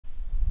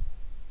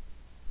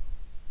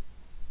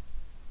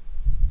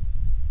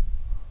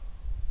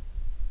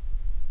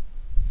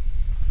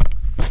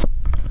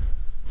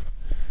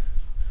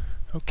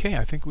Okay,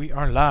 I think we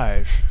are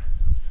live.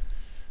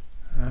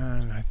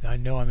 I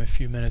know I'm a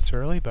few minutes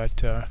early,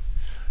 but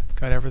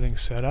got everything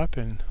set up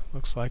and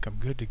looks like I'm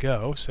good to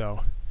go, so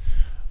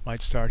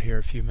might start here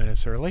a few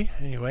minutes early.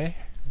 Anyway,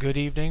 good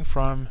evening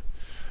from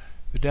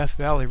the Death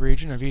Valley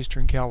region of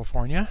Eastern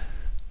California.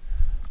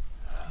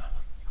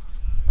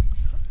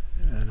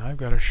 And I've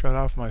got to shut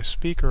off my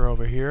speaker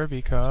over here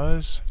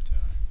because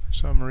for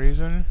some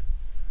reason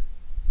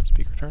the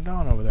speaker turned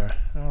on over there.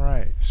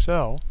 Alright,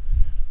 so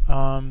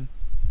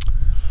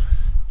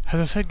as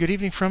I said, good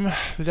evening from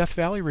the Death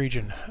Valley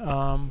region.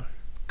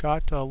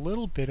 Got a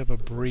little bit of a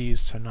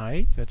breeze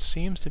tonight that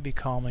seems to be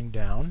calming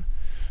down,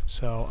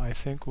 so I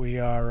think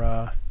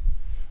we're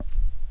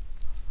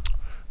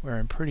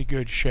in pretty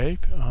good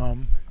shape.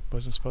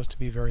 Wasn't supposed to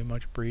be very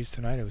much breeze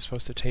tonight. It was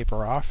supposed to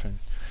taper off, and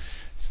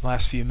the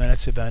last few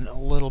minutes have been a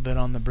little bit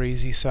on the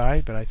breezy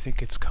side, but I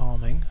think it's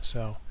calming,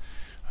 so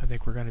I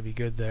think we're going to be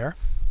good there.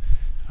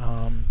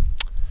 I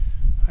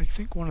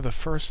think one of the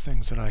first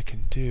things that I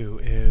can do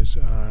is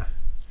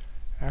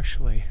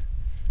actually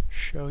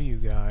show you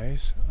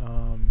guys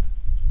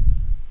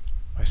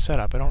my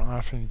setup. I don't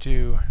often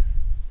do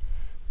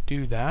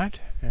that,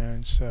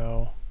 and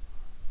so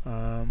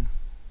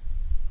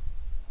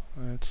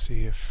let's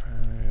see if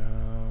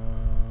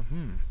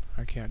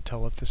I can't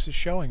tell if this is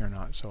showing or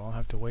not, so I'll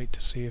have to wait to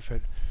see if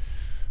it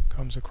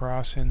comes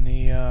across in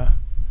the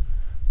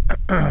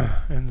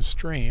in the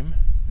stream.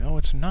 No,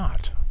 it's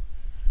not.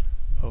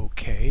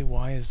 Okay,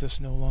 why is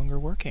this no longer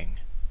working?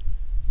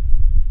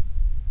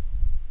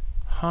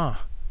 Huh,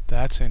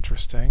 that's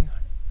interesting.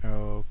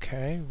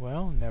 Okay,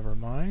 well, never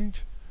mind.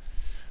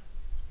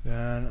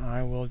 Then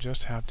I will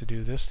just have to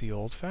do this the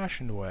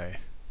old-fashioned way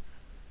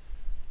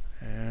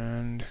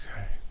and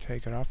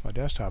take it off my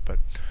desktop. But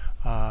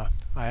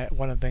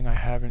one thing I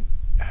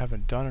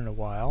haven't done in a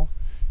while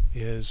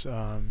is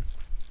kind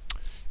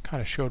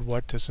of showed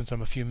what, since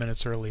I'm a few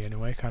minutes early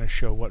anyway, kind of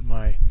show what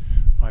my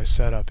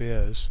setup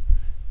is.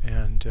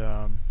 And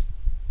let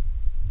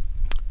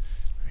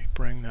me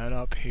bring that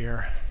up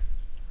here.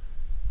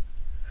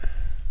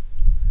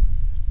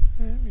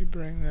 Let me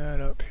bring that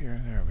up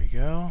here. There we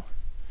go.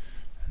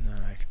 And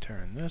then I can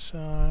turn this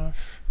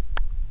off.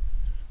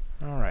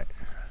 Alright.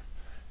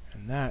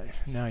 And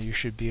that, now you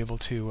should be able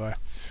to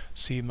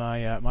see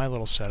my my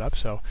little setup.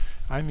 So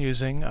I'm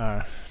using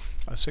a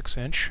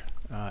 6-inch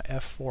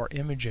f4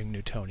 imaging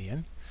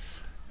Newtonian,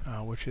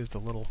 which is the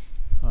little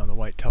the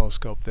white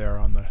telescope there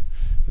on the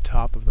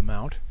top of the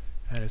mount.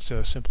 And it's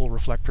a simple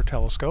reflector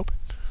telescope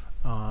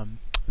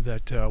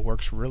that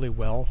works really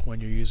well when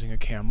you're using a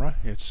camera.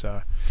 It's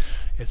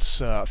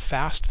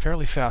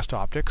fairly fast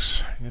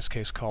optics, in this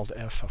case called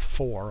f4,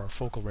 or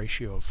focal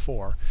ratio of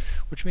 4,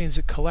 which means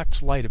it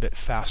collects light a bit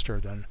faster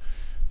than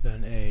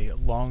a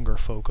longer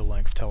focal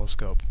length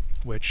telescope,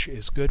 which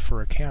is good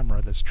for a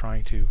camera that's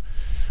trying to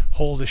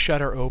hold a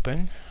shutter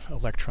open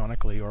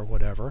electronically or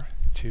whatever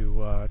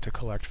to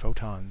collect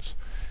photons.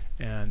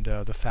 And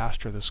the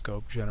faster the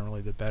scope,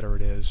 generally the better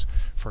it is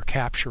for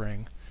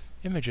capturing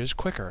images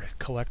quicker. It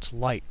collects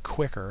light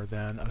quicker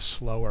than a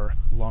slower,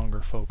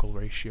 longer focal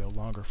ratio,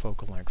 longer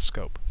focal length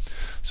scope.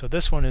 So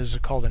this one is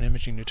called an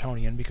imaging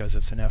Newtonian because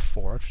it's an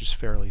f4, which is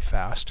fairly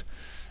fast,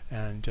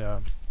 and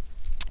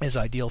is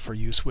ideal for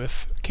use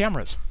with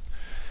cameras.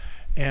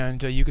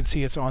 And you can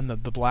see it's on the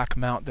black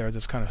mount there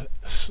that's kind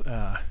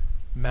of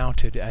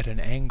mounted at an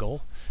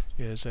angle,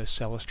 is a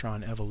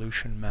Celestron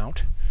Evolution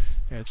mount.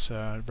 It's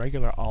a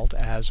regular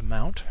AltAz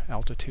mount,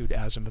 altitude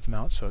azimuth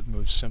mount, so it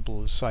moves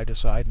simple side to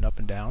side and up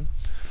and down.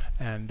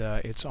 And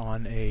it's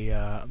on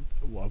a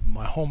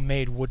my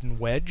homemade wooden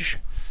wedge,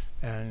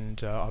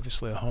 and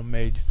obviously a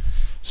homemade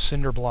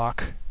cinder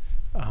block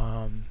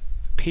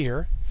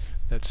pier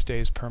that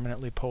stays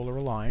permanently polar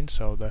aligned.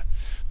 So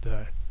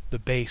the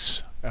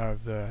base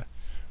of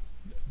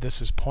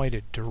this is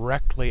pointed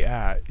directly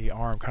at the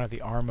arm, kind of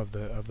the arm of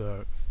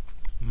the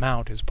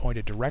mount is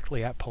pointed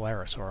directly at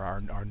Polaris, or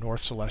our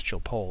north celestial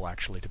pole,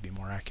 actually, to be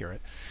more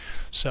accurate.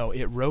 So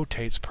it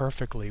rotates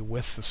perfectly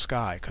with the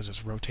sky because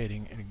it's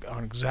rotating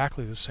on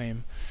exactly the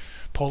same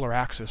polar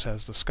axis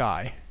as the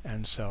sky,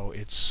 and so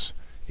it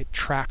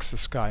tracks the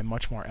sky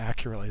much more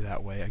accurately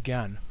that way,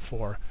 again,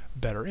 for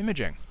better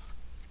imaging.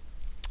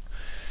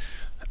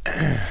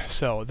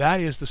 So that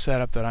is the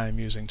setup that I am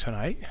using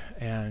tonight,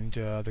 and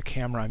the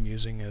camera I'm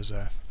using is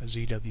a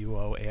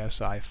ZWO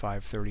ASI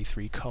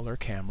 533 color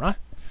camera.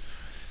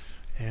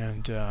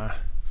 And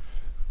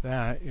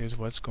that is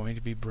what's going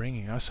to be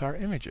bringing us our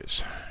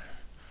images.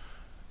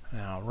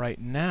 Now, right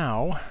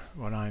now,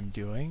 what I'm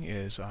doing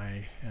is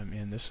I am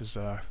in, this is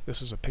a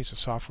piece of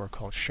software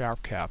called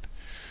SharpCap,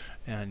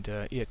 and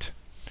it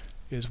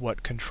is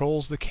what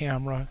controls the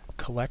camera,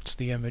 collects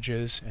the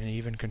images, and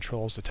even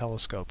controls the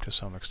telescope to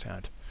some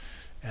extent.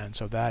 And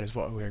so that is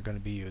what we're going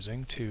to be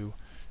using to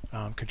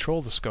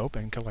control the scope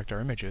and collect our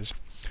images.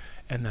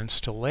 And then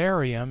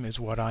Stellarium is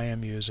what I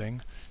am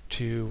using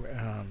to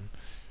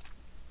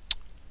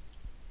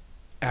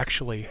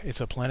actually,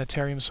 it's a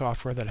Planetarium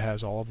software that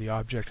has all of the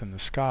objects in the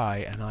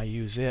sky, and I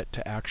use it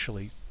to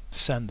actually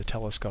send the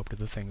telescope to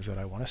the things that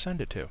I want to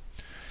send it to.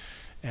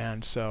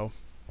 And so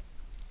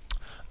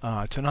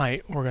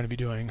tonight we're going to be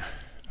doing,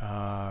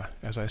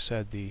 as I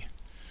said, the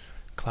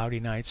Cloudy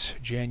Nights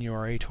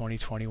January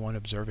 2021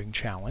 Observing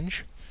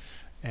Challenge,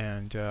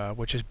 and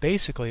which is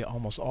basically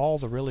almost all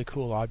the really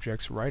cool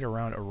objects right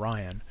around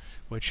Orion,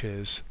 which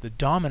is the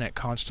dominant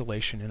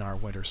constellation in our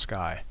winter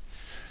sky.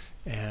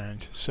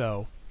 And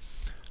so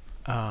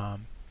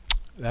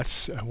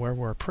that's where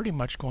we're pretty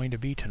much going to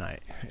be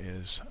tonight,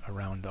 is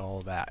around all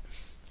of that.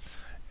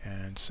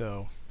 And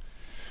so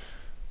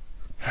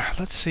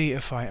let's see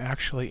if I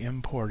actually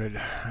imported.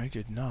 I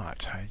did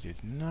not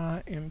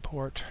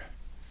import.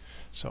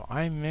 So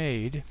I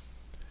made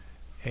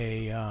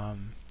a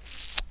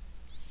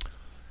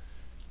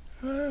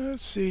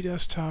let's see,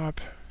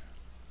 desktop.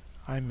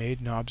 I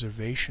made an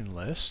observation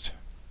list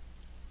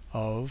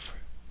of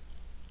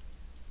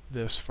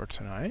this for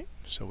tonight.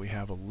 So we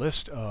have a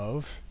list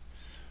of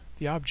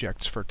the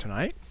objects for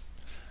tonight,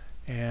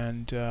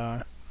 and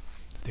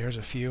there's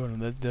a few,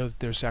 and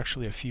there's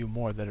actually a few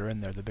more that are in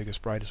there. The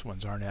biggest, brightest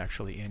ones aren't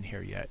actually in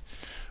here yet,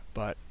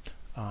 but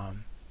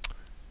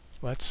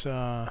let's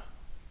just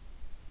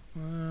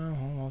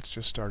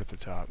start at the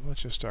top.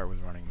 Let's just start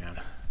with Running Man.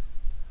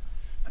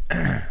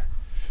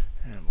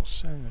 And we'll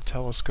send the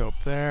telescope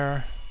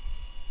there.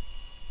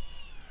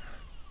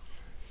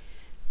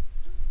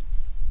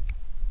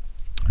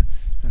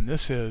 And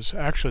this is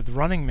actually, the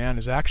Running Man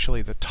is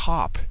actually the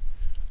top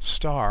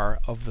star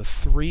of the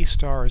 3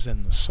 stars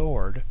in the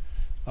sword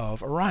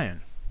of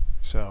Orion.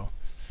 So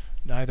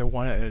neither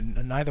one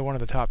of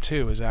the top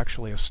 2 is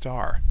actually a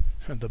star.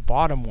 The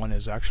bottom one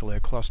is actually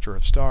a cluster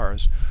of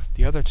stars.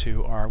 The other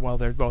 2 are, well,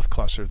 they're both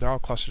clusters. They're all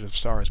clusters of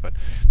stars, but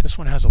this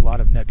one has a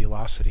lot of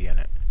nebulosity in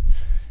it.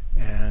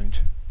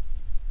 And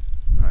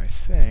I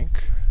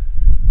think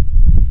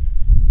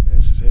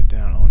this is it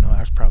down. Oh no,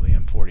 that's probably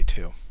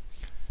M42.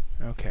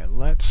 Okay,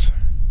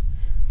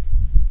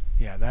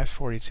 yeah, that's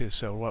 42.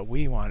 So what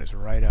we want is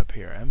right up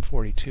here.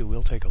 M42,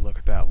 we'll take a look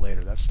at that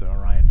later. That's the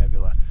Orion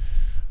Nebula.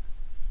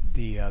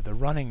 The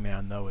Running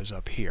Man, though, is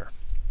up here.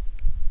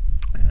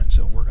 And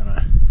so we're going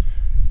to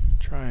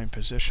try and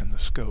position the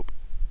scope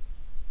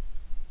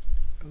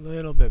a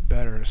little bit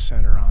better to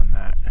center on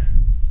that.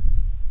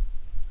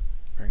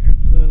 Bring it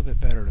a little bit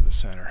better to the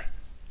center.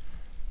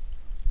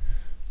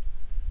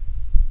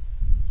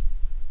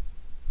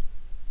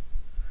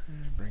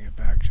 And bring it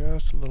back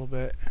just a little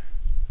bit.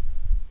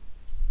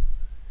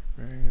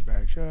 Bring it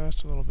back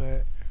just a little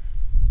bit.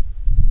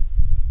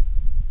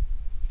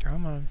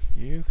 Come on,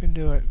 you can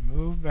do it.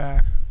 Move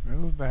back,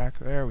 move back.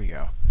 There we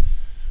go.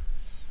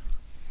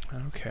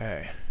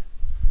 Okay.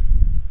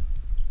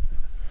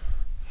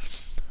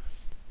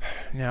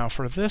 Now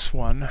for this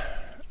one,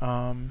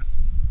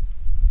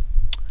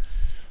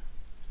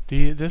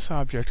 this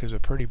object is a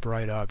pretty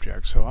bright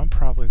object, so I'm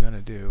probably going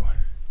to do,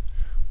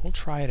 we'll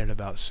try it at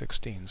about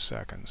 16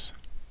 seconds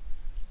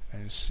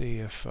and see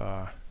if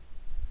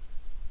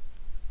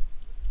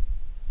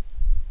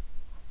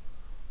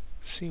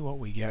see what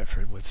we get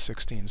with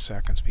 16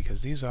 seconds,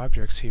 because these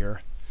objects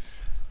here,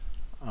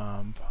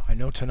 I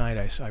know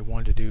tonight I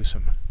wanted to do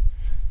some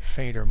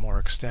fainter, more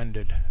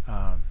extended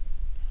I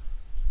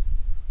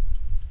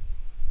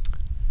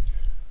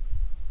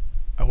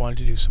wanted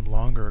to do some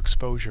longer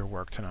exposure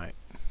work tonight.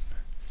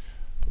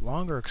 But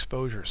longer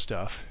exposure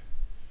stuff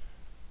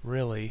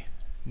really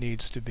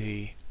needs to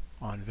be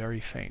on very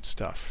faint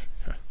stuff.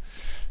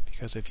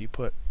 Because if you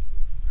put,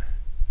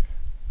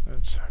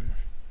 that's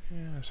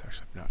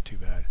actually not too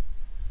bad.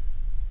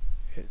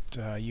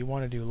 You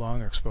want to do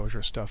long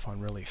exposure stuff on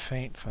really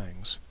faint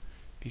things,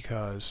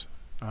 because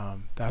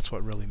that's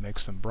what really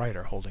makes them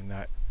brighter. Holding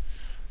the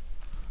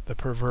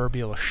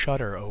proverbial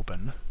shutter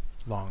open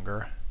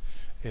longer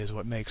is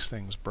what makes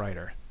things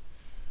brighter.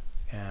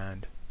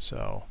 And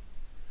so,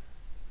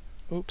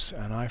 oops,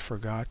 and I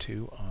forgot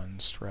to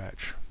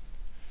unstretch.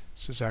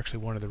 This is actually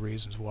one of the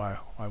reasons why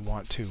I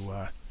want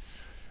to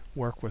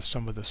work with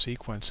some of the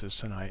sequences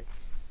tonight.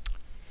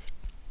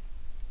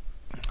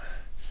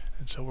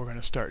 And so we're going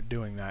to start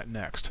doing that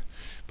next.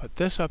 But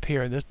this up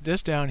here,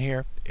 this down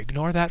here,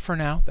 ignore that for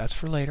now. That's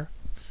for later.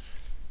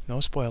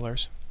 No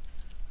spoilers.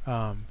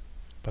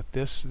 But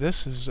this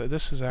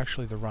is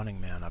actually the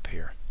Running Man up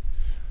here.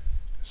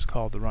 It's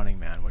called the Running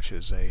Man, which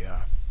is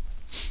a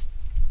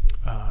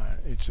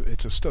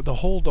the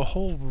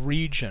whole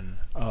region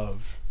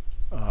of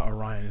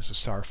Orion is a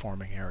star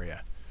forming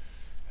area,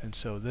 and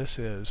so this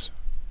is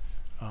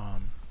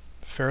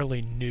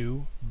fairly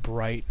new,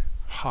 bright,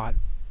 hot,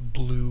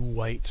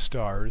 blue-white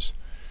stars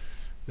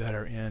that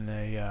are in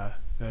that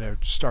are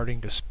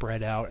starting to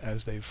spread out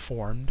as they've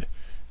formed,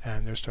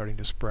 and they're starting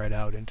to spread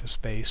out into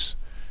space,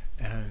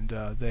 and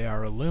they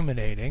are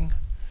illuminating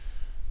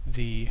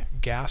the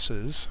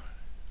gases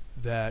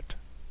that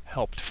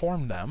helped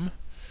form them.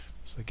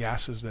 So the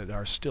gases that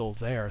are still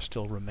there,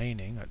 still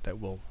remaining,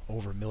 that will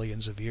over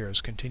millions of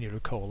years continue to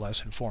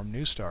coalesce and form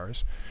new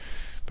stars.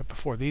 But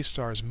before these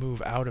stars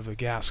move out of the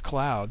gas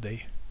cloud,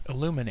 they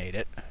illuminate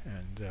it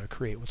and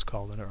create what's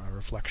called a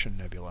reflection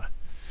nebula.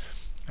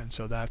 And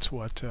so that's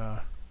what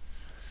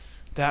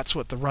That's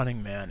what the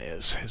Running Man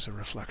is a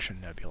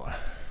reflection nebula.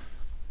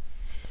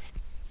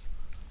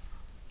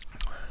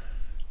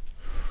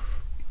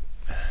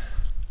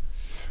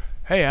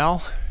 Hey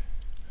Al,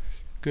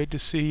 good to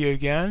see you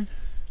again.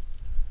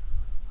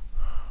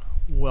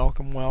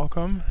 Welcome,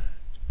 welcome.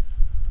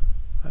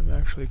 I'm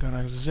actually going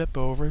to zip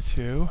over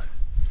to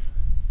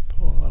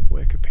pull up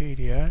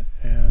Wikipedia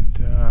and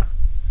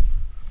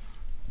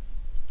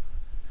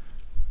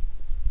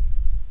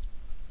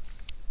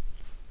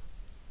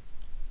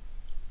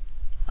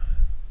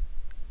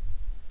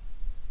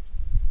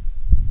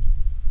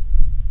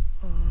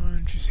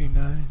NGC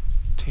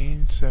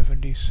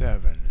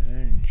 1977.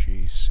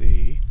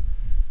 NGC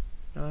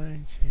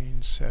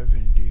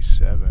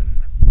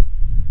 1977.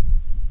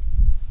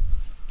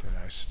 Did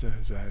I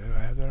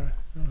have that?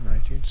 Oh,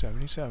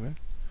 1977.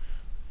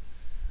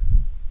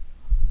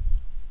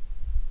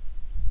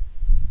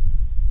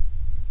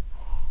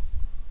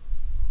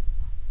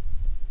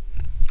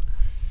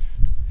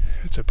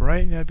 It's a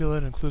bright nebula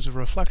that includes a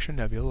reflection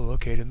nebula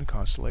located in the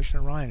constellation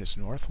Orion. It's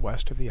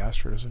northwest of the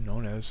asterism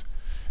known as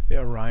the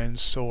Orion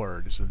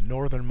Sword. It's the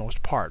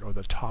northernmost part, or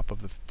the top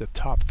of the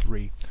top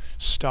 3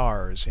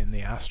 stars in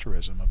the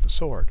asterism of the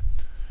Sword.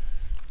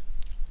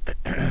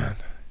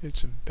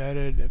 It's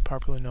embedded and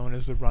popularly known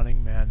as the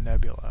Running Man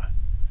Nebula.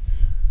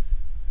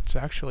 It's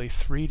actually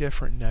 3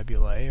 different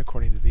nebulae,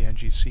 according to the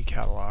NGC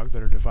catalog,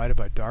 that are divided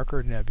by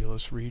darker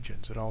nebulous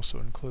regions. It also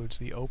includes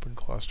the open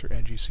cluster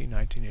NGC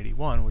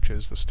 1981, which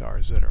is the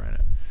stars that are in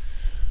it.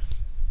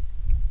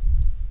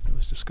 It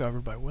was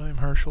discovered by William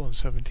Herschel in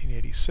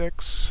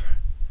 1786.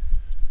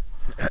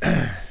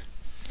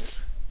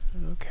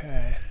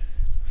 Okay.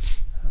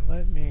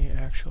 Let me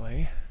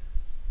actually...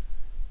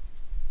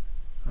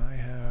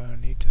 I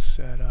need to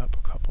set up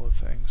a couple of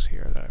things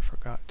here that I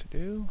forgot to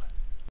do.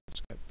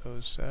 Let's get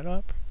those set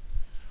up.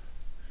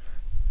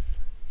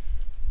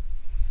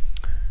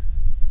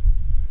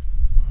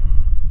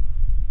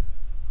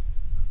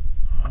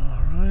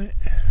 Alright.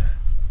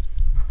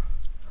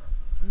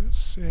 Let's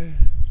see.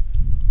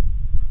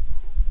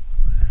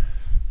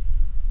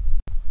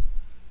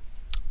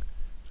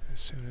 As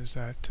soon as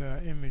that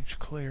image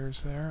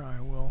clears there, I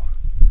will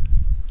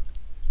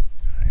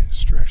try and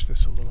stretch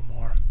this a little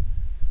more.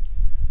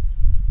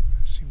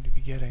 I seem to be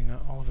getting,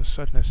 all of a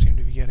sudden I seem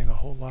to be getting a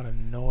whole lot of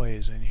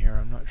noise in here.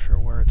 I'm not sure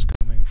where it's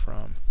coming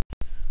from.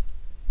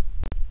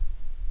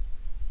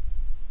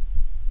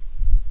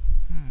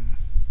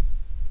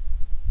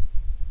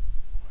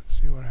 Let's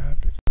see what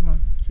happens. Come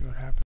on, see what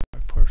happens if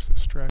I push the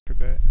stretch a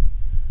bit.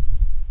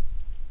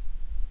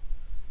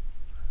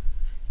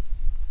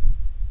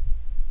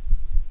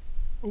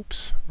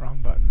 Oops,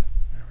 wrong button.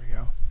 There we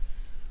go.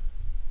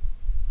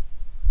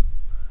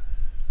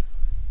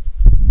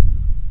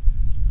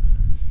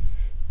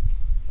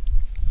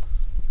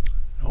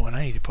 Oh, and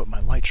I need to put my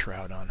light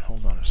shroud on.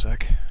 Hold on a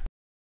sec.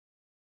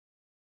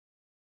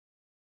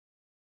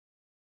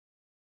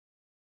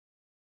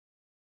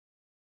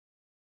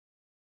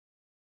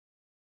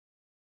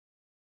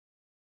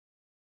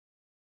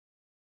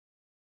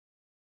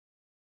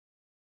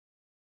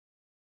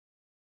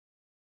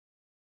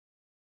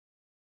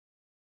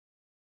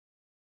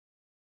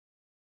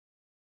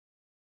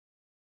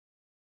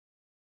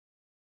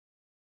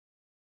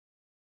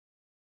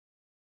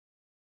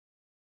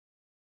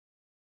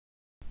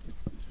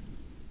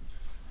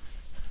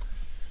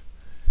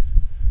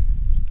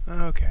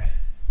 Okay.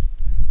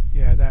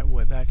 Yeah, that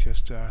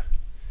just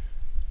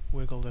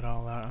wiggled it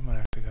all out. I'm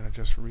actually gonna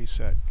just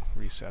reset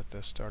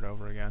this, start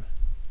over again.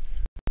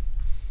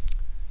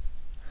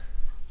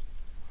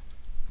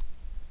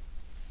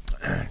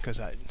 Because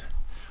I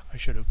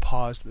should have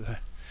paused the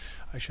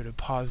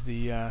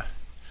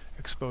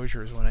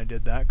exposures when I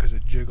did that, because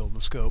it jiggled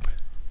the scope.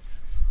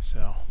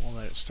 So we'll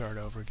let it start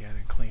over again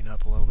and clean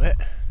up a little bit.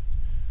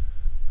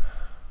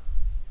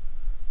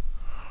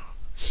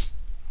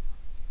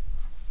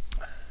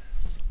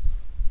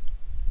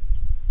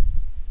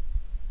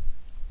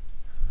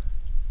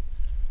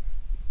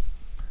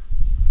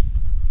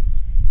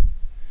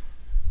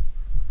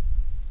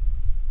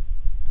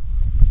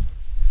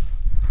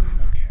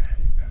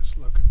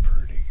 Looking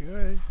pretty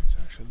good. It's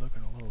actually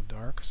looking a little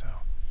dark, so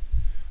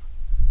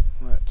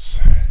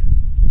let's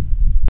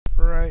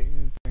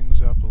brighten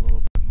things up a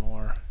little bit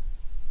more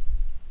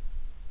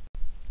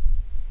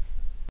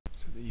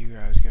so that you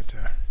guys can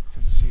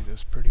see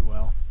this pretty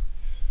well.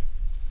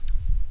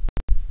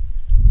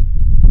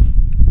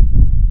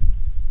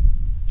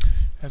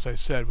 As I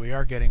said, we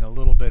are getting a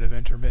little bit of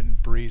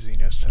intermittent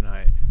breeziness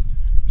tonight,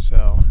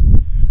 so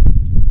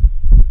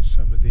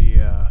some of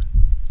the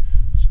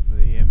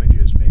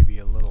images may be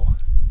a little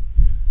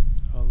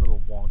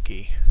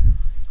wonky.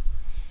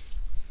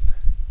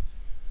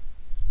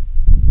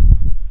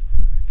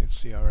 You can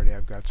see already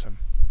I've got some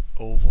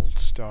oval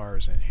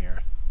stars in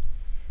here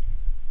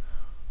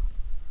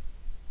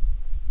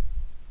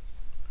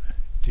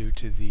due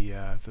to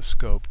the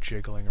scope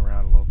jiggling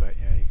around a little bit.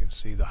 Yeah, you can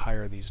see the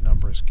higher these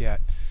numbers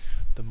get,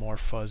 the more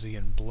fuzzy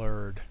and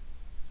blurred.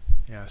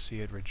 Yeah,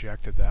 see, it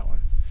rejected that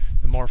one.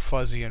 The more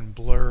fuzzy and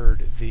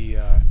blurred the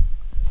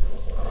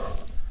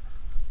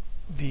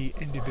the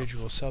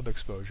individual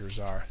sub-exposures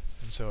are.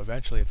 And so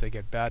eventually, if they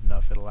get bad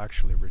enough, it'll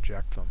actually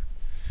reject them,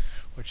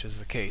 which is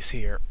the case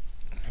here.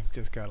 It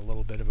just got a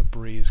little bit of a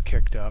breeze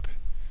kicked up,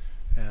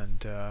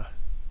 and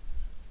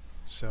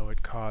so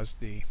it caused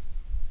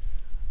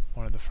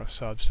one of the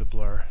subs to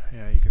blur.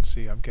 Yeah, you can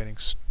see I'm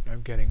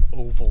getting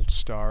oval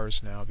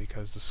stars now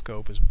because the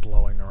scope is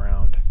blowing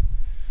around.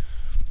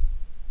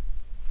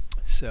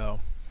 So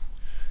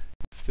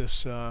if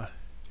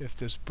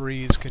this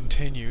breeze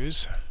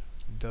continues,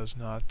 does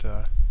not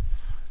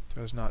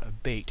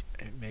abate,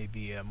 it may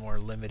be a more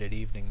limited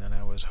evening than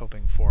I was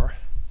hoping for,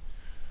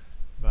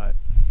 but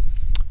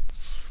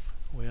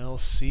we'll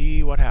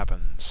see what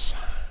happens.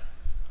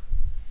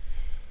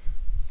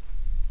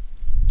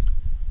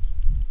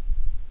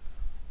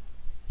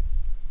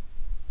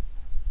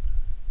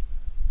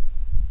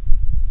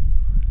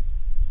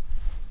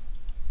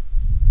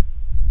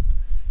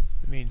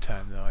 In the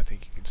meantime, though, I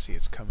think you can see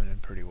it's coming in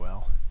pretty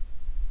well.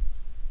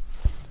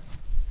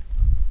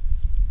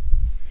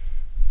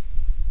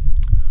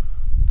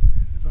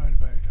 Divided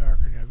by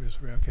darker nebulous.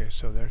 Okay,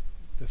 so the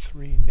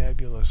three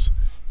nebulous.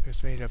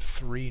 It's made of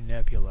three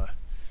nebula,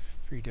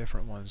 three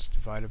different ones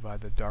divided by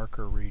the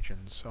darker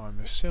regions. So I'm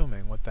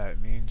assuming what that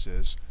means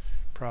is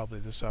probably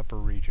this upper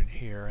region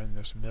here and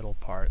this middle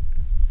part,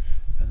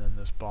 and then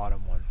this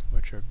bottom one,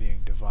 which are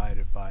being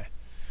divided by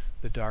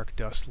the dark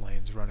dust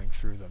lanes running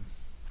through them.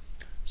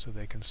 So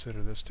they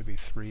consider this to be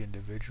three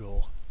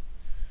individual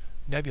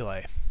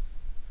nebulae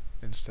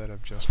instead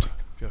of just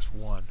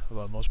one,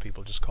 although most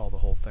people just call the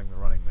whole thing the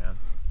Running Man.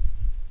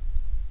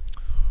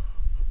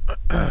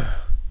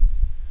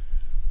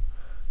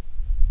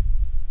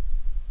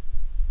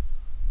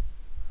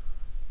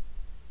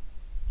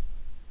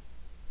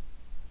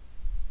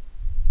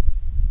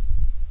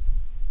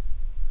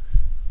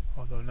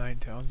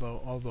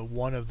 Although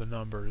one of the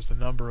numbers, the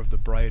number of the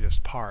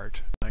brightest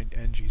part,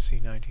 NGC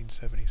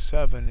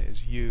 1977,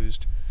 is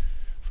used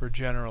for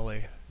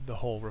generally the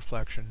whole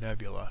reflection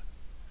nebula,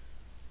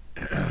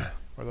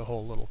 or the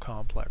whole little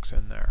complex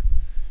in there,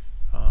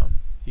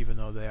 even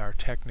though they are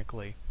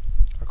technically,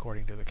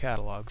 according to the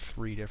catalog,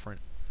 three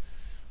different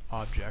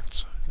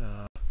objects.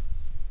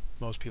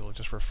 Most people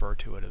just refer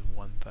to it as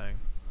one thing.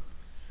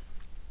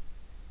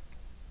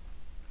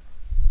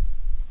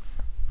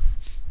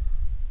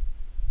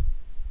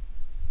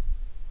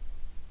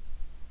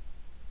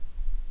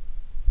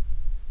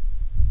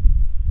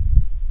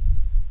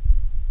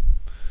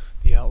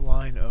 The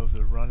outline of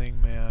the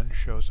Running Man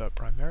shows up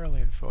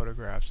primarily in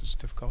photographs. It's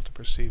difficult to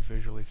perceive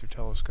visually through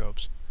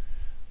telescopes,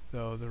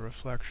 though the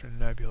reflection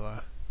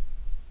nebula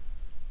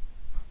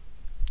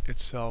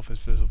itself is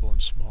visible in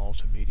small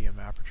to medium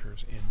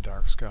apertures in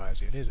dark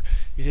skies. It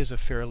is a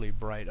fairly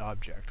bright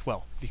object.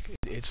 Well,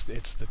 it's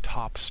the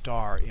top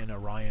star in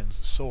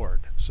Orion's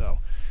sword, so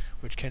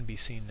which can be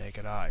seen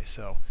naked eye.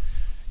 So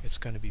it's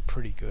going to be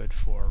pretty good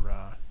for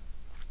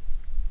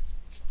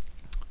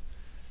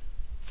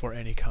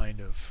any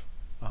kind of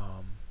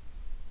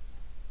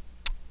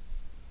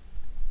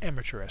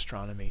amateur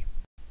astronomy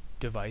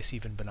device.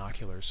 Even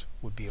binoculars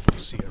would be able to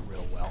see it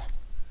real well.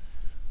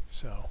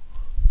 So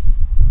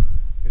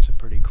it's a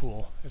pretty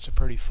cool, it's a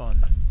pretty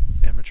fun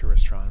amateur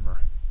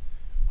astronomer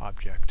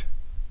object,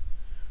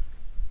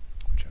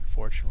 which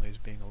unfortunately is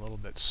being a little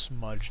bit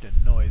smudged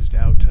and noised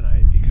out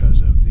tonight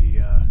because of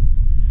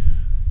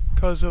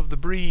the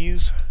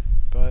breeze,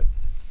 but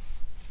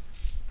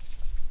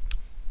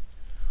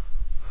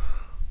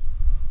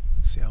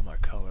see how my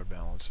color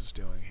balance is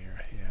doing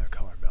here. Yeah,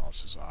 color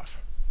balance is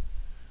off.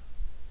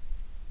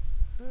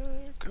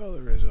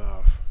 Color is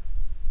off.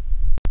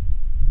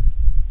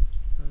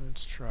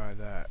 Let's try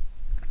that.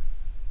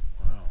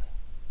 Wow.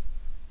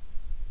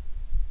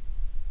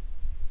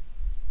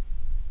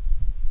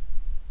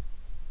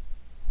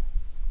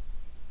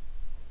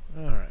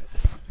 Alright,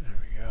 there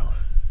we go.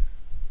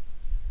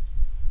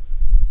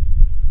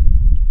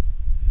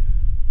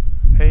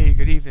 Hey,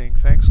 good evening.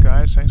 Thanks,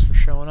 guys. Thanks for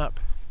showing up.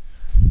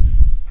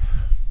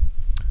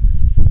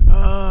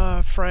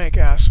 Frank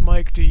asks,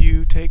 Mike, do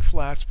you take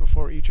flats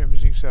before each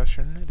imaging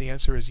session? The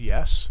answer is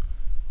yes.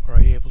 Or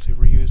are you able to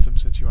reuse them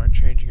since you aren't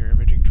changing your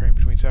imaging train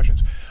between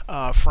sessions?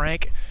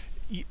 Frank,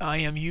 I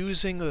am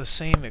using the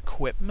same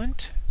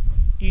equipment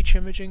each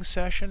imaging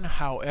session.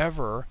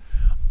 However,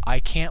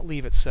 I can't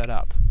leave it set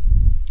up.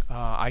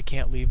 I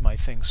can't leave my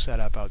thing set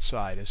up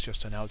outside. It's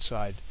just an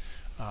outside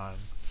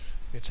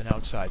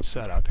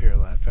setup here.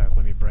 In fact,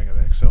 let me bring it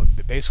back. So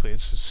basically,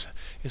 this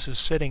is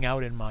sitting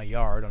out in my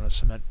yard on a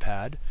cement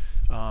pad,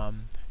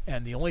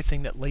 and the only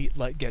thing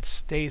that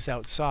stays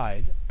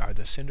outside are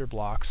the cinder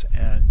blocks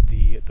and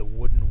the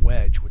wooden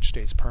wedge, which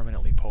stays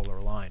permanently polar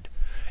aligned.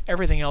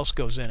 Everything else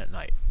goes in at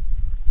night.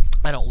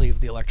 I don't leave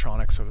the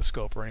electronics or the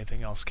scope or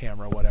anything else,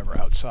 camera, whatever,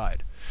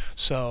 outside.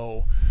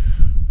 So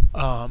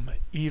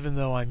even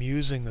though I'm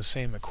using the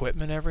same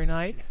equipment every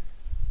night,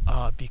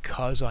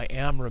 because I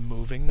am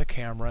removing the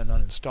camera and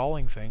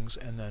uninstalling things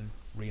and then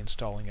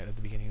reinstalling it at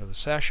the beginning of the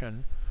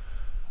session,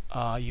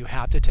 you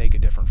have to take a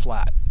different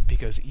flat,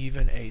 because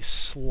even a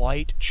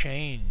slight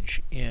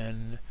change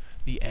in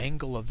the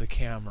angle of the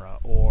camera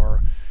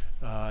or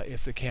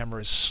If the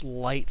camera is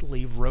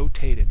slightly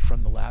rotated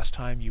from the last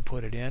time you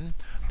put it in,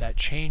 that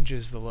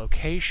changes the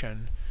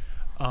location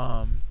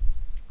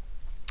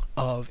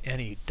of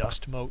any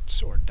dust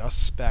motes or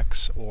dust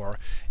specks or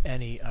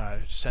any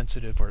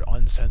sensitive or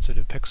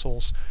unsensitive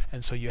pixels,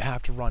 and so you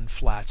have to run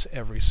flats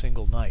every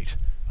single night.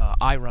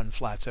 I run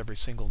flats every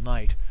single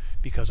night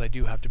because I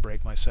do have to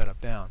break my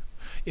setup down.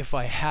 If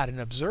I had an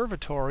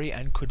observatory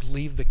and could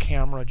leave the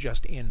camera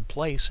just in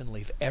place and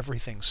leave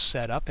everything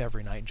set up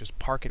every night and just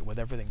park it with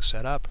everything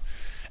set up,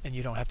 and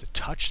you don't have to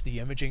touch the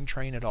imaging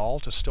train at all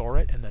to store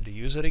it and then to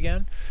use it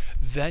again,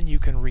 then you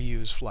can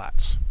reuse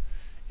flats.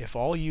 If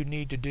all you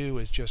need to do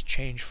is just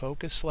change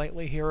focus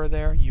slightly here or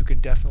there, you can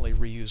definitely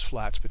reuse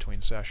flats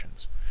between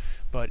sessions.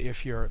 But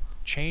if you're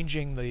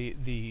changing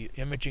the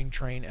imaging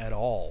train at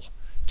all,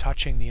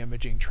 touching the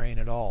imaging train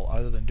at all,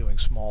 other than doing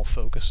small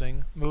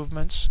focusing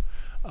movements,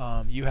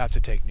 you have to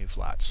take new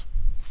flats.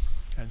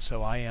 And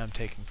so I am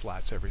taking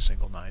flats every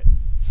single night.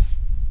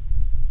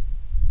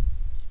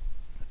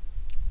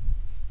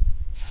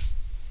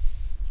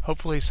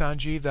 Hopefully,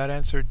 Sanjeev, that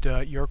answered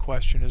your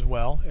question as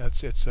well.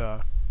 It's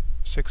a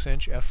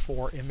 6-inch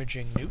f4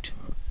 imaging newt,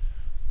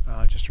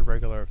 just a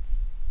regular,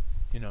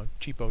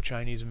 cheapo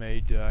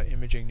Chinese-made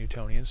imaging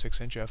Newtonian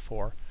 6-inch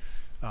f4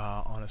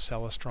 on a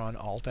Celestron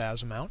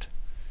AltAz mount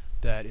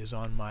that is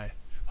on my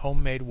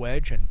homemade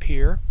wedge and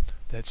pier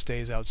that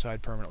stays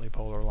outside permanently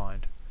polar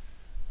lined.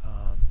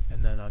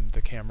 And then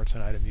the camera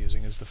tonight I'm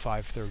using is the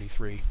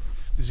 533,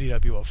 the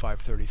ZWO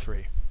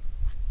 533.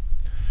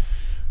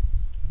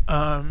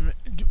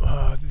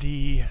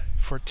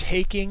 For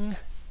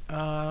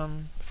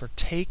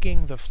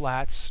taking the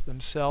flats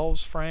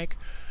themselves, Frank,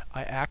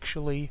 I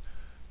actually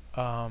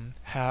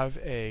have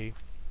an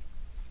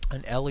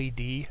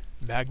LED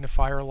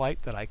magnifier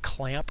light that I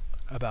clamp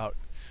about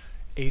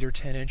 8 or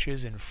 10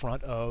 inches in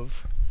front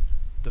of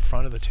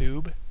the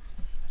tube,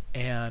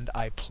 and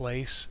I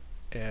place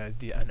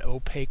an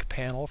opaque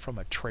panel from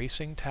a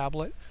tracing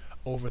tablet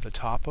over the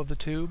top of the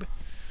tube,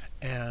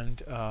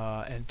 and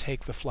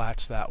take the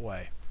flats that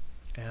way,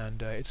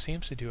 and it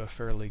seems to do a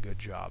fairly good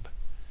job.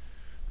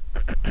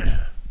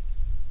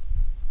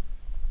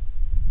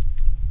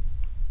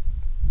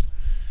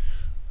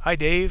 Hi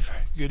Dave,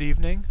 good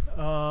evening.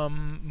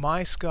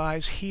 My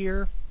skies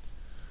here,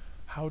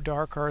 how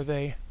dark are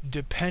they?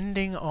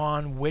 Depending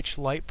on which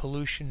light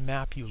pollution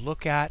map you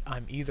look at,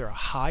 I'm either a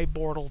high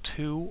Bortle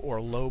 2 or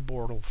low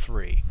Bortle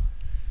 3.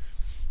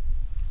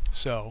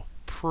 So,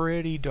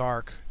 pretty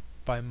dark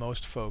by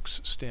most folks'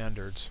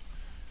 standards.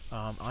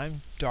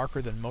 I'm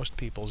darker than most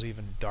people's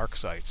even dark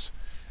sites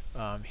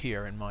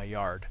here in my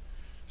yard.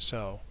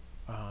 So,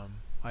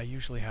 I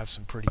usually have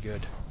some pretty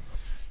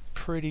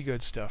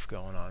good stuff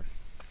going on.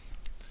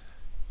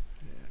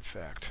 In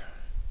fact.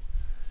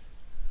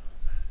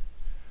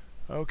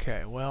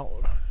 Okay,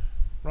 well,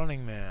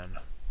 Running Man.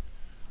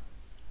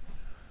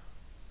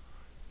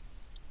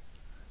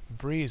 The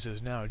breeze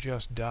has now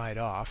just died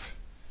off,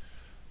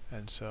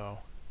 and so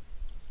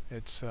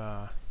it's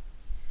I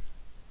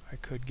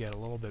could get a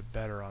little bit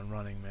better on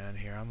Running Man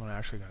here. I'm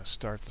actually going to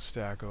start the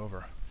stack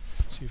over,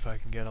 see if I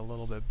can get a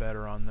little bit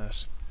better on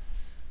this,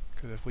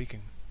 because if we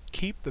can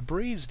keep the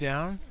breeze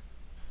down,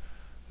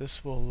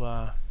 this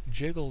will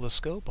jiggle the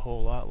scope a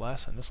whole lot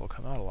less, and this will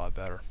come out a lot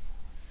better.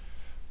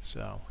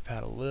 So we've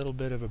had a little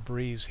bit of a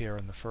breeze here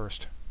in the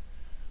first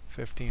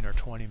 15 or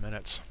 20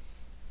 minutes.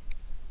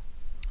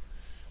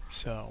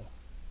 So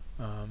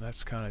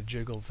that's kind of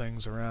jiggled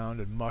things around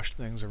and mushed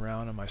things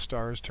around, and my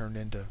stars turned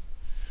into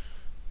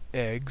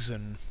eggs,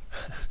 and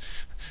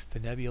the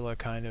nebula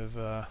kind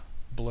of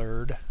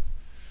blurred.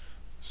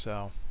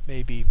 So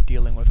maybe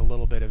dealing with a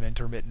little bit of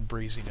intermittent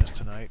breeziness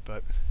tonight,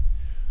 but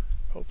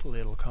hopefully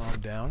it'll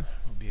calm down.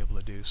 We'll be able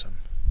to do some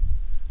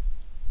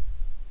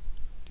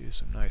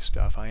nice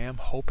stuff. I am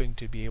hoping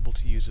to be able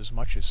to use as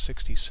much as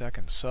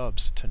 60-second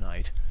subs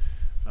tonight,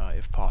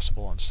 if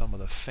possible, on some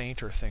of the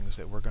fainter things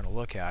that we're going to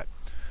look at.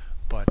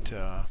 But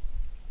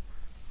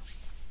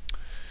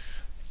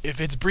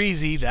if it's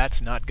breezy,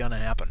 that's not going to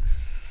happen.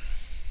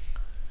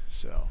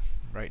 So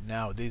right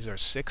now these are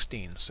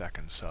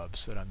 16-second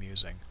subs that I'm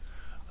using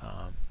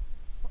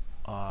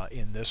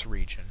in this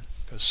region,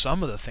 because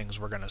some of the things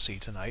we're going to see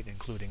tonight,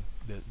 including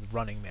the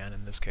Running Man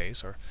in this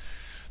case, or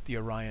the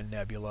Orion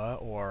Nebula,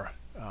 or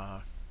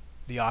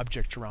the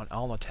objects around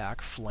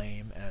Alnitak,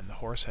 Flame, and the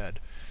Horsehead,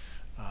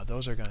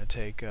 those are going to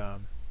take,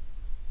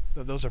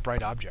 those are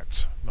bright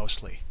objects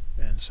mostly,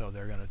 and so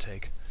they're going to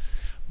take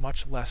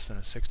much less than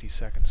a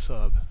 60-second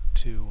sub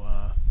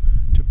to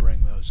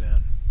bring those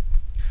in.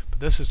 But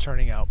this is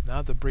turning out, now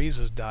that the breeze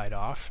has died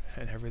off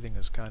and everything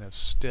is kind of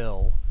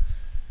still,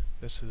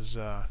 this is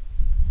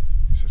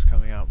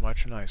coming out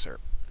much nicer.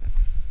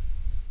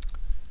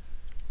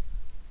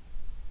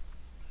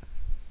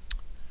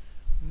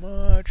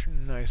 Much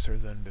nicer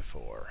than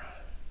before.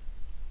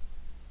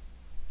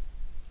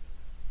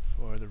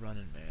 For the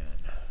Running Man.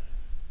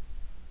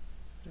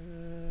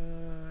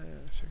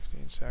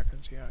 16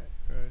 seconds, yeah,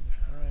 good.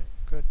 Alright,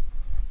 good.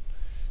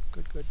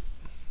 Good.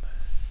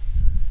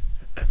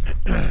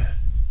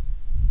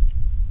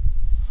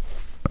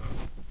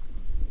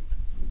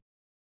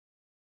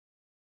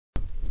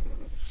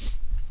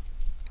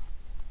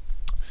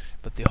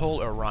 But the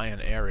whole Orion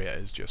area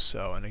is just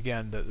so. And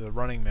again, the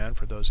Running Man,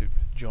 for those who've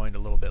joined a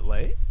little bit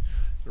late,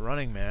 the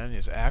Running Man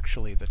is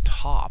actually the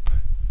top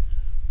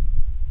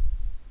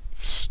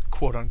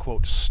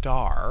quote-unquote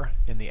star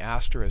in the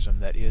asterism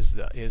that is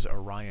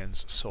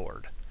Orion's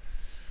sword.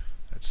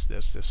 That's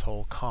this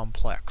whole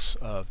complex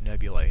of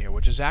nebulae here,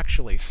 which is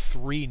actually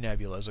 3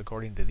 nebulas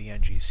according to the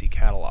NGC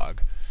catalog.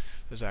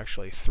 There's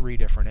actually 3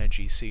 different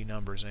NGC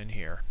numbers in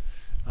here,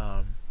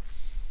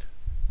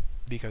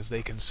 because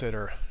they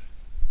consider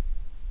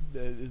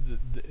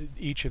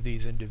each of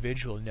these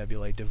individual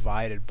nebulae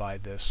divided by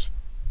this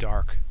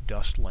dark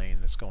dust lane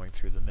that's going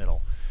through the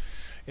middle.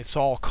 It's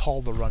all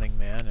called the Running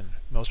Man, and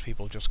most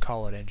people just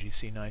call it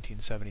NGC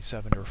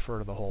 1977 to refer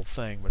to the whole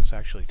thing, but it's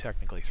actually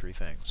technically 3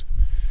 things.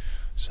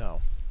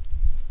 So,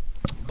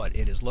 but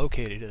it is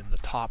located in the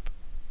top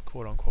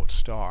quote-unquote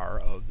star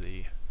of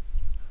the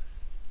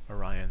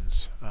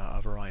Orion's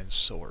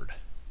sword.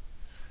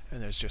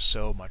 And there's just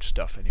so much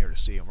stuff in here to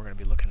see, and we're going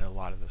to be looking at a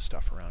lot of this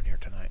stuff around here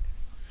tonight.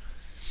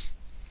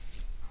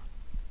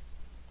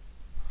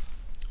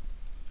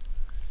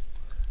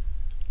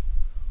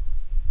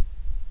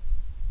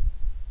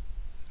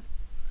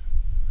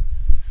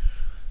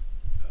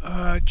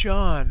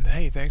 John,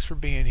 hey, thanks for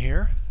being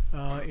here.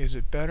 Is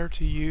it better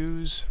to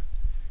use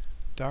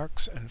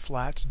darks and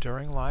flats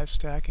during live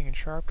stacking in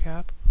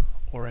SharpCap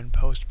or in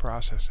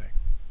post-processing?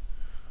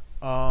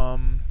 Well,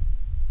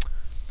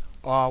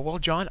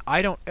 John,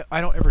 I don't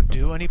ever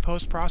do any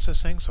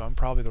post-processing, so I'm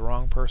probably the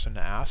wrong person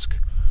to ask.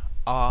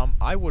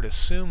 I would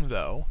assume,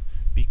 though,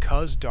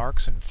 because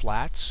darks and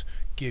flats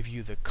give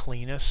you the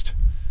cleanest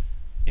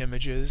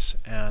images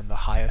and the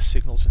highest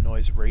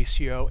signal-to-noise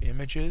ratio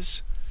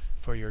images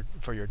for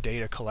your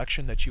data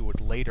collection that you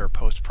would later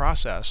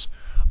post-process,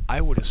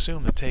 I would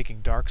assume that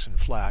taking darks and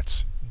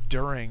flats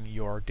during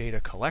your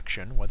data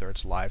collection, whether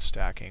it's live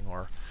stacking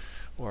or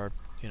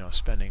you know,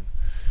 spending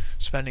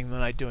the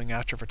night doing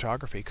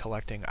astrophotography,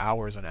 collecting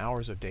hours and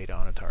hours of data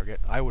on a target,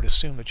 I would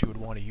assume that you would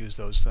want to use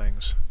those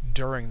things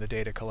during the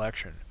data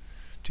collection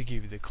to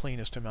give you the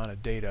cleanest amount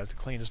of data, the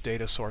cleanest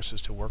data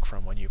sources to work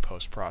from when you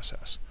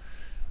post-process.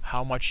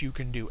 How much you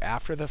can do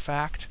after the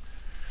fact,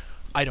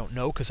 I don't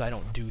know, because I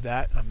don't do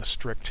that. I'm a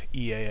strict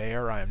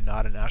EAAer. I am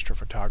not an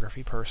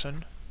astrophotography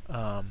person.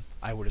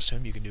 I would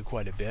assume you can do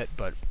quite a bit,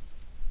 but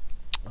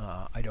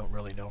I don't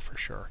really know for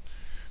sure,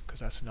 because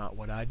that's not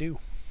what I do.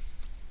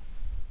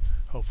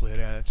 Hopefully it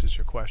answers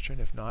your question.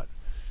 If not,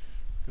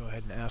 go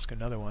ahead and ask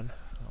another one.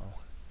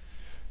 I'll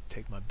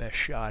take my best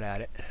shot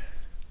at it.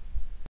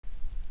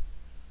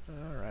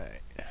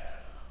 Alright. I'm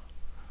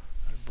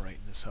going to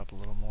brighten this up a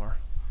little more.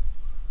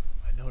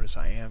 I notice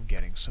I am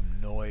getting some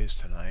noise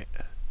tonight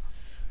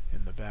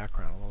in the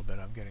background a little bit.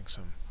 I'm getting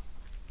some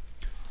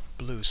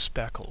blue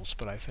speckles,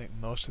 but I think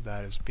most of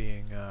that is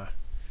being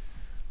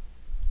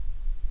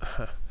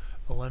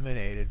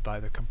eliminated by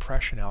the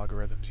compression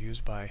algorithms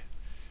used by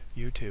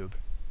YouTube.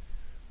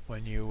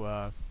 When you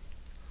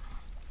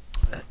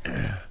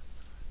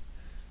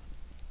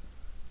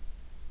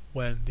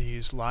when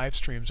these live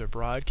streams are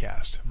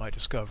broadcast, my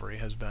discovery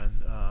has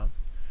been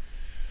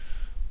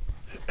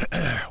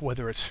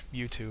whether it's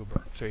YouTube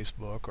or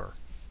Facebook or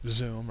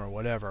Zoom or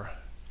whatever,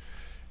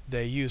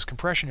 they use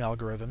compression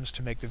algorithms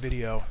to make the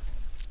video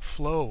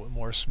flow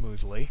more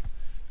smoothly,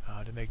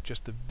 to make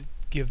just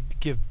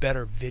give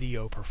better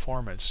video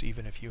performance,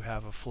 even if you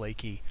have a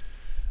flaky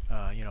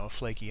a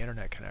flaky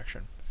internet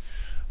connection.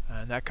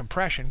 And that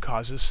compression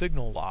causes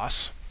signal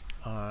loss,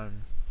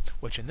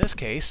 which in this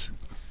case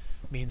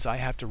means I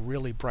have to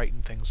really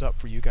brighten things up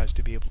for you guys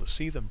to be able to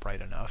see them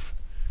bright enough,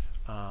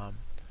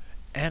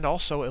 and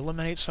also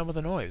eliminate some of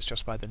the noise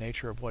just by the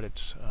nature of what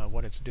it's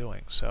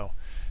doing. So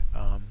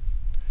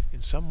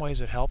in some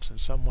ways it helps, in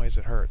some ways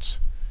it hurts,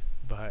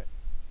 but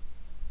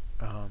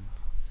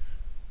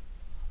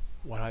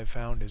what I've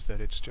found is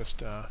that it's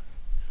just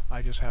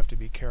I just have to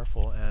be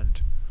careful and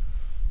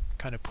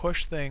kind of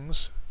push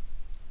things,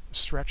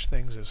 stretch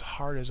things as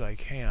hard as I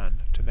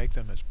can to make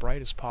them as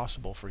bright as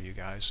possible for you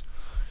guys,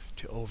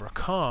 to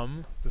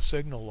overcome the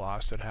signal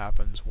loss that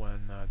happens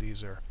when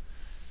these are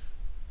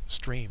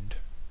streamed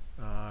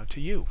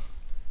to you.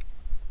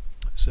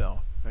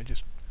 So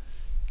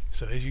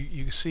as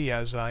you see,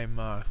 as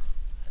I'm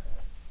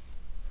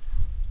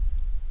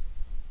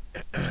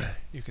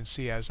you can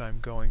see as I'm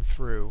going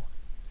through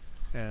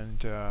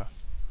and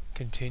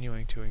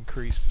continuing to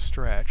increase the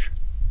stretch,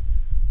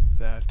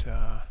 that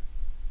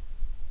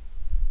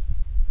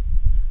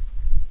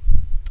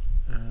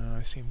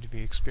I seem to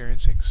be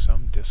experiencing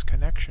some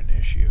disconnection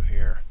issue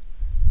here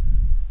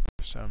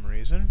for some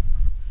reason.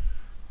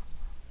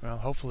 Well,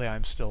 hopefully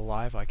I'm still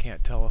live. I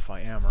can't tell if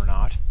I am or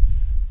not.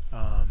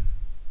 I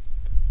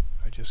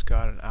just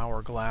got an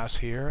hourglass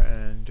here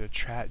and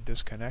chat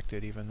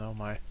disconnected, even though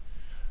my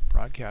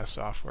broadcast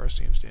software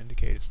seems to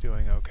indicate it's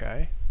doing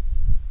okay.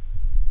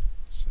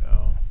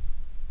 So,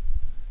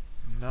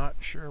 not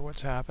sure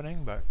what's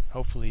happening, but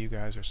hopefully you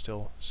guys are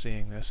still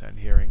seeing this and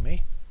hearing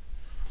me.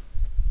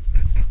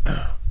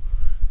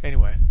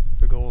 Anyway,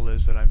 the goal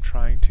is that I'm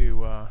trying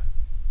to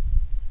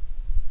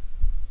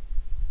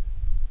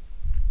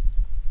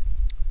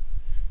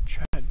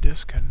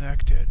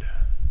disconnected.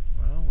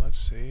 Well, let's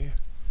see.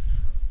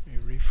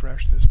 Let me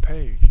refresh this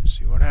page and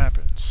see what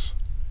happens.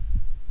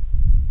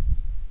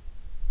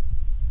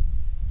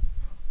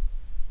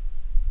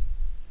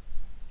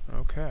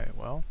 Okay,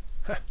 well,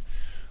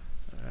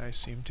 I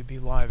seem to be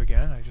live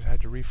again. I just had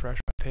to refresh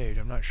my page.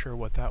 I'm not sure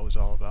what that was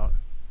all about.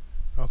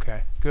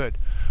 Okay, good.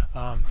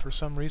 For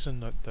some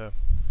reason,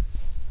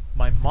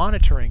 my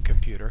monitoring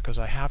computer, because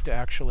I have to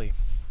actually,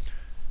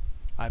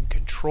 I'm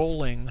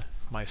controlling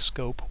my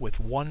scope with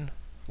one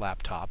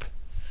laptop,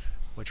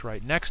 which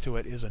right next to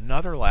it is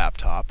another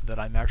laptop that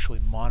I'm actually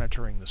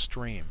monitoring the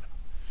stream.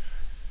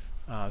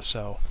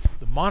 So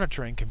the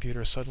monitoring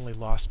computer suddenly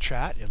lost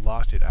chat, it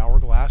lost its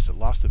hourglass, it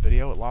lost the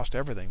video, it lost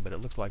everything, but it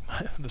looked like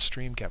the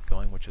stream kept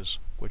going, which is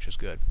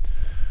good.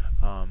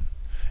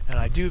 And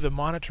I do the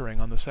monitoring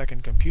on the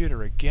second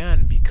computer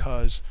again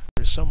because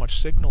there's so much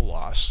signal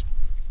loss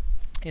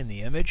in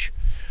the image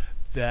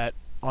that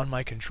on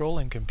my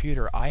controlling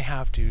computer I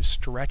have to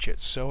stretch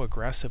it so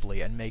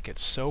aggressively and make it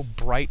so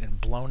bright and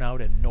blown out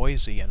and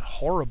noisy and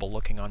horrible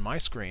looking on my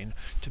screen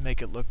to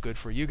make it look good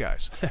for you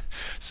guys.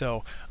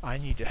 So I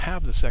need to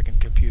have the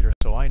second computer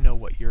so I know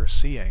what you're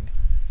seeing.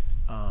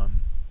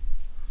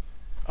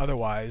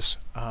 Otherwise,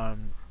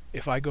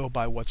 if I go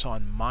by what's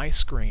on my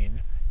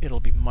screen, it'll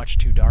be much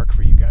too dark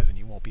for you guys and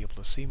you won't be able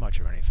to see much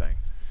of anything.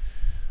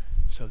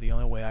 So the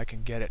only way I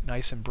can get it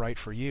nice and bright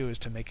for you is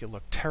to make it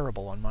look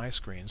terrible on my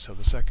screen, so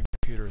the second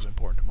computer is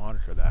important to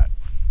monitor that.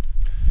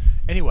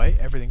 Anyway,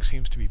 everything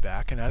seems to be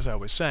back, and as I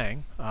was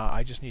saying,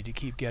 I just need to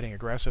keep getting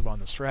aggressive on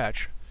the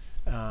stretch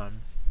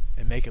and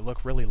make it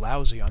look really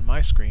lousy on my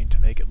screen to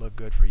make it look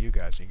good for you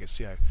guys. And you can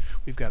see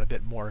we've got a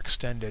bit more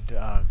extended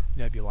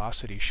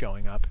nebulosity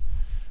showing up.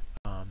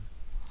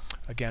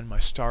 Again, my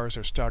stars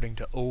are starting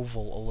to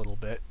oval a little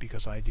bit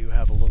because I do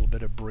have a little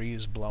bit of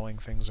breeze blowing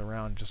things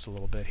around just a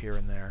little bit here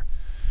and there.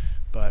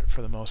 But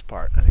for the most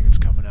part, I think it's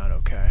coming out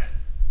okay.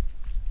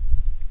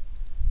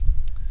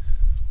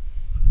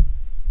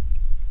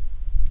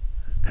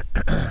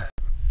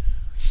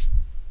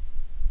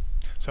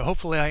 So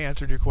hopefully I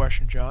answered your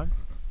question, John.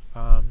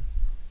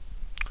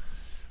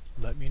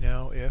 Let me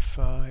know if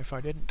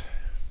I didn't.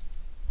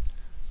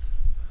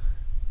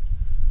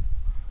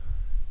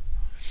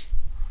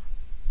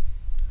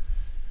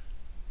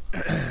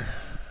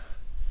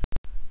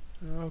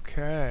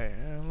 Okay,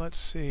 and let's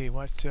see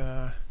what.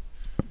 So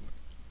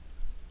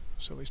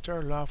we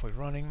started off with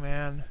Running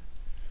Man,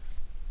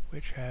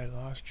 Witch Head,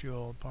 Lost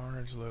Jewel,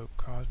 Barnard's Loop,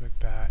 Cosmic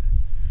Bat.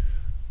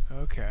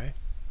 Okay,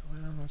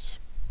 well let's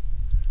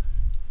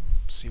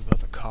see about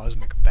the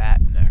Cosmic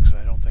Bat next.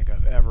 I don't think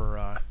I've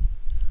ever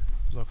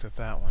looked at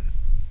that one,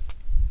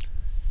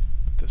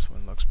 but this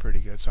one looks pretty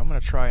good. So I'm going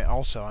to try.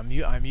 Also,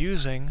 I'm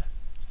using.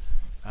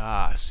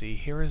 See,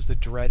 here is the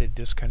dreaded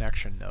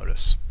disconnection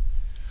notice.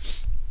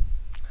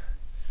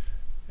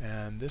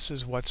 And this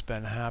is what's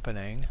been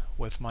happening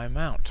with my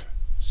mount.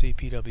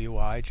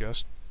 CPWI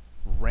just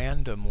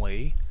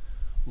randomly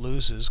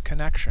loses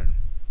connection.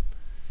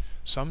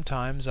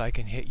 Sometimes I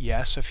can hit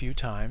yes a few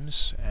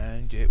times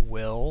and it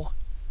will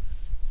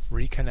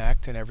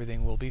reconnect and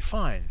everything will be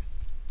fine.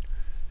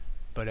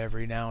 But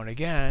every now and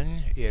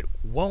again it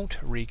won't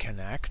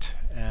reconnect,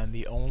 and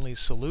the only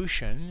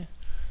solution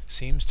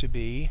seems to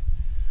be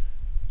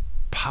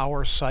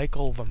power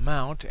cycle the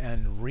mount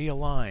and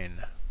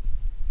realign.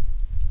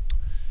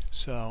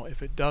 So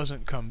if it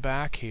doesn't come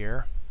back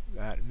here,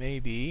 that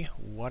may be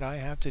what I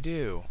have to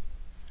do.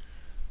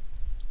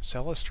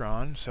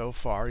 Celestron, so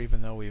far,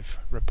 even though we've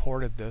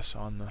reported this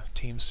on the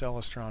Team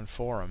Celestron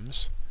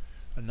forums,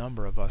 a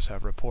number of us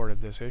have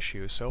reported this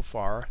issue, so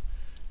far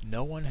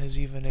no one has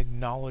even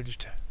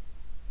acknowledged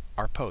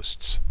our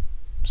posts.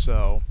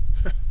 So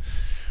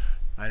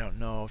I don't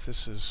know if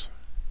this is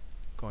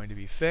going to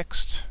be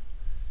fixed.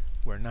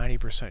 We're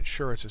 90%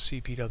 sure it's a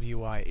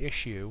CPWI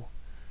issue,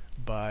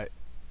 but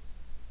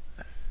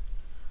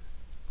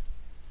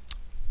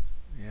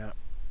yeah,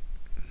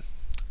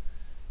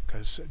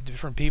 because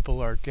different people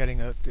are getting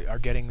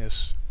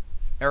this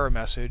error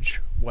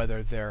message,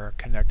 whether they're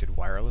connected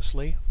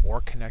wirelessly or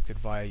connected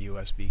via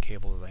USB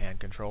cable to the hand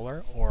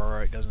controller,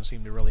 or it doesn't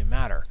seem to really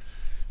matter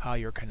how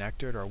you're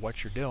connected or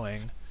what you're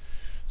doing.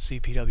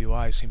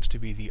 CPWI seems to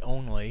be the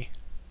only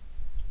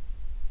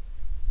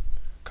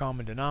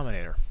common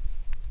denominator.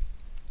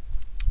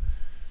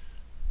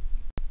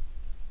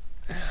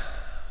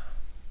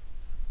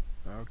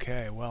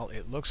 Okay, well,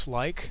 it looks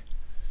like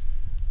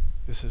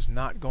this is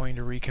not going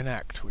to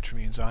reconnect, which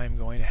means I'm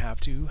going to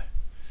have to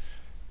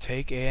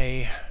take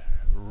a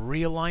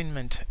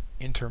realignment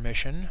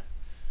intermission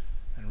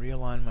and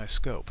realign my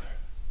scope.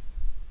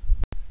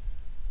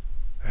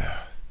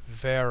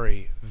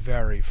 Very,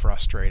 very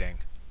frustrating.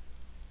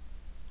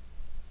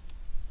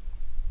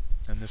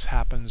 And this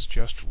happens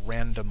just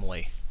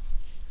randomly.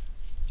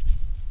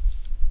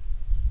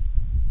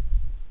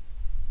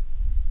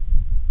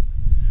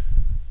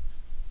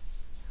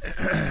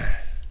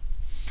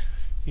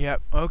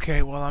 Yep,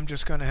 okay, well I'm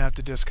just going to have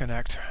to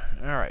disconnect.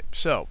 Alright,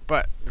 so,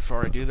 but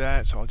before I do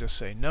that, so I'll just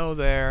say no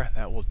there,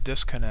 that will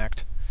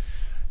disconnect,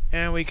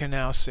 and we can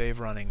now save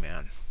Running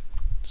Man.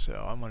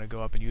 So I'm going to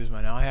go up and use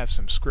my, now I have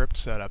some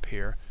scripts set up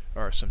here,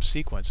 or some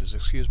sequences,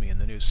 excuse me, in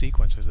the new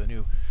sequencer, the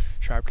new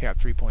SharpCap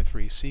 3.3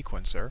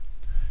 sequencer.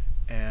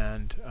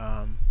 And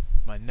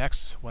my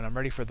next, when I'm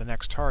ready for the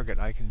next target,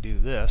 I can do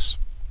this,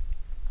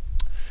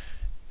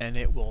 and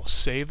it will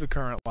save the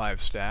current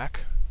live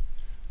stack,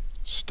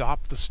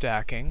 stop the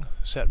stacking,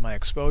 set my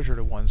exposure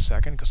to 1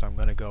 second, because I'm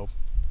going to go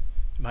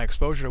my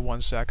exposure to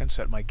 1 second,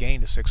 set my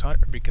gain to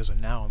 600, because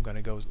now I'm going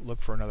to go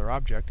look for another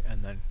object,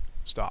 and then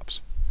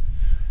stops.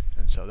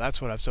 And so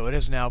that's what I've, so it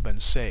has now been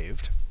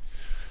saved.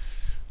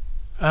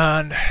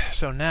 And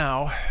so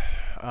now,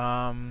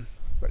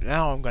 but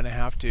now I'm going to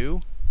have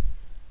to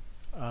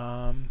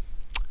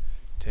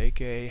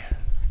take a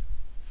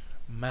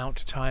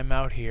mount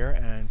timeout here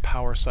and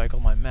power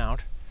cycle my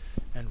mount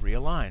and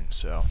realign.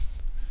 So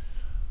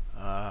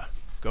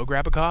go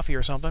grab a coffee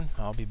or something.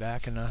 I'll be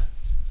back in a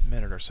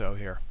minute or so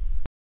here.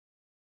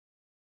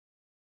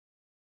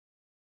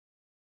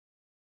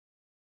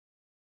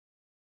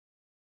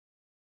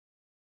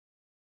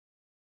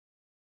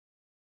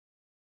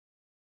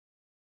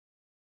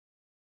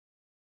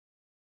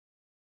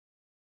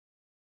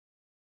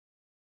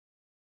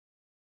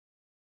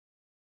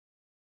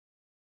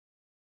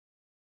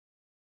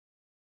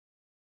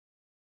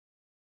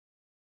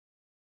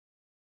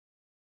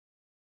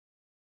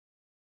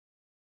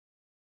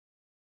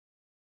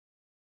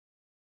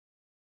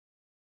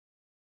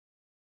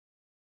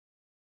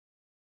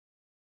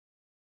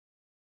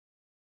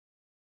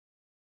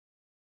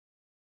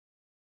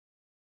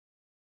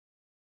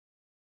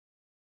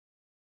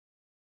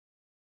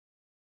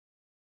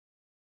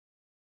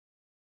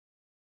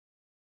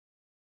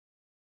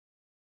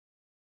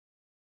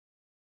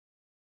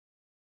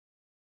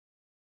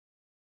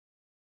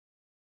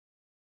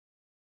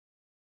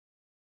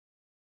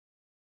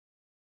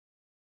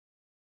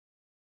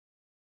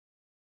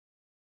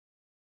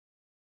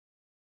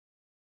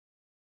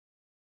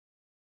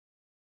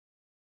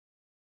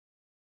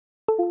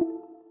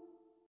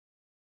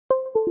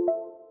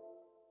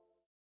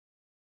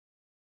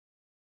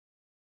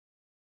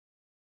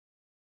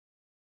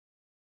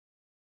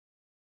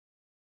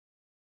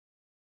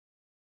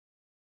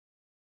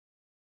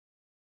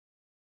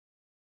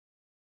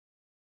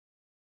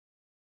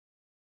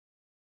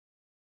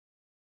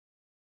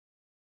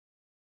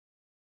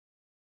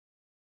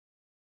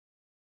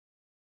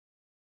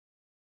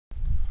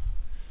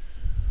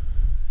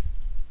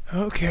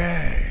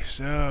 Okay,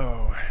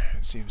 so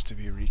it seems to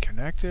be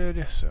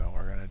reconnected, so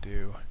we're going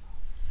to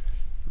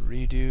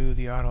redo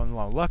the auto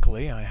unlock.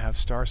 Luckily, I have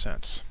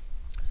StarSense.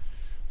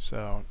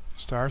 So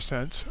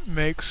StarSense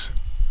makes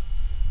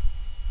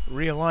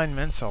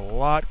realignments a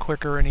lot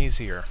quicker and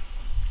easier.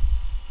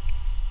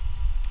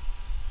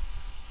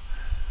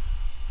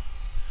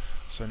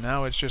 So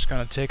now it's just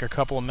going to take a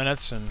couple of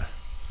minutes and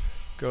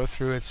go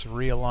through its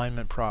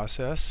realignment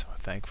process.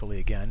 Thankfully,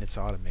 again, it's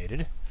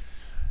automated.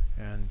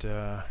 And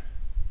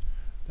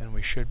then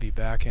we should be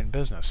back in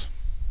business.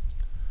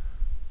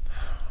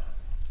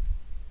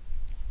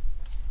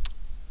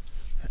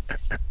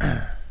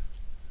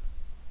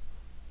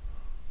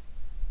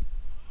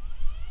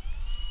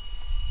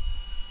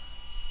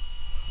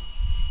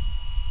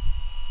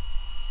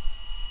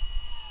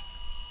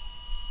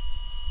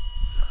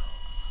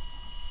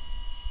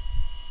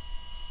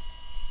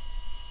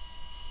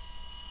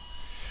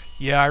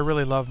 Yeah, I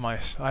really love my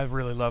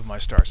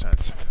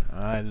StarSense.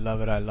 I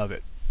love it. I love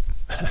it.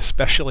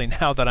 Especially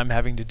now that I'm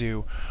having to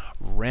do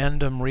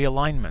random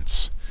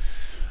realignments.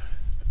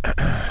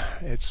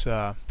 It's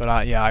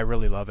yeah, I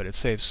really love it. It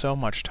saves so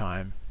much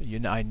time.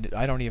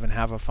 I don't even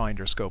have a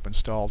finder scope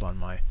installed on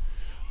my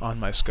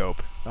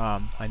scope.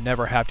 I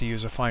never have to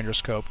use a finder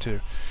scope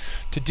to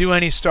do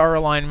any star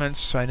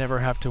alignments. I never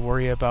have to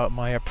worry about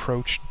my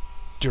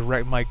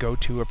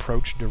go-to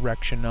approach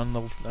direction on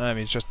the. I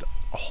mean, it's just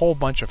a whole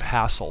bunch of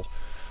hassle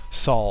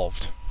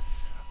solved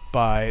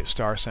by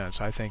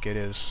StarSense. I think it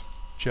is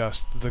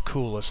just the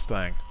coolest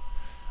thing.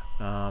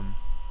 And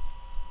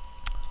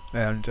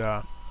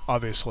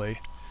obviously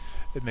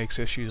it makes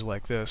issues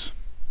like this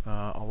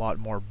a lot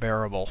more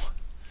bearable,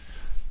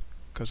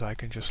 because I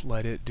can just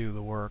let it do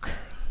the work.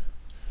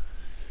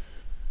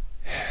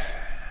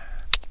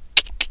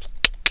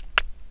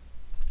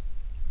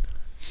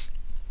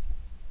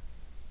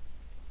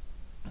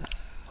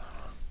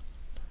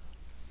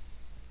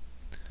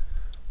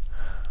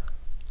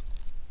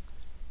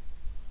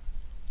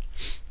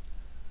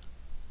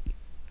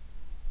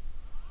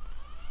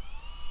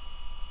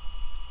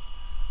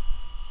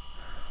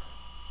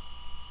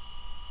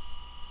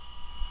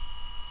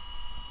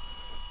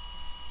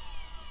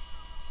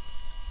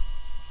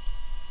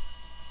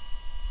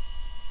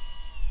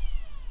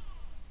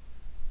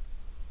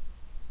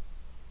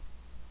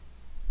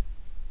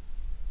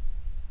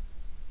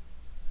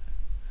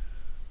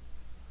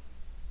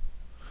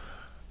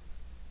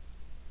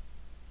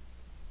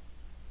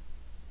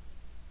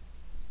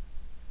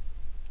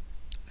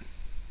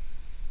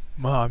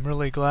 Well, I'm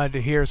really glad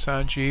to hear,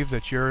 Sanjeev,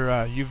 that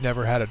you've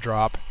never had a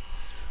drop,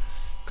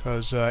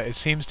 because it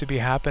seems to be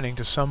happening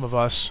to some of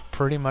us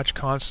pretty much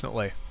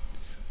constantly.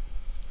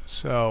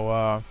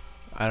 So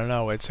I don't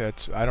know.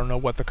 I don't know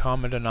what the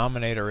common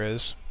denominator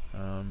is.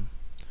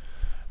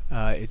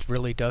 It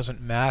really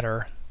doesn't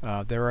matter.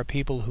 There are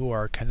people who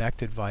are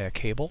connected via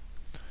cable.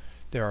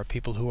 There are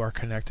people who are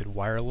connected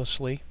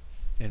wirelessly.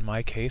 In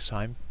my case,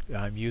 I'm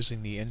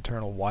using the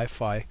internal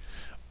Wi-Fi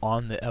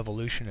on the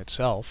Evolution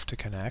itself to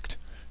connect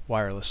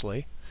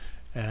wirelessly,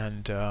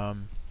 and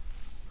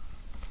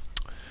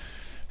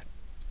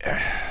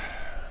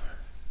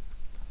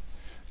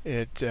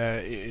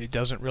it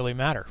doesn't really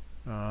matter.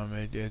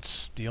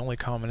 It's the only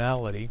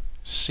commonality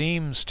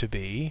seems to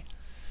be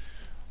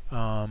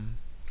the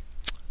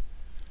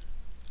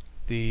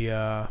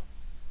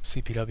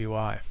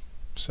CPWI.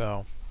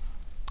 So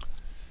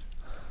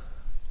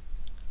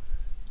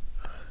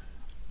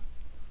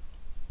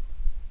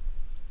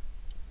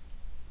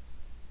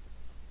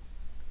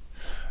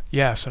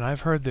yes, and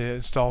I've heard the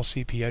install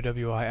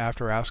CPWI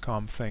after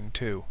ASCOM thing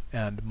too,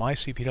 and my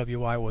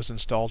CPWI was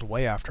installed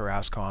way after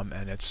ASCOM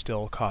and it's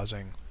still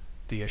causing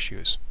the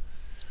issues.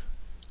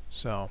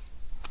 So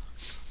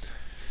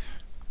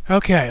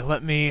okay,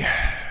 let me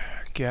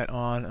get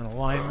on an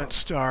alignment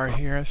star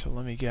here. So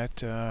let me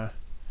get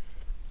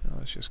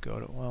let's just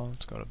go to, well,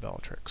 let's go to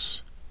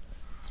Bellatrix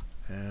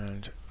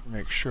and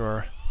make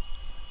sure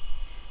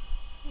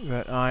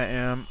that I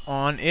am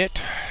on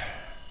it,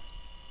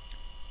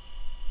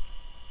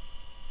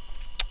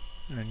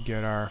 and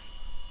get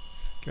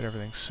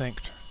everything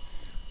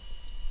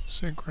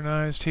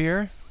synchronized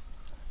here.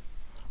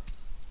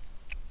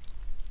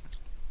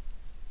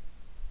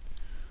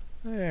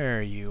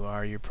 There you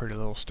are, you pretty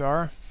little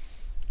star.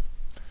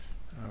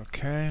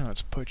 Okay,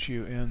 let's put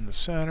you in the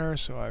center,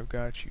 so I've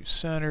got you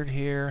centered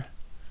here.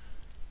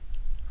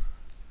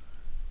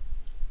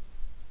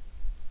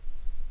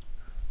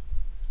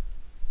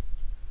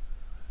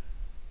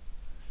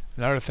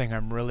 Another thing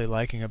I'm really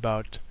liking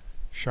about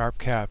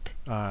SharpCap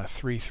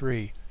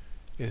 3.3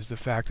 is the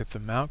fact that the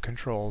mount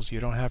controls, you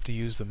don't have to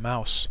use the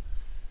mouse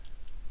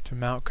to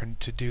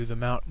do the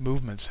mount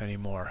movements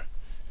anymore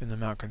in the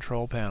mount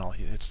control panel.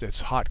 It's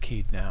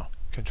hotkeyed now,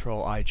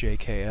 Control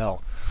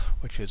IJKL,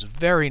 which is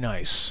very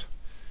nice.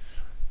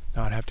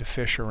 Not have to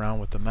fish around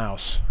with the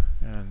mouse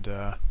and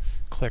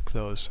click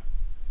those.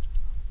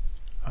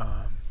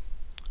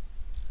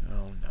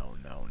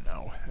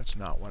 No, that's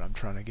not what I'm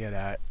trying to get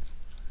at.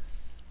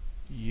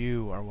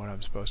 You are what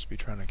I'm supposed to be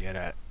trying to get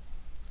at.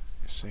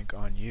 Sync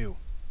on you.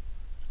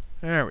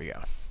 There we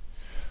go.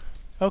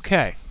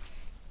 Okay.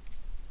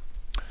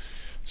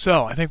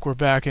 So I think we're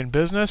back in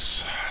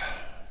business.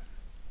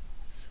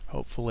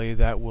 Hopefully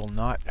that will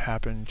not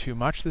happen too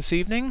much this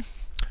evening.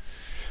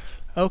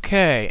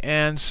 Okay,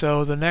 and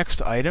so the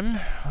next item,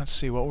 let's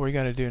see what we're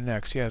going to do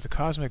next. Yeah, the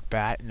Cosmic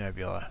Bat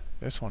Nebula.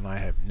 This one I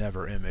have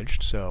never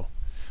imaged, so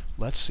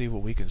let's see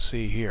what we can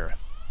see here.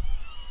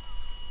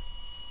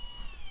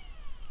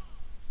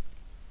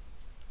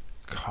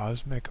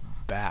 Cosmic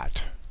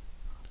Bat.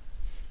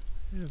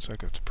 It looks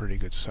like it's a pretty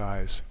good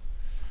size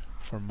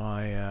for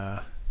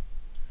my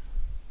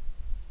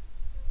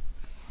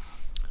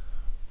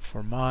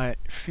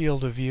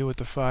field of view at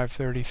the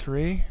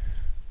 533.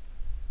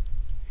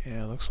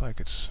 Yeah, it looks like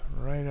it's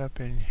right up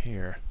in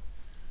here.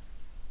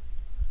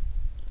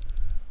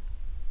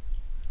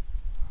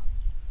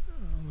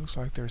 Looks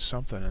like there's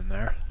something in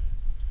there.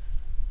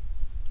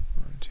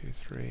 1, 2,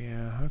 3.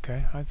 Yeah,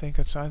 okay. I think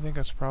it's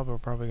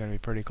probably going to be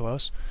pretty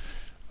close.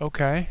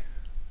 Okay.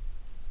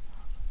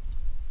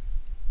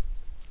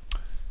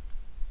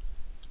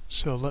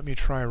 So let me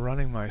try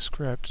running my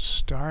script.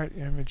 Start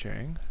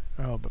imaging.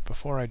 Oh, but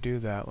before I do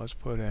that, let's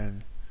put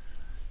in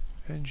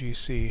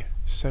NGC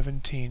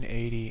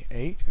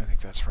 1788. I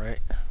think that's right.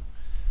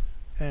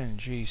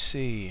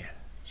 NGC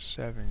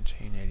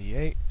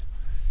 1788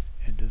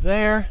 into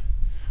there.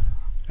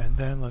 And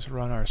then let's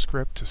run our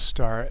script to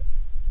start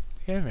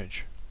the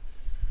image.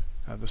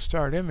 Now the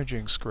start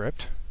imaging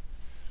script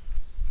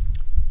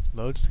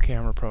loads the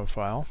camera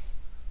profile,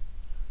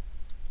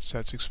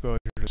 sets exposure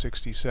to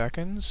 60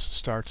 seconds,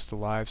 starts the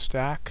live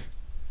stack,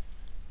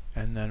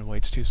 and then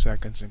waits 2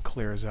 seconds and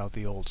clears out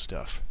the old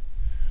stuff.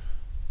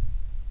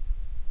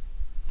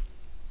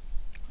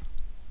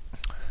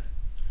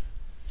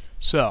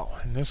 So,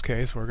 in this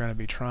case, we're going to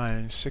be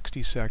trying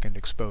 60-second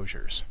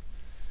exposures.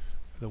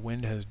 The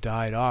wind has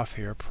died off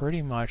here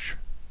pretty much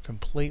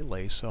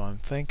completely, so I'm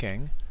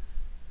thinking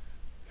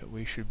that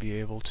we should be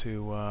able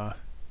to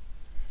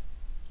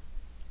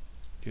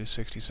do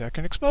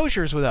 60-second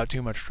exposures without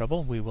too much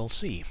trouble. We will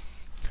see.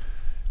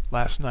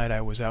 Last night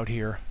I was out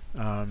here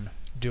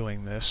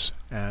doing this,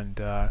 and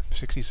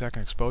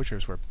 60-second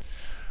exposures were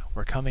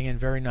coming in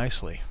very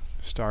nicely.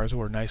 Stars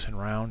were nice and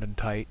round and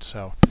tight,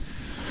 so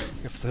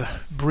if the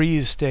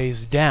breeze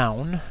stays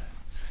down,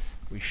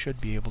 we should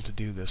be able to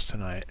do this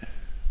tonight.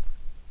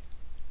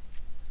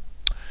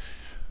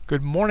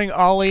 Good morning,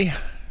 Ollie,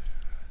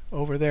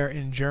 over there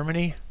in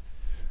Germany.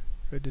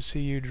 Good to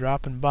see you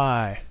dropping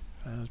by.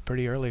 It was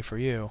pretty early for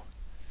you.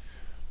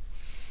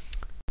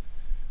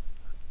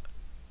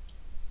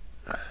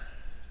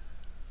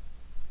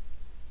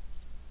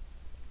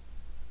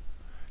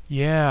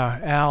 Yeah,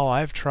 Al,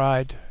 I've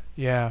tried.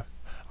 Yeah,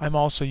 I'm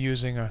also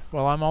using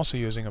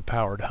a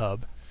powered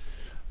hub,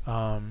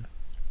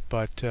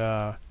 but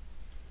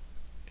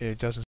it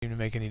doesn't seem to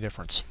make any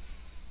difference.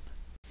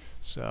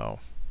 So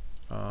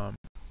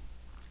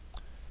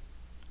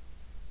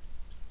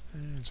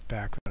let's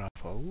back that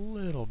up a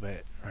little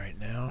bit right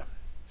now.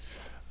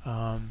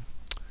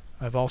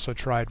 I've also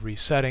tried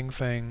resetting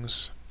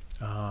things.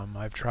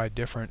 I've tried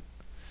different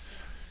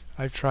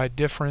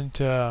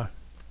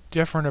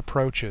different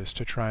approaches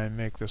to try and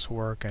make this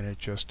work, and I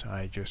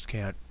just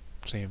can't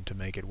seem to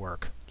make it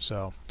work.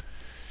 So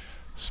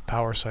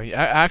power site.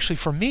 Actually,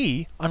 for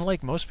me,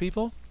 unlike most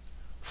people,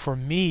 for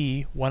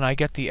me, when I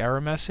get the error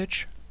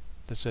message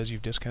that says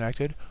you've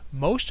disconnected,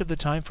 most of the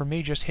time for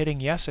me, just hitting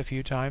yes a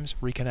few times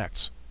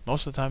reconnects.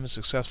 Most of the time it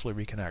successfully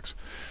reconnects.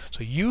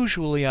 So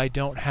usually I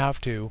don't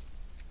have to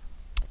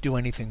do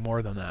anything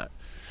more than that.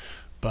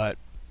 But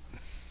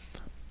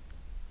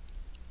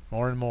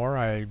more and more,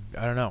 I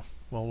don't know.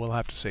 Well, we'll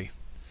have to see.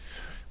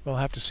 We'll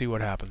have to see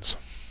what happens.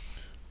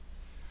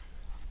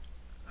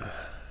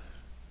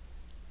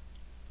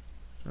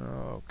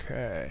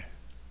 Okay.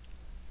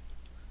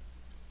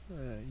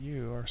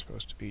 You are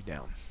supposed to be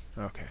down.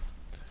 Okay.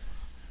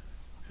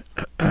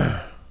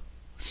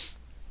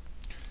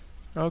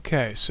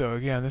 Okay, so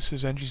again, this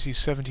is NGC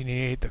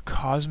 1788, the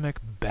Cosmic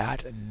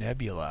Bat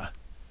Nebula.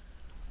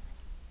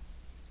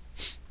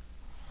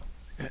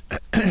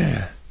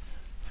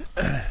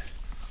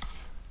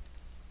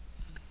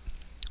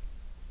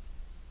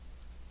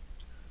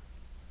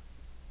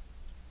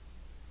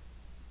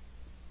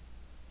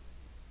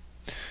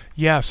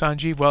 Yeah,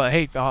 Sanjeev. Well,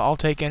 hey, I'll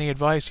take any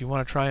advice you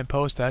want to try and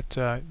post. That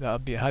I'll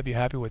be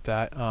happy with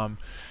that.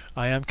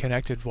 I am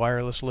connected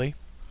wirelessly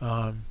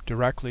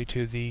directly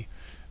to the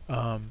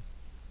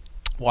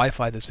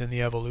Wi-Fi that's in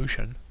the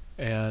Evolution,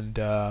 and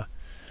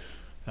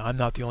I'm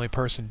not the only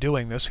person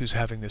doing this who's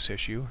having this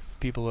issue.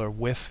 People are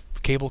with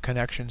cable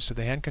connections to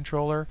the hand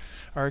controller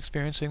are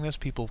experiencing this.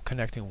 People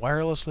connecting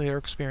wirelessly are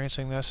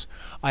experiencing this.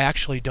 I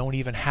actually don't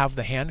even have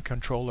the hand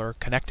controller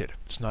connected.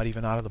 It's not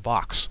even out of the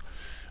box.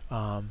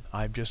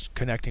 I'm just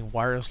connecting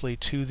wirelessly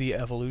to the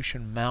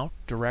Evolution mount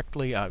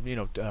directly,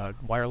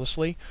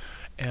 wirelessly,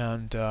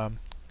 and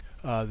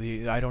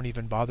I don't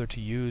even bother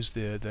to use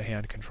the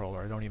hand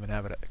controller. I don't even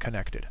have it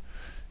connected.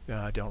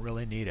 I don't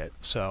really need it.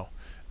 So,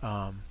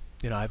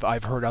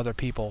 I've heard other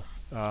people.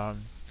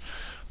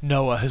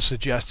 Noah has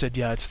suggested,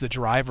 yeah, it's the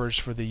drivers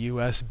for the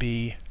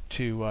USB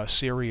to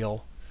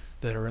serial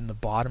that are in the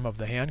bottom of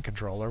the hand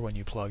controller when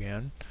you plug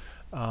in.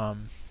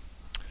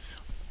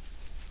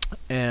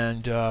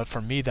 And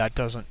for me,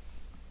 that's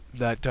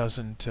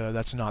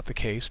not the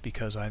case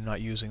because I'm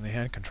not using the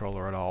hand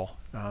controller at all.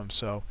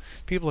 So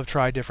people have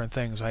tried different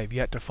things. I have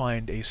yet to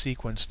find a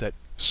sequence that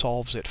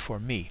solves it for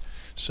me.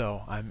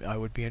 So I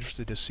would be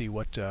interested to see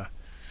what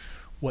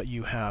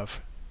you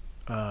have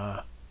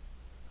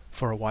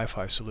for a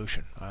Wi-Fi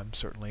solution. I'm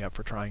certainly up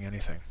for trying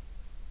anything.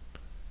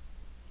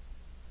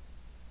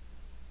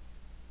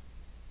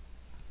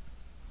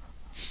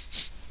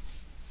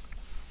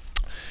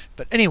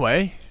 But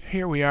anyway,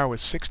 here we are with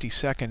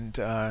 60-second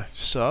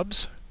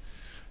subs,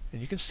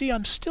 and you can see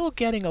I'm still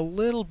getting a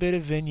little bit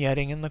of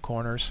vignetting in the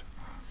corners.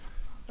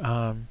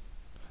 In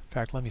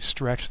fact, let me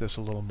stretch this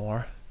a little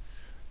more.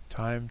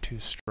 Time to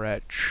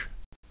stretch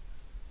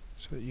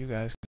so that you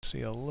guys can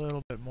see a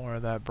little bit more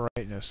of that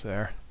brightness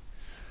there.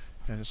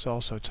 And it's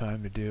also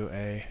time to do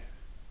a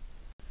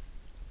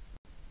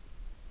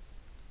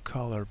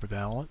color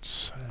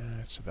balance.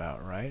 That's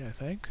about right, I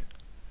think.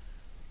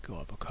 Go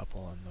up a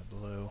couple on the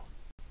blue.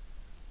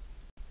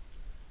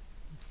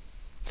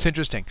 It's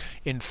interesting.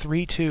 In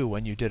 3.2,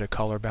 when you did a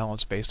color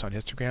balance based on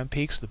histogram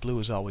peaks, the blue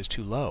is always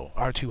too low,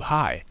 or too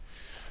high.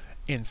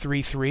 In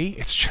 3.3,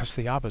 it's just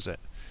the opposite.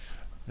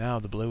 Now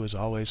the blue is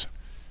always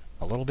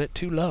a little bit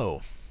too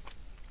low.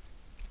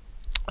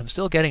 I'm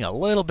still getting a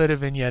little bit of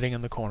vignetting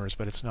in the corners,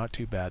 but it's not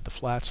too bad. The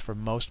flats, for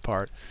most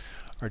part,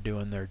 are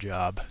doing their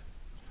job.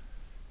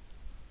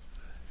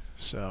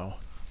 So,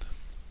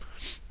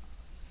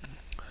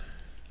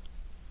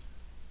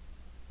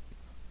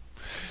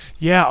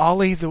 yeah,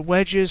 Ollie, the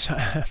wedges,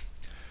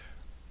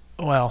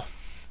 well,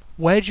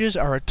 wedges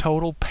are a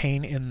total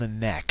pain in the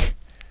neck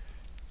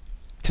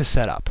to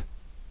set up.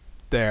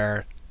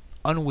 They're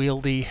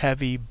unwieldy,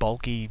 heavy,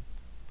 bulky,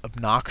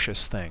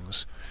 obnoxious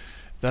things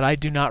that I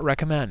do not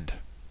recommend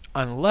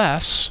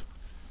unless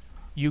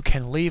you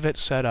can leave it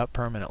set up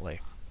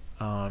permanently.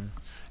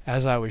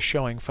 As I was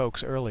showing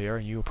folks earlier,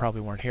 and you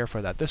probably weren't here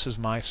for that, this is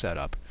my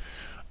setup.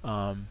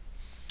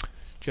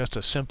 Just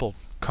a simple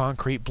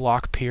concrete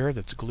block pier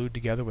that's glued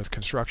together with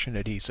construction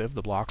adhesive.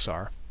 The blocks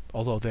are,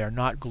 although they are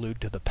not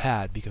glued to the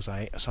pad because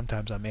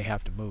sometimes I may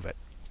have to move it.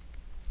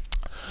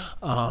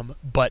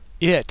 But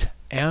it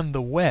and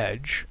the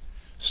wedge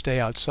stay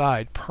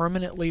outside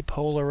permanently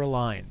polar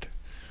aligned.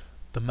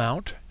 The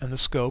mount and the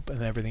scope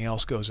and everything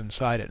else goes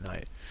inside at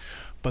night.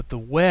 But the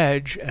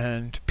wedge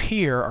and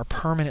pier are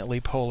permanently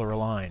polar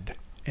aligned.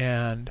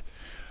 And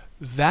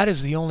that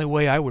is the only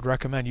way I would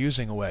recommend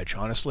using a wedge.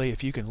 Honestly,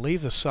 if you can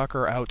leave the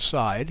sucker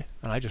outside,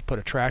 and I just put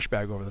a trash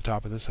bag over the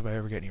top of this if I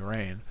ever get any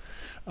rain,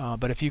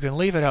 but if you can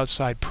leave it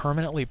outside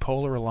permanently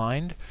polar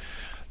aligned,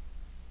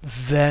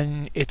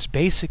 then it's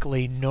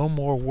basically no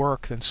more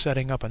work than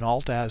setting up an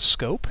AltAz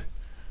scope,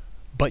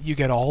 but you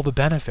get all the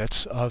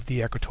benefits of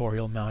the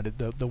equatorial mounted,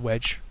 the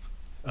wedge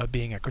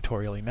being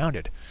equatorially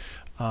mounted.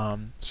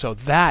 So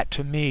that,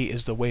 to me,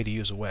 is the way to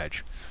use a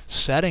wedge.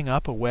 Setting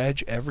up a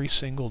wedge every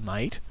single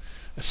night,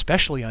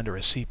 especially under a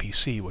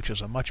CPC, which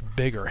is a much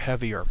bigger,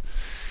 heavier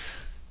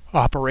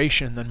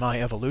operation than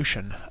my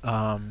Evolution,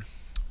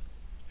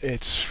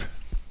 let's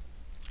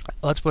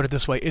put it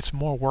this way, it's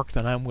more work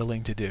than I'm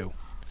willing to do.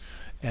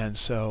 And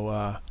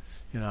so,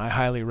 you know, I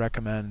highly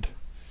recommend,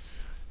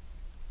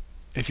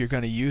 if you're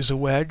going to use a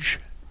wedge,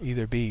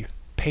 either be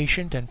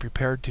patient and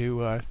prepared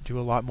to do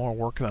a lot more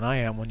work than I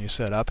am when you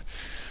set up,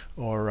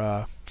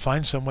 or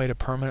find some way to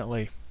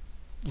permanently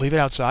leave it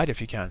outside if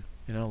you can.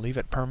 You know, leave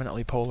it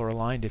permanently polar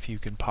aligned if you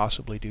can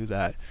possibly do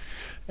that.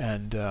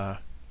 And I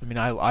mean,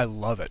 I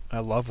love it. I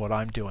love what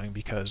I'm doing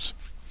because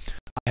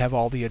I have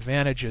all the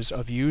advantages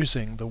of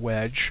using the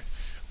wedge,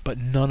 but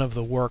none of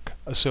the work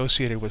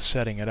associated with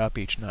setting it up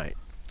each night.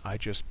 I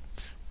just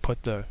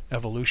put the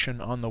Evolution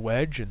on the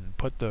wedge and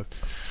put the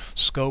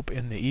scope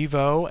in the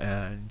Evo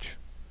and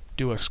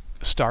do a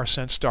star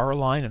sense star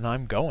align, and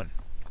I'm going.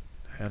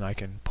 And I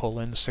can pull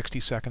in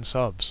 60-second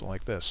subs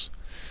like this.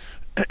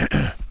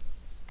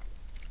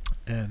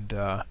 And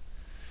you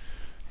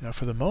know,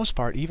 for the most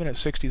part, even at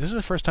 60, this is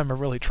the first time I've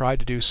really tried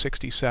to do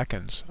 60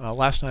 seconds.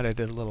 Last night I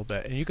did a little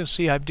bit, and you can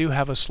see I do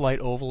have a slight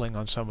ovaling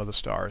on some of the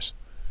stars.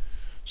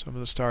 Some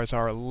of the stars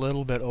are a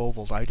little bit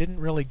ovaled. I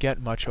didn't really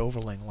get much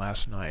ovaling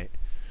last night.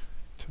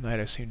 Tonight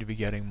I seem to be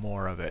getting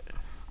more of it.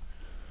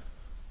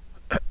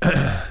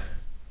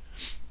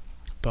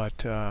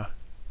 But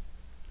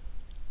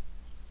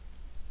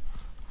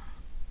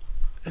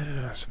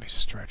let me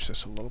stretch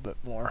this a little bit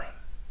more.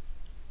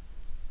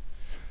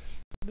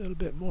 A little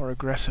bit more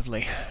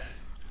aggressively.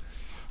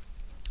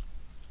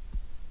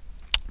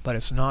 But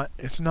it's not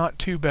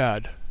too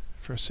bad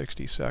for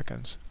 60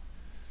 seconds.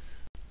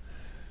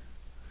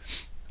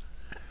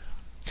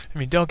 I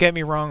mean, don't get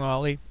me wrong,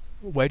 Ollie.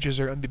 Wedges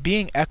are,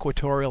 being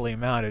equatorially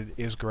mounted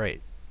is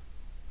great.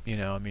 You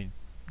know, I mean,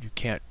 you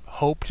can't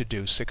hope to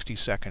do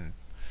 60-second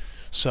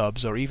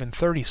subs or even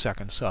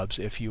 30-second subs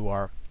if you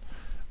are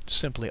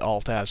simply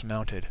AltAz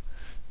mounted.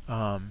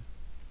 You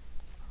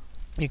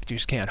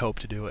just can't hope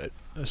to do it.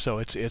 So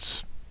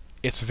it's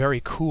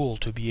very cool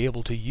to be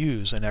able to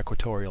use an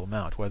equatorial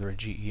mount, whether a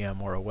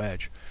GEM or a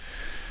wedge.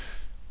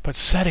 But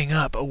setting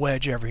up a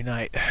wedge every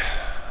night,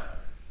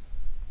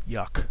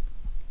 yuck.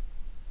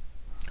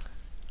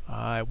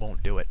 I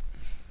won't do it.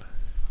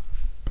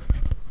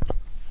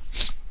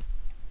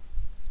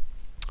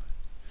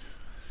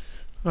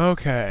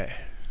 Okay.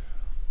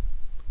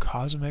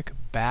 Cosmic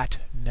Bat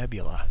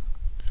Nebula.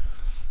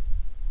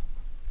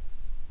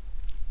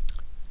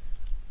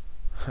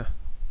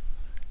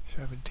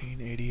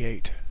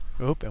 1788.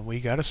 Oop, and we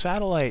got a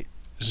satellite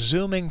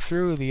zooming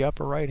through the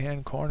upper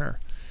right-hand corner.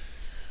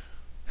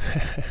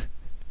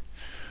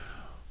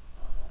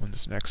 When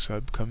this next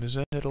sub comes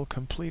in, it'll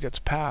complete its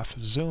path,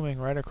 zooming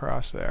right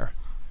across there.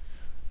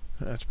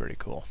 That's pretty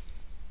cool.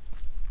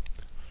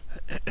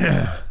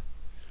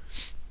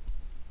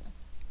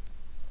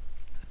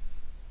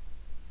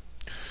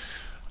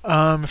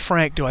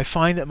 Frank, do I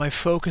find that my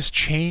focus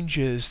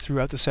changes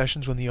throughout the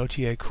sessions when the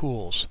OTA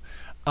cools?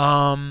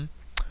 Not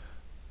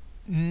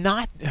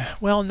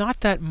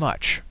that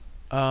much.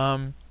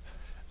 I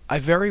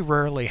very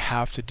rarely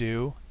have to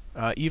do,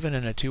 even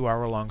in a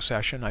 2-hour-long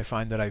session, I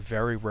find that I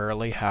very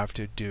rarely have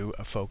to do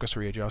a focus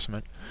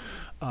readjustment.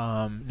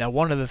 Now,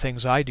 one of the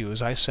things I do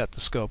is I set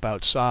the scope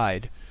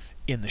outside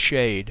in the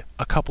shade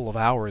a couple of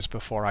hours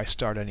before I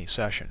start any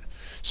session.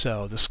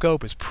 So the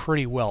scope is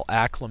pretty well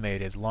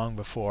acclimated long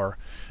before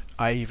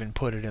I even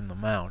put it in the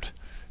mount.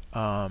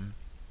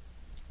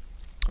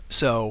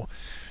 So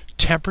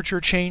temperature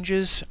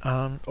changes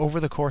over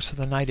the course of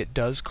the night. It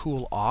does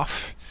cool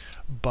off,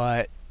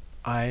 but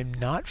I'm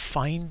not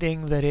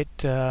finding that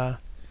it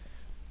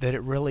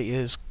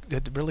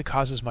really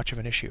causes much of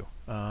an issue.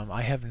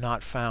 I have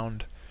not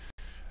found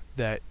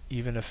that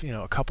even if, you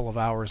know, a couple of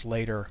hours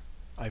later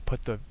I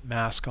put the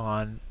mask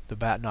on, the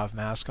Batinov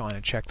mask on,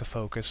 and check the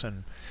focus,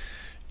 and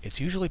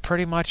it's usually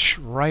pretty much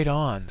right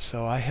on.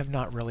 So I have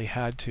not really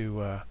had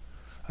to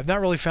I've not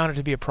really found it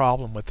to be a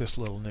problem with this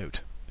little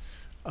newt.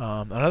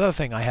 Another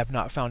thing I have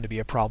not found to be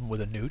a problem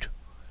with a newt,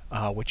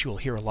 which you'll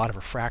hear a lot of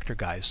refractor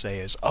guys say,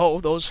 is, oh,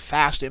 those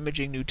fast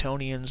imaging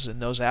Newtonians and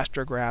those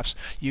astrographs,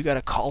 you got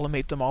to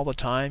collimate them all the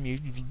time.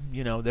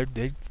 You know,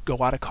 they go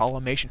out of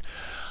collimation.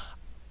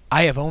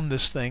 I have owned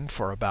this thing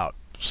for about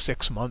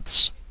 6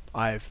 months.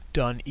 I've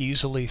done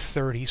easily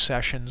 30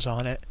 sessions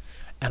on it,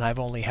 and I've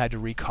only had to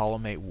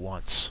recollimate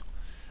once.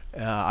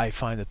 I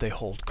find that they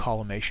hold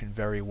collimation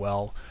very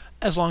well,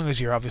 as long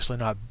as you're obviously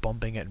not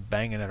bumping it and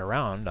banging it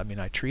around. I mean,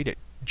 I treat it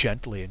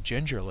gently and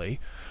gingerly,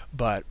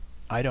 but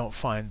I don't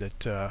find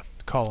that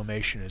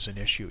collimation is an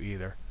issue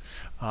either.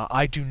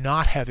 I do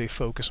not have a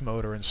focus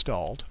motor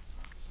installed,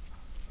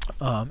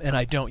 and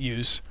I don't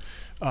use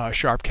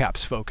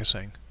SharpCap's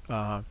focusing,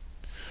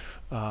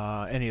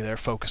 any of their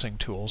focusing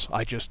tools.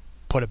 I just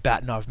put a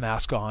Batinov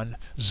mask on,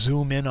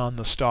 zoom in on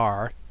the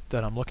star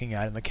that I'm looking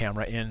at in the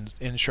camera in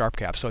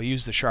SharpCap. So I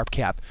use the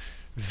SharpCap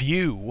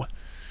view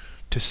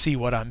to see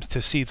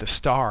the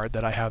star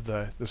that I have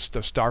the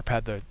star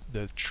pad, the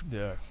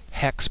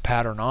hex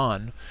pattern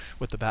on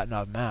with the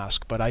Batinov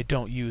mask, but I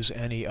don't use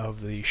any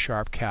of the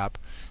SharpCap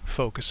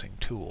focusing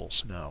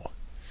tools. No.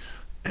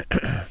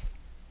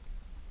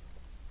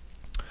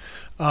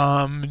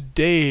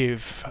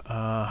 Dave,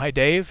 hi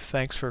Dave,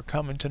 thanks for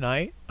coming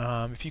tonight.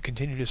 If you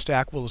continue to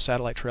stack, will the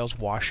satellite trails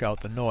wash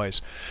out the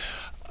noise?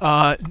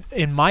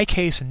 In my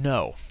case,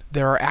 no.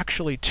 There are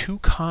actually two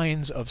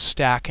kinds of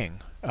stacking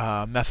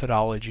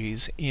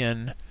methodologies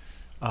in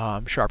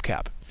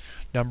SharpCap.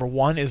 Number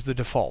one is the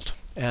default,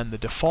 and the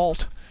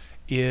default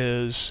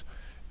is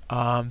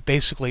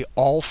basically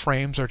all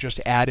frames are just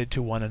added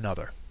to one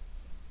another.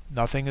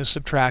 Nothing is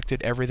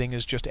subtracted, everything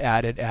is just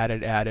added,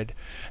 and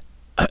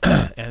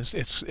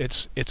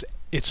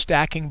it's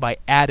stacking by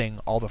adding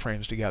all the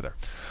frames together.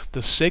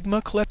 The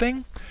sigma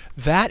clipping,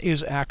 that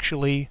is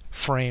actually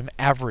frame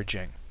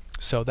averaging.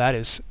 So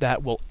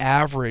that will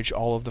average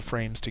all of the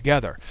frames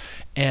together,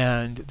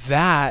 and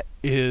that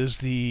is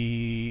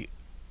the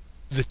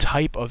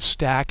type of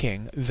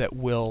stacking that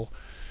will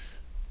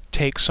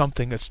take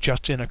something that's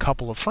just in a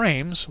couple of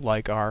frames,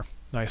 like our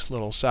nice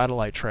little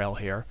satellite trail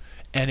here,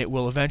 and it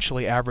will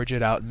eventually average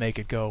it out and make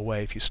it go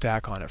away if you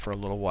stack on it for a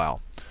little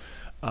while.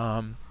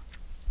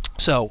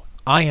 So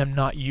I am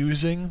not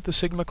using the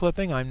sigma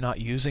clipping. I'm not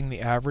using the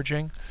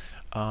averaging.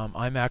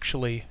 I'm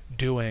actually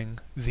doing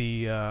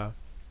the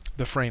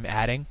frame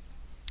adding.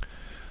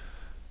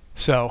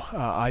 So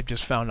I've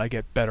just found I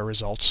get better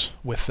results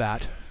with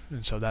that,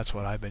 and so that's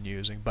what I've been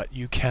using. But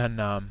you can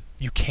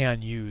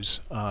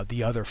use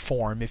the other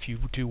form if you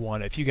do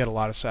want. If you get a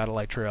lot of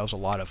satellite trails, a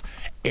lot of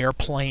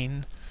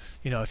airplane,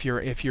 if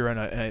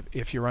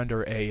you're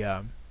under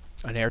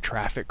an air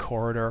traffic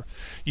corridor,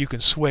 you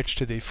can switch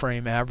to the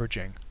frame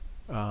averaging,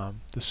 the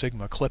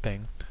sigma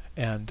clipping,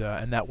 and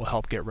that will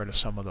help get rid of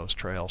some of those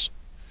trails.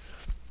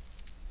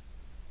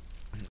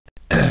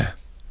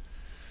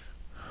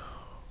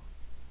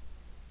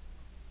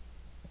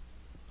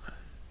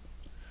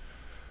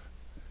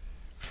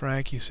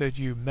 Frank, you said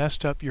you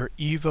messed up your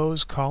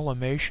EVO's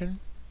collimation?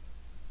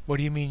 What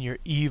do you mean your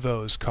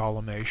EVO's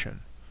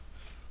collimation?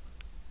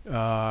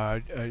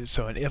 So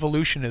an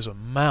evolution is a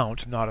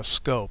mount, not a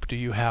scope. Do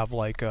you have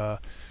like an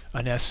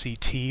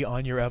SCT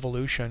on your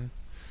evolution,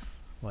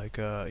 like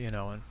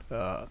an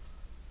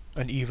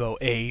Evo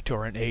 8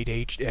 or an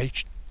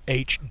 8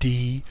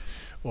 HD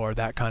or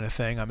that kind of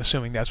thing? I'm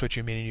assuming that's what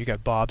you mean. You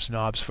got bobs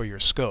knobs for your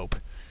scope,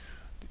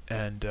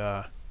 and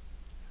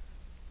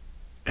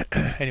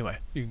anyway,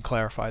 you can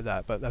clarify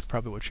that, but that's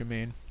probably what you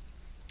mean.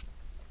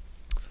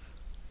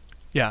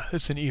 Yeah,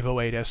 it's an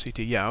Evo 8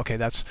 SCT. Yeah, okay,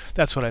 that's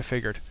what I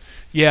figured.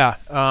 Yeah,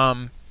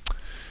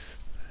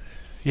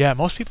 yeah,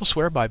 most people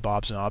swear by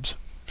bobs knobs,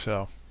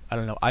 so I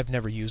don't know. I've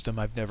never used them.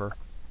 I've never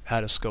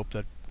had a scope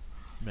that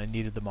I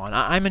needed them on.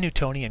 I'm a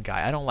Newtonian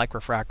guy. I don't like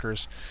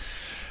refractors.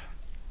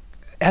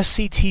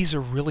 SCTs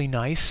are really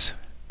nice.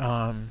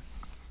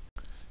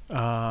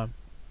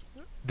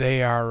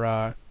 They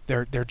are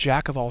they're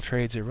jack of all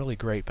trades. They're really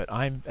great. But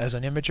as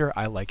an imager,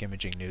 I like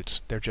imaging newts.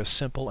 They're just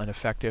simple and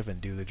effective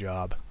and do the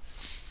job.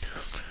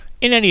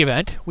 In any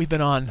event, we've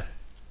been on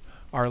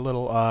our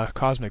little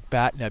cosmic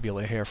bat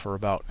nebula here for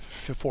about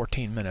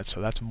 14 minutes,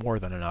 so that's more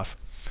than enough.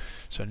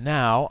 So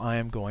now I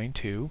am going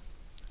to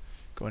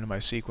go into my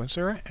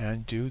sequencer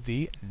and do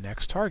the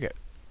next target.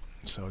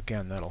 So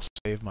again, that'll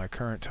save my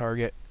current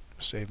target,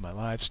 save my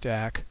live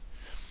stack,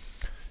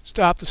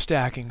 stop the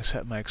stacking,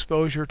 set my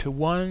exposure to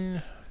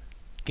 1,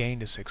 gain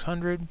to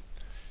 600,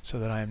 so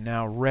that I am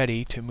now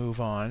ready to move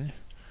on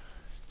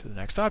to the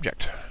next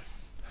object.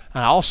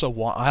 And I also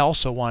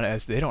want,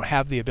 as they don't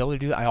have the ability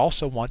to do that, I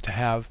also want to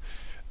have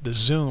the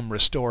zoom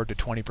restored to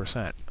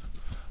 20%.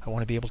 I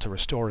want to be able to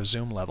restore a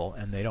zoom level,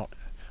 and they don't.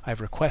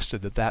 I've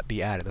requested that that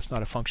be added. That's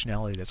not a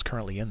functionality that's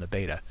currently in the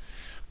beta,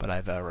 but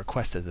I've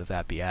requested that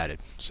that be added.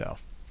 So,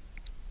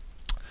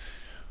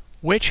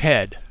 witch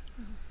head.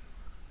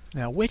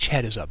 Now, witch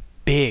head is a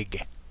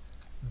big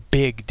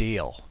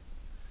deal.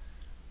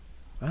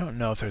 I don't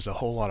know if there's a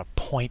whole lot of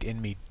point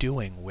in me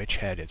doing witch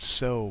head.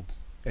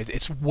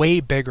 It's way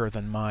bigger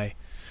than my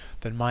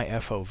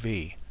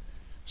FOV.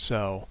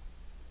 So,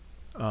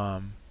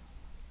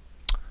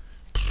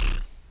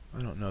 I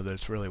don't know that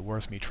it's really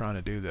worth me trying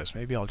to do this.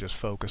 Maybe I'll just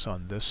focus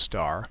on this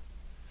star.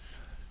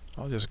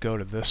 I'll just go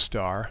to this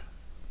star.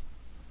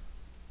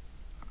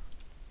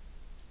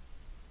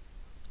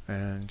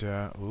 And,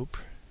 oop.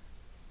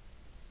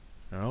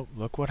 Oh,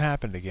 look what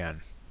happened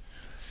again.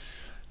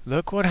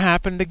 Look what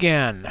happened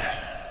again.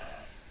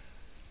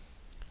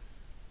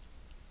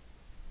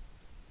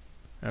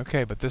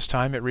 Okay, but this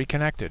time it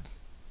reconnected.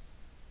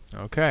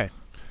 Okay.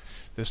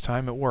 This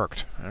time it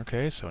worked.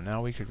 Okay, so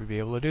now we could be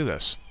able to do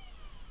this.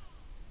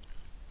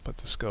 Put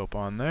the scope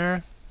on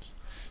there.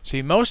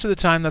 See, most of the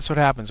time that's what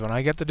happens. When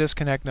I get the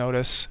disconnect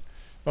notice,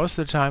 most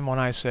of the time when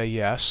I say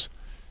yes,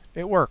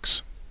 it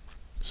works.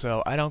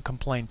 So I don't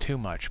complain too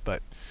much,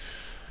 but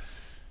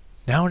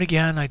now and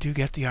again I do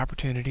get the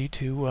opportunity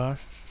to...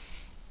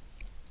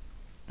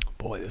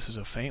 boy, this is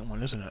a faint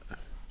one, isn't it?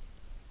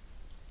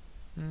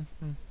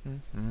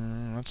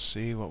 Let's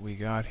see what we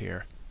got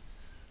here.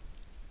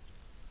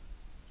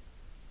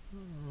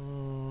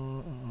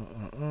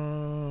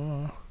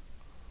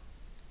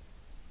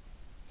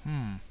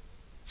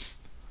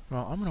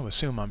 Well, I'm going to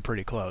assume I'm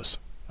pretty close.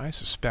 I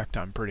suspect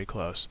I'm pretty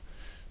close.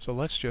 So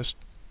let's just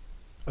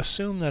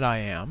assume that I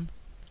am.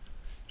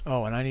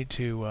 Oh, and I need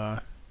to,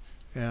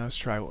 yeah, let's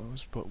try,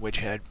 let's put which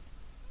head.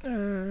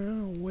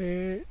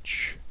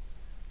 Which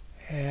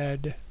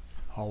head.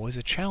 Always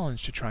a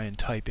challenge to try and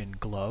type in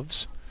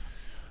gloves.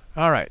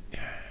 Alright.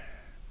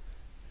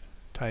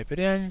 Type it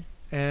in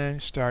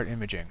and start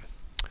imaging.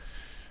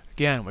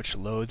 Again, which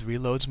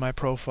reloads my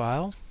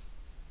profile.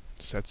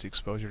 Sets the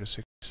exposure to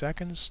 60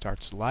 seconds.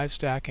 Starts the live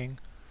stacking.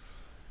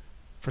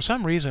 For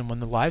some reason, when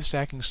the live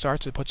stacking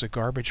starts, it puts a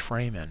garbage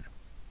frame in.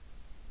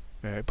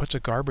 It puts a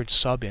garbage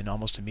sub in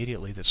almost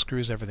immediately that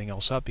screws everything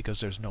else up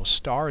because there's no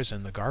stars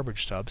in the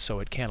garbage sub, so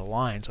it can't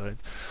align.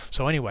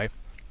 So anyway,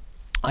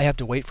 I have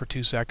to wait for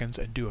 2 seconds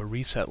and do a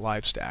reset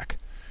live stack,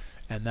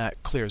 and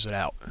that clears it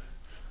out.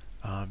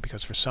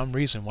 Because for some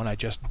reason, when I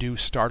just do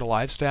start a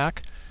live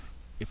stack,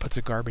 it puts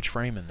a garbage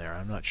frame in there.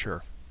 I'm not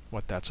sure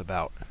what that's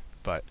about,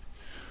 but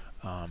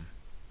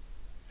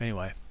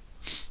anyway.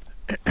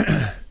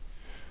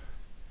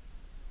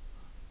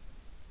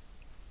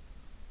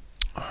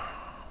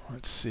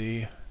 Let's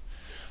see.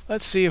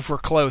 Let's see if we're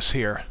close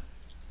here.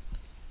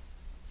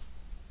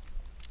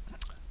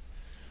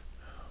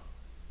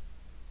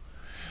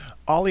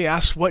 Ollie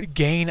asks what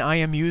gain I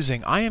am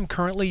using. I am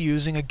currently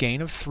using a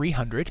gain of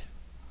 300.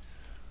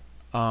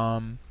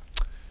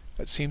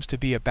 That seems to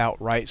be about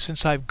right.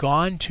 Since I've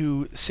gone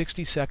to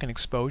 60-second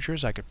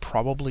exposures, I could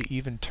probably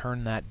even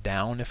turn that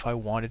down if I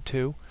wanted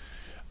to.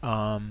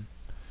 Yeah,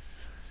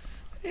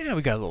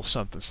 we got a little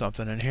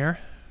something in here.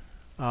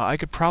 I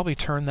could probably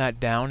turn that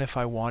down if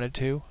I wanted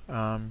to,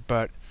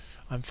 but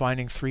I'm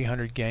finding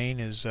 300 gain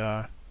is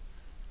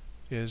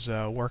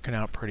working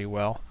out pretty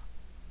well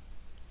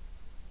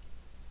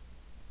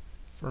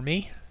for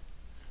me.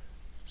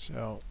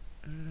 So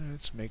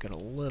let's make it a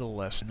little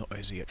less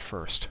noisy at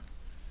first.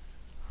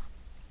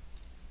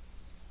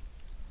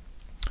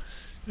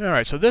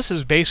 Alright, so this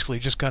is basically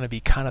just going to be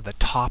kind of the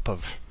top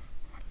of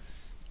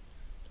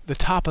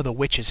the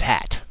witch's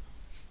hat.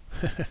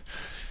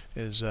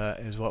 is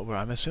what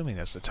I'm assuming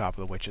that's the top of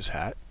the witch's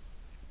hat.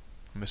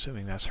 I'm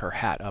assuming that's her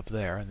hat up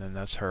there, and then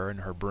that's her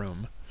and her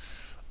broom.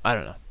 I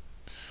don't know.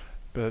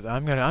 But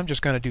I'm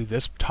just gonna do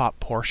this top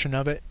portion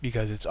of it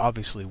because it's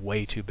obviously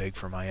way too big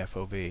for my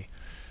FOV.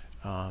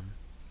 And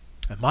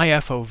my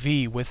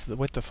FOV with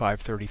the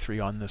 533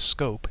 on this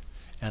scope,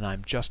 and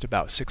I'm just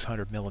about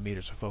 600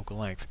 millimeters of focal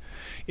length,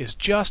 is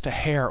just a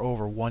hair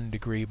over 1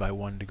 degree by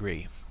 1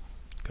 degree,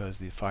 because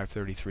the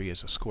 533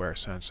 is a square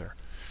sensor.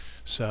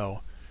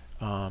 So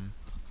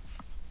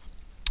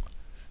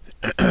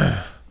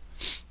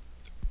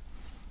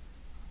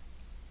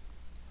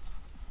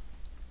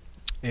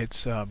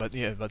it's but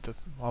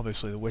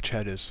obviously the witch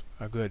head is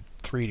a good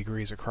 3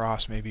 degrees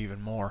across, maybe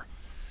even more.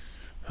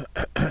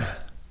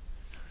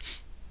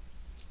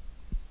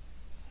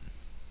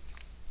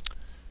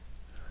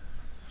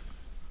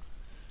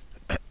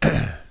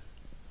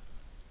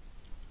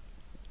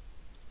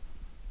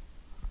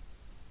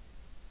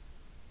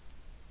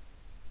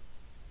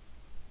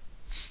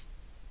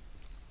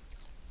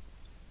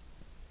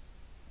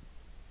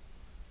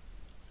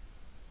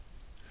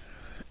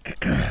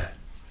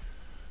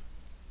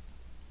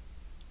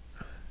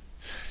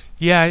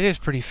 Yeah, it is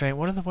pretty faint.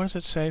 What does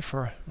it say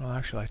for... Well,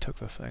 actually, I took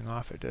the thing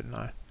off it, didn't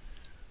I?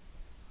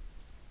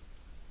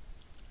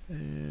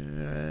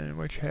 And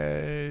which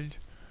head?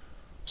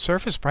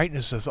 Surface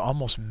brightness of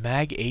almost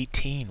mag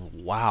 18.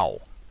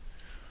 Wow.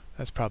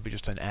 That's probably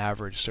just an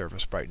average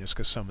surface brightness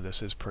because some of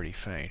this is pretty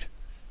faint.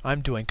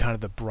 I'm doing kind of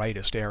the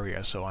brightest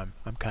area, so I'm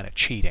kind of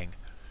cheating.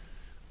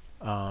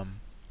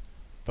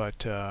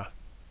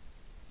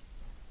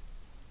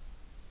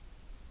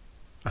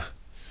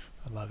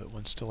 I love it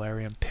when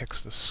Stellarium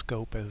picks the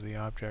scope as the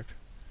object.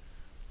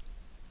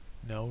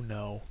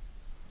 No.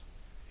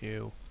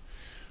 You.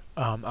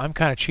 I'm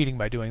kind of cheating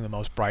by doing the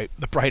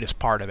brightest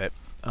part of it.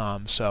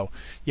 So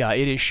yeah,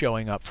 it is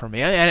showing up for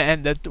me,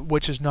 and that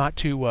which is not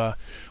to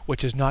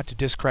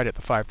discredit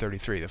the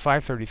 533. The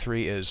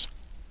 533 is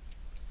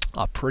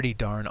a pretty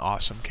darn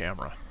awesome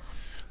camera.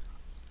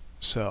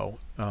 So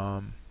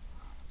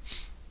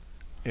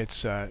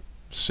it's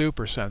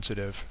super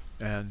sensitive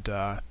and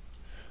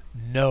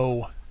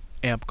no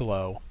amp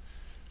glow.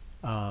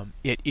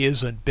 It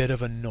is a bit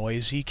of a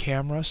noisy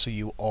camera, so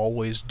you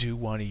always do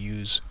want to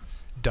use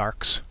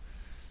darks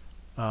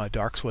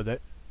with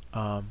it.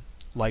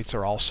 Lights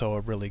are also a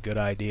really good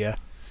idea.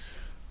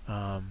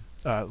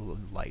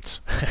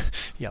 Lights.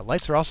 Yeah,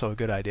 lights are also a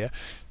good idea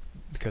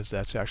because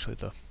that's actually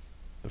the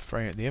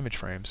image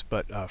frames.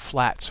 But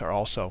flats are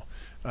also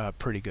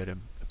pretty good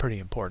and pretty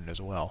important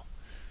as well.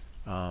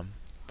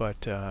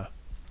 But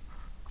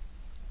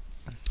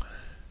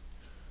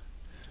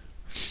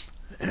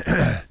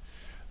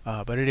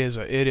it is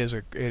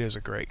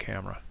a great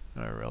camera.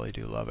 I really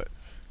do love it.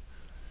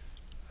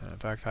 In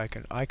fact,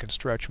 I can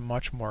stretch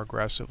much more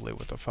aggressively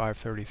with the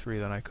 533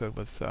 than I could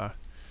with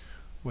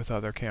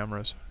other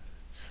cameras.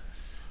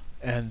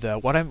 And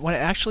what I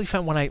actually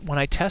found when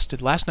I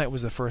tested, last night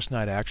was the first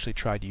night I actually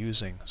tried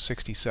using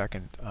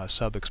 60-second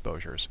sub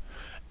exposures,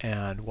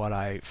 and what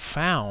I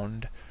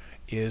found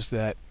is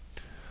that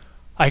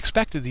I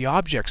expected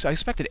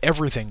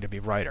everything to be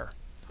brighter.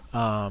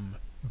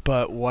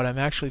 But what I'm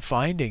actually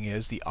finding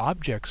is the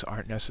objects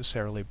aren't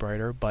necessarily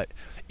brighter, but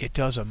it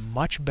does a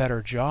much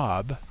better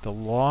job. The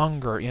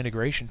longer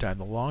integration time,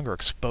 the longer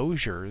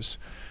exposures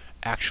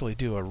actually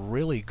do a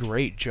really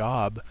great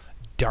job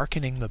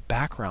darkening the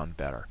background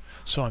better.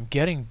 So I'm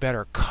getting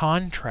better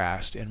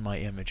contrast in my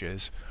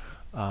images,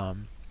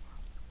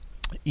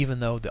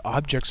 even though the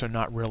objects are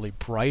not really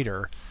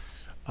brighter.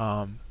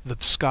 The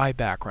sky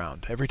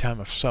background, every time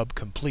a sub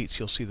completes,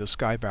 you'll see the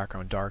sky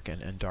background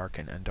darken and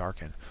darken and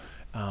darken.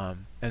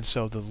 And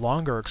so the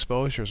longer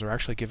exposures are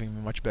actually giving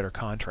me much better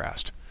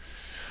contrast.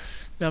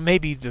 Now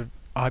maybe the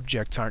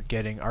objects are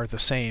the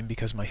same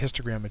because my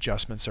histogram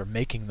adjustments are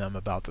making them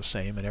about the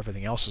same and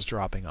everything else is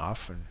dropping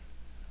off, and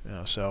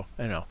so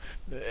I don't know.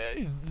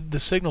 The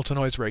signal to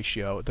noise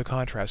ratio, the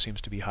contrast seems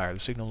to be higher. The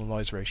signal to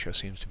noise ratio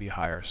seems to be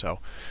higher. So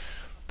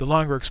the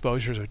longer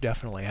exposures are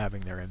definitely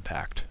having their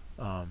impact.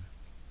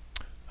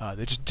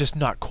 They're just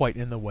not quite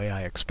in the way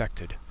I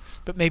expected.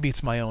 But maybe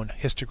it's my own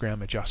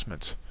histogram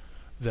adjustments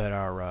that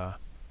are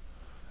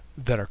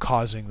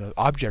causing the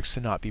objects to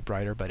not be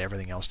brighter, but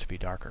everything else to be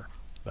darker.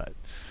 But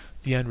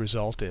the end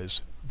result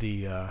is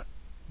the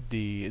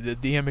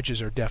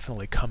images are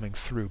definitely coming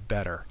through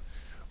better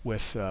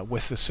with the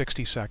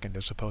 60-second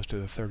as opposed to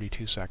the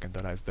 32-second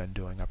that I've been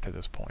doing up to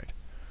this point.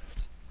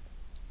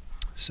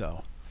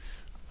 So.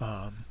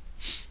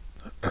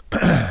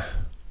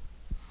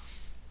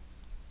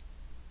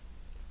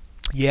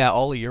 Yeah,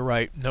 Ollie, you're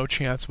right. No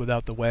chance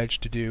without the wedge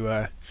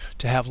to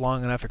have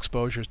long enough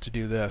exposures to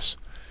do this.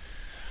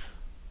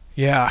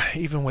 Yeah,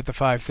 even with the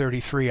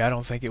 533, I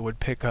don't think it would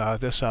pick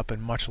this up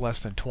in much less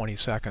than 20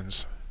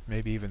 seconds,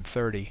 maybe even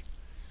 30.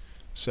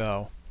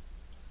 So,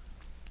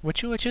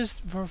 which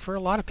is for a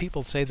lot of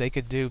people say they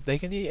could do.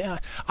 Yeah,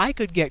 I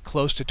could get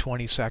close to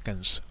 20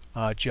 seconds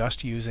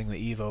just using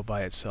the Evo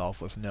by itself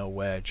with no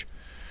wedge.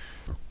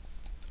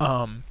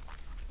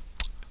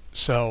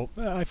 So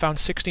I found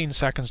 16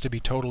 seconds to be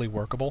totally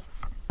workable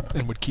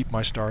and would keep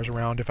my stars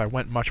around. If I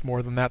went much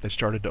more than that, they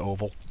started to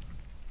oval.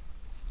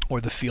 Or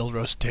the field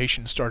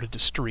rotation started to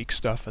streak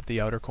stuff at the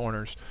outer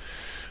corners.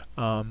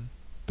 But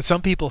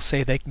some people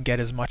say they can get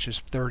as much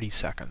as 30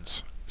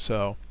 seconds.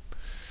 So,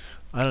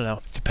 I don't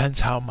know. Depends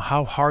how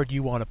hard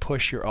you want to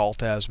push your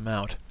AltAz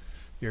mount,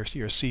 your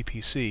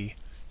CPC,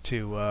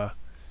 to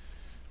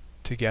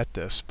get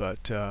this.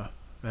 But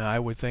I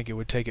would think it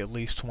would take at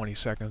least 20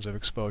 seconds of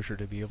exposure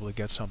to be able to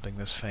get something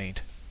this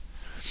faint.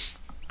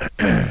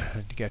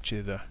 And to get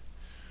you the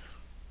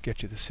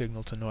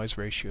signal to noise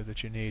ratio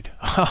that you need.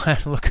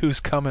 And look who's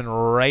coming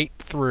right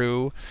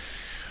through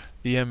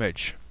the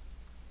image.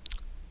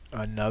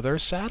 Another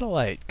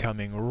satellite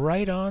coming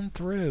right on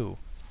through.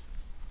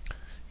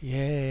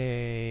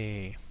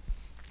 Yay.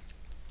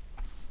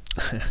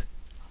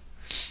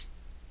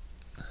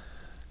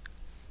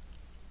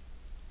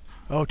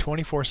 Oh,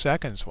 24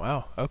 seconds.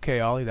 Wow.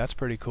 Okay, Ollie, that's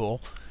pretty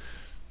cool.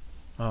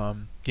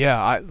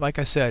 Yeah, like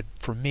I said,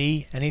 for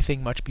me,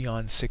 anything much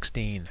beyond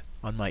 16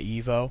 on my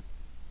Evo,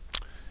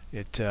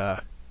 it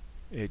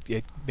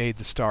made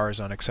the stars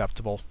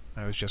unacceptable.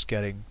 I was just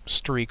getting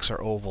streaks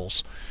or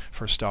ovals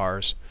for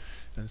stars,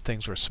 and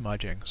things were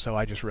smudging, so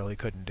I just really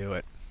couldn't do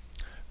it.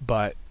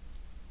 But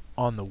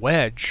on the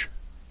wedge,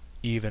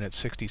 even at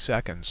 60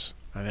 seconds,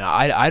 I mean,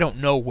 I don't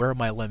know where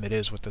my limit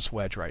is with this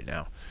wedge right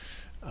now.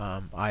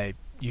 I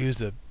used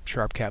the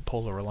SharpCap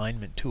polar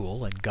alignment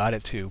tool and got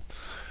it to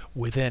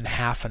within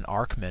half an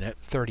arc minute,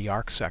 30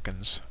 arc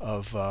seconds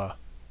of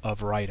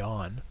right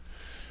on,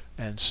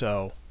 and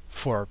so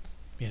for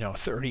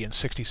 30 and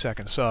 60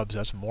 second subs,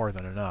 that's more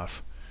than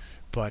enough.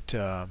 But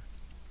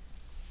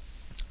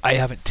I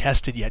haven't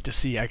tested yet to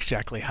see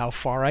exactly how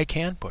far I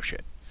can push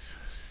it.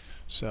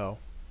 So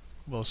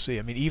we'll see.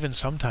 I mean, even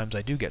sometimes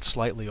I do get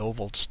slightly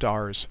ovaled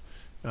stars.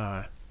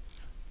 I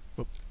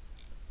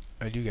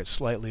do get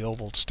slightly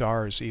ovaled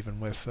stars even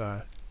with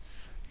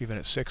even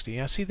at 60.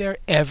 Yeah, see, they're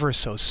ever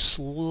so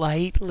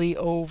slightly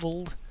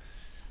ovaled,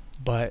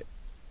 but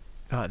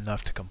not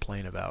enough to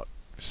complain about.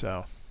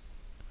 So.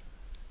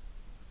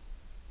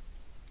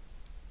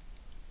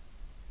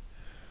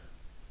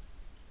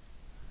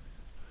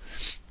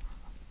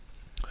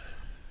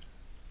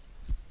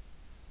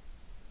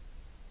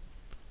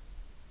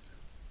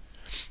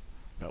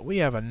 But we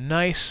have a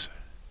nice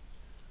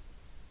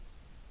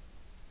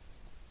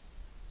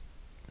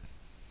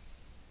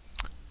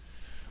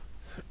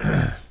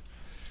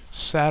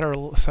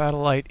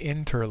satellite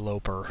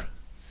interloper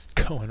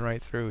going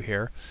right through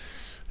here.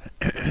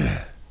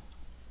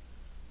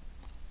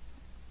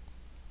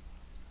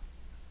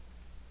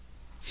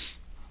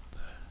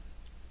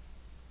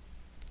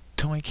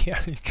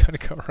 You're going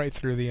to go right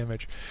through the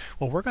image.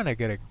 Well, we're going to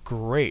get a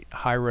great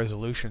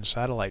high-resolution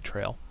satellite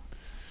trail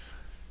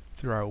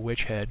through our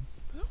witch head,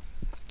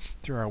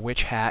 through our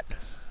witch hat.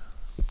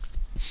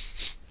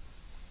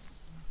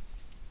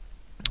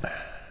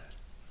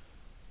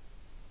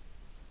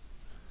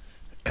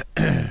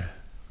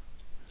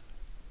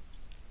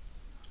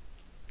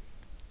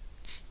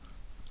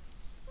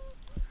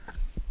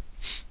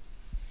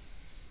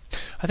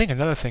 I think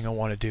another thing I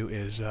want to do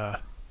is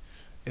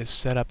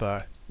set up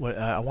a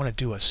I want to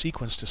do a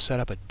sequence to set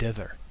up a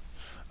dither,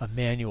 a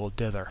manual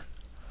dither,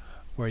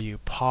 where you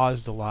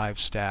pause the live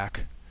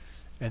stack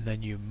and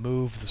then you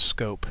move the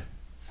scope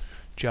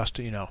just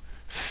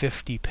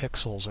 50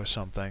 pixels or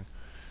something,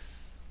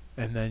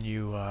 and then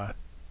you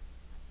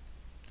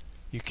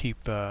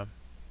keep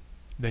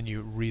then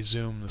you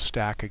resume the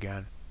stack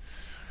again.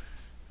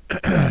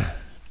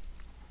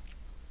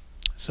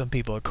 Some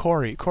people,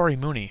 Corey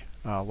Mooney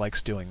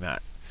likes doing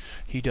that.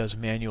 He does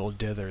manual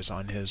dithers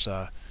on his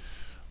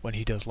when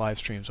he does live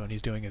streams, when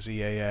he's doing his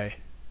EAA,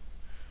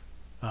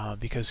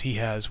 because he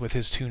has, with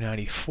his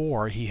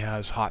 294, he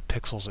has hot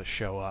pixels that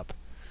show up,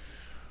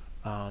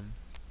 and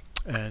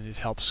it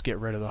helps get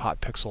rid of the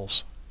hot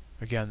pixels.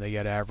 Again, they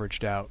get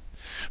averaged out.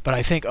 But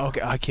I think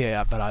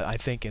I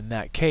think in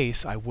that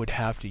case I would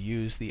have to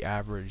use the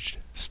averaged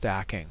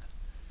stacking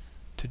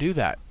to do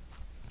that,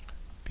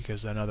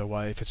 because then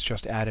otherwise, if it's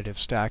just additive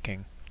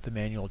stacking, the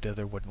manual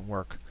dither wouldn't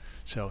work.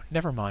 So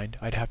never mind,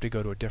 I'd have to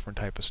go to a different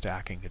type of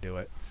stacking to do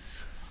it,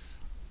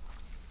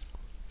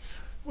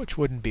 which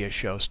wouldn't be a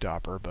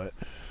showstopper, but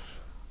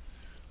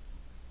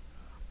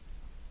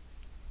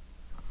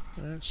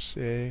let's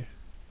see.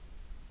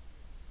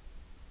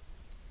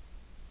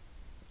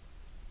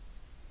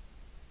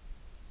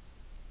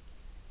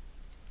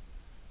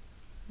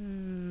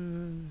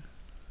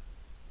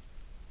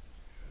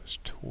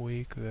 Just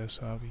tweak this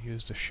up.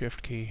 Use the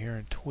shift key here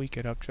and tweak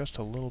it up just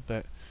a little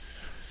bit.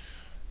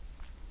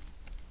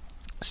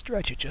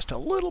 Stretch it just a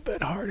little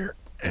bit harder.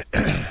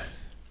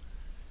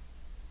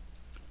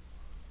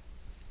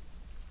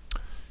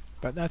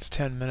 But that's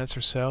 10 minutes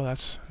or so.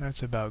 That's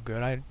about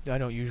good. I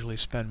don't usually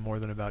spend more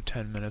than about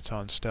 10 minutes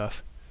on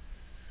stuff.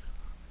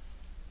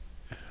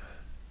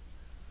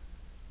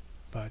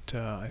 But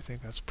I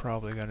think that's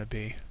probably going to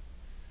be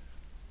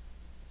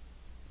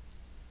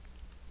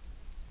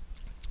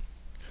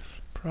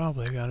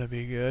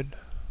good.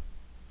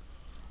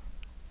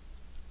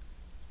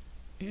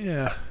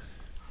 Yeah.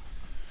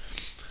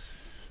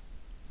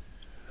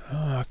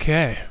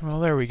 Okay. Well,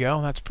 there we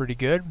go. That's pretty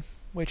good.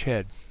 Witch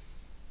head.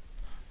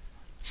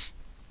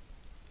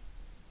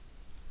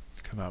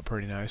 Come out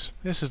pretty nice.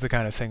 This is the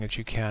kind of thing that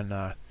you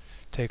can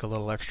take a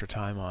little extra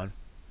time on.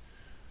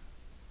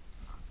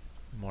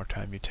 The more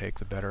time you take,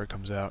 the better it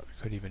comes out.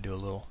 You could even do a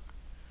little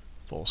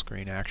full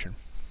screen action.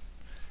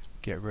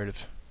 Get rid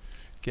of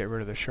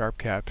the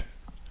SharpCap.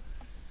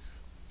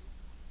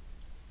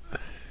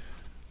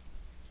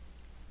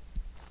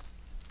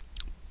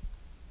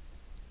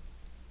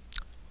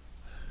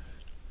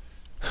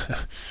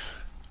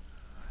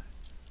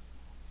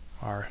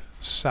 Our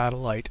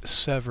satellite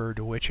severed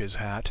witch's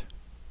hat.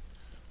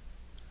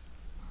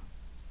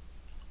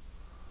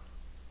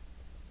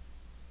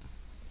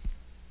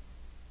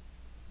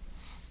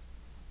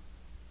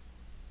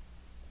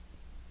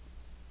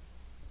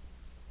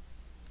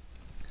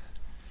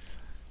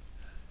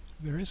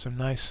 There are some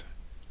nice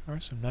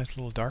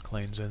little dark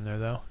lanes in there,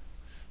 though.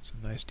 Some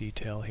nice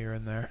detail here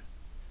and there.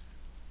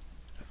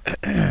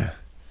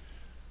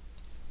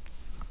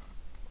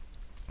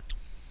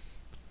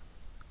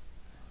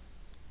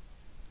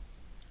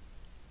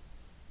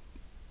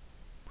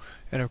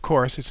 And of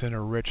course, it's in a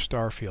rich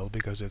star field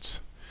because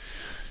it's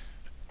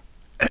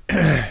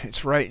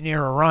it's right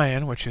near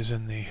Orion, which is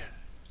in the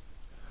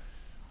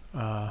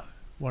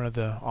one of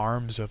the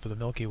arms of the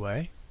Milky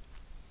Way.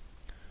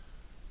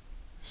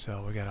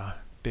 So we got a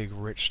big,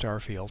 rich star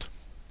field.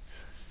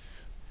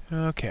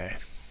 Okay.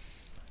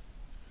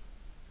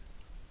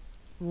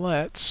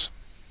 Let's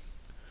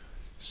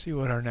see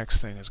what our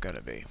next thing is going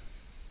to be.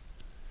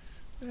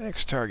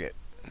 Next target.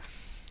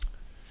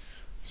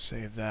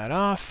 Save that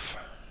off.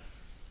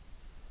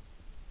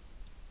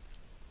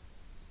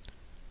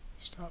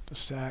 Stop the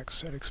stack,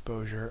 set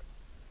exposure,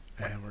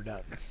 and we're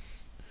done.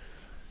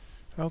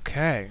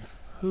 Okay.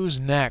 Who's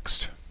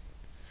next?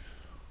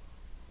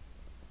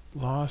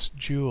 Lost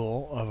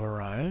Jewel of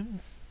Orion.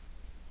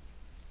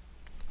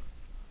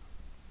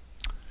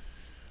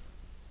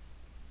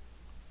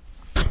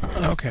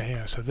 Okay,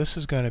 yeah, so this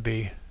is going to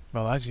be,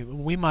 well,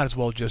 we might as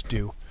well just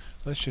do,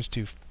 let's just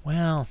do,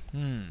 well,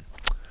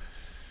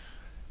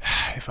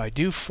 if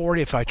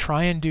I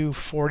try and do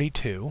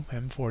 42,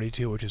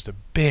 M42, which is the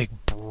big,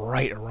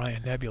 bright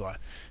Orion Nebula,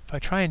 if I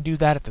try and do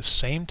that at the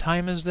same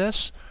time as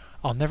this,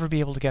 I'll never be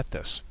able to get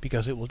this,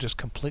 because it will just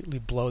completely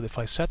blow. If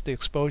I set the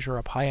exposure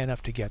up high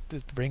enough to get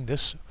this, bring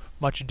this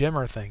much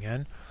dimmer thing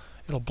in,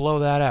 it'll blow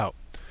that out.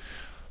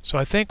 So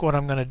I think what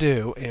I'm going to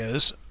do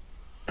is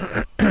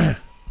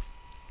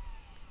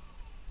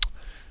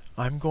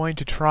I'm going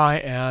to try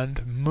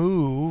and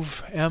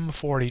move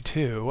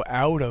M42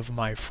 out of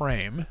my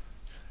frame.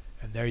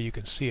 And there you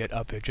can see it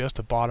up here, just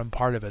the bottom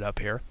part of it up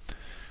here.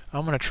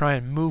 I'm going to try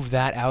and move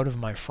that out of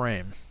my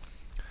frame.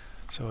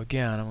 So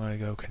again, I'm going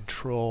to go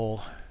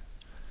Control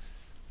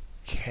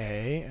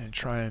K and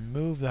try and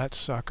move that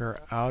sucker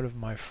out of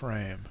my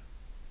frame.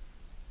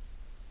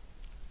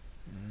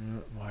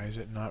 Why is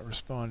it not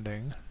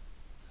responding?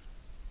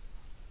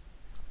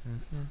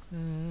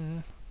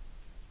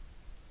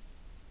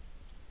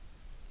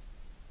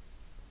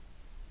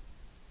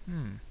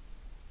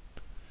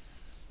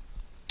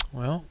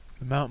 Well,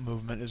 the mount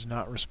movement is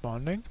not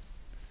responding.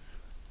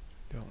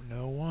 Don't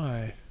know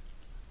why.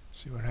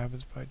 See what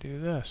happens if I do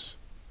this.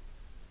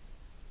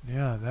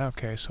 Yeah,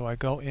 okay, so I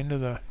go into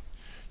the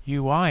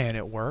UI and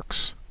it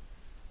works.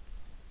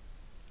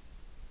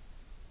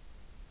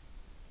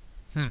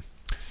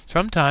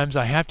 Sometimes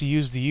I have to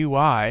use the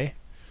UI.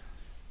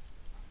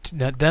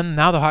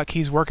 Now the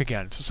hotkeys work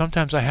again. So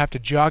sometimes I have to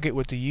jog it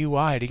with the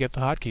UI to get the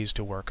hotkeys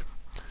to work.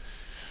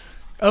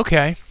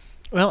 Okay.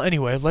 Well,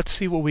 anyway, let's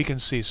see what we can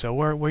see.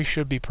 So we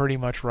should be pretty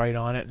much right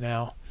on it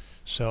now.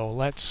 So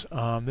let's,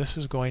 this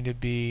is going to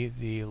be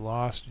the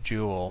Lost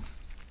Jewel.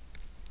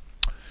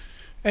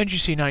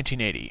 NGC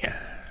 1980.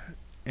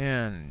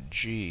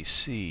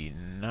 NGC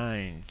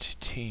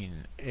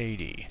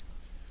 1980.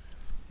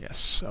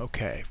 Yes,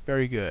 okay,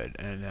 very good.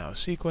 And now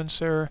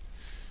sequencer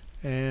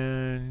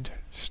and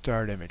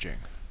start imaging.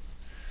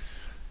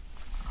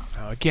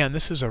 Now again,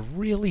 this is a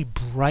really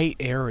bright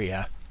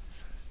area,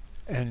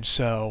 and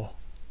so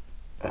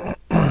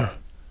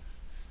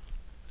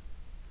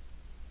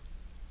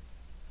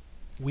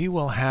we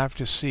will have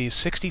to see.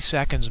 60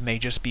 seconds may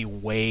just be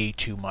way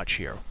too much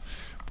here.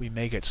 We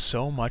may get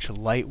so much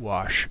light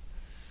wash.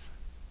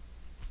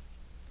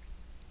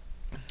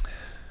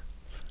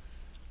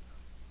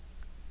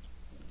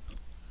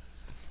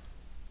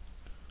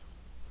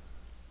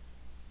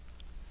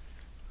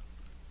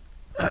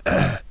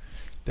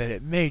 That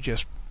it may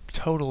just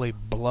totally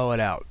blow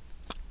it out,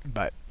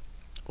 but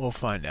we'll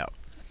find out.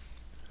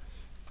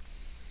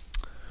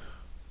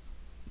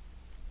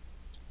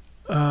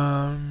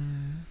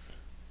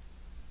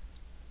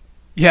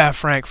 Yeah,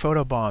 Frank,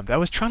 photobombed. I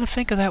was trying to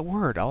think of that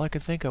word. All I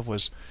could think of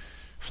was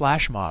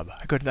flash mob.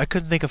 I couldn't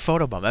think of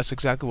photobomb. That's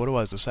exactly what it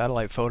was. The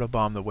satellite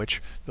photobomb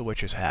the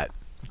witch's hat.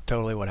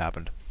 Totally what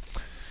happened.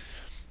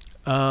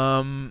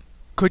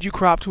 Could you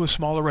crop to a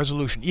smaller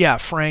resolution? Yeah,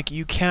 Frank,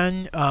 you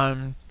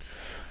can.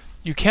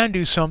 You can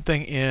do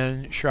something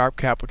in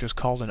SharpCap which is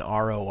called an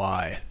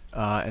ROI,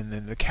 and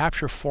then the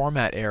capture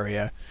format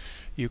area,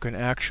 you can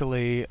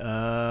actually,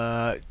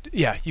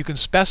 yeah, you can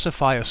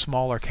specify a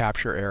smaller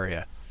capture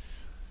area.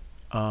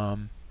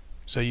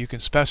 So you can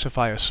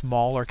specify a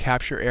smaller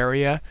capture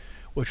area,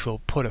 which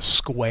will put a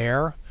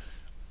square,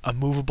 a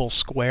movable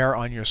square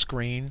on your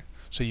screen,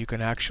 so you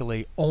can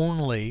actually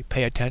only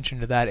pay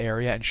attention to that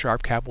area, and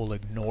SharpCap will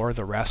ignore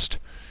the rest,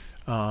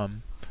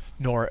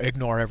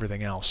 ignore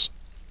everything else.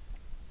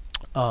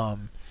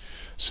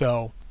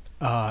 So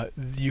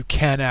you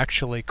can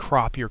actually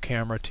crop your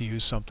camera to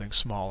use something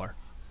smaller.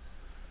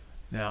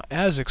 Now,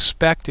 as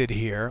expected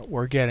here,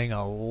 we're getting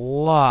a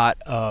lot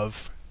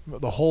of,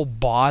 the whole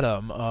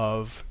bottom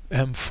of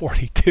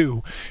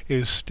M42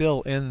 is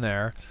still in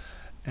there,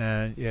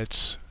 and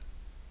it's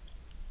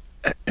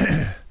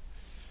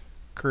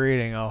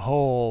creating a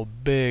whole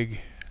big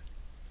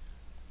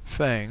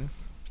thing.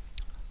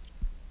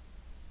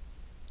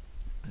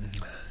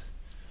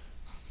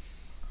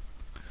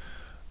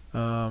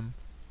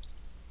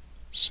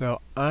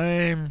 So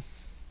I'm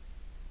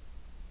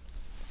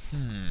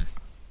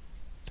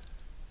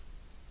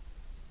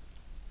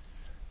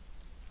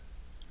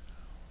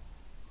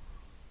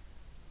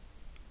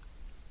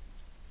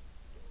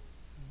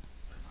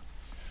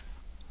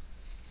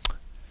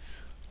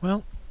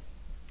well,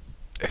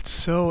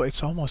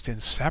 it's almost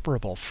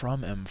inseparable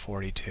from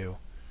M42.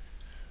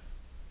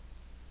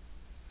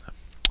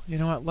 You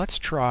know what, let's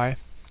try.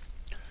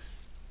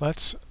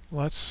 Let's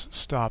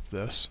stop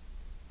this.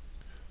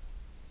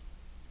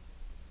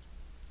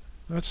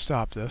 Let's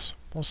stop this.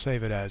 We'll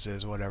save it as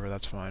is, whatever,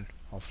 that's fine.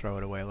 I'll throw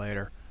it away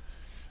later.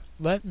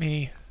 Let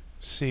me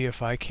see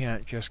if I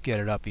can't just get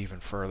it up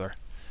even further.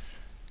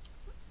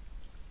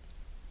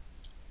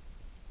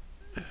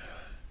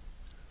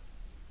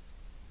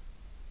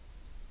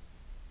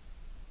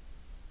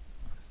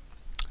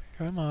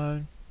 Come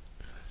on.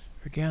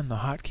 Again, the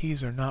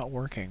hotkeys are not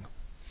working.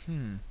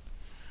 Not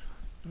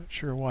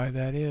sure why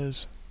that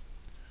is.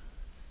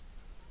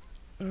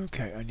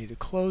 Okay, I need to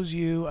close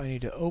you, I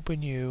need to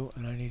open you,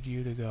 and I need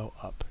you to go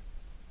up.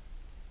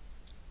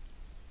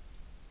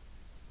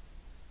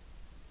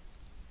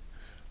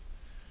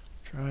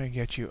 Try and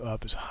get you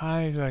up as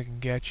high as I can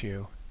get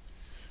you.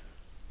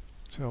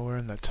 So we're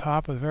in the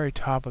top of the very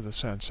top of the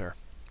sensor.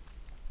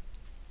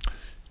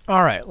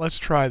 Alright, let's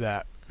try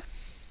that.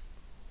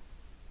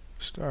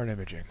 Start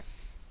imaging.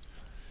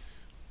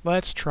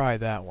 let's try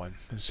that one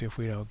and see if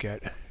we don't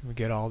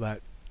get all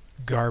that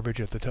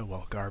garbage at the top.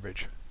 Well,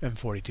 garbage.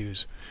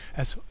 M42s.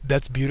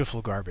 That's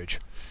beautiful garbage.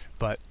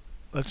 But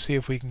let's see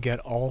if we can get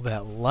all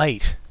that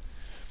light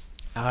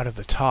out of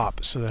the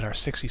top so that our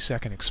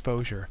 60-second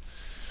exposure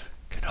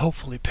can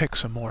hopefully pick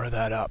some more of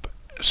that up.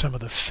 Some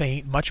of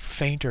the much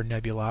fainter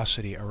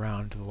nebulosity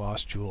around the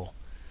lost jewel.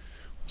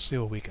 We'll see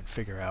what we can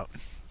figure out.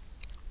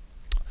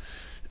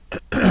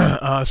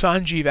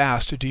 Sanjeev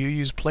asked, do you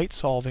use plate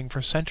solving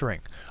for centering?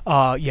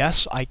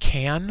 Yes, I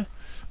can.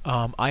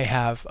 I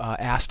have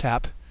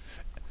ASTAP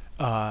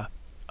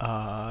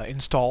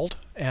installed,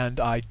 and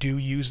I do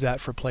use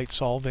that for plate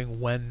solving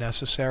when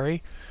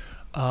necessary.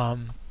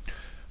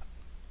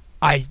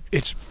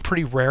 It's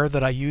pretty rare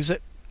that I use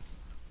it.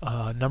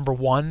 Number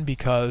one,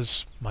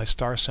 because my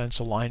star sense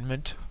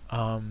alignment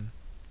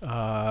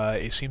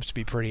it seems to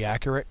be pretty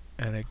accurate,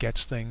 and it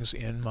gets things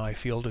in my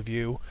field of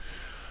view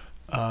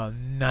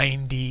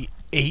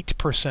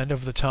 98%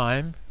 of the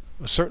time.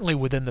 Certainly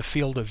within the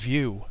field of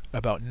view,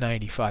 about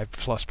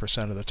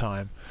 95+% of the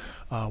time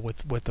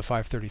with the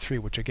 533,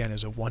 which again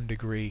is a 1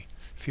 degree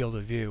field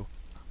of view.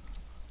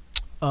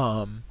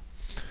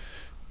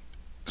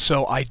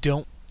 So I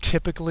don't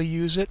typically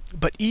use it,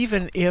 but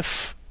even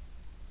if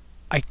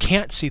I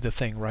can't see the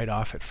thing right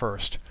off at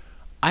first,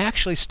 I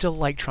actually still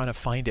like trying to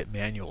find it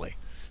manually.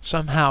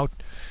 Somehow,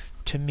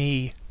 to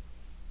me,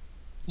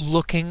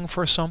 looking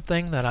for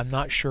something that I'm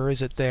not sure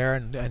is it there,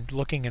 and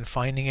looking and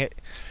finding it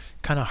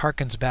kind of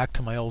harkens back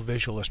to my old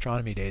visual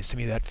astronomy days. To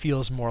me, that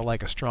feels more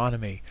like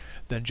astronomy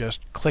than just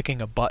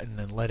clicking a button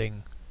and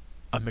letting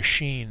a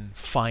machine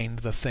find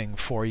the thing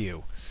for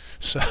you.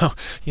 So,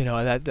 you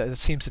know, that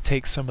seems to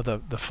take some of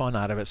the fun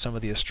out of it, some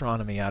of the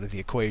astronomy out of the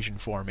equation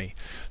for me.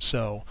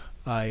 So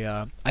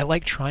I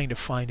like trying to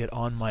find it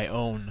on my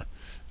own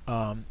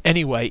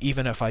anyway,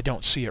 even if I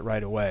don't see it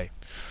right away.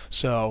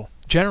 So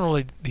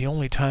generally the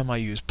only time I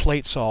use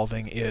plate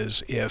solving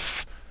is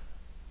if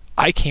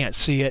I can't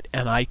see it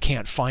and I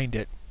can't find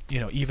it, you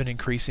know, even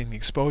increasing the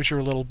exposure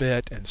a little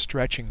bit and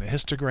stretching the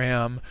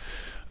histogram,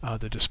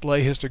 the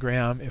display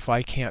histogram. If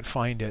I can't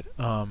find it,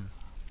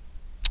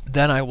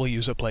 then I will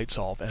use a plate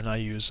solve, and I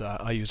use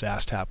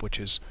ASTAP, which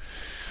is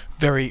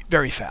very,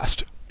 very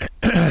fast.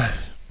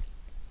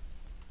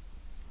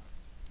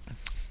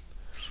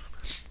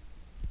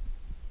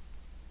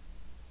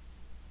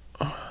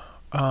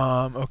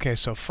 Okay,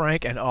 so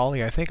Frank and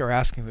Ollie, I think, are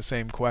asking the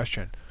same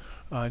question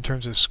in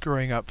terms of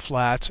screwing up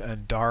flats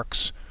and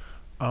darks.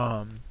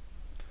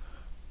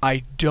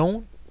 I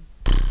don't.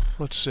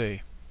 Let's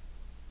see.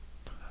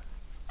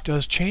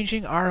 Does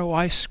changing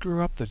ROI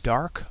screw up the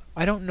dark?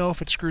 I don't know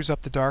if it screws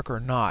up the dark or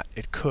not.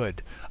 It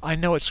could. I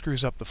know it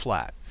screws up the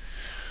flat.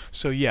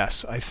 So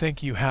yes, I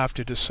think you have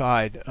to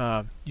decide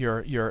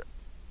your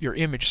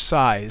image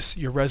size,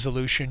 your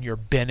resolution, your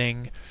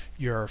binning,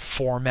 your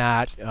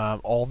format,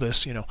 all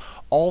this, you know,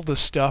 all the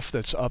stuff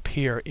that's up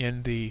here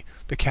in the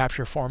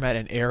capture format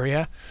and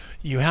area.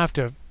 You have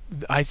to.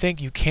 I think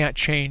you can't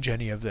change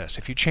any of this.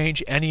 If you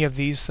change any of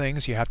these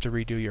things, you have to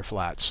redo your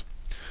flats.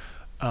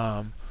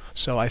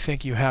 So I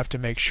think you have to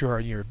make sure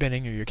your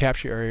binning or your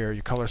capture area or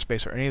your color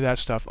space or any of that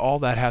stuff, all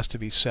that has to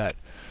be set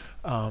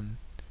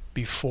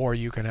before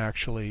you can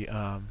actually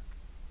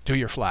do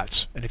your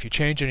flats. And if you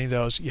change any of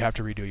those, you have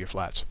to redo your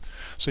flats.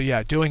 So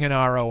yeah, doing an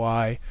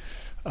ROI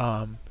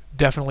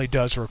definitely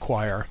does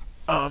require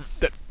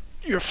that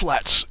your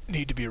flats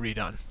need to be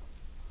redone.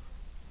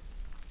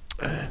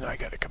 And I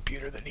got a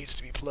computer that needs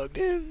to be plugged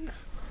in,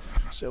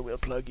 so we'll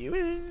plug you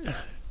in.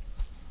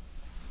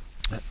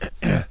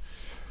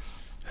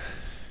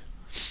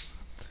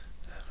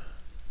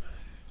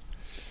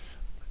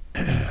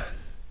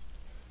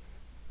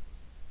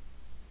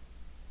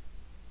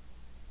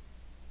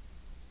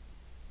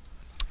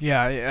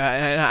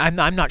 Yeah,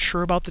 I'm not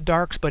sure about the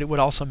darks, but it would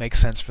also make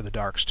sense for the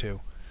darks too.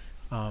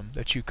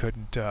 That you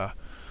couldn't,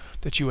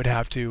 that you would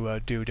have to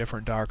do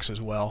different darks as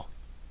well.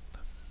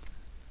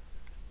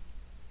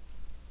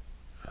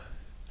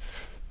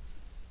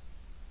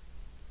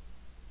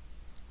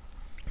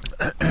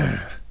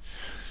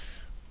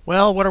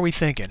 Well, what are we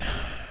thinking?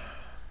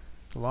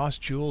 The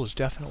lost jewel is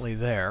definitely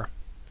there.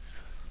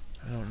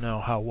 I don't know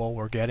how well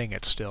we're getting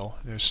it still.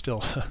 There's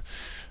still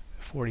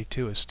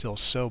 42 is still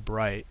so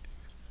bright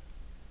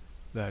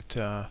that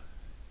you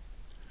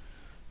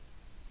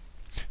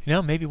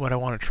know, maybe what I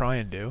want to try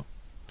and do,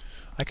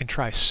 I can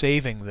try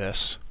saving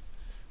this.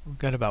 We've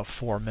got about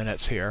 4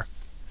 minutes here.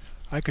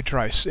 I could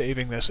try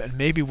saving this, and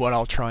maybe what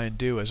I'll try and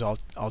do is I'll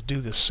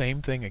do the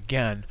same thing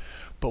again,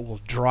 but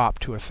we'll drop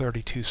to a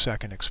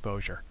 32-second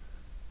exposure,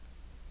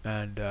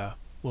 and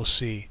we'll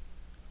see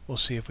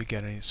if we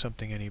get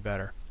something any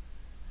better.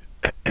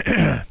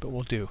 But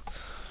we'll do,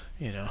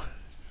 you know,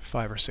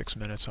 5 or 6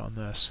 minutes on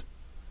this,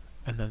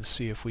 and then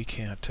see if we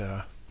can't.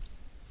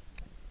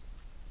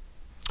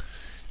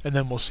 And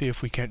then we'll see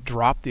if we can't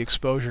drop the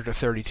exposure to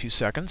 32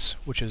 seconds,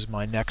 which is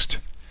my next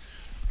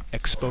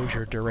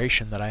exposure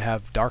duration that I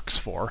have darks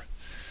for,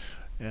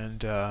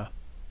 and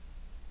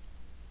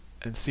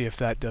see if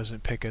that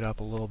doesn't pick it up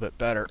a little bit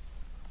better.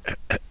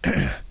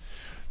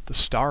 The the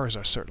stars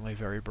are certainly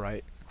very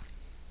bright.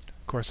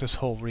 Of course, this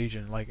whole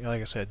region, like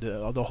I said,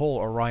 the whole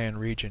Orion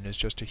region is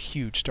just a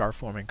huge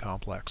star-forming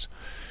complex.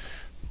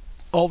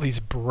 All these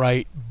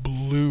bright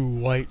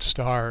blue-white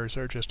stars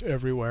are just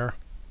everywhere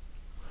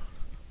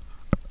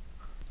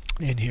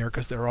in here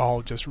because they're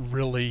all just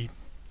really,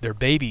 they're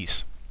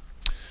babies.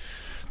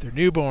 They're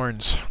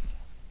newborns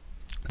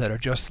that are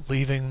just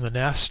leaving the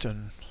nest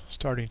and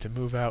starting to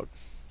move out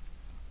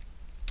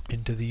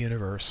into the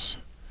universe.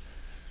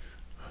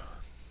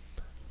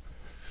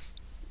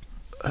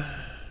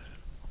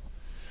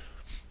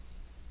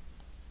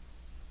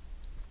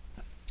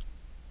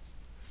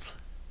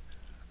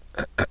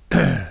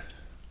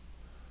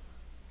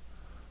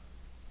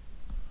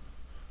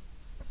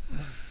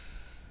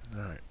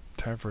 Alright,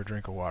 time for a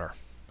drink of water.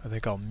 I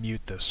think I'll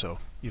mute this so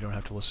you don't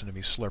have to listen to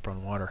me slurp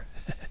on water.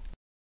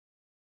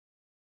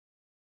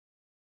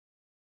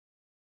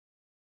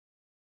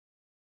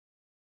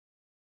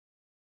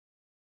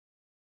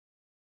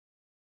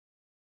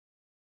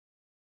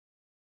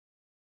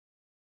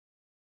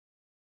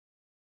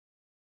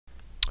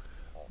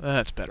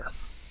 That's better.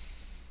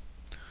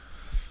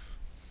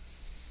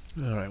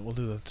 Alright, we'll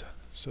do that.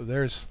 So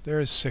there's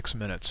 6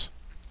 minutes.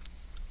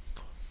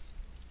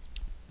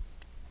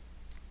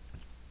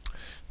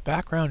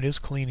 Background is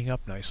cleaning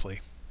up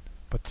nicely,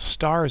 but the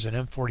stars in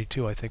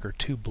M42 I think are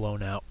too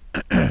blown out.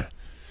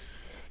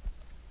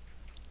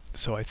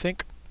 So I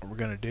think what we're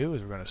going to do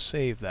is we're going to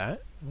save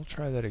that. We'll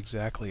try that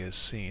exactly as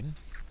seen.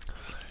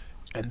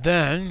 And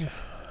then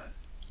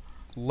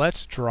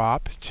let's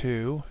drop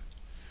to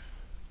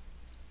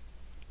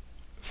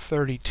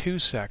 32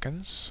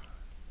 seconds.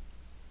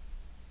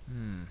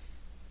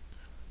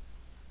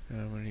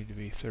 And we need to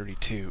be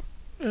 32.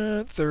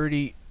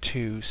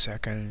 32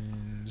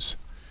 seconds.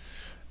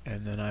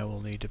 And then I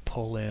will need to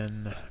pull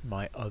in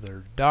my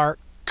other dark.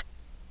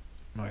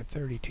 My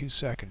 32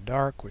 second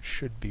dark, which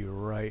should be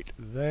right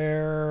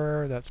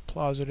there. That's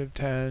positive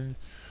 10.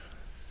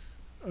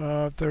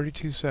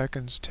 32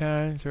 seconds,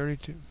 10,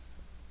 32.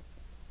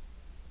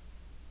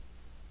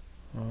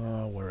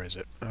 Where is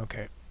it?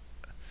 Okay.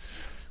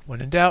 When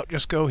in doubt,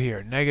 just go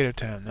here. Negative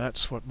 10.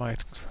 That's what my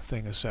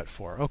thing is set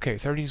for. Okay,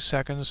 30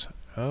 seconds.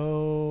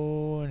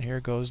 Oh, and here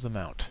goes the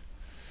mount.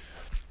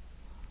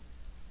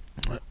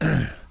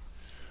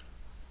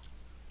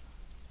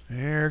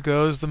 Here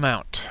goes the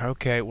mount.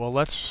 Okay, well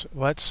let's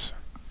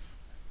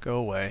go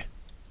away.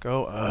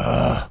 Go.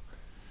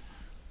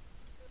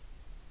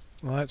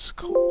 Let's.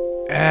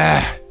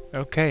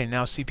 Okay,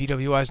 now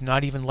CPWI is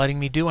not even letting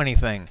me do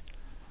anything.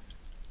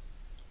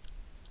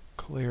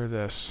 Clear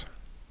this.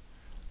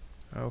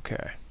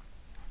 Okay.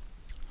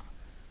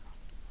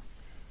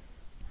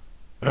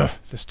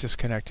 This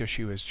disconnect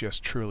issue is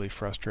just truly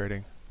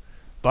frustrating.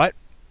 But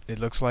it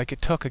looks like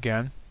it took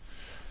again.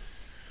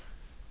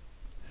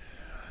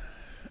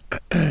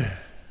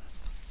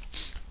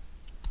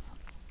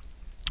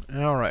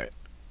 Alright.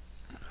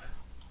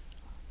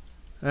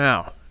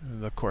 Now,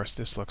 of course,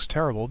 this looks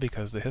terrible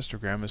because the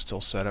histogram is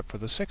still set up for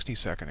the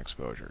 60-second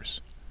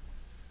exposures.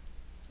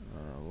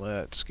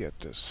 Let's get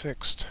this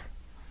fixed.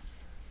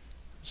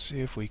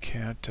 See if we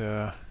can't...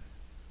 No.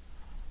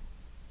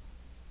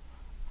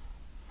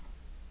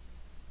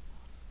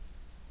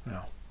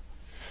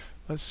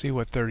 Let's see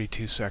what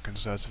 32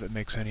 seconds does, if it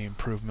makes any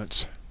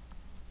improvements.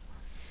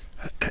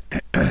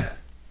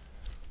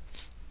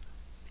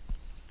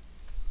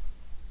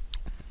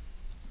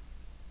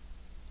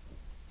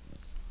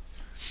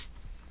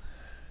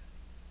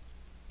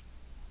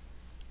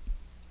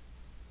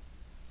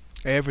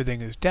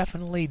 Everything is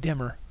definitely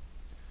dimmer.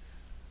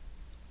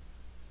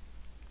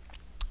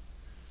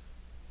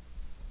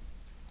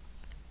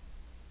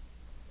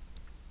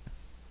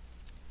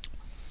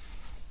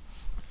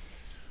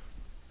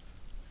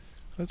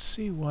 Let's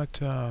see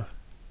what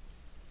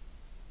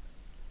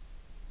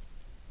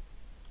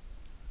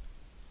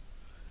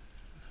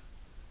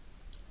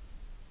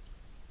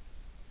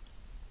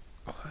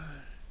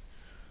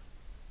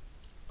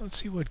let's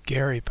see what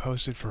Gary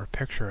posted for a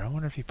picture. I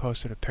wonder if he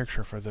posted a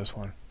picture for this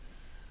one.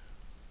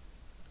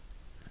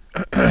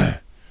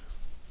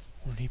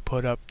 When he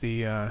put up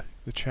the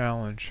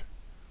challenge.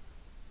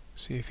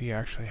 See if he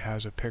actually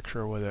has a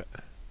picture with it.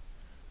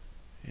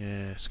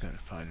 Yeah, it's gonna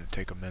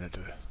take a minute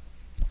to.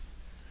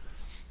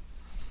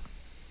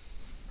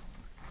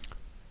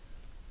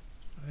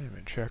 I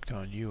haven't checked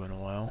on you in a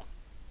while.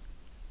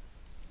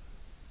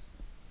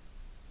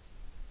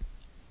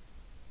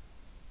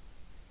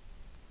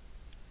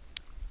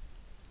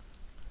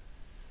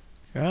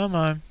 Come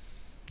on,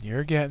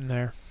 you're getting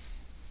there.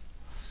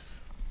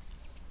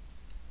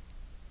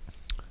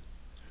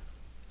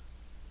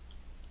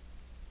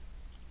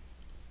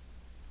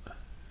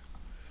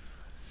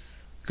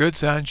 Good,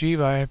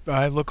 Sanjeev.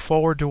 I look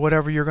forward to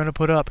whatever you're going to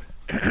put up.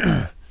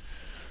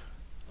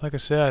 Like I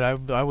said,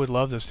 I would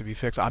love this to be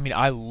fixed. I mean,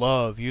 I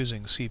love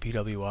using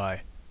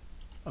CPWI.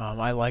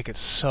 I like it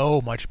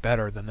so much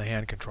better than the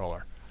hand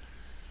controller.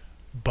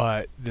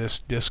 But this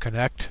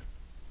disconnect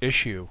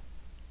issue,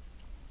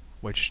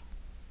 which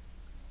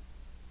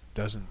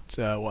Doesn't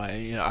you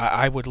know,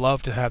 I would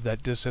love to have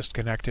that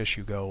disconnect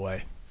issue go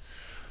away.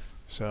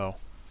 So,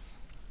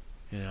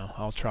 you know,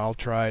 I'll try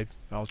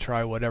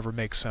whatever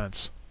makes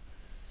sense.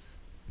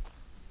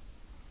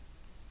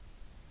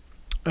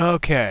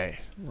 Okay,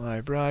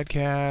 live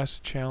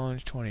broadcast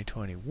challenge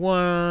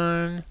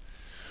 2021.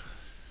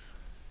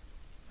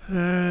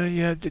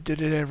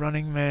 Yeah,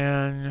 Running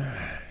Man.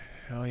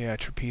 Oh yeah,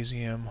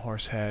 trapezium,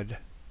 horse head.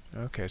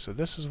 Okay, so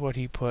this is what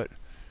he put.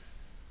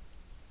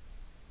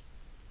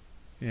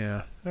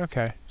 Yeah.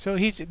 Okay. So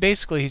it's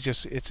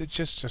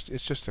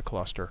just a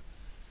cluster.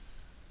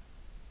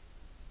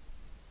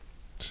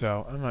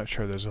 So I'm not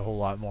sure there's a whole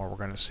lot more we're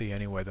going to see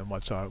anyway than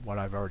what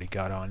I've already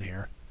got on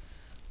here.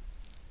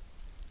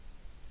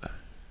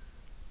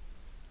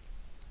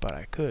 But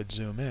I could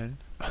zoom in.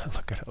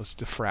 Look at those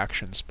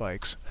diffraction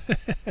spikes.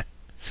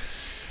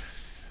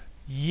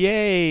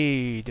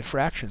 Yay,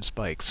 diffraction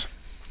spikes.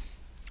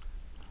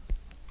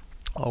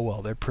 Oh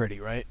well, they're pretty,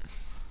 right?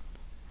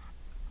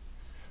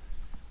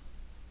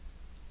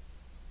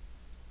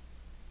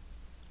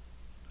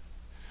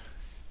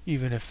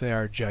 Even if they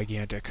are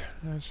gigantic.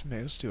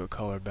 Let's do a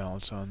color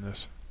balance on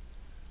this.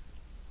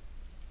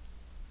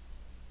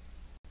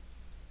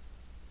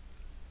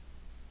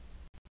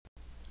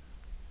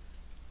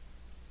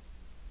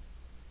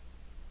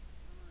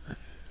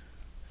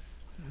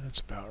 That's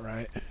about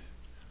right.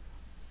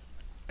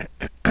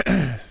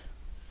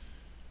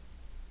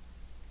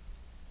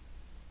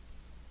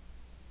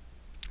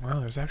 Well,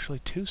 there's actually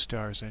 2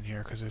 stars in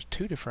here because there's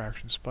 2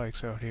 diffraction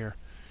spikes out here.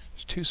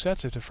 There's 2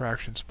 sets of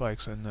diffraction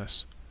spikes in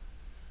this.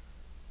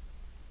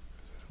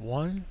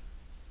 1,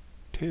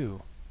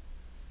 2.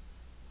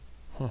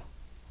 Huh. I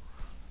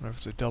wonder if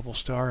it's a double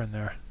star in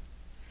there.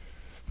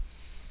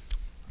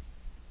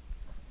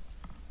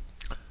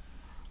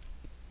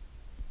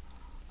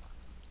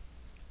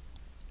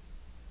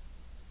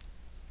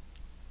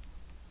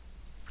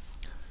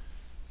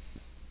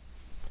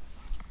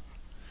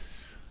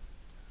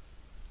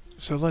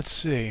 So let's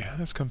see.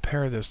 Let's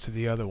compare this to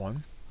the other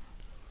one.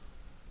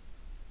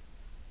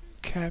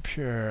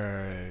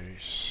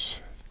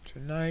 Captures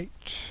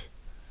tonight.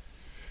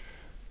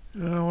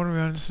 What are we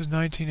on? This is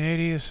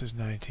 1980. This is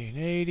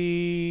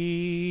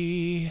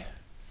 1980.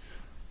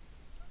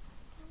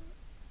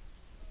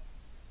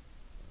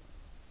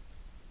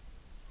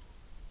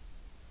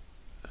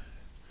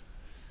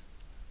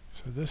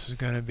 So this is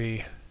going to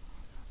be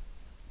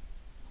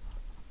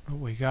what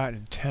we got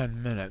in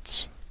 10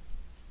 minutes.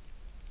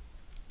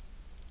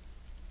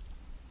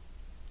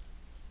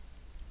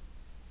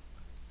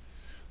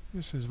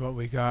 This is what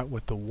we got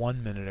with the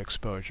 1-minute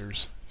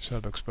exposures,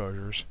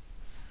 sub-exposures.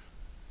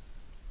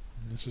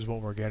 And this is what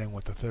we're getting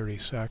with the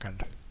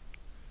 30-second,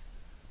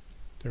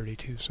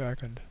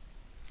 32-second.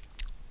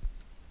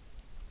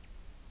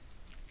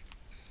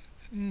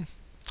 A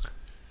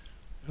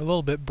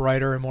little bit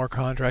brighter and more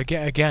contrast.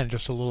 Again,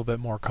 just a little bit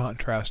more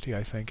contrasty,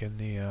 I think, in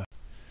the...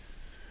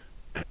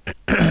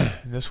 and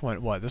this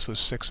one, what? This was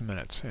 6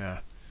 minutes,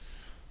 yeah.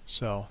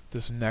 So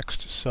this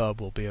next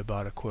sub will be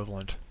about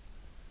equivalent.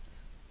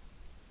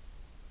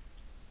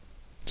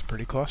 It's a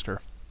pretty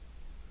cluster.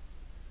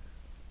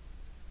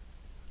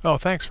 Oh,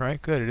 thanks,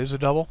 Frank. Good. It is a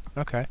double?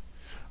 Okay.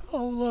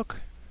 Oh,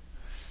 look.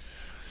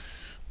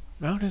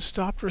 Mount has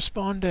stopped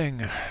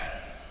responding.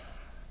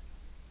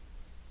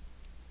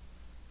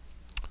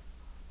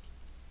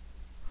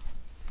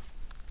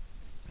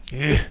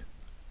 Yeah.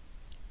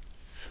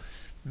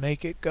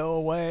 Make it go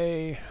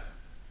away.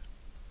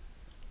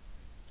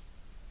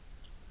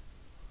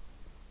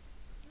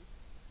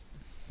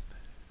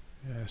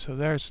 Yeah, so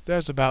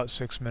there's about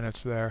 6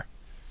 minutes there.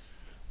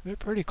 They're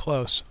pretty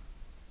close.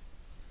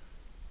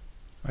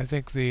 I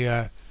think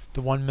the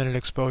 1-minute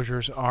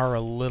exposures are a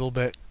little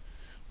bit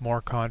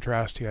more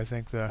contrasty. I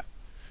think the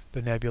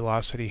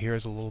nebulosity here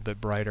is a little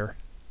bit brighter.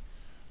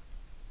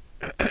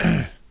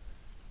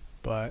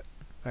 But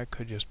that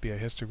could just be a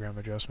histogram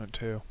adjustment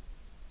too.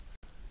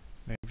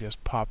 Maybe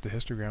just pop the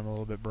histogram a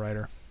little bit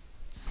brighter.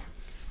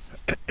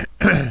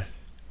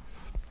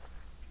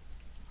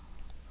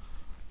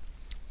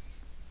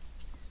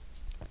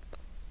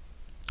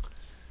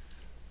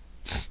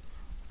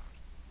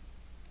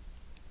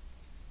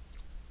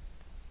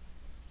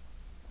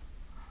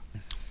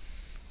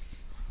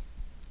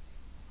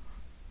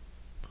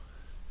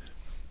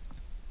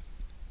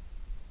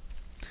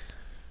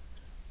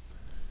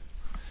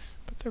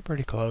 They're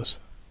pretty close.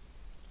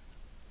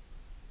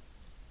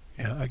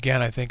 Yeah,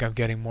 again, I think I'm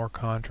getting more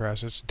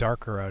contrast. It's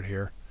darker out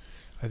here.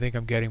 I think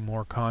I'm getting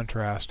more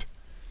contrast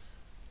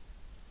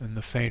in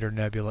the fainter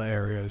nebula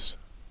areas.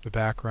 The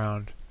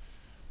background,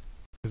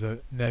 the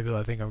nebula,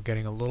 I think I'm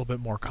getting a little bit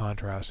more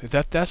contrast.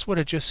 That's what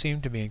it just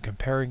seemed to me in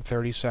comparing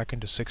 30-second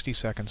to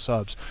 60-second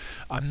subs.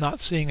 I'm not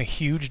seeing a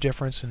huge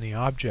difference in the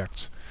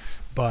objects,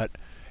 but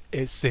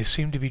they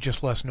seem to be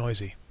just less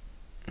noisy.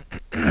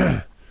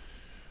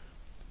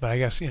 But I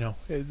guess, you know,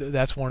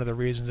 that's one of the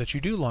reasons that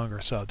you do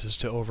longer subs, is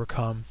to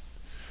overcome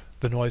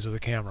the noise of the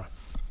camera,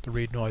 the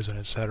read noise and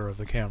etc. of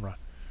the camera.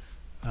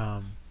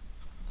 And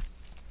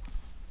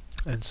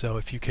so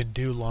if you can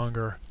do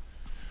longer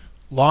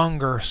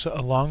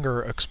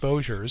longer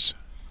exposures,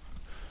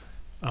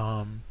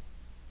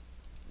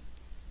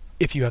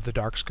 if you have the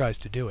dark skies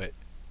to do it,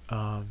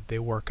 they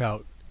work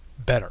out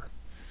better.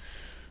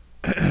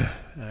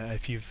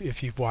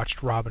 If you've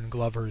watched Robin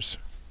Glover's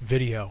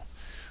video,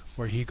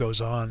 where he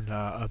goes on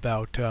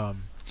about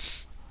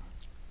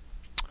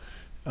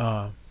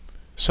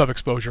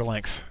sub-exposure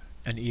length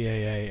and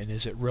EAA,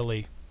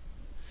 and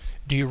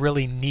do you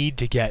really need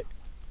to get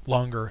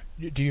longer?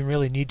 Do you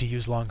really need to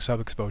use long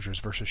sub-exposures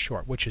versus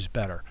short? Which is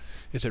better?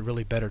 Is it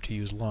really better to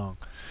use long?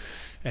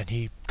 And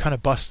he kind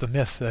of busts the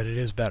myth that it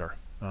is better.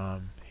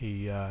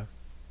 He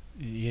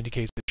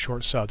indicates that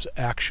short subs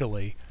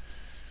actually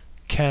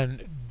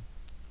can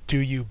do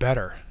you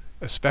better,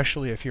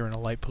 especially if you're in a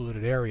light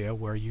polluted area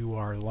where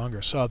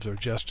longer subs are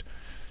just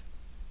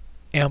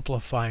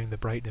amplifying the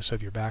brightness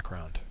of your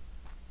background.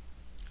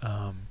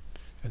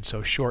 And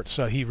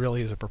so he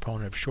really is a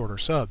proponent of shorter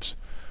subs.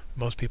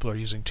 Most people are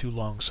using too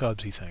long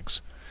subs, he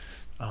thinks.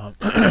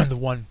 The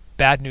one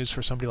bad news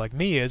for somebody like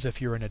me is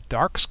if you're in a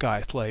dark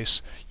sky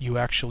place, you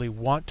actually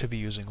want to be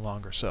using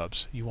longer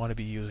subs. You want to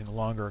be using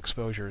longer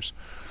exposures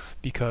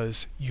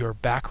because your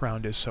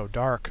background is so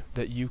dark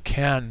that you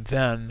can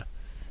then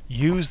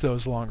use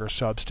those longer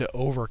subs to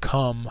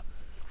overcome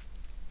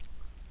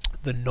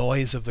the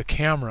noise of the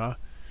camera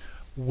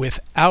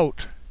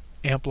without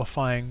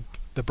amplifying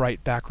the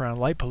bright background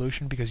light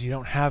pollution, because you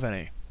don't have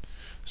any.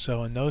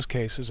 So in those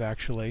cases,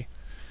 actually,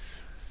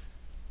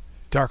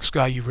 dark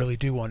sky, you really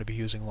do want to be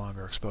using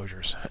longer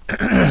exposures.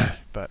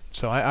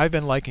 So I've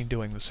been liking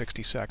doing the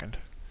 60-second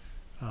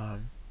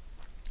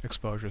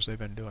exposures. They've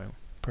been doing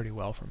pretty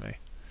well for me.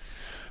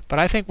 But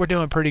I think we're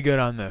doing pretty good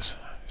on this.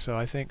 So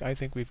I think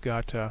we've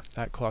got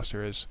that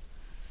cluster is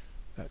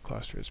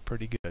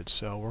pretty good.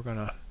 So we're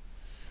gonna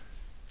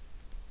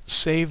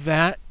save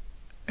that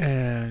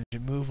and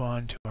move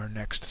on to our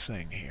next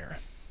thing here.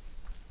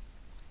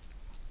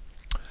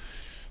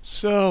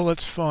 So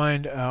let's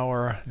find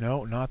our,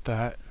 no, not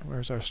that.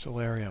 Where's our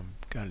Stellarium?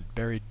 Got it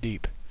buried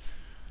deep.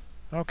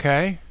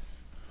 Okay.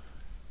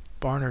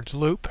 Barnard's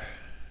Loop.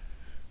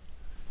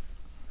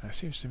 It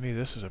seems to me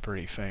this is a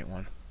pretty faint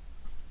one.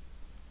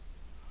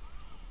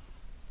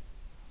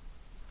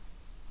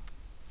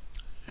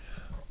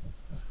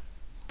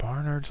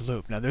 Barnard's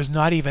Loop. Now there's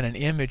not even an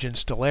image in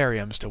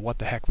Stellarium as to what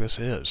the heck this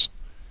is.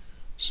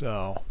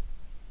 So,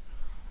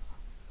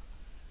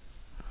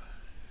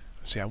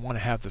 see, I want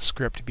to have the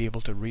script to be able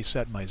to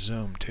reset my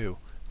zoom too.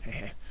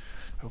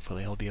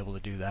 Hopefully he'll be able to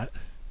do that.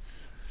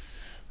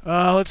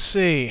 Let's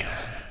see.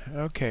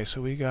 Okay,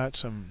 so we got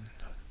some...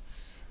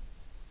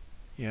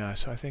 Yeah,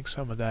 so I think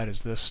some of that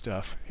is this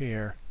stuff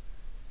here.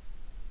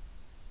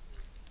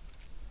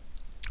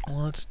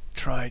 Let's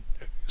try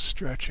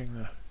stretching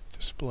the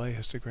display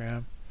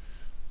histogram.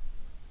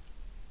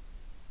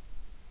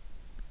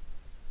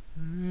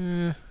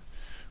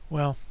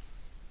 Well,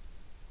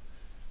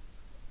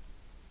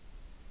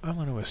 I'm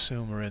going to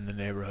assume we're in the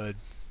neighborhood.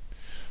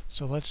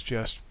 So let's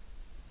just...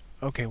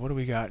 Okay, what do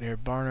we got here?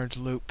 Barnard's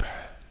Loop.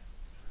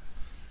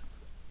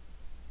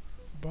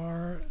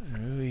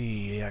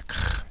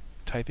 Yuck.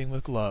 Typing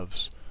with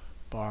gloves.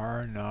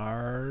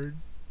 Barnard's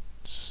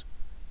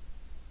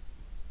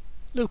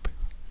Loop.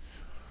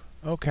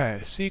 Okay,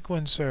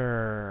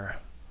 sequencer.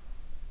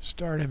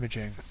 Start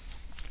imaging.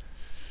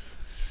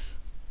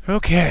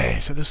 Okay,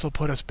 so this will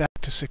put us back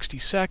to 60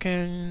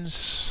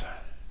 seconds.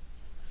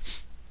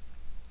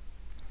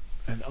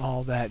 And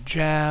all that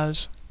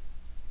jazz.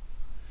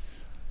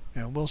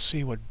 And we'll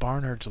see what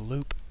Barnard's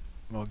Loop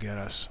will get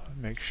us.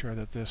 Make sure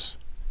that this...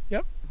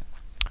 Yep.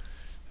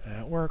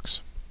 That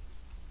works.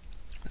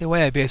 The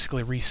way I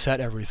basically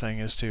reset everything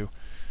is to...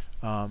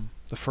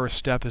 the first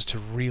step is to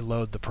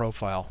reload the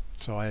profile.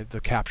 So the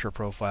capture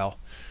profile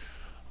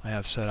I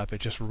have set up,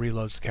 it just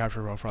reloads the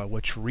capture profile,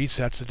 which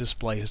resets the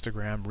display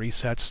histogram,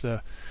 resets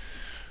the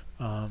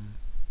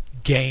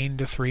gain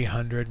to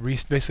 300,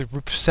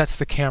 basically resets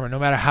the camera. No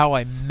matter how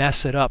I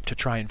mess it up to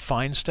try and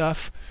find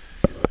stuff,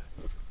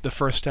 the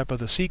first step of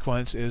the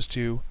sequence is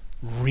to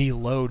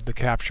reload the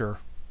capture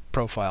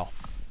profile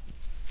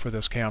for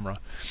this camera,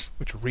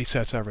 which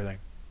resets everything,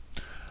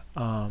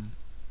 and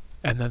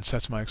then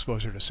sets my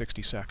exposure to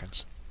 60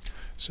 seconds.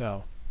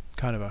 So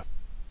kind of a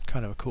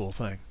cool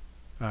thing.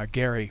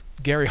 Gary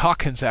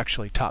Hawkins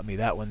actually taught me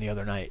that one the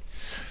other night,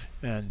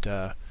 and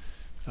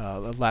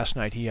last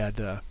night he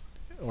had,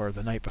 or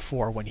the night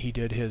before when he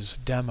did his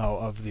demo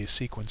of the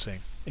sequencing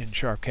in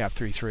SharpCap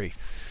 3.3.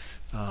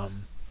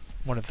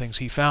 One of the things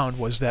he found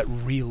was that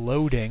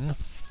reloading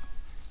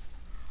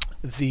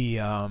the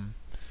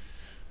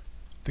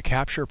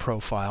capture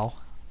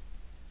profile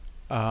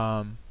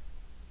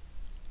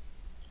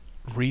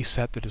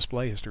reset the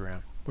display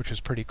histogram, which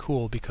is pretty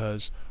cool,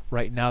 because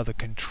right now the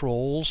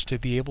controls to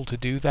be able to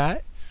do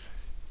that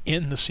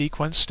in the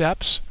sequence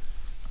steps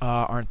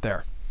aren't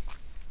there.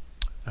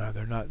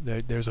 They're not.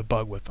 There's a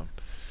bug with them.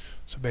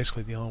 So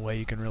basically the only way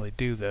you can really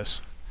do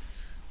this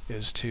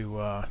is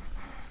to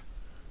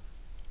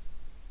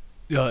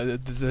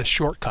the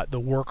shortcut,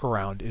 the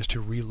workaround, is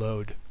to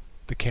reload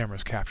the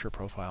camera's capture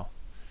profile.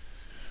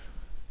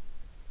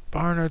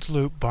 Barnard's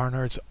loop,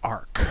 Barnard's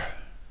arc.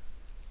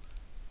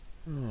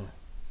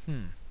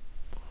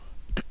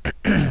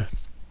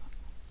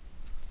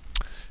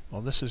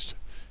 Well, this is,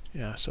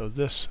 yeah, so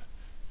this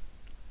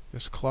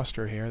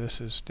cluster here, this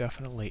is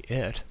definitely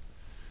it.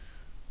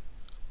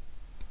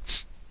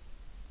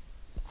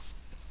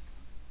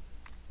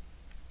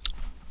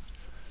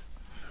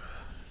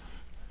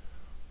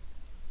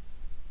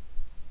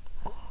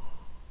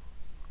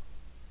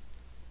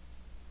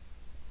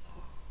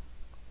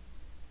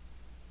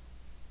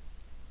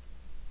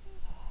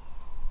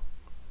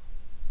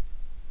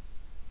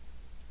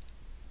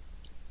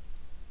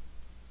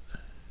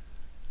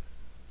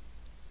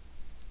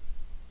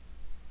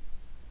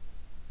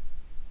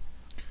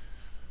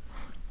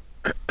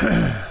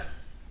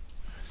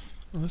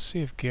 Let's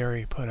see if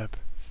Gary put up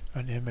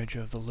an image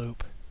of the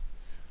loop.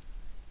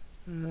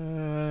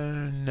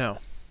 No.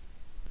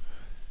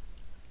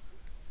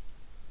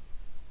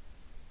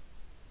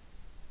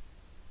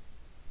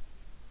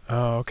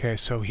 Oh, okay,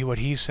 so what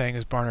he's saying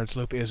is Barnard's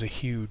loop is a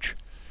huge.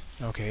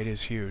 Okay, it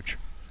is huge.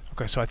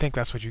 Okay, so I think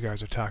that's what you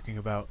guys are talking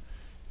about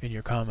in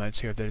your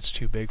comments here, that it's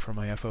too big for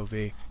my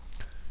FOV.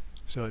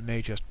 So it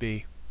may just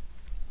be.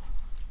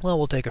 Well,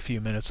 we'll take a few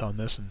minutes on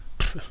this and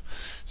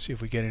see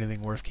if we get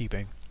anything worth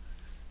keeping.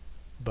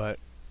 But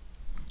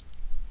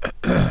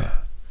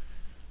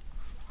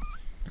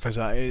because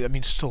I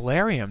mean,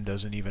 Stellarium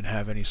doesn't even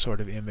have any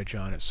sort of image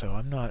on it, so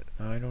I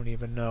don't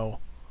even know.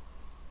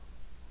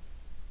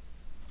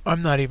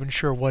 I'm not even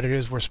sure what it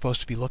is we're supposed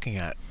to be looking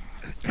at.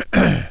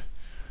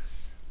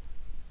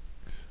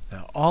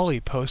 Now, Ollie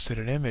posted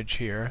an image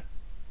here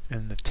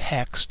in the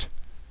text.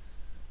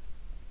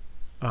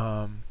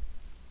 But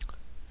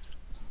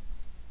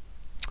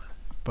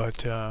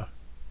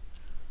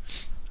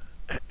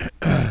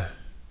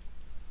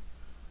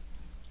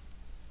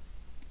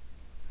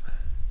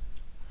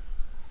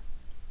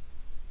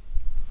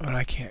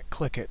I can't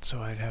click it,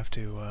 so I'd have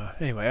to.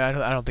 Anyway,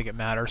 I don't think it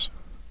matters.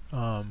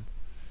 I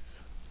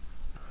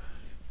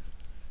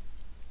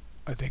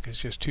think it's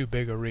just too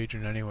big a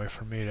region anyway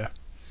for me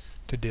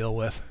to deal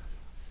with.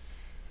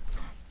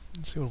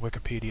 Let's see what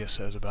Wikipedia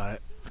says about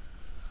it.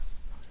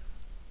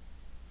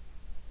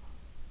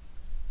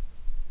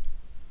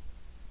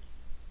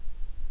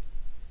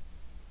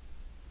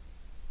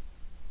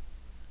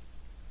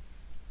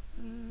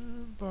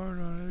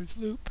 Barnard's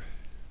loop.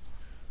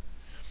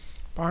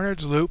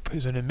 Barnard's loop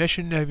is an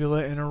emission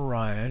nebula in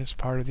Orion. It's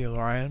part of the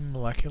Orion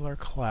Molecular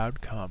Cloud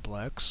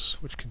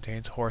Complex, which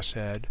contains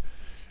Horsehead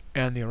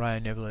and the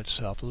Orion Nebula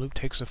itself. The loop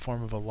takes the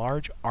form of a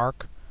large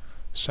arc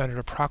centered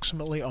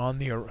approximately on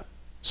the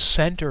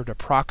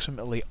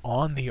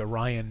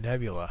Orion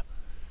Nebula.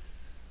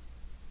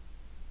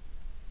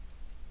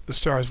 The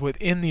stars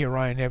within the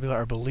Orion Nebula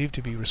are believed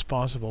to be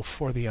responsible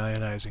for the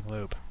ionizing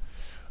loop.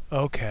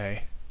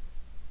 Okay.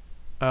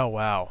 Oh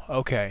wow.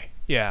 Okay.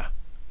 Yeah.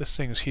 This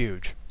thing is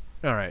huge.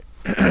 Alright.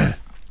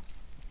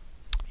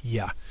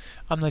 Yeah.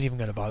 I'm not even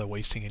going to bother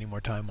wasting any more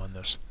time on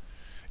this.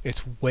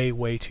 It's way,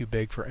 way too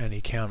big for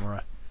any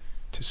camera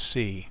to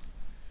see.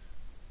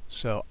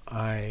 So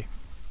I'm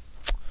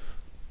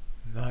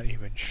not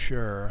even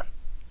sure.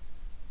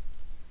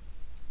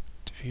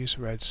 Diffuse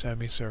red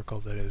semicircle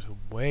that is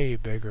way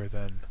bigger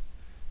than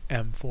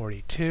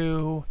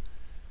M42.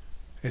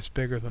 It's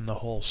bigger than the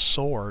whole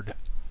sword.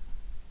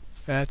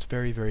 That's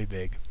very, very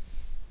big.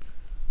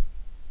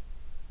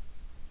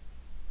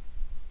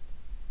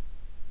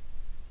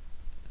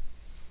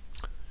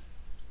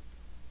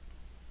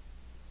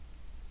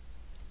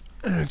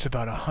 It's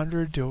about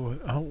 1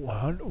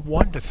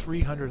 to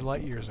 300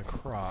 light years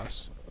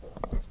across.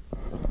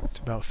 It's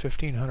about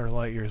 1,500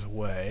 light years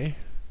away.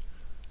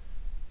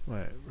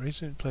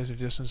 Recent place a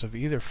distance of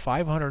either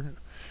 500.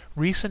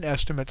 Recent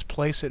estimates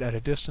place it at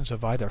a distance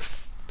of either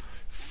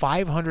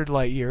 500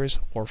 light years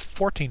or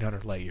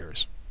 1,400 light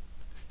years,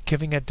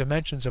 giving it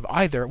dimensions of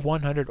either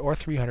 100 or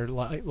 300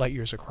 light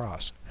years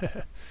across.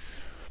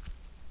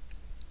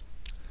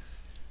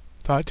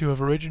 Thought to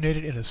have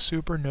originated in a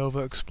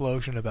supernova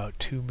explosion about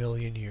 2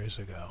 million years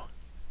ago.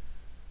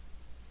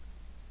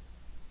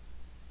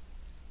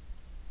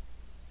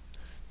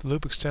 The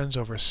loop extends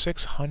over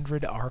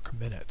 600 arc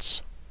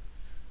minutes,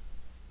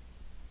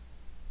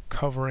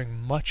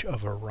 covering much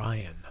of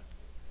Orion.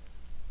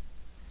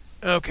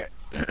 Okay.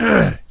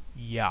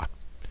 Yeah.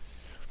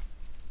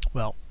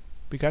 Well,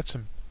 we got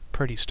some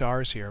pretty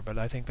stars here, but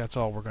I think that's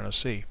all we're going to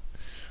see.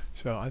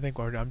 So I think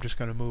I'm just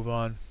going to move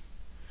on.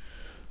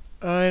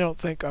 I don't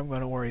think I'm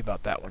going to worry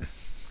about that one.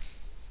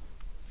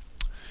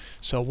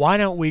 So why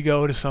don't we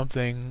go to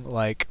something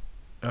like,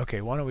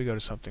 okay, why don't we go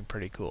to something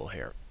pretty cool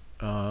here.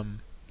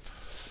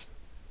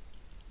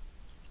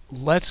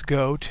 Let's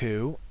go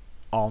to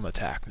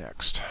Alnitak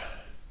next.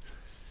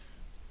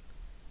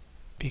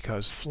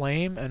 Because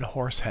Flame and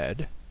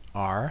Horsehead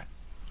are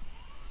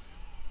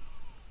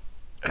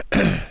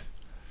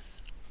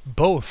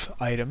both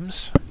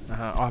items,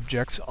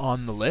 objects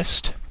on the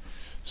list.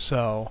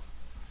 So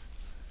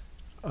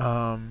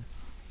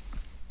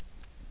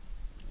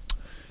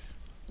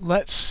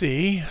let's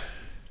see.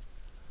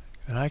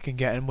 And I can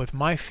get, and with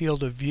my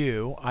field of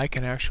view, I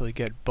can actually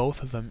get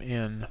both of them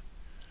in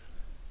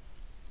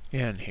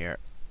here.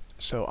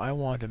 So I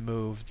want to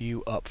move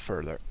you up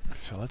further.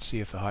 So let's see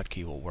if the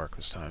hotkey will work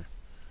this time.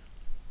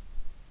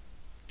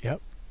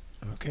 Yep.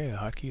 Okay, the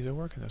hotkeys are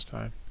working this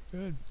time.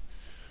 Good.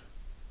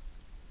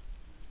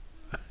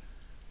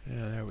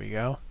 Yeah, there we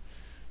go.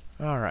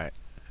 Alright.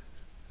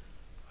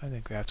 I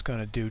think that's going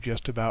to do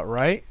just about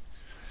right.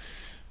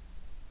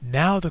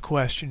 Now the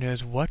question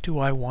is, what do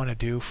I want to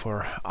do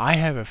for... I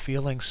have a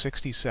feeling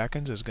 60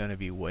 seconds is going to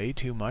be way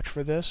too much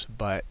for this,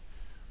 but...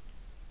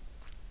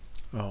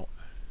 Oh.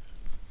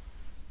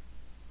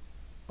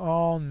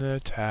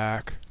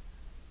 AltAz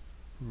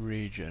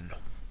region.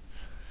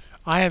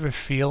 I have a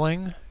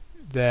feeling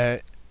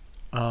that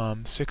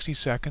 60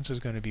 seconds is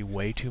going to be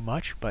way too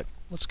much, but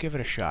let's give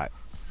it a shot.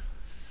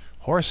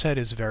 Horsehead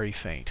is very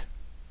faint.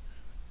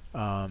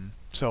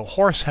 So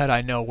Horsehead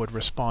I know would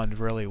respond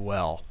really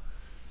well.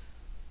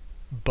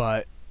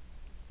 But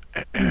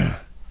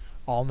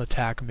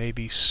AltAz may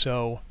be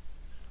so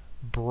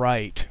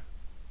bright.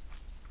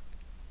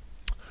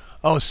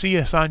 Oh, see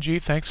ya,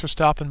 Sanjeev. Thanks for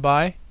stopping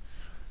by.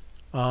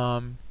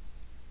 And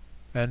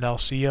I'll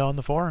see you on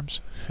the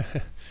forums.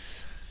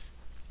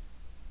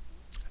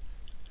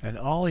 And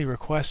Ollie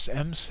requests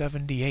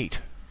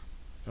M78.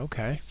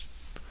 Okay.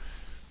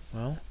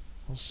 Well,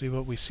 we'll see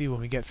what we see when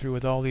we get through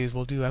with all these.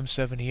 We'll do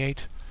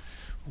M78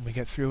 when we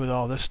get through with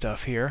all this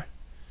stuff here.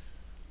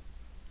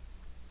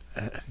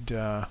 And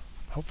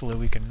hopefully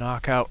we can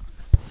knock out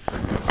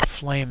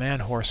Flame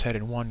and Horsehead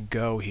in one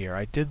go here.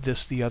 I did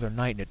this the other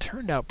night and it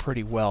turned out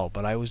pretty well,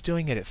 but I was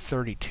doing it at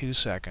 32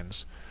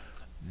 seconds,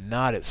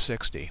 not at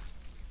 60.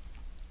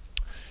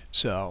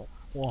 So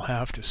we'll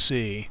have to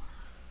see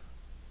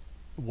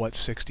what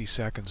 60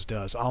 seconds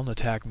does.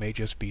 AltAz may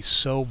just be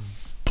so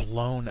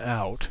blown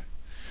out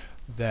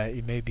that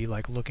it may be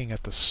like looking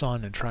at the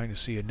sun and trying to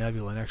see a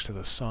nebula next to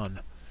the sun.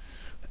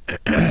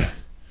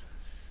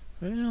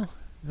 Well,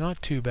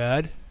 not too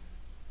bad.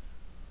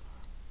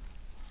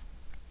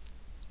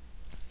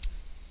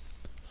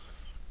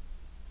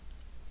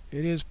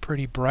 It is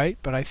pretty bright,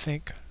 but I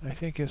think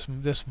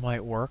this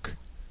might work.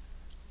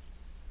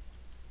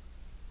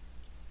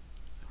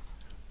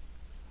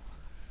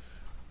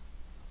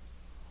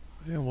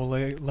 And we'll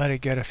let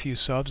it get a few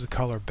subs. The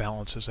color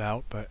balances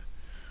out, but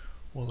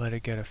we'll let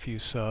it get a few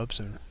subs,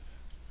 and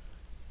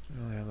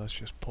oh yeah, let's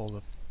just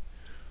pull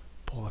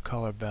the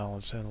color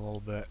balance in a little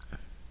bit.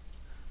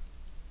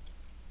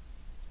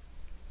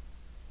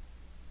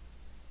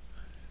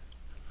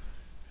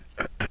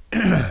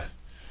 Yeah,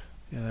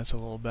 that's a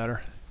little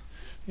better.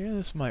 Yeah,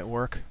 this might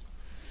work.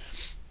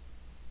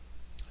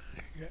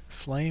 Got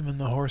Flame and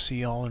the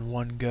Horsey all in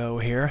one go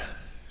here.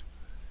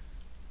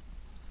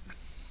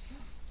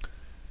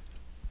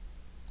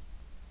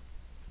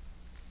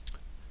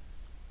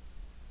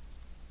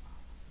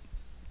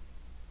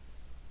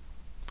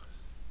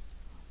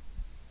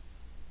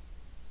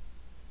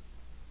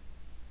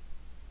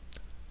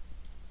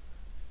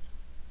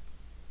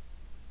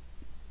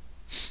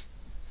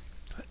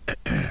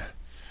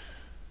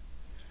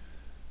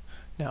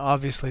 Now,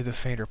 obviously, the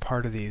fainter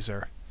part of these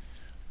are,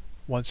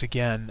 once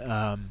again,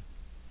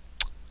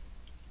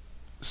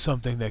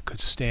 something that could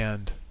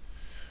stand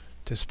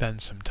to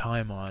spend some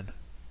time on.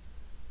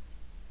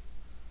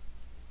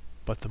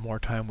 But the more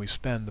time we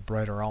spend, the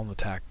brighter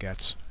AltAz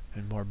gets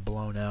and more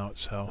blown out,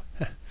 so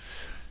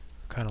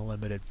kind of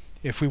limited.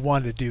 If we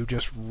wanted to do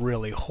just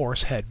really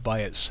Horsehead by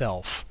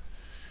itself,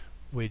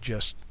 we'd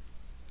just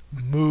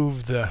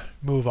move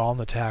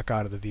AltAz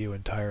out of the view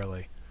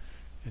entirely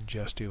and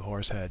just do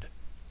Horsehead.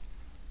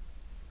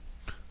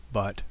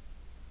 But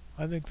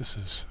I think this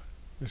is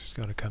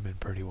going to come in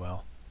pretty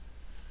well.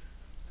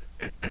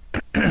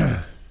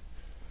 A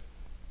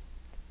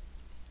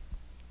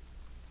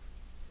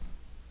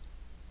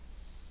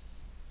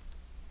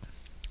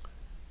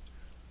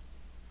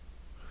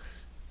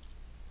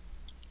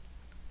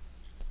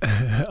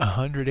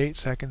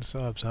 108-second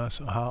subs, huh?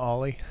 So,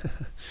 Ollie?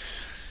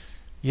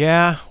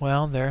 Yeah,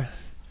 well, there.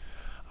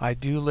 I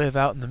do live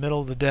out in the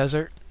middle of the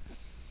desert,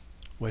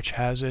 which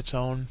has its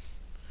own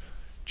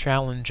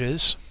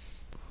challenges.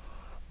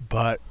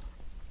 But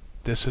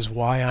this is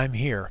why I'm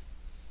here.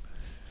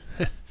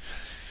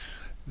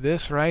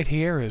 This right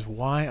here is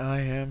why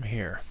I am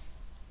here.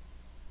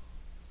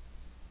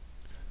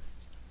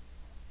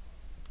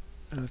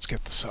 Let's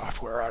get the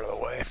software out of the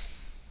way.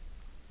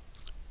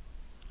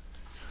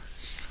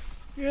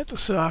 Get the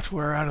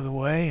software out of the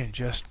way and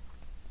just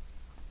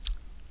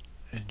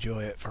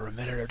enjoy it for a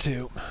minute or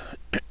two.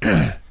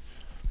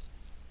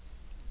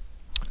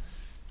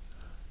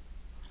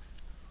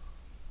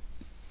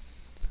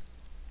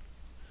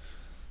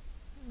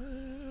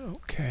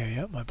 Okay,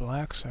 yep, my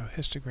black, so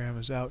histogram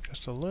is out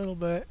just a little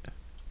bit.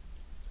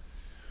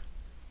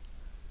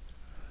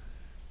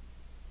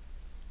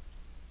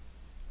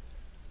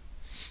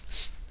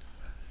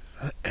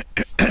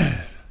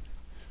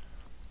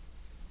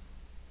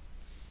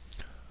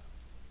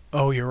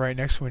 Oh, you're right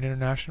next to an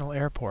international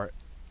airport.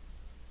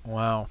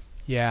 Wow,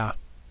 yeah.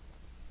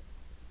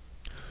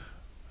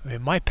 I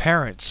mean, my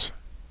parents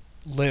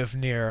live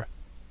near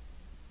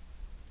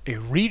a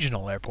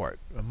regional airport,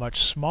 a much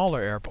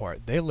smaller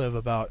airport. They live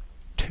about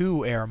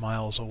 2 air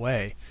miles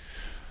away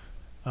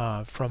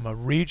from a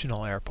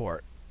regional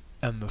airport,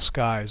 and the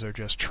skies are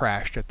just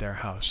trashed at their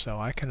house. So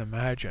I can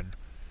imagine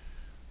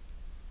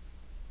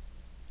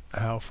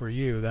how for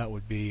you that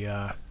would be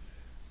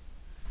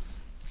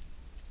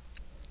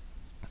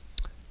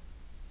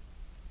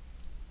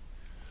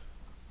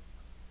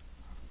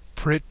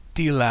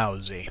pretty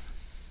lousy.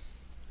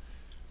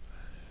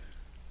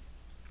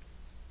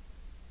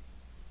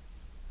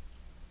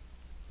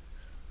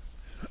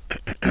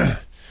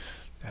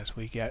 As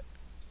we get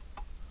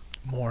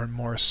more and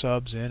more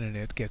subs in and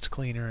it gets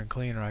cleaner and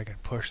cleaner, I can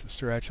push the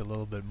stretch a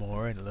little bit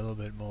more and a little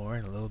bit more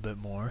and a little bit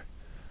more.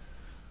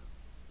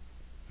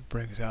 It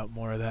brings out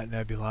more of that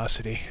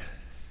nebulosity.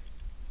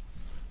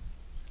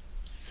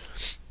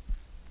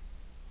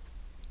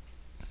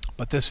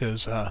 But this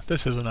is a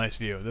nice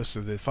view. This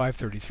is the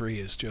 533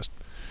 is just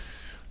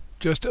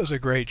does a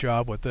great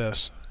job with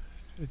this.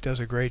 It does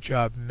a great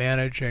job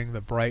managing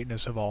the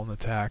brightness of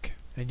Alnitak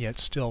and yet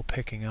still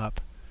picking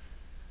up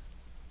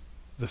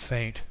the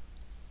faint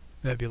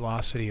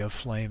nebulosity of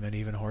Flame and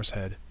even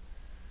Horsehead.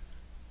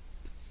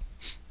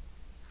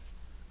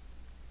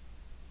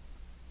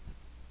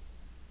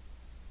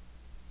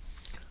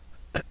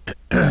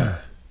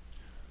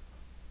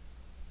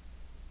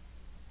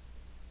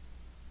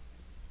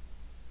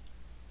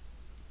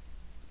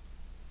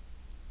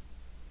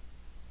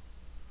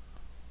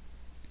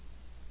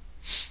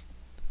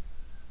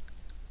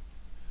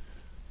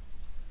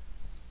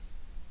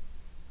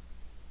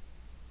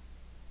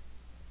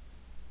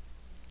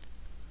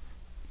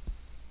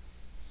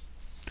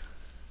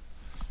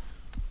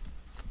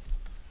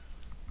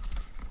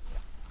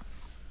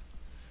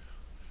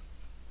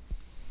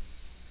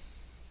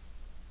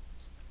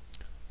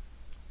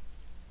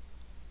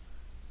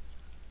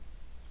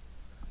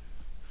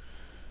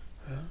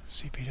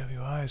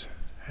 CPWI's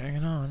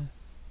hanging on.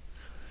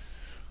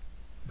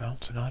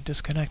 Mounts not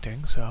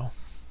disconnecting, so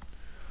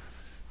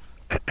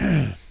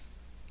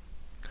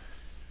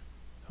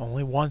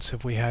only once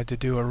have we had to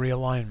do a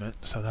realignment,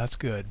 so that's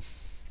good.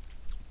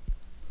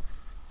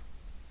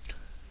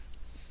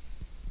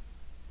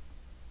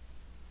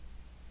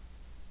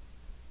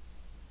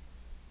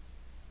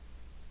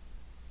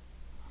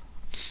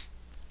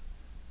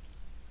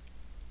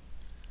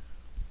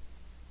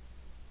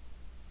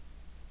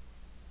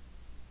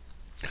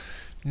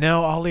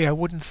 No, Ollie, I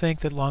wouldn't think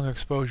that long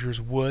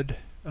exposures would.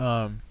 You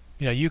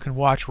know, you can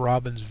watch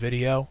Robin's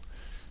video,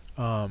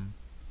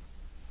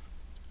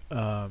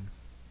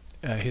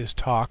 his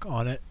talk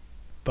on it,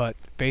 but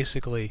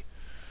basically,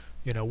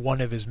 you know, one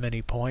of his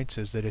many points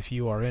is that if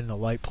you are in a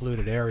light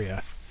polluted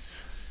area,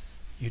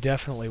 you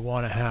definitely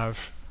want to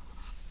have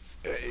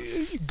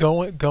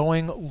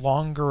going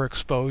longer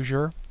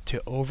exposure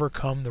to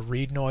overcome the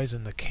read noise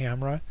in the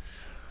camera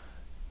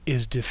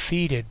is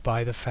defeated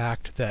by the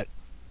fact that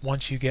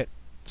once you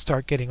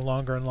start getting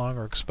longer and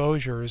longer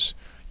exposures,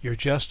 you're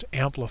just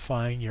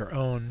amplifying your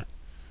own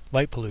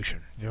light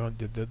pollution, you know,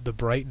 the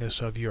brightness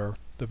of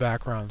the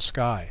background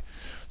sky.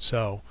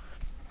 So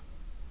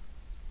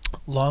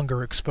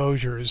longer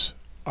exposures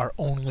are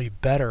only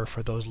better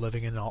for those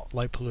living in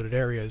light polluted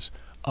areas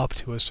up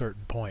to a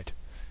certain point.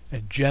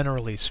 And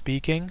generally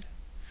speaking,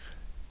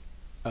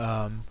 you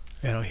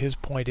know, his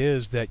point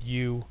is that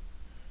you're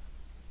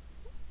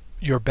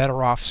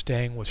better off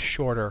staying with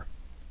shorter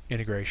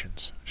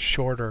integrations,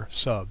 shorter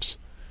subs,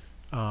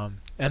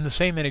 and the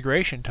same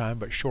integration time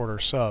but shorter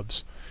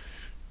subs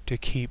to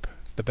keep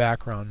the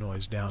background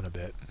noise down a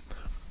bit.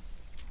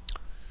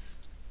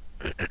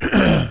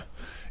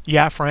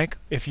 Yeah, Frank,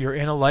 if you're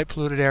in a light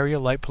polluted area,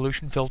 light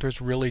pollution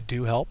filters really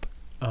do help.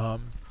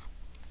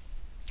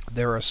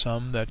 There are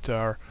some that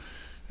are,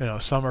 you know,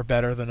 some are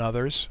better than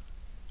others.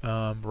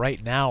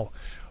 Right now,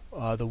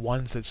 the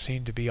ones that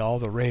seem to be all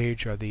the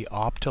rage are the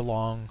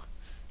Optilong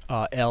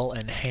L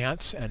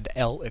Enhance and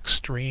L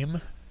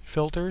Extreme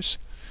filters.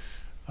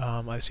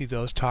 I see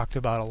those talked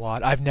about a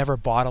lot. I've never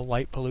bought a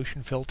light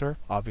pollution filter,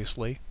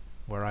 obviously.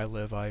 Where I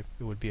live, it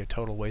would be a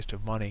total waste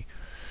of money.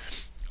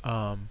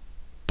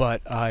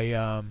 But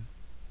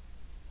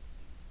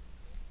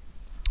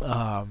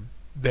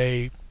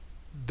they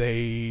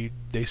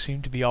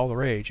seem to be all the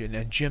rage.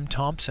 And Jim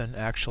Thompson,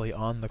 actually,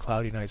 on the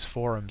Cloudy Nights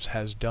forums,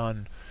 has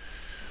done,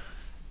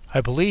 I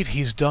believe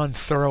he's done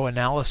thorough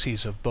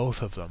analyses of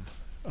both of them.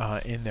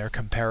 In their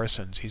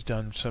comparisons. He's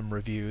done some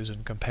reviews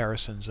and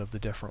comparisons of the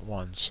different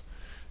ones.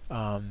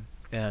 So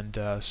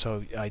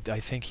I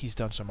think he's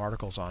done some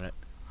articles on it.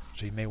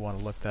 So you may want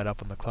to look that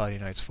up on the Cloudy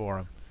Nights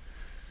forum.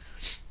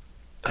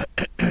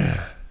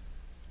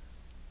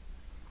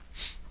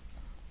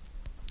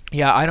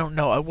 Yeah, I don't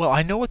know. Well,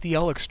 I know what the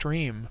L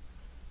Extreme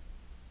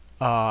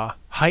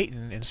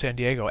Heighten in San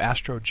Diego,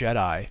 Astro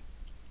Jedi,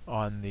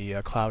 on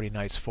the Cloudy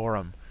Nights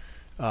forum,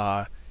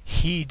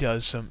 he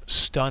does some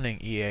stunning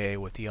EAA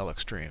with the L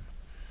Extreme.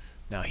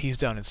 Now he's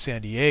down in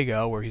San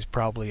Diego, where he's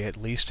probably at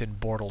least in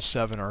Bortle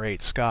 7 or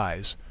 8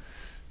 skies,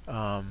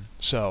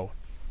 so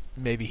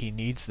maybe he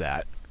needs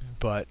that.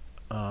 But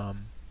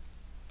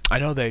I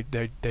know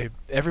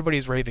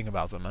everybody's raving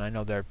about them, and I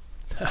know they're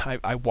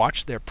I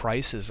watch their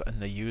prices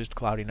in the used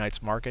Cloudy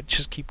Nights market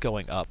just keep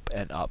going up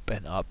and up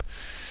and up.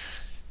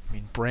 I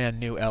mean, brand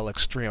new L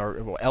Extreme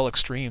or L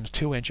Extremes,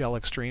 2-inch L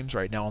Extremes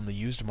right now on the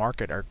used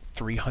market are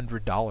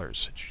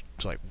 $300.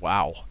 It's like,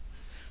 wow.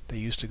 They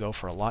used to go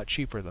for a lot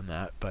cheaper than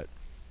that, but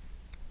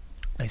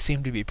they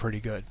seem to be pretty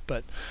good.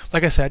 But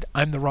like I said,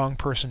 I'm the wrong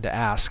person to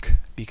ask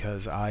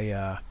because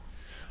I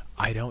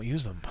don't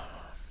use them.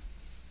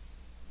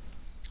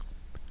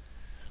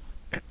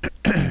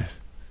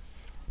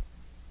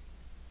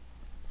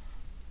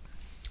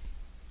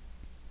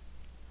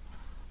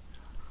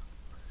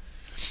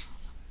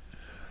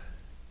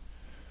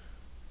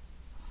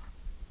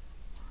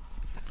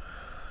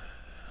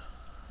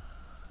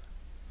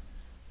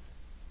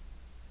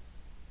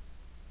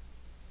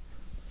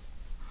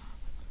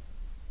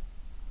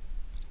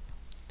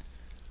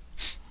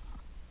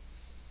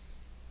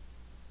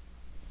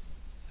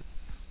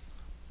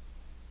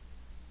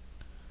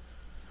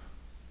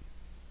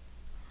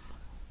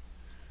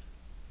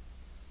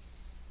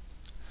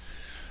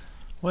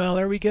 Well,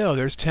 there we go.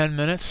 There's 10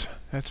 minutes.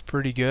 That's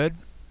pretty good.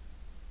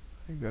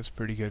 I think that's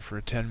pretty good for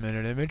a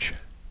 10-minute image.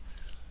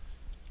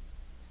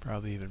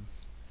 Probably even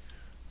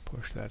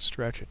push that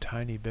stretch a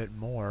tiny bit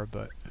more,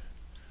 but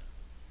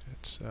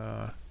it's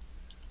I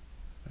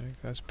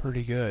think that's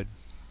pretty good.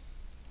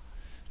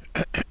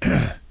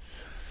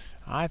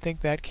 I think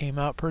that came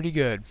out pretty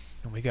good.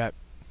 And we got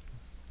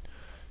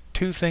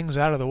 2 things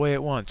out of the way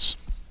at once.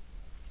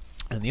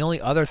 And the only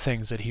other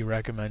things that he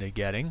recommended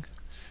getting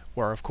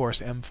were, of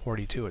course,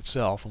 M42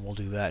 itself, and we'll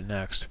do that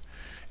next.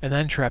 And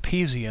then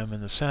trapezium in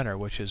the center,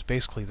 which is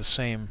basically the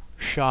same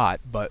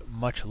shot, but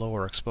much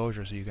lower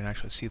exposure, so you can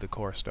actually see the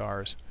core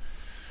stars.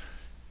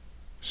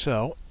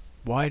 So,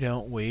 why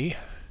don't we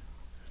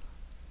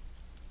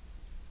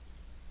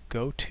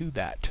go to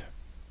that.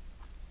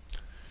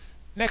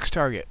 Next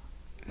target.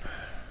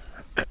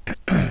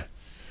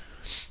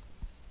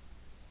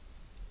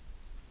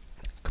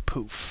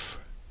 Kapoof.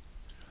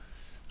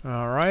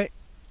 Alright.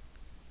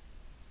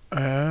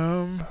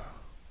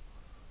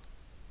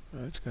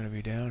 That's going to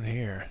be down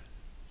here.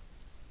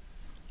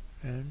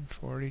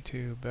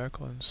 M42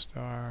 Becklin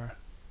star.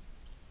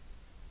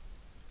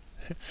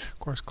 Of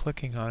course,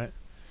 clicking on it.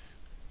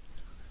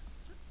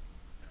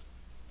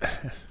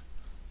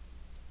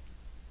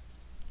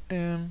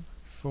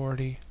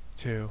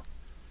 M42.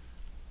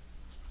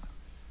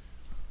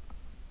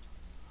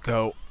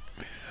 Go.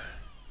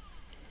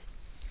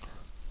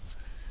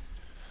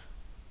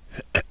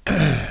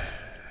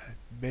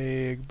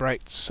 Big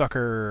bright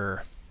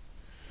sucker.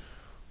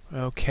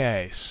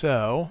 Okay,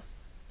 so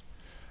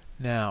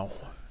now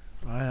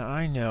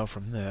I know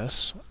from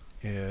this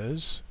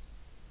is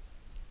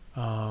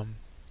I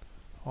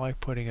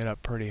like putting it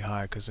up pretty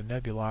high because the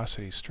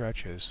nebulosity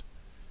stretches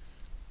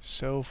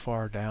so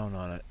far down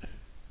on it.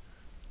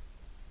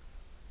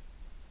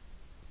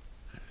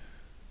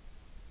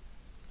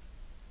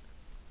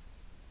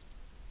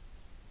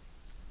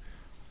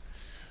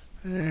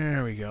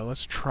 There we go.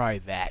 Let's try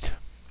that.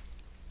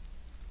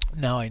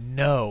 Now I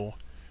know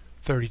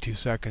 32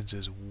 seconds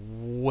is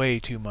way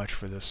too much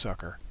for this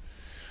sucker.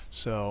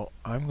 So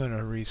I'm going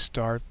to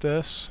restart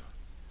this.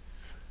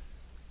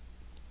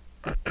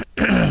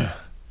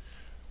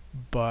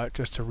 But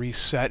just to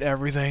reset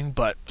everything,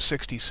 but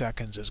 60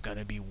 seconds is going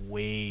to be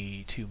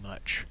way too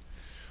much.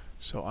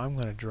 So I'm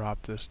going to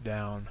drop this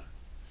down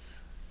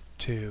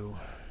to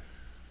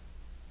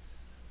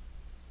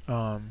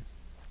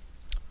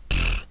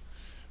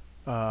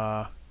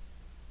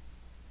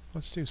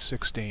let's do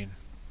 16.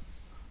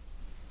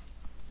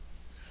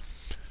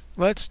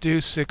 Let's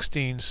do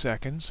 16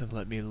 seconds, and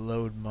let me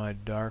load my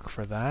dark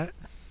for that.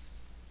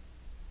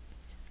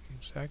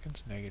 16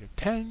 seconds,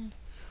 -10.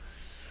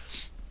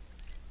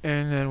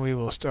 And then we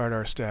will start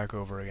our stack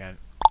over again.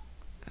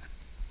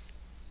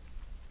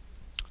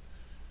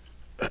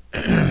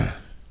 And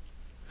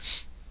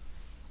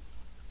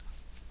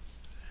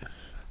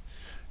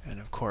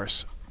of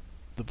course,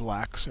 the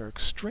blacks are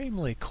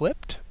extremely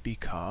clipped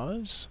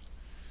because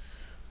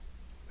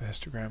the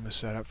histogram is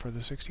set up for the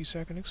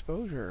 60-second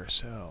exposure.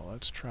 So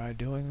let's try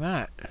doing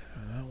that.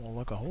 And that will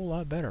look a whole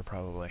lot better,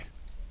 probably.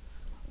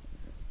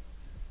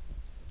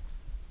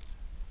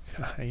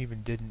 I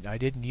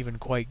didn't even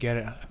quite get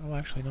it. Oh,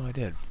 actually, no, I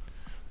did. I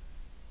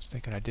was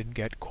thinking I didn't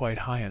get quite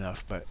high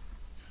enough, but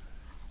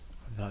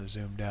I'm not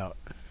zoomed out.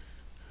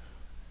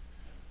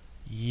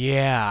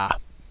 Yeah.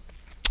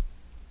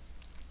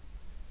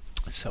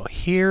 So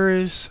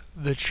here's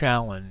the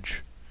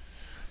challenge.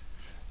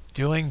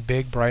 Doing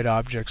big bright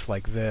objects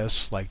like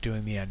this, like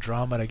doing the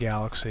Andromeda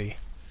Galaxy,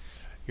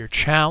 your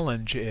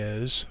challenge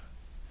is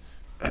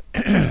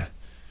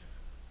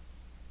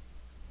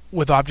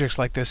with objects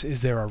like this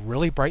is there are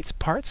really bright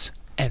parts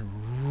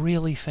and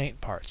really faint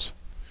parts.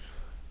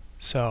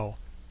 So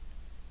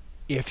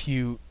if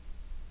you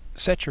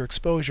set your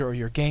exposure or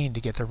your gain to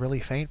get the really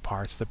faint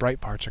parts, the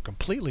bright parts are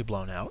completely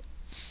blown out.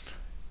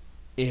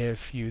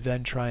 If you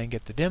then try and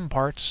get the dim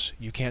parts,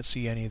 you can't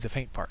see any of the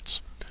faint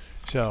parts.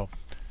 So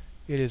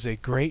It is a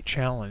great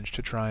challenge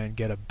to try and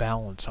get a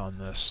balance on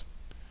this.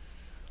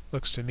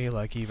 Looks to me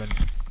like even,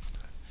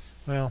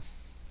 well,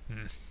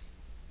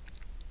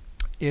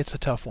 it's a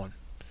tough one.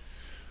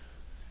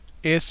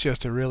 It's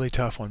just a really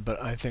tough one,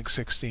 but I think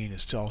 16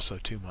 is also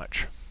too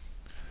much.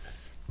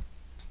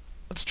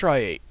 Let's try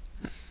 8.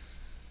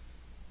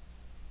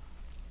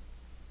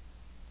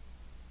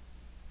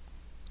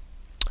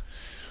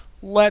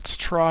 Let's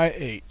try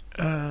 8.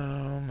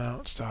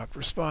 Mount stopped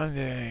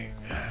responding.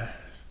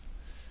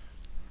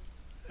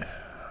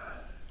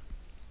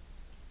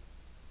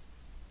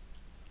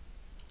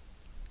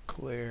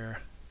 Clear.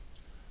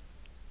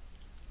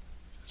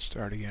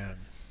 Start again.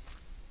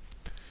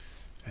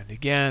 And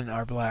again,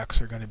 our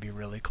blacks are going to be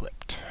really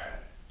clipped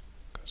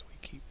because we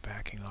keep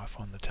backing off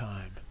on the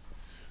time.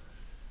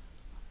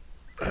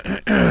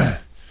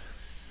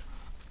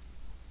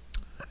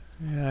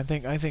 Yeah, I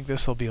think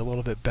this will be a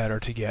little bit better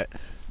to get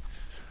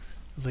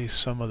at least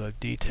some of the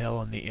detail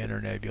on the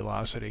inner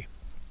nebulosity.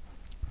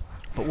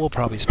 But we'll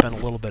probably spend a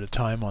little bit of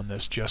time on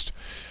this, just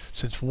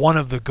since one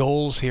of the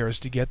goals here is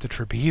to get the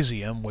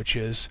trapezium, which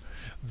is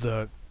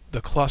the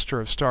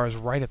cluster of stars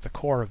right at the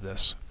core of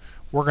this.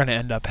 We're going to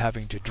end up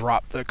having to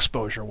drop the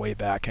exposure way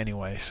back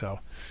anyway,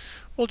 so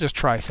we'll just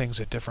try things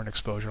at different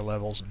exposure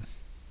levels and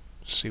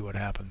see what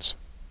happens.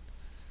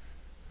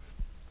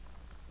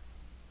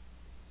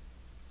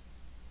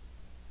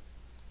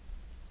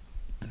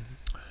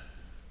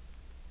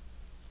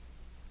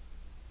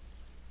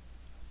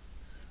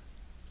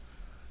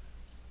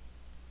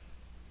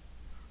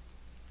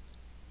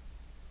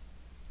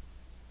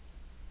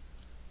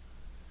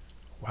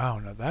 Wow,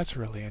 now that's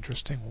really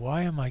interesting.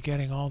 Why am I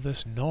getting all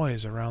this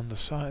noise around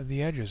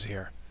the edges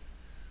here?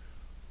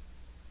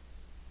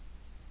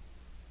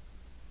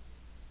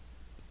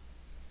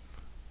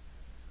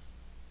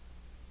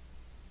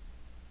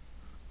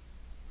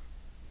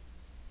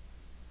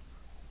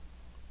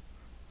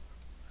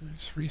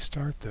 Let's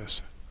restart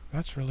this.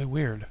 That's really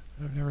weird.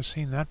 I've never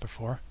seen that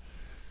before.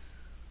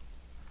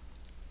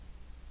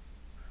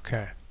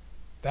 Okay,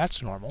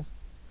 that's normal.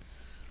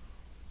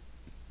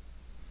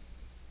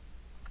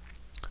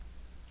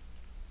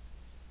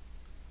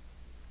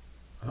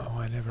 Oh,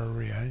 I never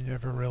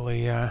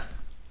really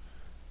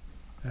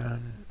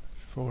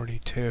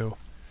 42.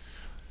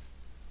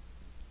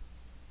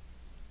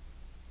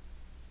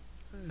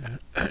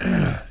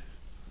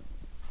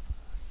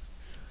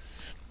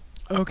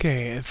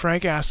 Okay, and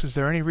Frank asks, is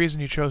there any reason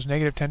you chose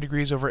negative 10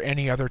 degrees over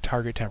any other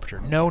target temperature?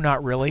 No,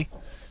 not really.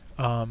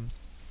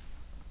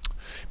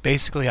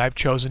 Basically, I've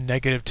chosen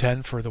negative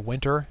 10 for the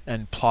winter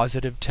and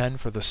positive 10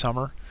 for the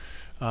summer,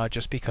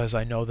 just because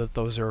I know that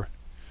those are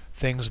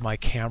things my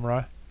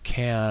camera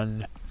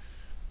can,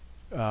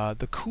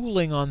 the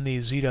cooling on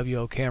these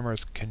ZWO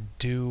cameras can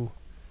do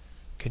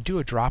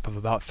a drop of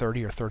about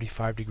 30 or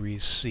 35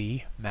 degrees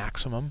C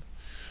maximum.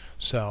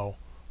 So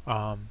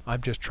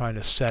I'm just trying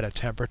to set a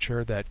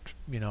temperature that,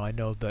 you know, I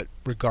know that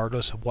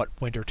regardless of what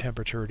winter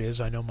temperature it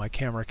is, I know my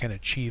camera can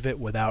achieve it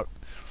without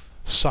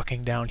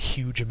sucking down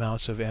huge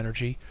amounts of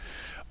energy.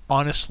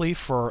 Honestly,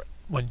 for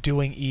when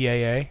doing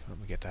EAA, let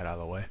me get that out of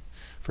the way.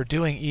 For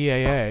doing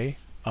EAA,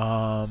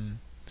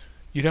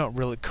 you don't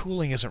really,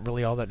 cooling isn't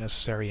really all that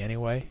necessary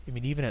anyway. I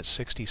mean, even at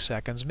 60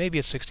 seconds, maybe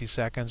at 60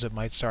 seconds it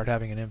might start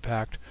having an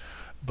impact,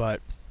 but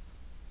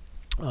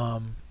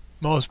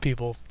most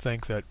people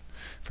think that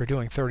for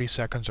doing 30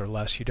 seconds or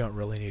less you don't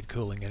really need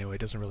cooling anyway.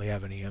 It doesn't really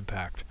have any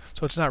impact.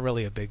 So it's not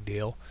really a big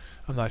deal.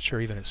 I'm not sure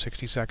even at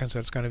 60 seconds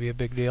that's going to be a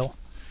big deal.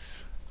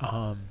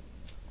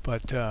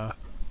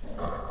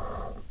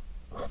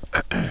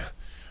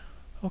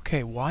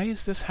 Okay, why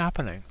is this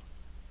happening?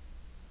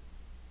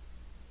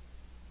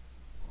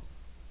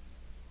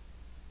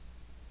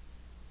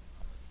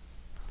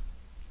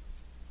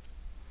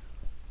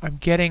 I'm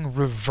getting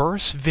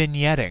reverse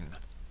vignetting.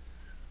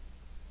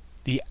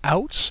 The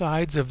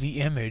outsides of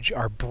the image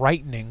are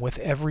brightening with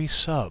every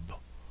sub.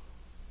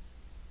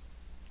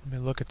 Let me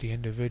look at the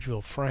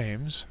individual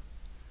frames.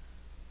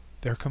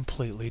 They're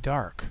completely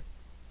dark.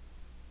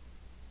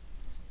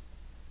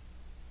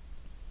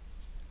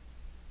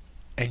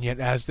 And yet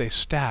as they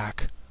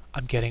stack,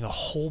 I'm getting a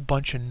whole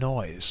bunch of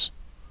noise.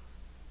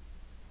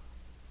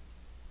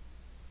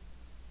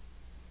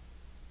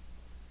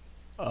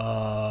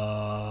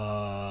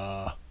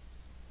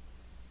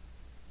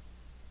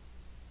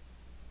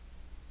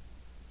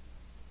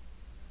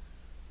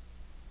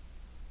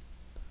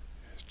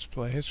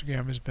 Display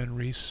histogram has been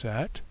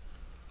reset.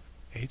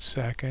 8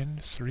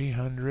 second,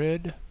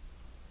 300.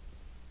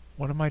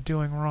 What am I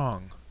doing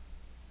wrong?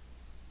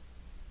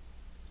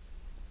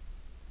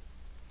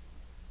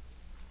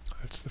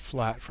 That's the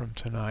flat from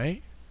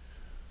tonight.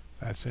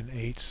 That's an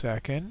 8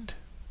 second.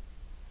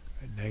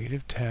 At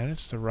negative 10,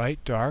 it's the right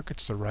dark,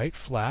 it's the right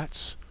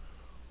flats.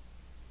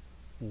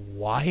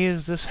 Why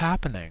is this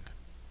happening?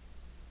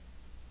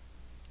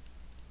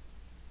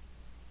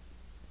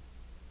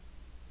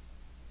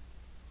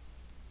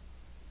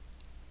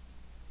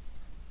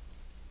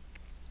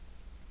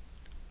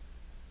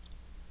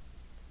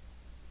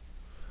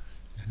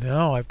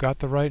 No, I've got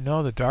the right,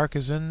 no, the dark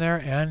is in there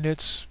and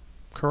it's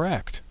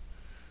correct.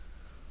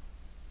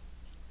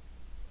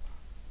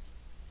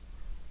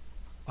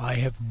 I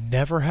have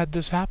never had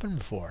this happen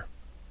before.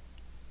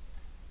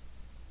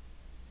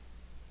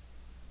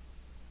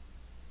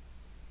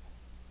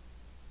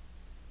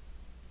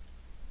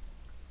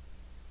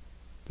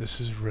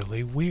 This is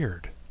really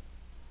weird.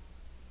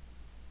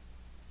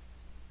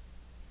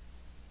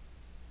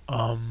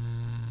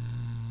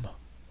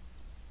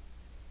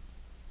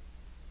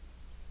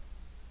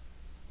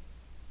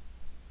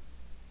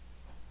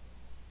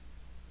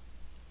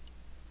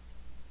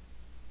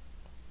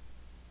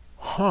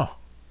 Huh.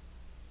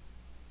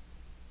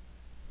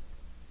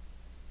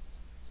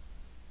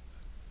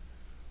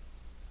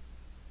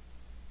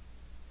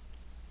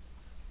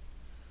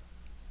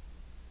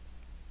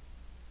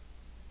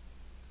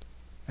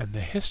 And the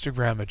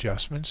histogram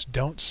adjustments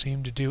don't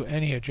seem to do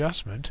any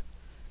adjustment.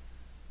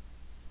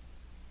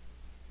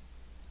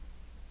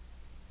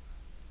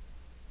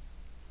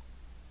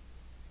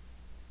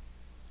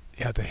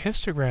 Yeah, the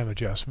histogram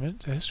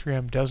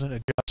doesn't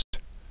adjust.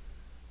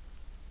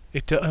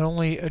 It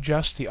only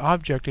adjusts the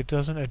object, it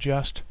doesn't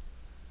adjust.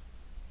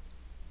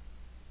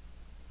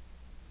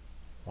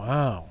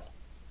 Wow.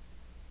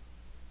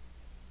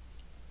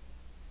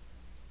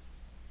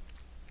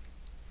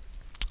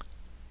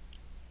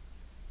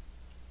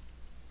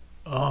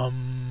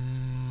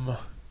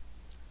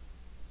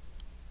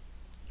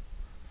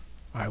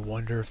 I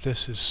wonder if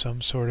this is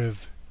some sort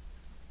of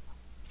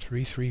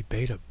 3.3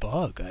 beta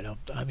bug.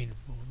 I mean,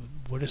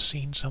 would have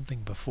seen something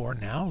before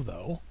now,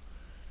 though.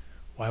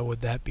 Why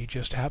would that be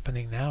just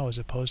happening now as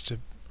opposed to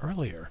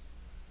earlier?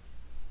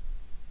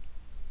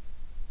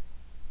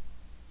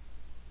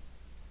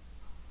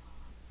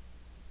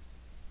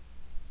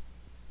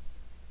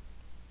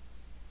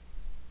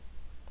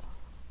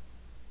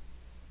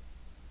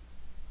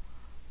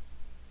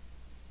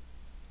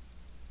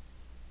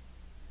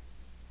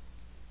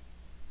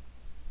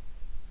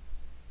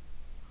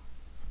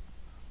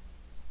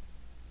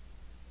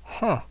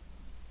 Huh.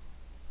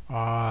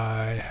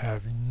 I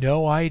have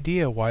no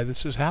idea why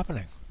this is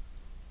happening.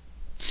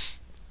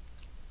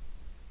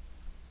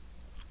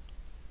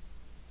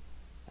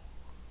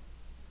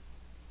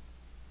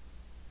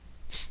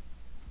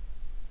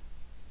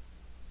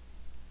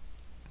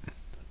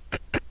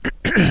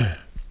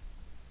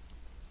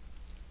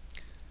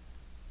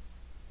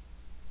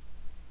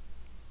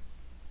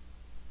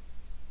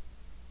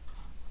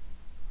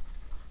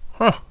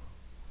 Huh.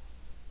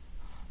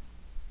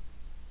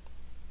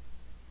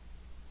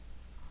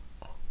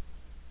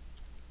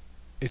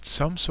 It's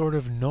some sort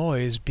of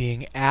noise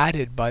being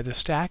added by the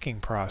stacking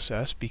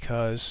process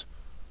because...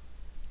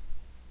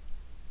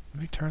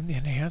 Let me turn the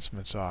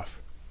enhancements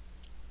off.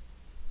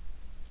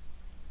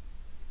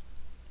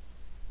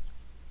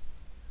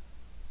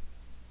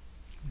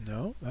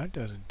 No, that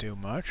doesn't do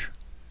much.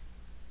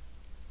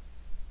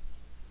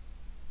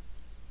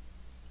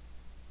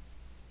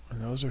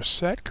 And those are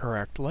set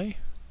correctly.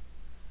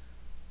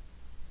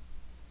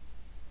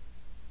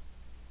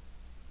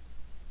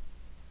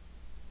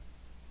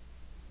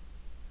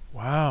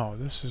 Wow,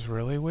 this is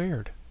really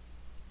weird.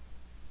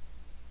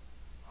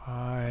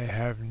 I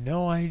have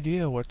no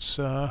idea what's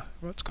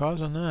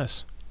causing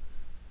this.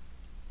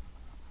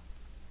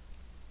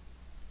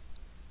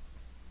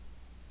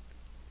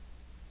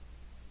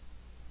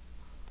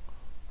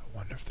 I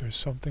wonder if there's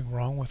something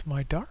wrong with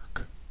my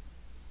dark.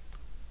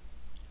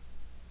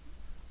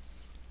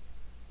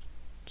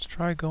 Let's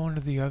try going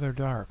to the other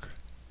dark,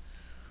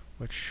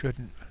 which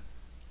shouldn't.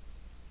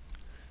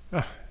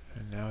 And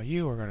now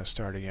you are going to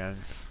start again.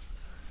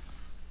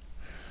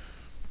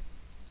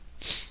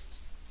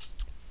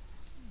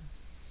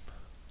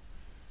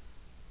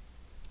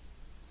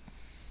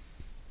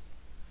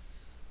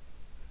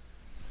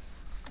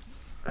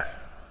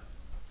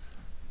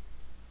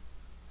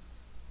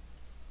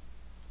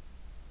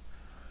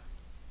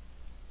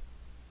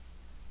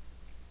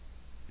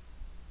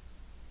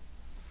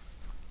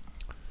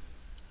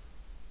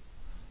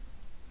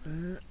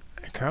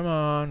 Come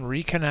on,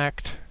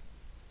 reconnect.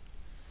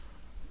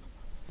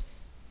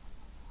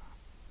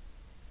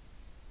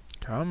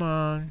 Come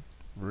on,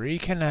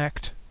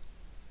 reconnect.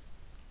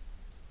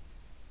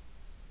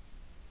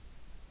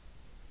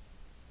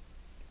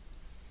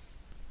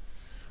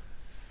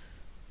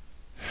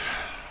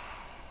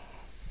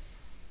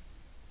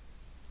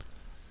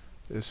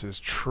 This is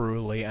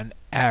truly an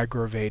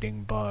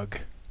aggravating bug.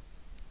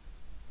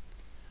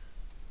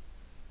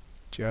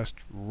 Just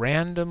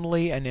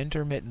randomly and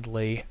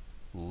intermittently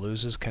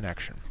loses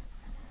connection.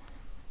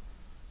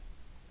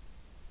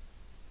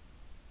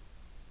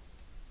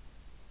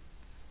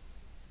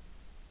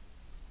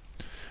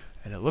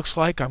 And it looks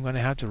like I'm going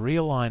to have to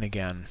realign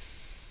again.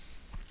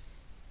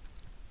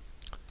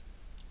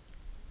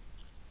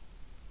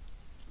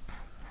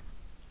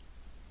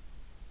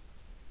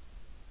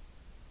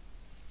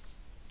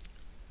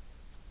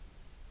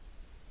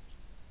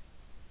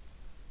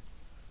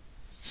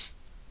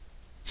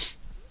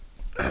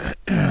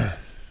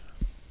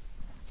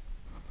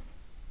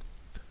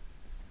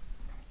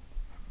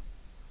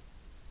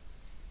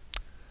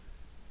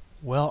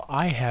 Well,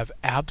 I have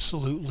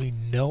absolutely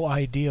no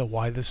idea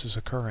why this is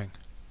occurring.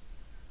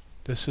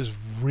 This is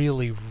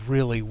really,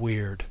 really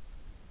weird.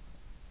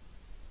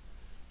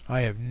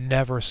 I have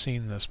never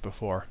seen this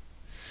before.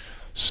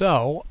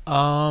 So,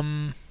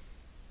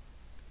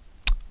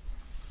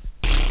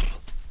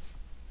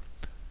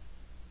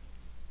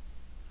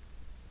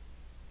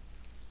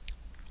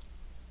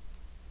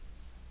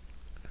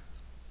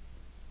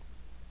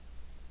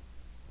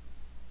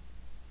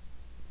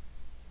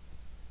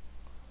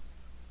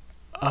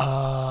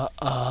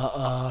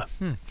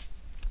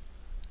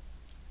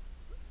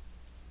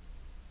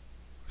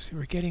 See,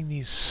 we're getting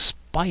these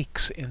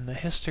spikes in the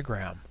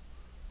histogram.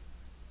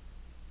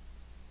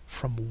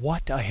 From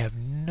what? I have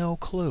no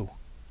clue.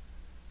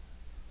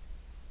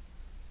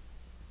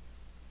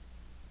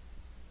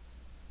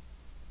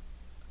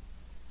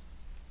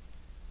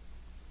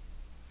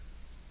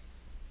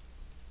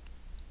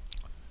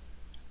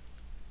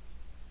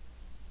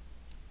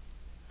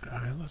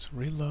 Alright, let's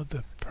reload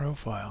the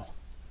profile.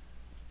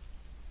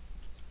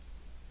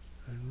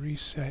 And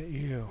reset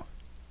you.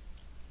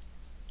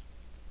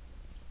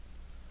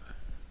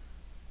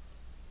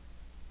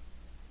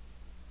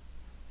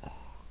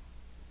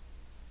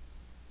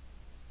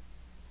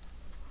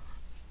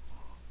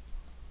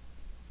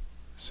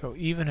 So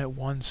even at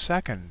 1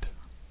 second,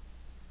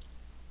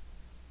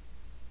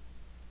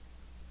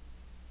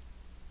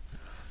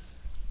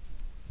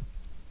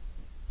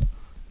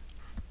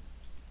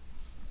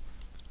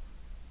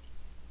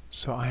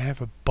 so I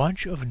have a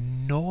bunch of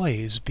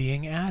noise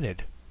being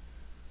added.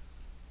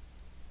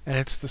 And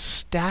it's the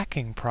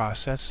stacking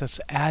process that's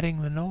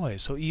adding the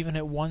noise. So even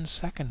at 1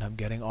 second, I'm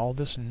getting all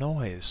this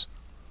noise.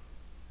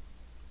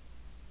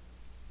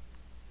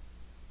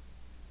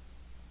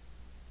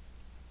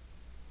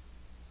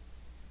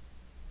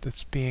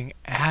 That's being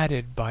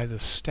added by the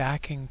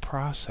stacking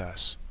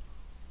process.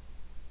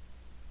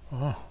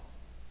 Oh,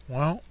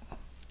 well.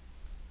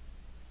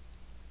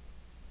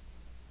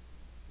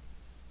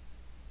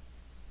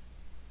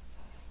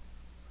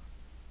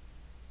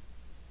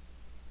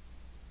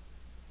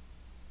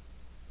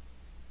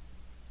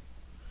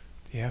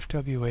 The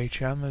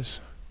FWHM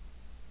is...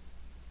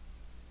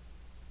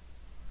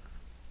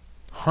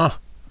 Huh.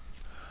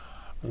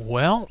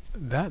 Well,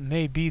 that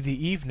may be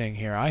the evening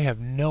here. I have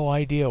no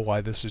idea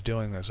why this is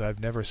doing this. I've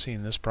never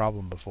seen this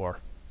problem before.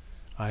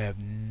 I have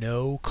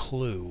no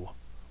clue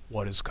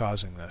what is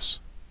causing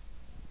this.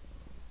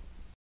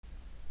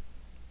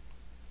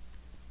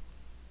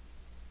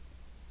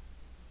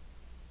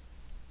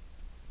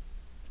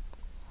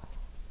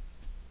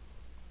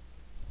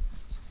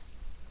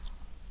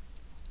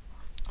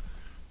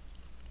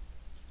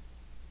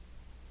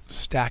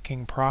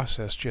 Stacking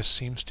process just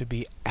seems to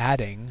be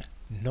adding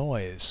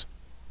noise.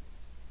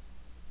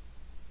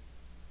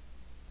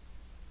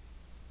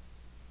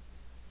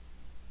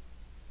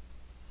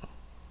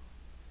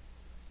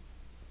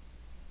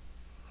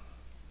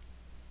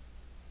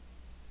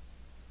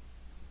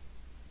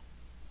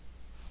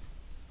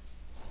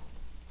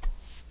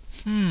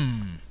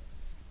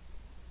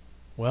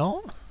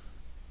 Well,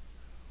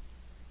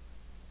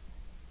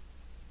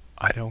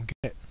 I don't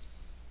get it.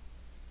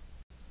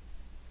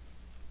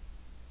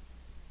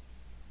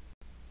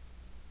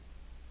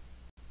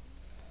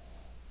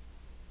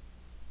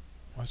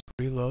 Let's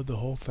reload the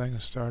whole thing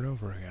and start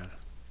over again.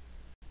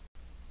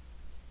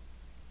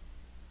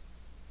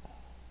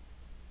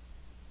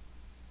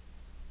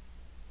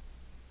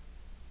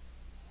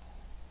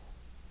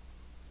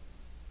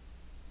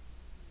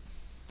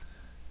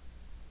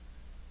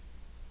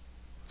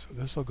 So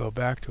this will go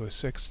back to a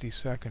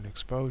 60-second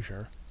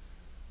exposure.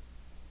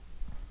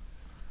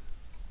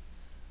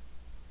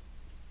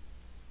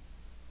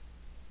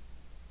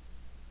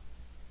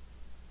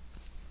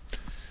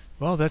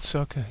 Well, that's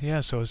okay.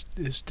 Yeah, so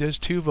there's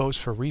 2 votes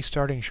for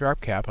restarting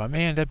SharpCap. I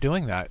may end up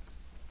doing that.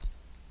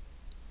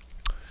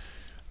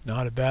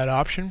 Not a bad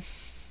option.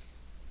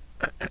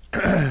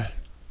 No,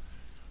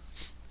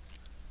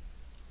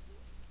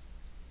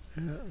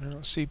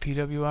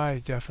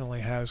 CPWI definitely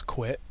has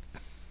quit.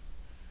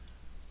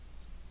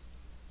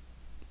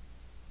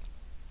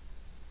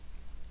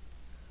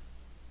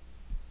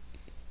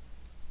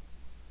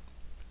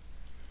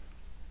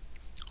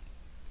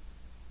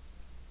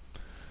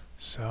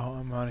 So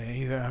I'm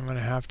gonna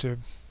have to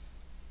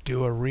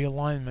do a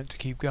realignment to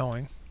keep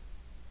going.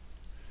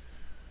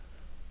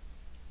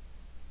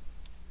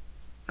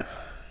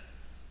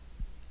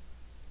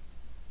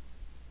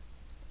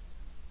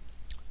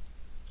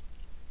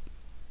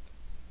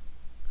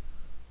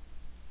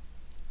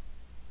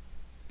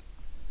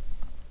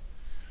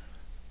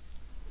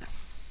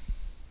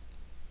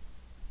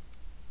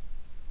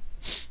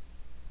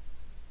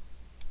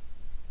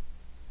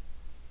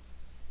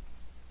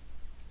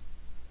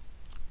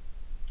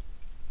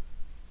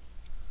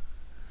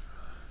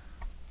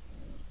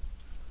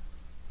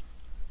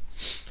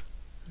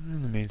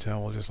 In the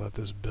meantime, we'll just let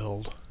this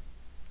build.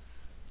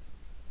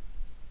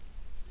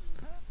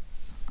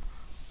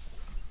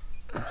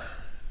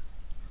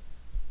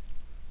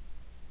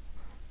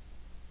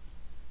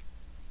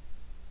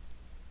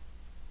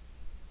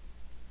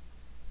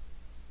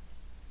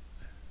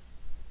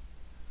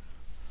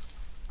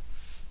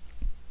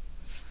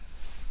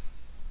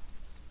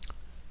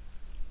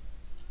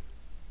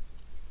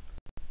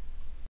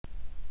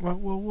 Whoa,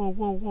 whoa, whoa,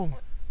 whoa, whoa.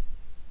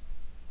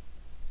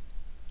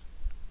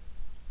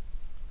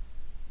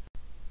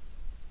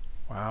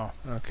 Wow,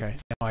 okay.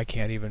 Now I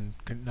can't even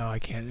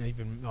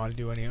want to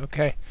do any.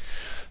 Okay,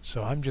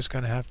 so I'm just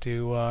going to have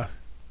to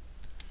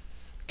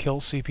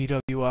kill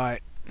CPWI.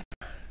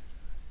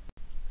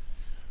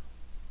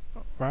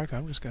 Right,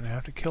 I'm just going to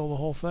have to kill the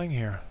whole thing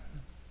here.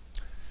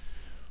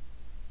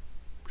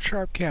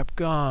 SharpCap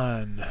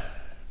gone.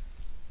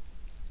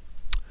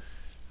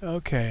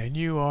 Okay, and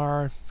you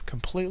are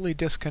completely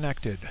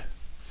disconnected.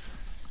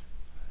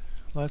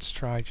 Let's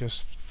try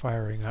just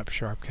firing up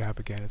SharpCap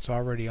again. It's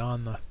already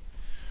on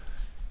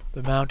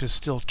the mount is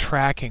still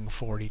tracking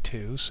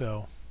 42,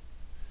 so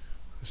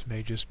this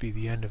may just be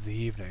the end of the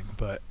evening,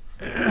 but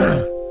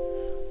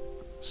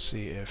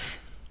see if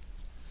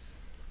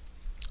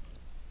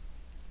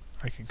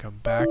I can come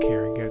back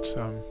here and get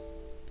some.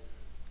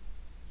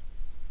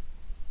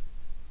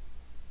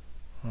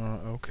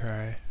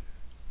 Okay.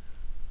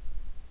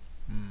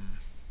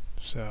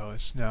 So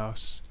it's now,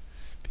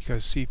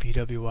 because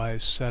CPWI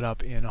is set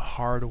up in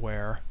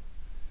hardware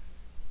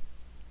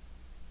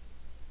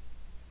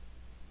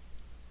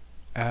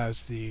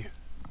as the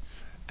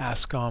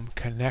ASCOM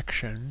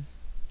connection,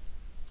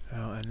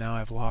 and now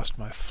I've lost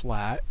my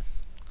flat.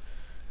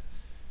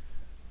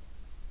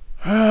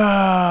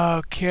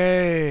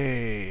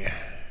 Okay.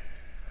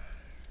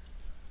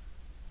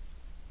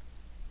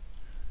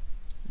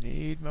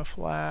 Need my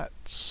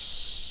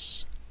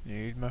flats.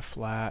 Need my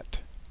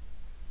flat.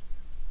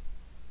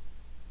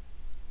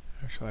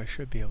 Actually, I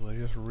should be able to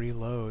just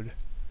reload.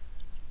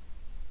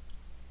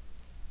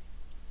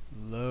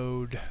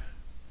 Load.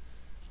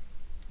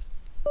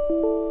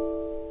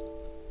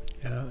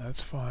 Yeah,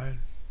 that's fine.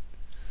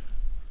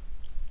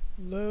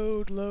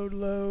 Load, load,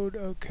 load.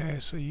 Okay,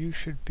 so you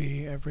should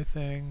be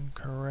everything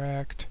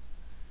correct.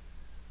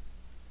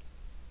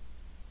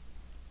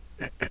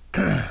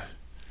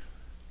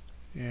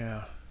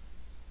 Yeah.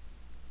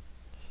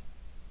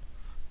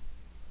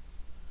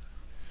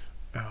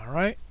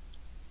 Alright.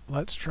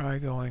 Let's try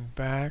going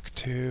back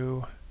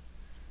to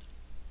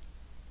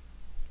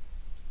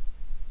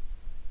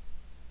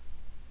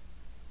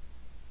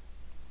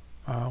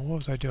what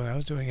was I doing? I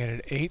was doing it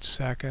at 8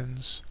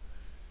 seconds.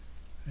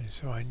 And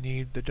so I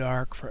need the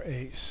dark for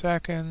 8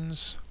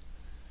 seconds.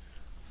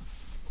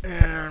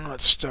 And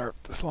let's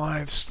start the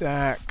live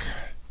stack.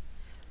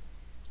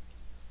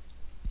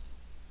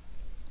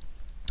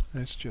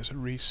 Let's just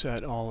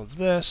reset all of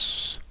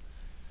this.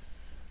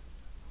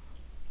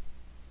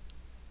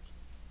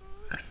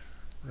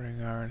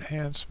 Bring our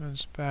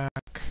enhancements back.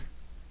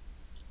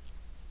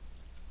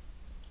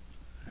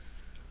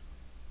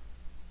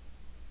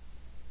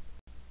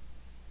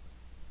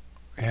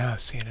 Yeah,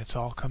 see, and it's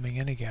all coming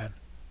in again.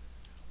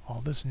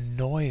 All this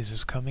noise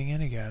is coming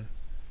in again.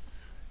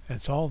 And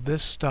it's all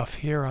this stuff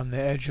here on the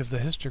edge of the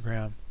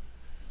histogram.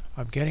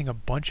 I'm getting a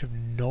bunch of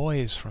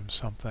noise from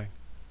something.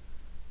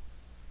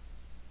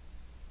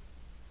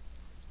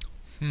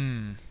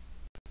 I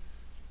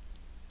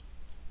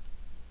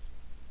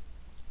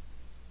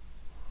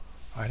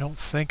don't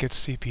think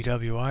it's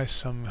CPWI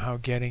somehow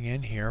getting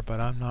in here,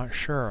 but I'm not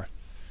sure.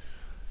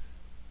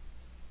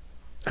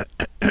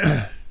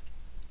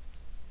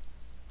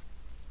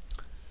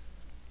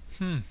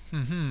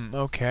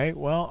 Okay,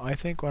 well, I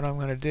think what I'm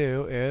going to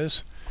do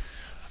is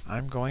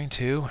I'm going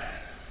to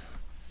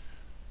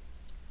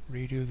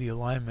redo the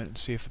alignment and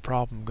see if the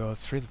problem goes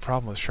through. The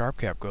problem with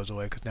SharpCap goes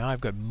away, because now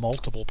I've got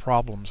multiple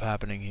problems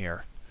happening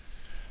here.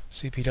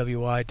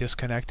 CPWI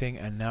disconnecting,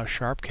 and now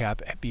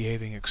SharpCap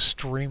behaving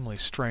extremely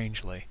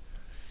strangely.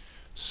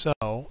 So,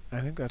 I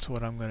think that's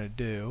what I'm going to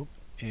do,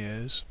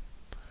 is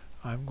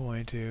I'm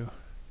going to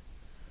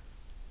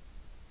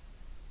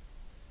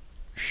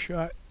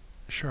shut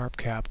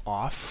SharpCap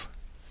off,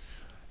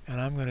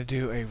 and I'm going to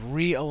do a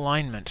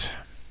realignment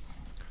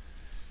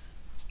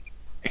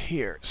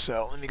here.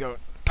 So let me go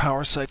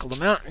power cycle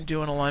them out and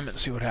do an alignment and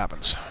see what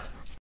happens.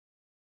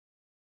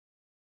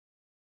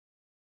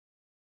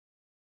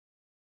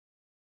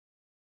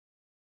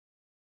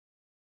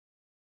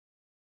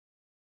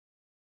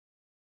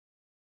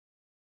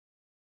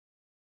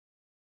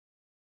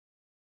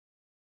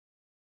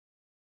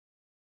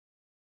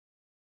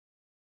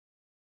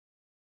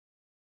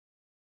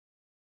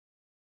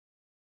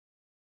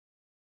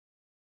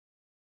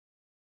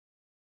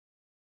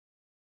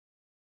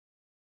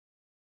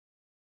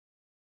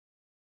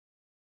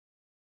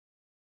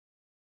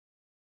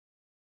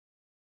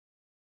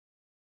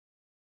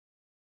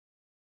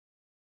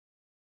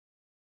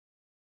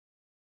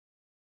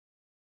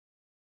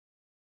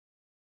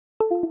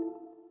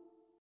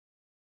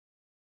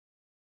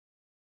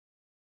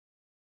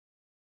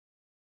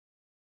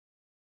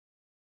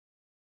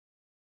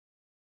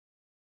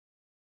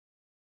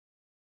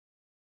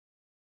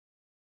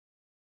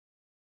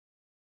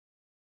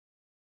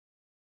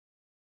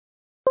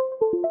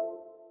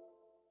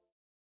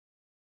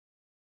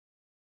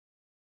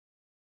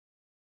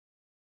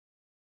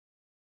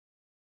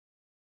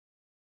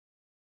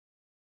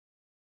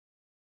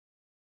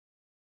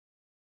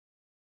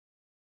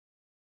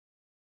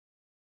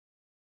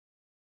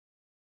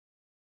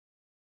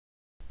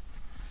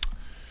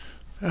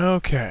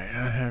 Okay,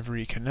 I have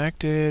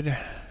reconnected.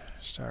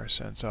 Star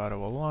Sense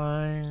auto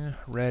align.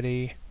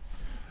 Ready.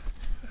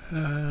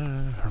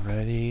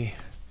 Ready.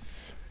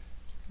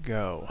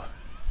 Go.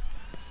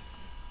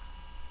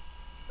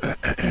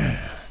 And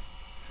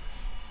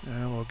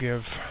we'll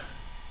give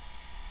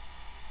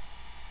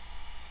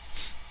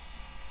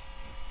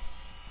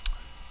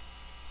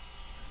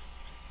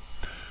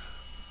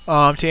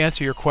to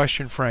answer your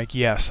question, Frank,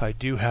 yes, I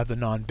do have the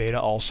non-beta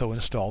also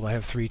installed. I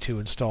have 3.2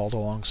 installed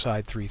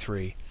alongside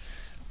 3.3.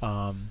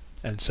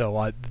 And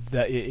so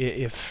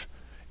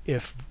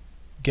if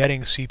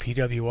getting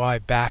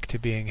CPWI back to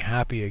being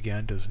happy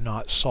again does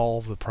not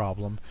solve the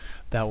problem,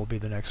 that will be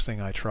the next thing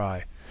I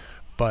try.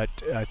 But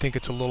I think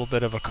it's a little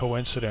bit of a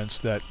coincidence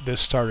that this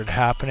started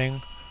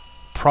happening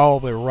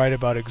probably right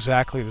about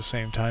exactly the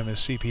same time as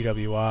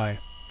CPWI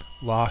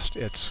lost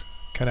its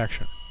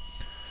connection.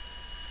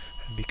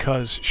 And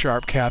because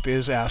SharpCap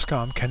is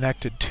ASCOM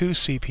connected to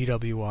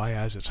CPWI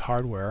as its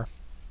hardware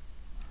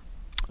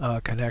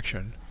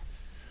connection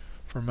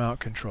for mount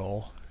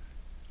control,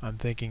 I'm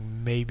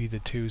thinking maybe the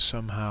two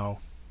somehow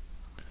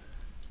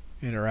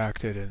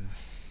interacted and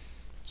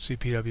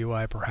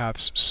CPWI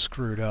perhaps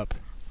screwed up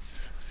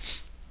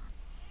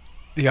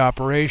the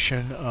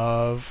operation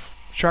of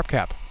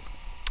SharpCap.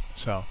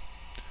 So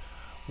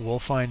we'll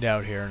find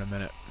out here in a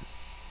minute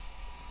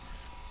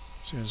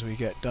as soon as we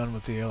get done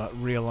with the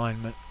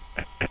realignment.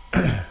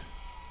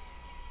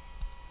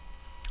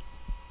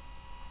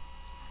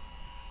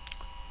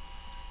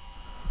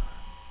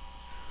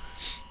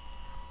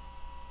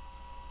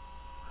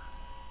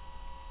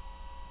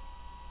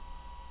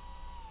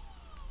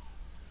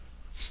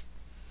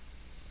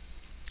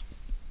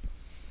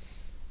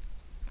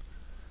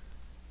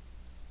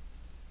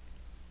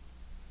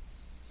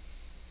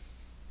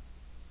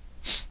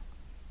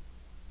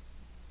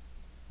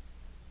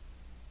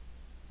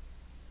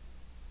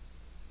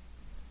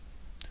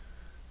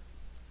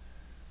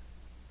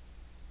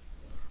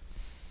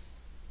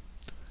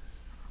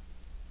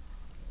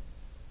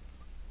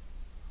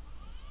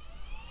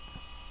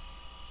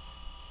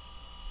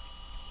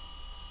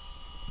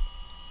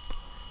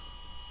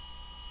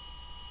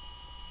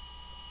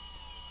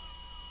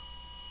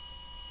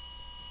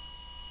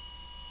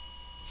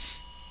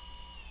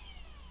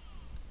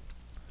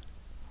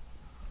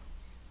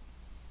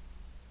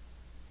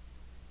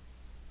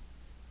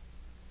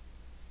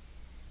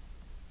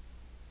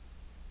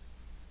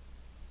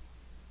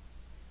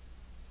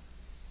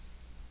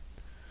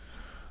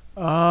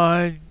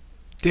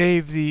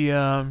 Dave,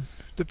 the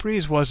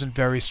breeze wasn't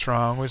very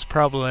strong. It was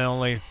probably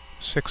only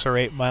 6 or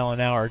 8 mile an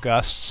hour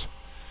gusts,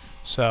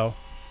 so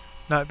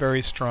not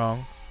very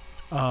strong.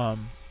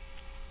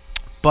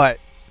 But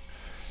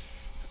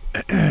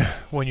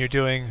when you're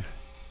doing,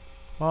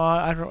 well,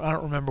 I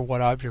don't remember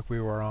what object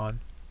we were on,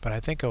 but I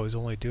think I was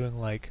only doing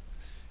like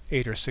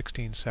 8 or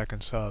 16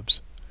 second subs,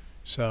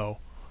 so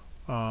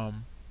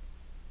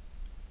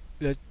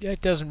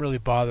it doesn't really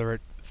bother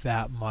it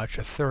that much.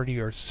 A 30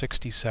 or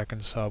 60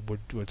 second sub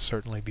would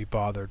certainly be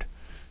bothered.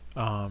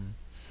 But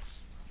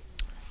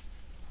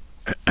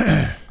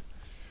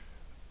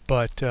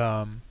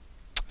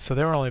so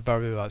they were only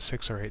probably about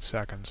 6 or 8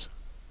 seconds.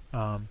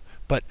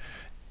 But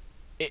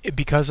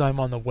because I'm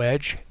on the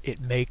wedge,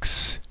 it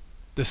makes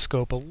the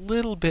scope a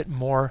little bit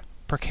more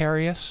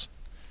precarious.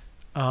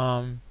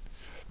 Let's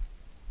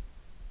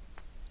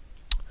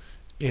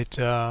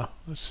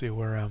see,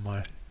 where am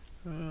I?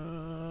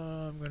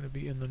 I'm going to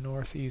be in the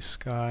northeast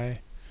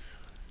sky.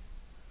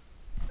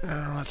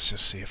 Let's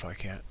just see if I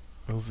can't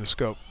move the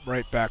scope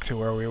right back to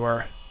where we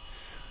were.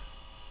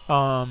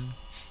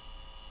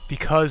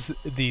 Because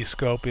the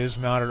scope is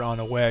mounted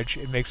on a wedge,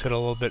 it makes it a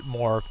little bit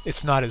more,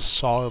 it's not as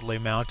solidly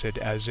mounted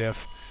as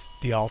if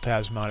the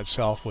AltAz mount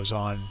itself was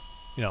on,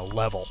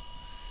 level.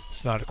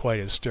 It's not quite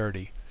as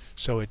sturdy.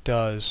 So it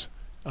does,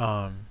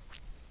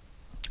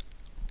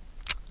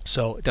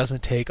 so it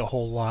doesn't take a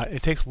whole lot,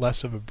 it takes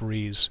less of a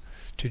breeze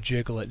to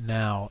jiggle it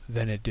now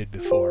than it did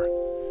before.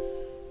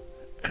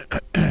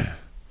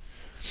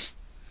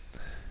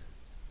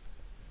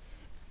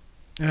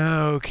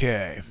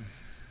 Okay.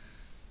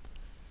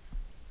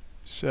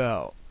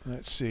 So,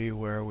 let's see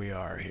where we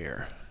are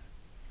here.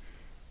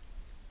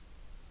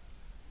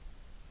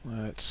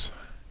 Let's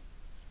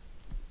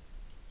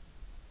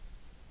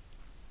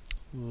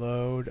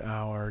load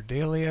our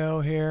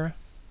Delio here.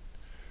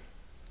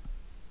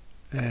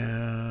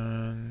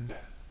 And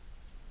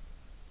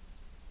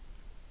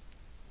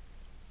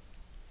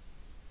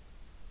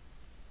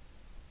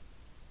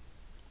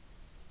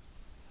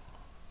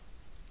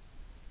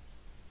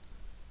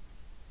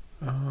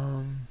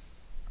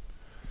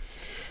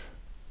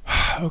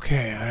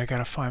okay, I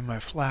gotta find my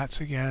flats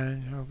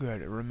again. Oh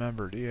good, it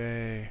remembered.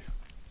 Yay.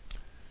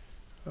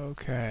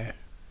 Okay.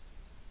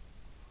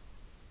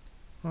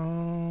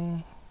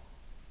 Oh,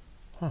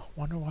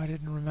 wonder why I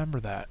didn't remember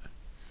that.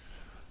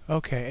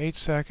 Okay, 8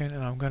 second,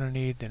 and I'm gonna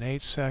need an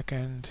 8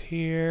 second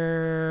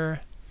here.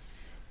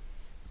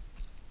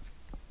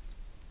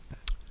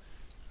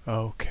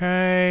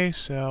 Okay,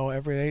 so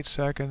every 8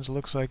 seconds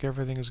looks like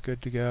everything is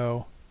good to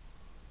go.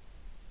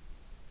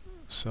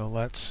 So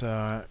let's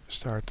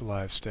start the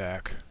live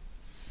stack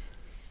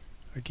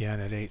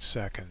again at 8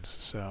 seconds.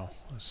 So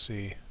let's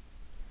see.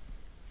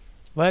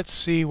 Let's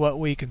see what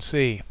we can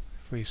see.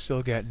 If we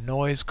still get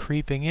noise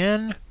creeping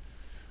in,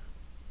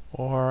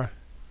 or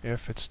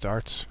if it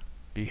starts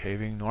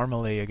behaving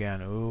normally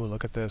again. Ooh,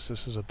 look at this.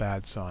 This is a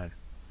bad sign.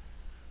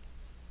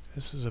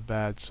 This is a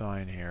bad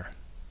sign here.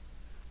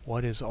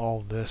 What is all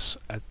this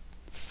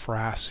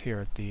frass here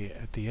at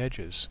the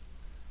edges?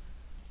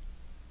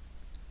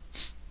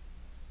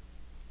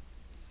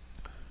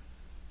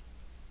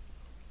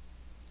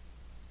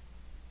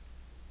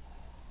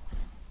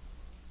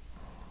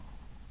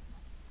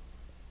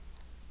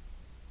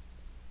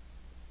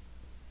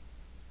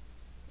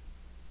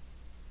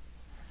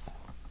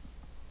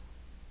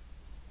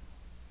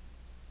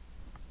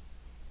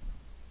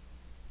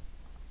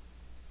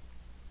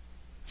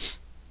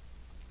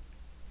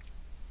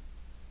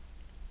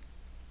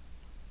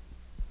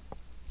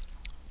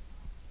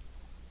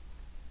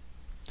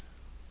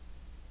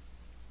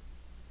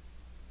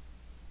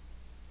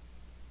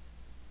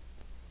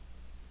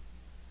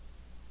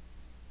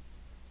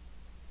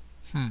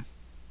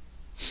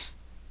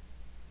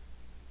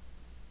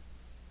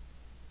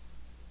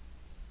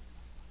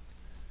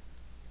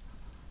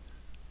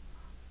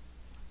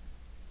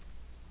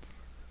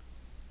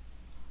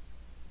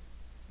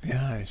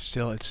 Yeah, it's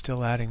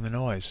still adding the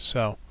noise.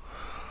 So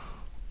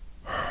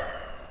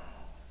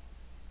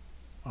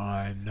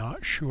I'm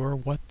not sure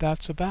what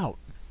that's about.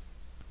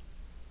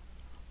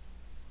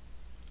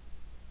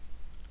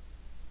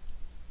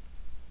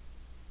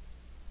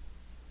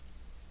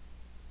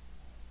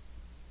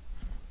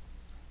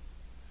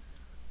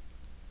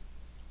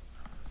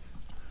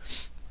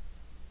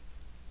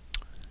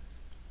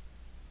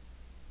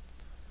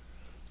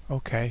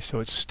 Okay, so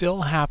it's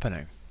still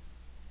happening.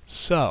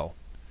 So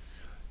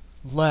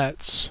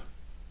let's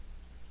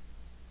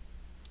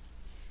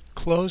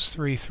close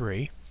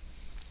 3.3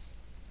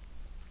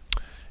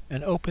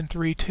 and open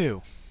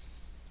 3.2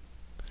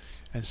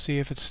 and see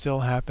if it's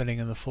still happening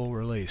in the full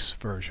release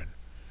version.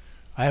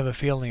 I have a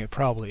feeling it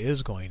probably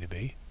is going to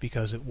be,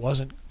 because it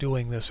wasn't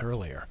doing this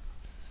earlier.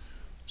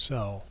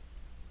 So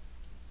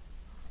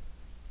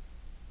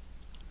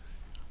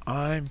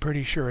I'm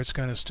pretty sure it's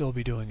going to still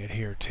be doing it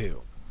here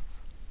too.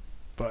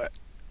 But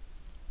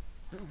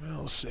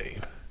we'll see.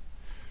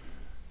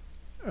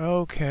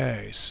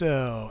 Okay,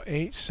 so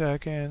 8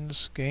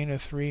 seconds, gain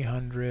of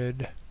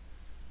 300,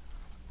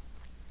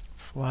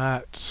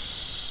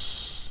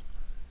 flats.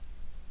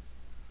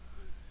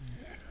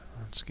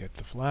 Let's get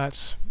the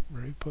flats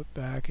put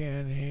back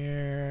in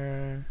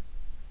here.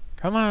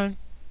 Come on,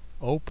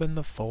 open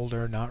the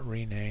folder, not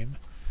rename.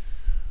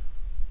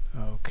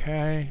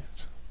 Okay,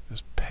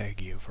 just peg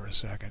you for a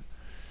second.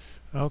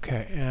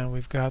 Okay, and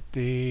we've got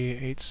the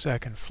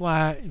 8-second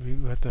flat,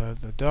 we've got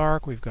the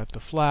dark, we've got the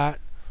flat,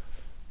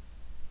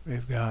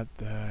 we've got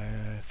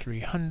the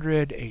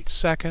 300, 8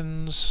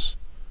 seconds.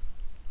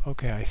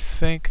 Okay, I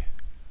think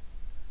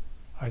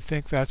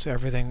that's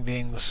everything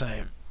being the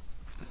same.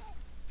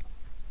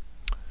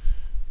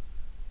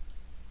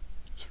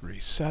 Let's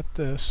reset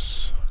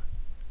this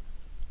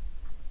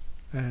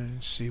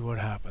and see what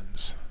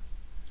happens.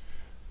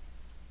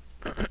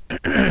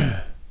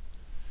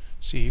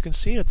 See, you can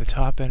see it at the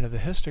top end of the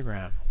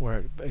histogram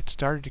where it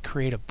started to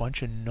create a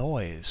bunch of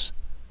noise.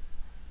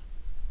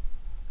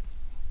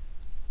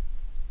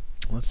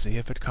 Let's see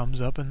if it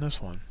comes up in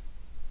this one.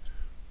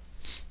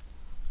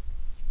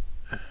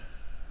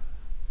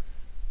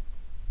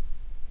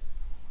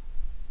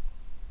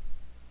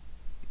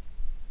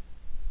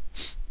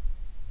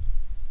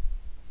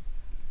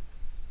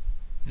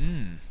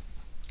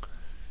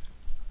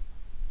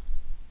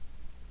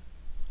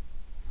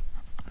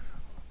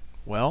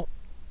 Well,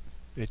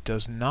 it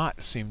does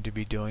not seem to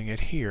be doing it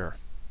here.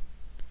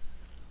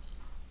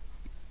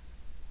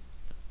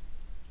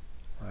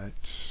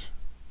 Let's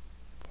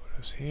put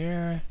us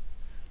here.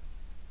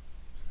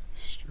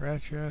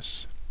 Stretch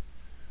us.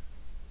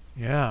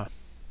 Yeah.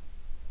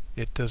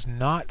 It does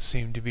not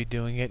seem to be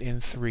doing it in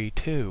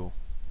 3.2.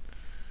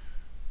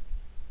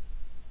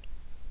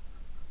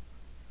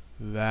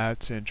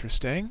 That's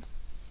interesting.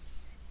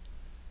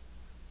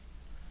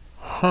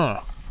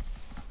 Huh.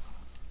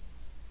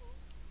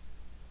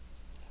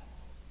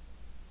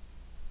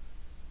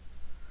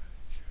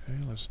 Okay,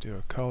 let's do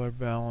a color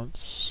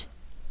balance.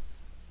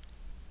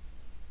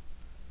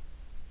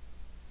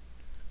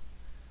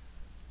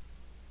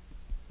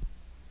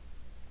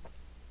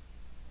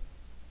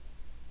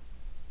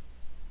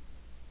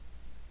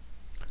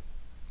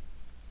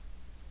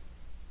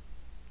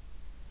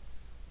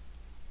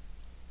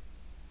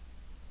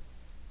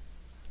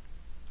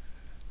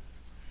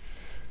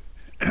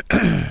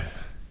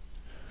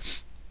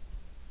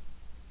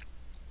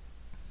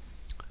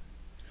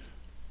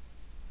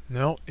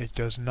 No, it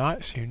does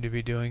not seem to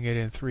be doing it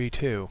in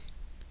 3.2.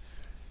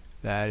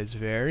 That is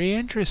very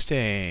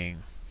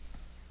interesting.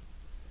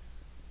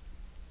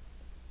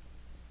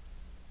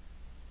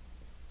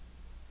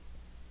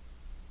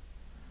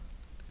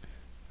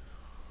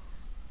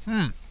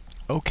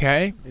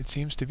 Okay, it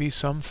seems to be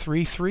some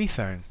 3.3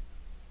 thing.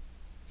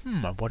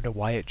 I wonder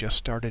why it just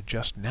started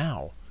just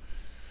now.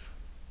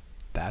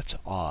 That's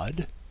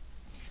odd.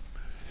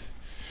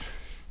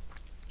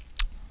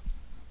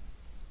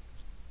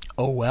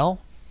 Oh well.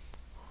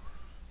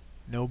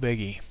 No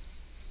biggie.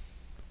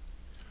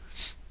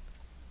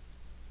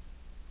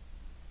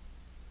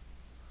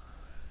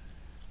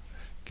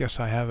 Guess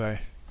I have a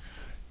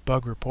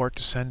bug report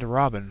to send to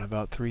Robin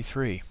about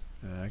 3.3.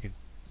 I could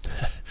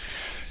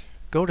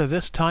go to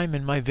this time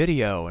in my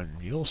video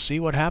and you'll see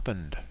what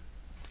happened.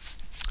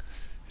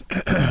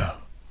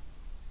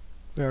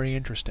 Very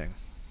interesting.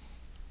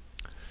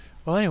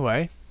 Well,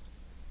 anyway,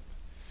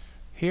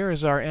 here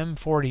is our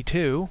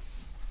M42.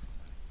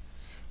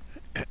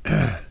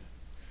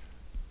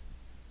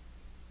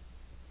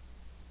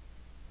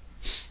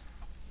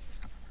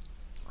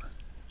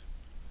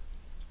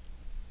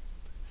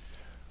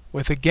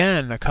 With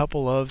again a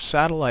couple of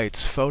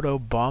satellites photo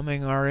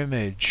bombing our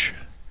image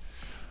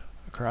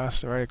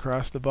right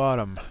across the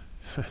bottom.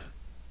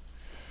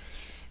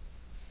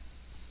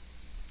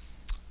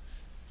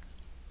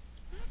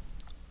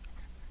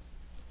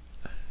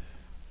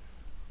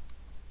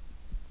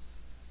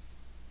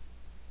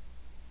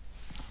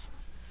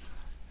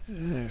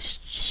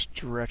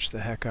 Stretch the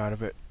heck out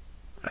of it.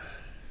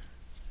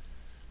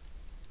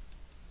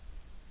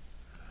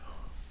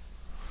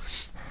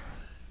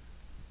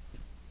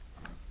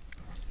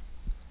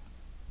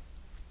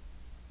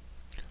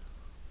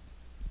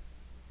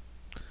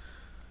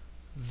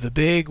 The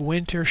big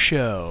winter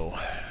show,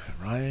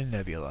 Ryan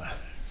Nebula.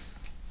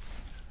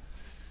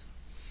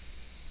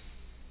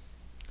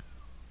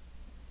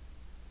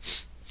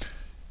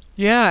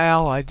 Yeah,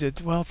 Al, I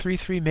did. Well,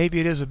 3.3, maybe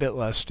it is a bit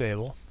less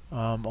stable.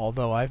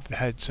 Although I've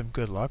had some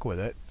good luck with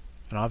it,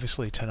 and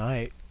obviously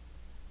tonight,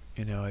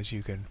 you know, as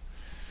you could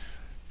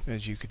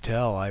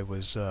tell, I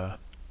was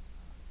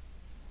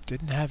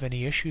didn't have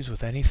any issues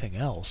with anything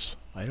else.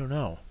 I don't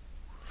know.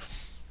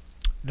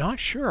 Not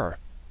sure.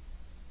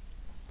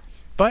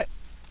 But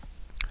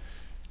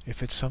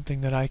if it's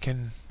something that I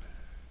can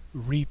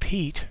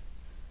repeat,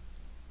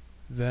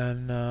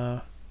 then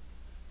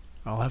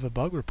I'll have a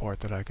bug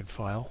report that I can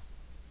file.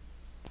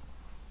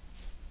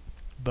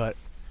 But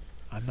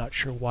I'm not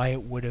sure why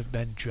it would have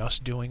been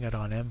just doing it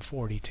on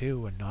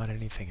M42 and not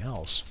anything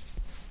else.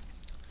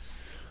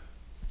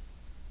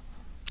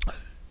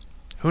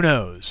 Who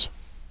knows?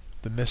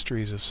 The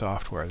mysteries of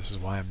software. This is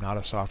why I'm not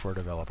a software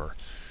developer.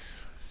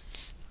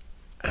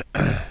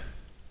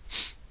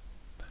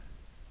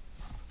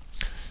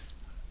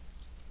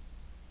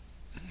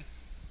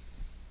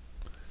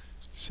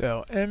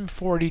 So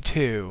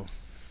M42.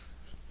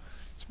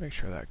 Let's make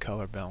sure that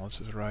color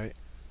balance is right.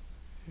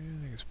 Yeah,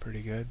 I think it's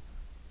pretty good.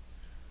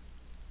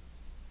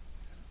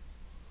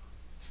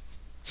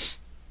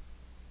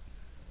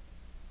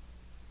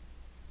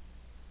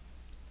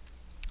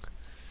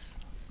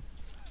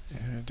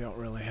 And I don't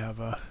really have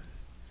a...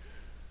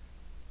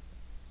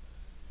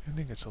 I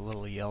think it's a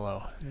little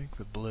yellow. I think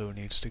the blue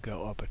needs to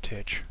go up a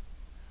titch.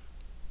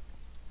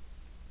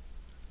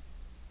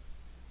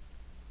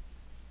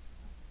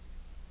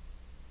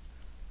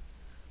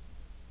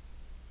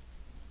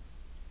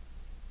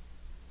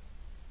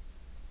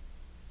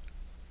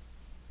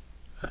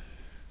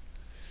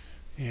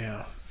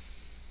 Yeah.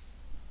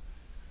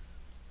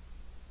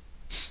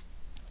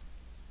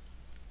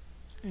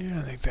 Yeah,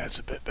 I think that's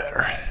a bit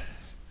better.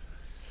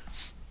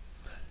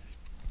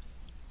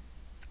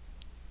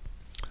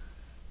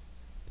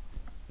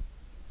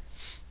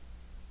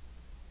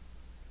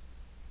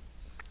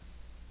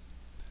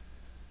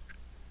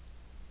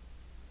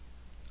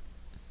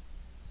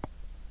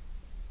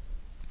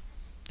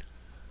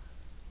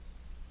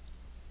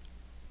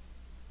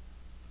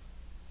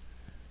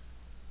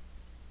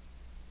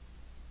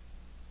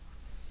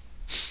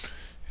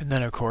 And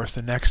then, of course,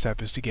 the next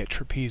step is to get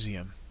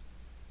trapezium.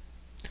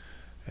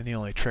 And the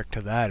only trick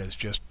to that is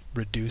just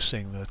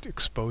reducing the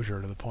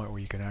exposure to the point where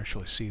you can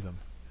actually see them.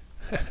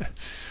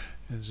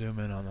 And zoom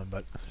in on them.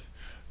 But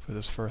for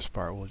this first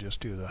part, we'll just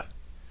do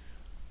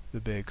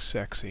the big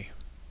sexy.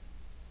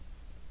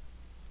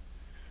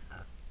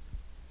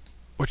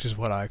 Which is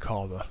what I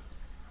call the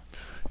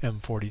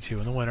M42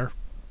 in the winter.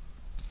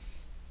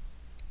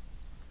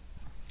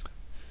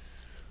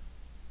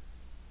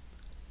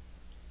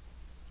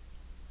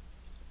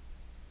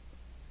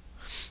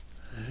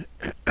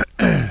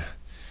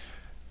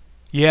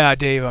 Yeah,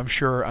 Dave, I'm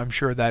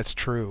sure that's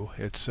true.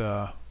 It's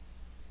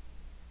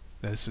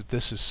this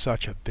is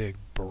such a big,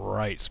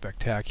 bright,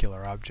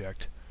 spectacular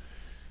object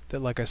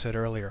that, like I said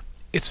earlier,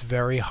 it's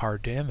very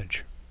hard to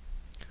image.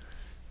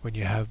 When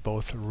you have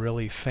both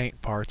really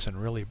faint parts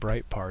and really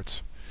bright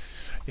parts,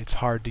 it's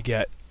hard to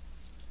get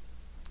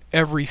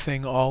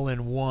everything all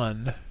in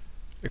one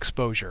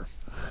exposure.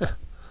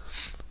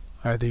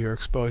 Either your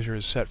exposure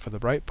is set for the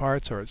bright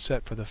parts or it's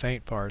set for the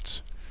faint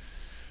parts.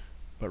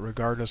 But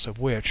regardless of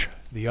which,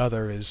 the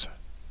other is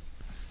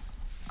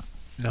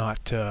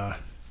not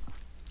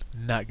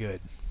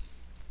good.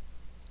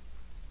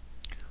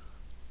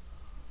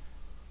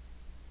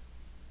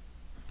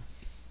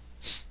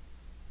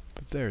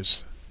 But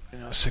there's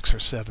 6 or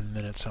 7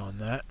 minutes on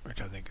that,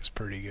 which I think is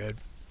pretty good.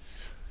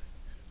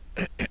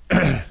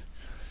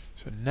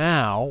 So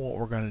now what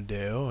we're going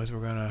to do is we're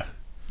going to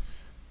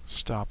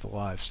stop the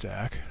live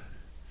stack,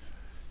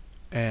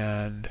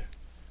 and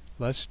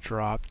let's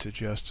drop to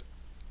just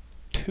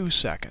 2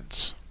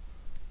 seconds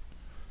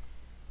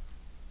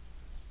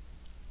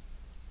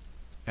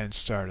and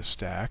start a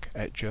stack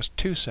at just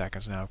 2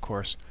 seconds. Now, of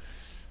course,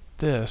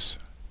 this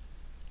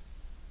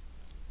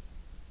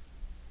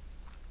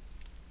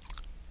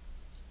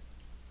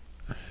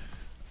you're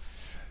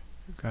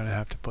going to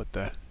have to put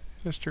the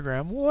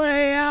histogram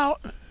way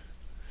out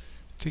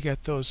to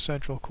get those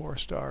central core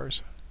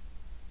stars.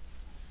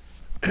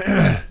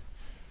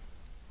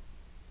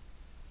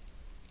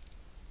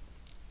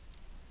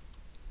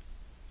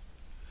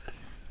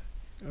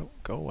 Oh,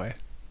 go away.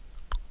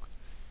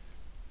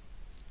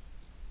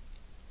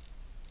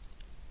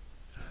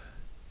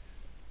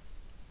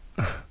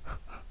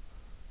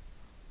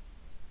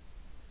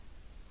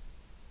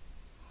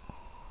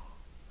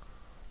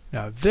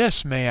 Now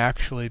this may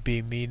actually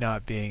be me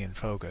not being in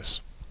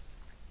focus.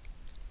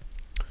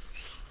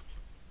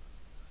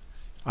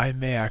 I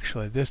may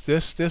actually,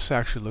 this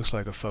actually looks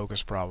like a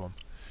focus problem.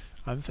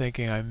 I'm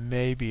thinking I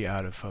may be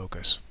out of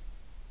focus,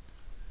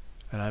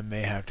 and I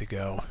may have to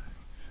go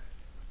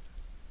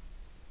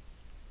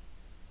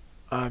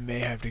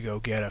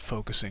get a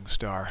focusing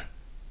star.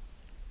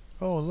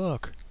 Oh,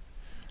 look,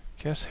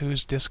 guess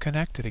who's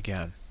disconnected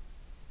again?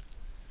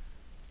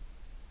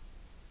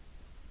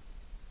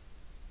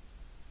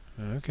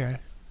 Okay,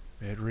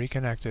 it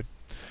reconnected.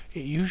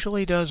 It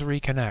usually does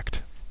reconnect.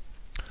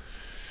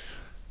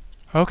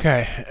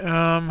 Okay,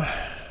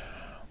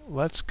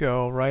 let's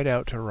go right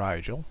out to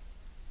Rigel,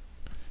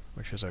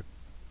 which is a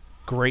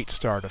great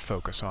star to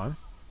focus on.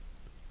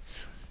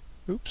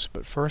 Oops,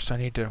 but first I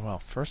need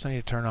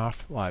to turn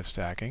off live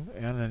stacking,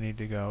 and I need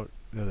to go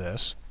to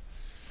this.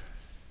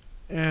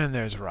 And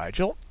there's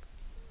Rigel.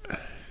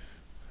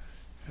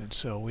 And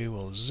so we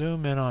will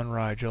zoom in on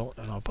Rigel,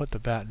 and I'll put the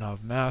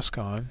Batinov mask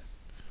on,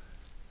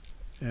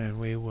 and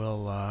we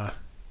will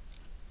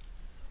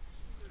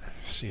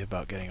see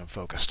about getting him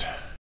focused.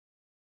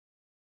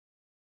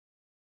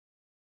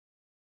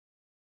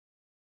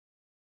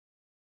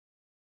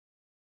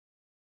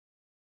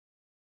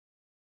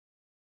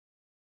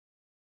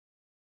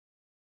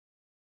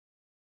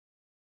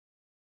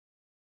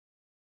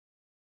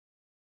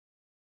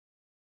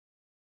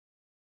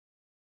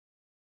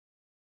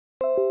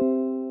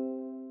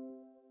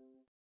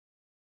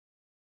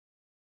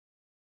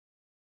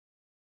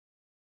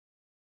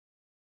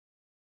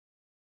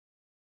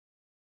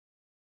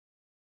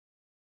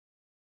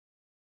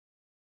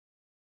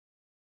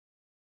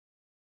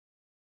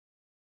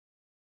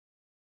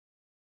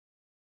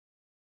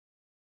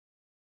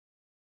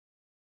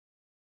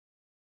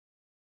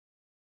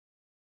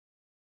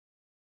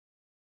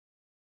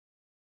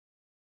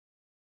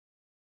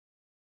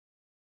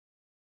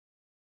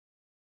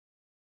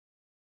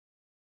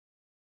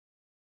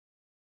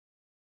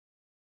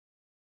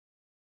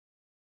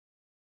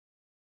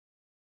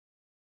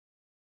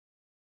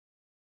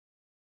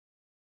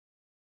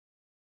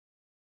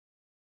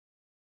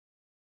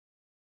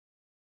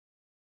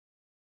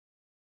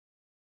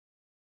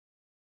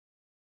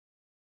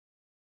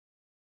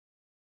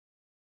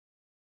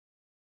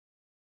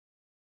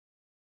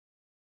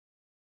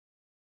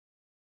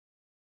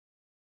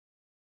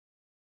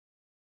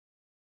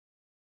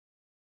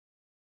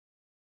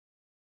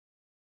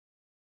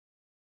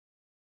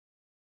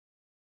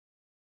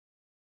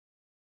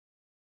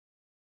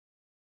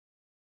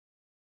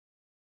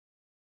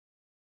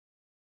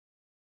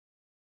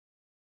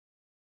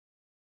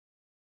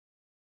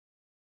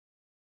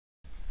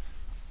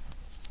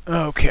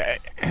 Okay,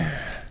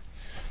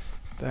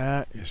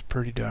 that is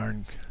pretty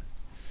darn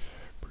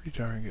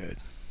good.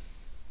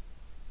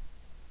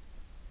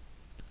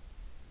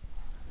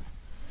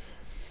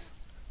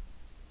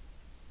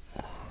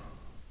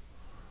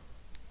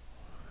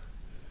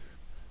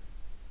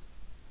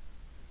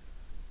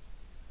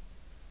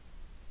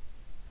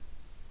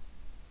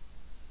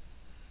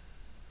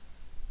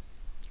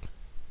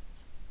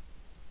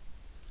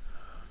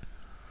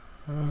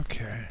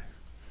 Okay,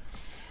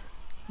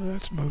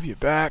 let's move you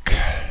back.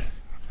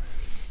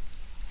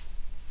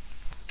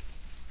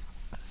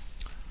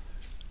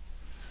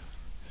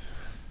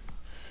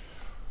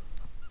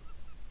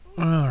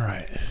 All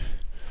right,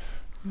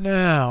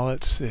 now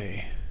let's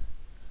see.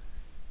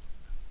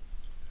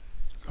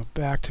 Go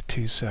back to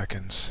 2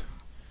 seconds.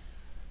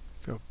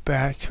 Go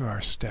back to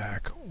our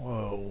stack.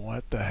 Whoa,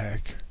 what the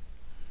heck?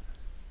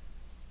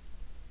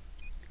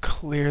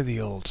 Clear the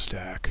old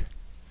stack.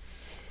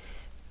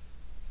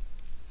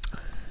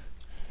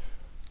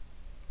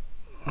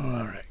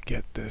 Alright,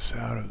 get this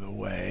out of the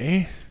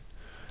way.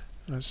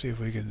 Let's see if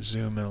we can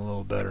zoom in a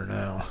little better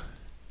now.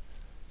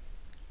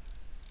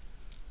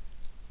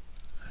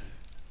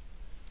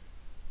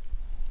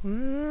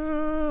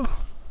 Well,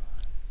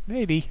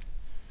 maybe.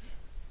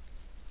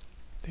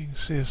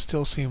 Things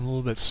still seem a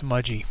little bit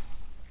smudgy.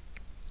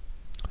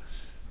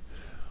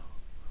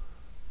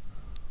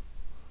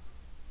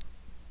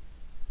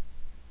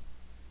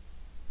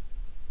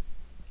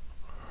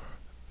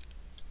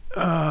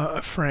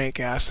 Frank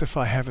asked if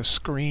I have a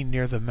screen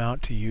near the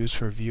mount to use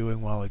for viewing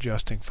while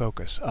adjusting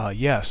focus.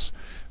 Yes,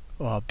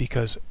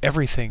 because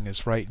everything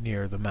is right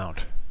near the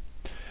mount.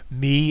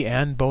 Me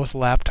and both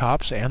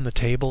laptops and the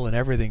table and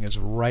everything is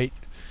right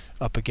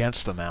up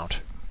against the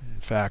mount. In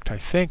fact, I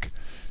think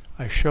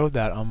I showed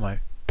that on my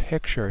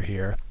picture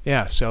here.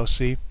 Yeah, so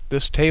see,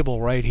 this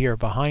table right here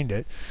behind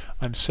it,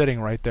 I'm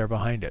sitting right there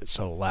behind it.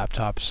 So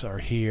laptops are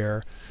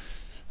here,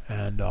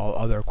 and all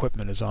other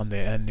equipment is on the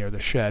end near the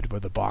shed where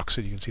the box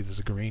is. You can see there's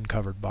a green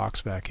covered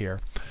box back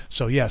here.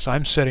 So yes,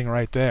 I'm sitting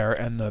right there,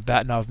 and the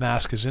Batinov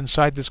mask is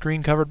inside this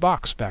green covered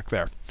box back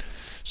there.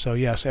 So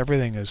yes,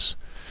 everything is...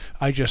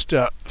 I just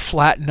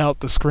flatten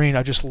out the screen.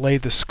 I just lay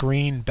the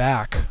screen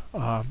back.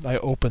 I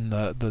open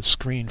the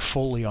screen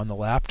fully on the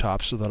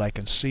laptop so that I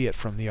can see it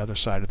from the other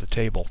side of the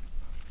table.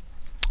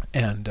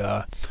 And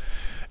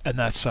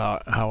that's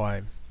how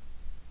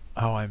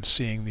I'm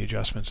seeing the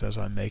adjustments as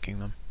I'm making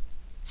them,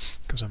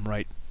 because I'm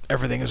right.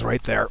 Everything is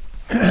right there.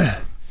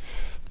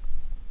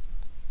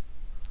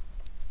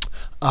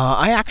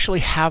 I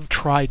actually have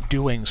tried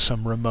doing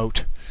some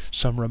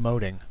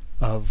remoting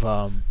of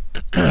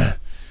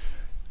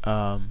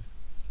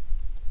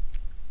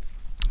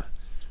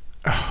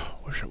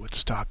wish it would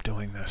stop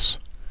doing this.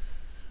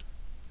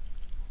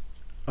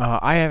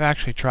 I have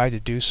actually tried to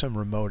do some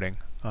remoting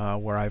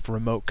where I've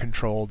remote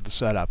controlled the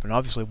setup, and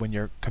obviously when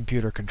you're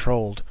computer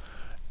controlled,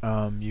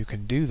 you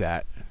can do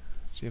that.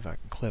 See if I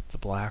can clip the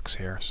blacks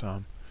here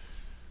some.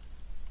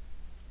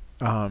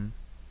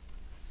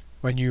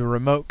 When you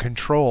remote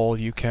control,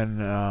 you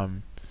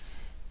can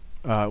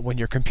when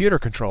you're computer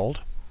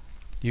controlled,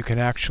 you can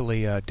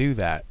actually do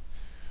that.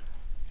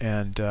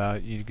 And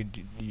you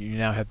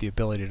now have the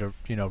ability to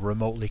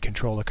remotely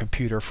control a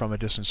computer from a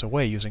distance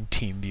away using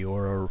TeamViewer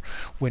or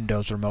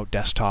Windows Remote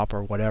Desktop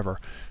or whatever.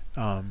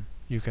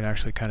 You can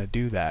actually kind of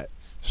do that.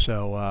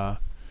 So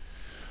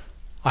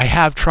I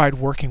have tried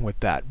working with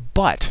that,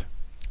 but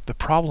the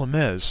problem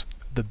is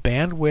the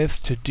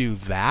bandwidth to do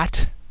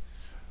that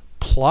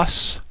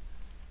plus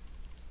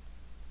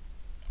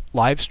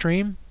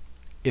Livestream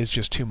is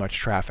just too much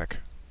traffic.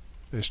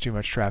 There's too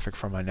much traffic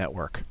from my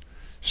network.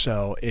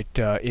 So it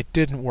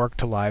didn't work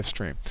to live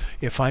stream.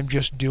 If I'm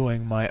just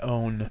doing my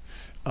own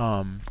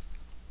my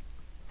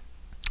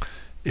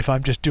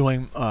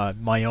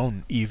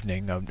own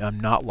evening, I'm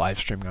not live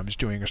streaming, I'm just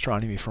doing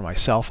astronomy for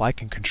myself, I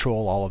can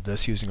control all of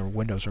this using a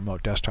Windows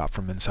Remote Desktop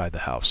from inside the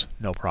house,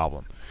 no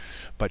problem.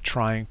 But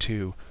trying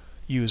to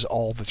use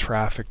all the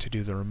traffic to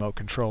do the remote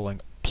controlling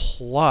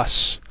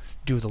plus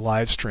do the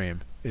live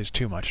stream is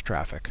too much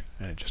traffic,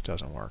 and it just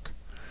doesn't work.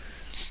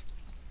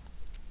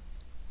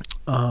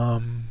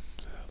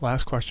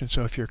 Last question.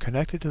 So if you're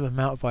connected to the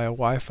mount via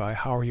Wi-Fi,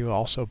 how are you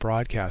also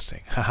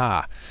broadcasting?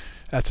 Haha,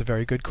 that's a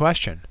very good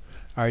question.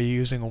 Are you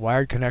using a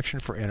wired connection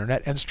for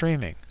internet and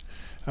streaming?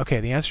 Okay,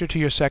 the answer to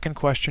your second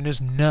question is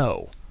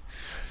no.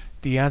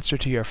 The answer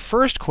to your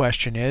first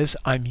question is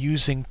I'm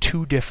using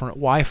two different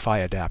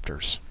Wi-Fi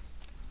adapters.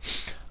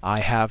 I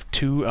have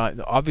two,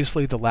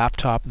 obviously the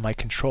laptop, my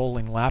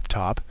controlling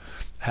laptop,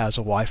 has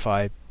a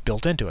Wi-Fi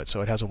built into it,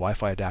 so it has a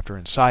Wi-Fi adapter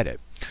inside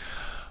it.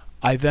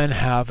 I then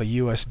have a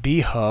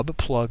USB hub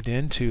plugged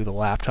into the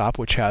laptop,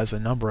 which has a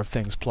number of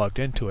things plugged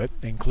into it,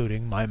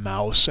 including my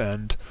mouse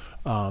and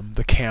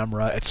the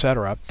camera,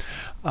 etc.,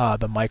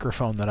 the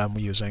microphone that I'm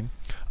using.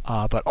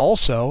 But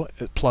also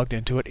plugged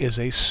into it is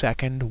a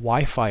second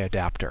Wi-Fi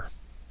adapter.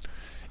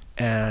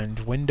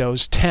 And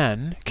Windows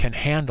 10 can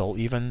handle,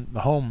 even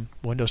the home,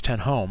 Windows 10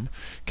 Home,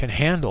 can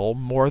handle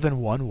more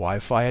than one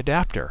Wi-Fi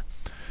adapter.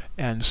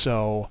 And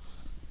so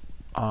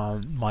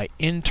my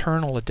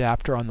internal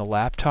adapter on the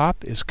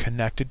laptop is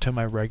connected to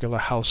my regular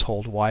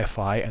household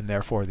Wi-Fi and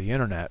therefore the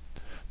internet.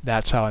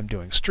 That's how I'm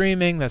doing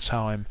streaming, that's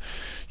how I'm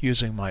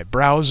using my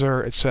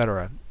browser,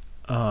 etc.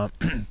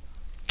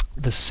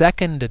 The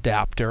second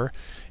adapter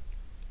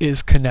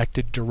is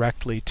connected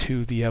directly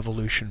to the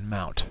Evolution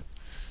mount,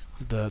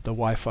 the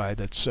Wi-Fi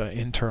that's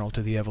internal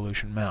to the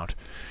Evolution mount.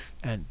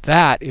 And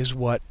that is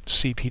what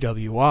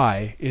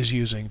CPWI is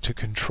using to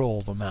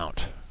control the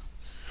mount.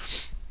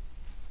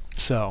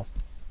 So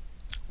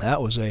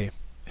that was a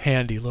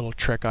handy little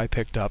trick I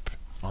picked up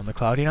on the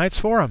Cloudy Nights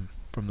forum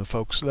from the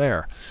folks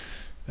there.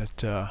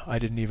 That I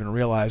didn't even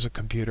realize a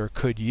computer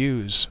could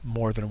use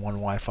more than one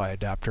Wi-Fi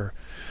adapter.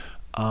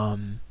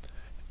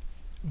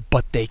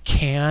 But they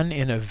can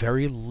in a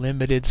very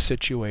limited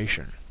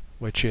situation,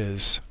 which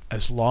is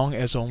as long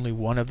as only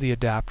one of the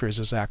adapters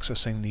is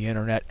accessing the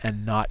internet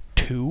and not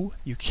two.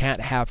 You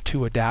can't have two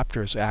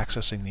adapters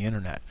accessing the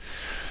internet.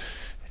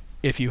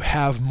 If you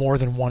have more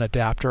than one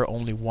adapter,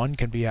 only one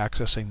can be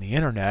accessing the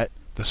internet.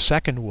 The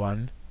second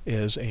one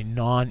is a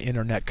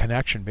non-internet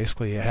connection.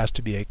 Basically, it has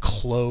to be a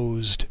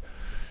closed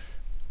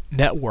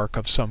network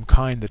of some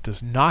kind that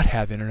does not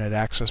have internet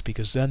access,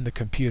 because then the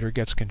computer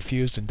gets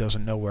confused and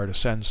doesn't know where to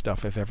send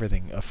stuff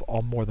if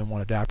all more than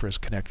one adapter is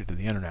connected to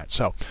the internet.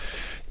 So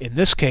in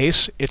this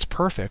case, it's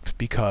perfect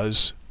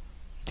because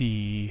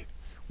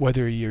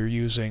whether you're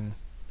using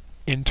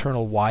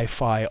internal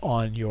Wi-Fi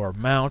on your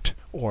mount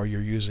or you're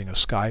using a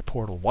Sky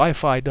Portal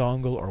Wi-Fi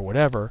dongle or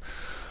whatever,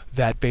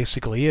 that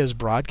basically is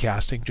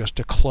broadcasting just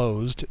a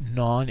closed,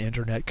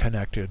 non-internet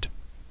connected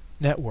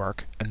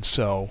network, and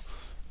so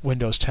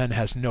Windows 10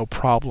 has no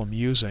problem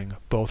using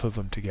both of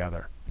them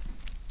together.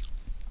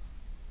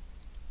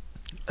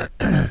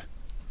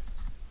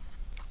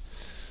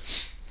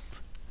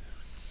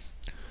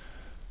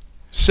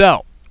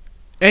 So,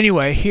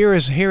 anyway, here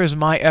is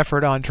my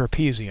effort on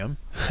trapezium.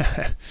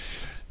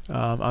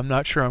 I'm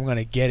not sure I'm going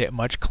to get it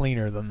much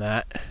cleaner than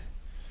that.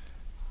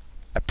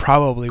 It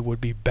probably would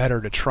be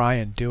better to try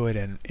and do it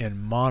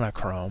in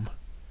monochrome.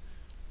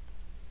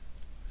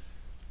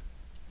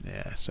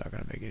 Yeah, it's not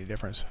going to make any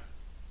difference.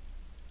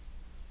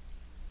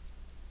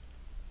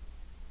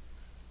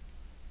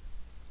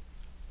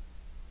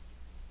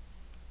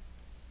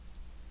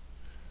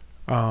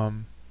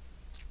 Um,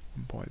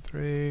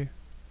 1.3,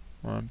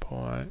 1.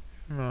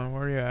 Where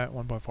are you at?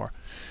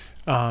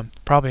 1.4.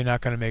 Probably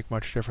not going to make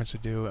much difference to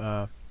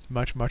do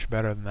much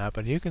better than that,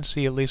 but you can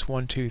see at least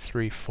 1, 2,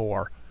 3,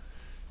 4.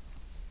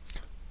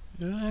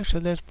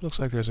 Actually, this looks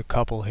like there's a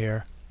couple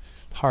here.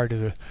 It's hard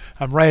to.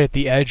 I'm right at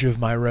the edge of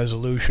my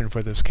resolution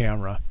for this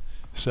camera,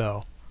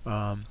 so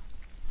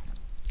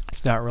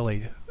it's not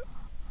really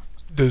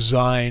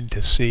designed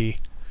to see.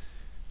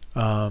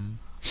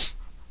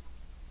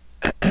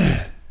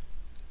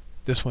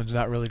 This one's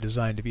not really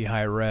designed to be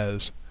high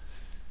res.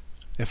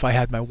 If I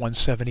had my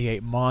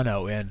 178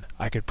 mono in,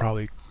 I could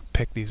probably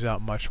pick these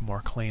out much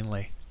more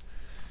cleanly.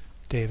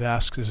 Dave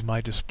asks, is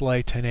my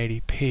display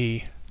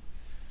 1080p?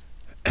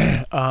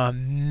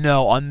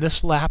 No, on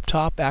this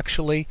laptop,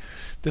 actually,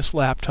 this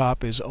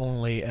laptop is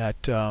only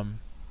at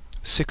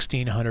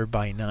 1600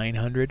 by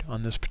 900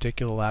 on this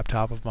particular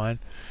laptop of mine.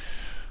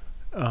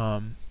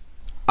 My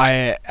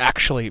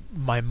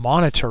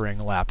monitoring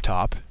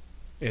laptop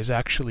is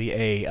actually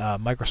a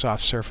Microsoft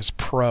Surface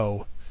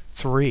Pro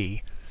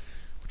 3,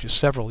 which is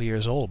several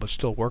years old but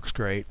still works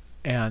great,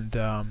 and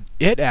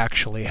it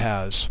actually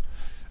has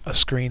a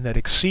screen that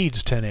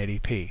exceeds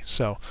 1080p.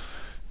 So,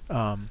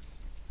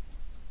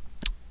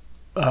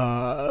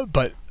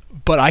 but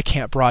I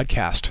can't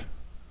broadcast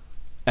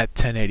at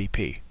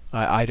 1080p.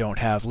 I don't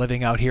have,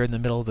 living out here in the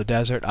middle of the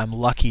desert, I'm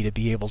lucky to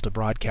be able to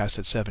broadcast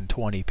at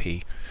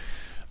 720p.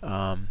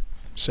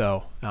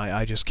 So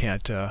I just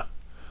can't.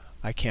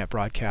 I can't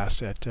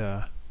broadcast at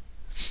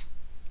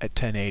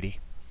 1080.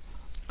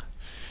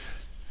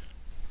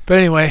 But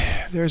anyway,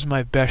 there's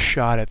my best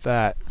shot at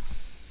that.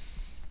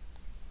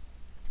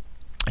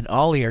 And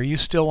Ollie, are you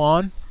still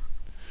on?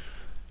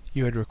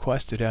 You had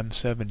requested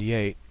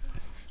M78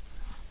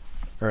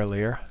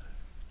 earlier.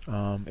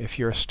 If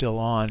you're still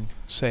on,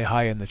 say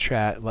hi in the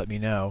chat, let me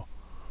know,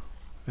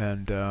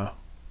 and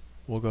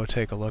we'll go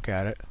take a look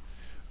at it.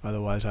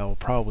 Otherwise, I will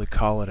probably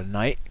call it a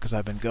night, because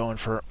I've been going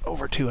for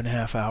over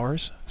 2.5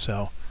 hours,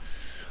 so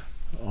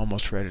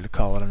almost ready to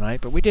call it a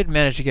night. But we did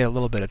manage to get a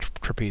little bit of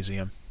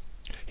trapezium.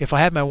 If I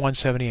had my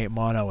 178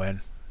 mono in,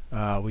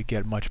 we'd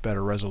get much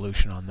better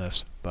resolution on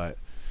this, but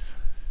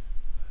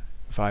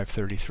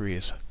 533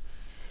 is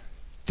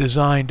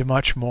designed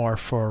much more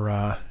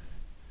for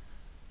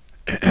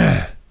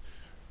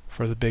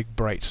for the big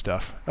bright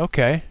stuff.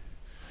 Okay.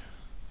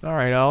 All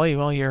right, Ollie.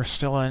 Well, you're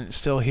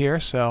still here,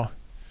 so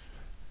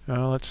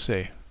let's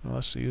see.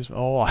 Let's use.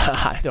 Oh,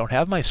 I don't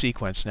have my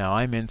sequence now.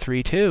 I'm in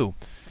 3.2.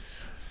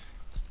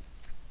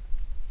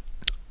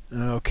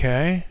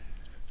 Okay.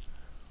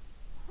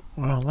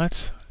 Well,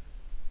 let's.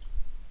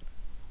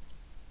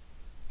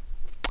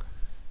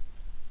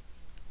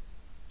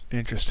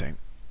 Interesting.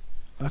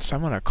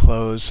 I'm gonna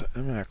close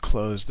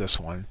this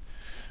one.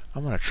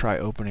 I'm gonna try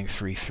opening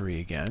 3.3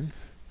 again,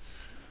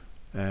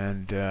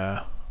 and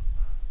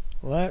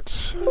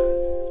let's.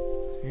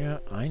 Yeah,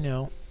 I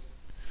know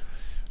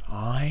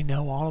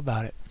all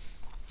about it.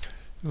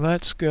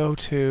 Let's go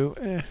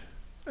to.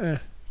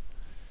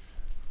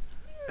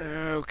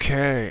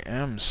 Okay,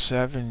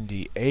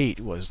 M78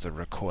 was the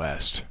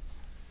request.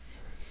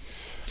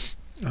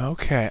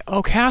 Okay.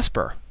 Oh,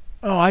 Casper.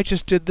 Oh, I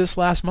just did this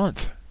last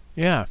month.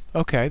 Yeah.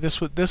 Okay.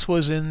 This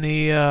was in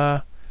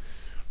the.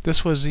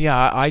 This was,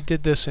 yeah, I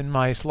did this in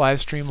my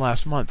live stream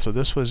last month, so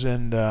this was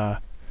in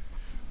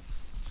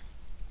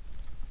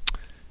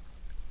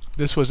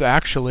this was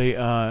actually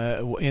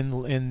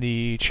in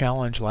the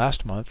challenge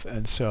last month,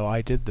 and so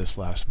I did this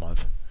last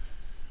month.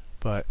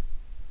 But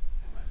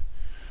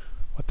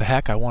what the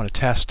heck, I want to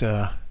test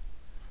the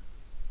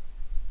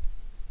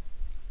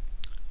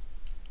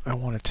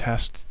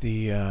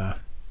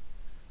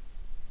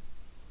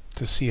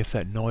to see if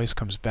that noise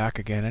comes back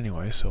again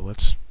anyway, so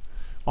let's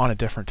on a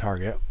different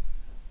target.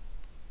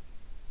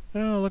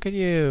 Oh, look at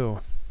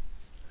you.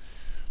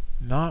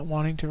 Not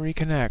wanting to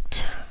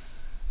reconnect.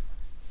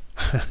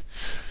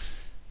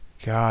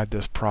 God,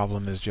 this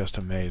problem is just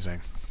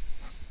amazing.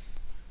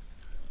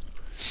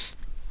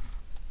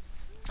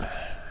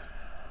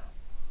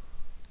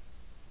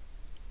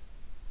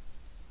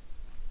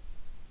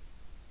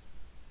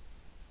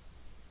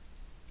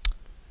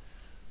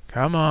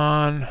 Come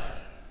on.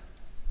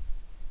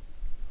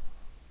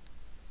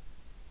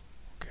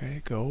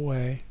 Okay, go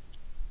away.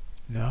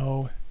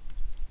 No.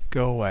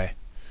 Go away.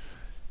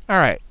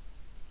 Alright.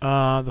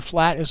 The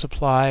flat is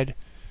applied.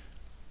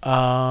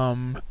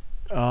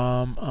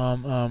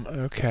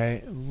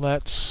 Okay,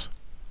 let's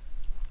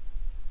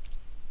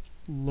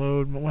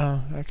load.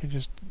 Well,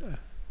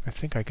 I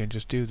think I can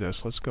just do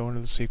this. Let's go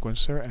into the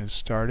sequencer and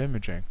start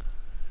imaging.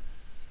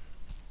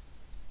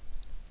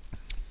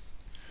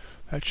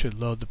 That should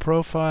load the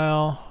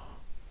profile.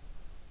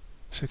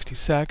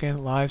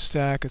 60-second, live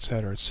stack,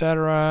 etc.,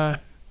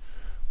 etc.,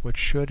 which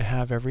should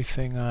have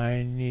everything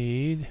I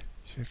need.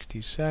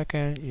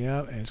 60-second,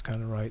 yep, and it's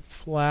kind of right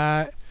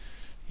flat,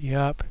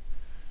 yep,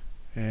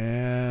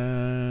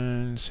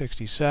 and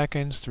 60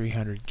 seconds,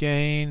 300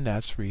 gain,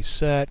 that's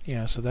reset,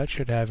 yeah, so that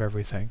should have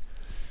everything.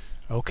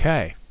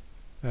 Okay,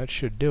 that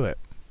should do it.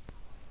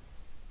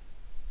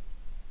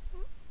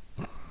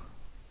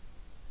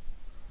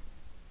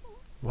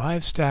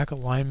 Live stack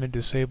alignment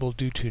disabled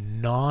due to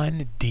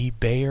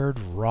non-debayered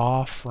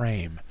raw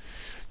frame.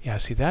 Yeah,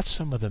 see, that's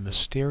some of the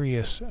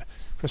mysterious.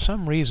 For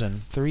some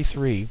reason,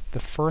 3.3, the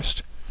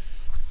first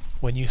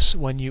when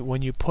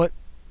you put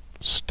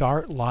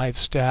start live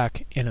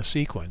stack in a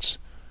sequence,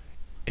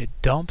 it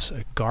dumps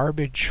a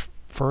garbage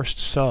first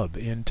sub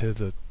into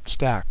the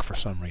stack for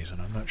some reason.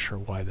 I'm not sure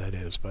why that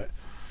is, but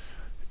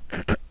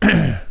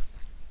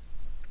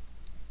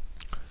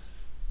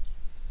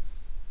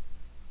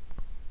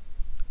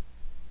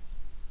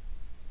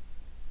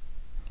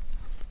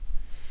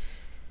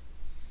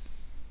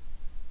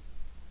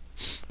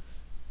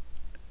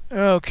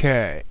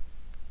okay.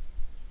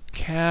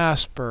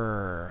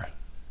 Casper.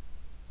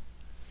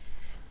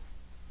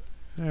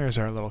 There's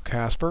our little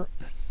Casper.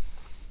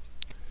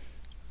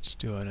 Let's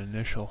do an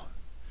initial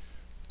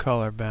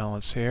color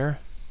balance here.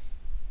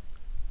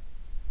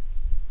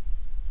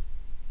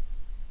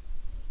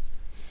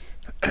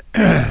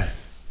 That's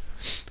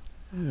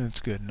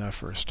good enough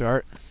for a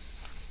start.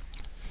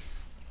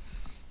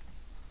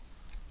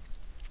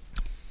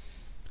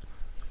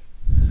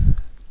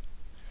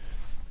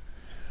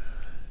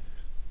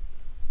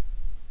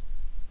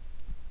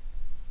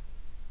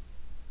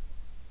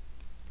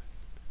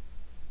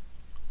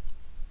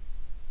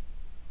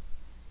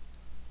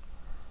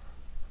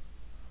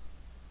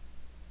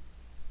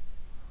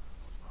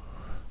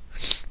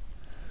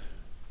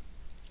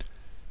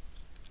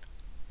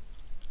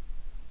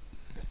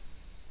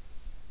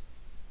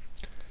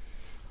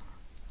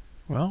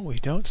 Well, we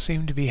don't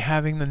seem to be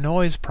having the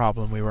noise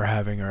problem we were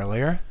having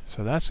earlier,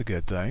 so that's a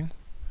good thing.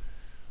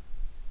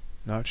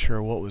 Not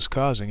sure what was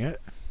causing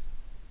it,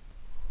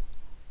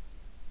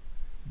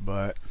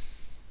 but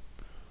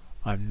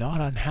I'm not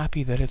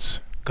unhappy that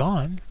it's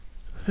gone.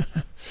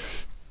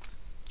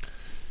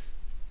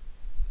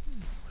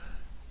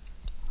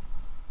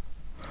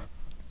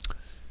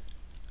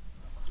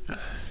 But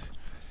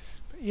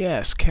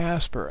yes,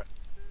 Casper.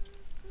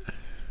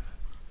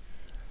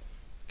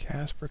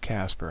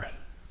 Casper.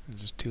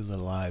 There's just two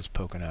little eyes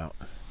poking out.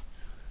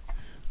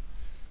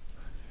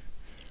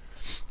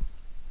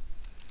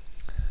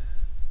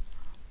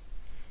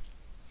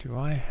 Do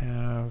I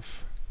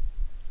have...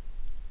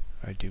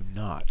 I do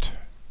not.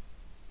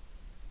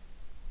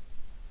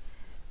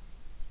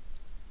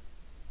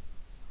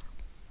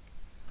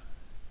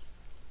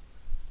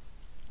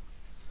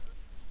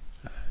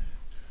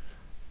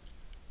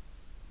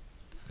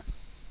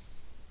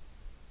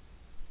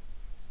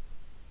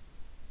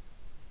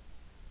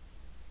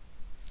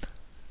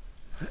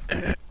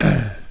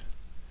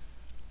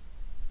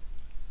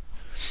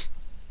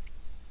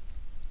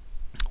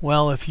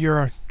 Well, if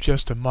you're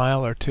just a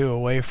mile or two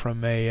away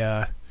from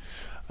an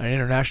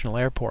international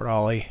airport,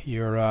 Ollie,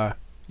 you're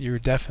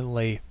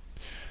definitely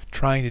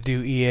trying to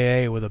do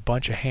EAA with a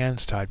bunch of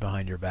hands tied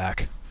behind your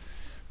back,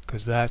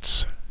 because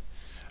that's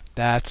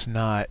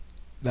not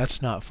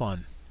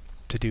fun.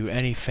 To do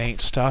any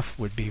faint stuff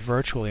would be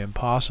virtually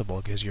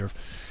impossible because your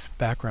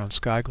background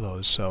sky glow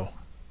is so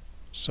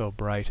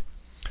bright.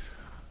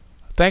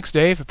 Thanks,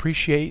 Dave.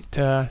 Appreciate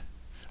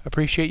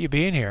you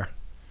being here.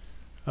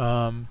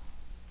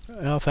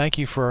 Well, thank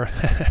you for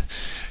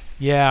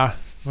yeah,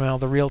 well,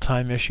 the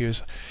real-time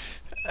issues.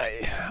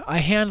 I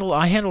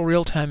handle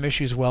real-time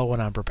issues well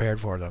when I'm prepared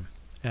for them,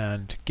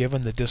 and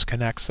given the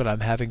disconnects that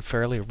I'm having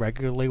fairly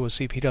regularly with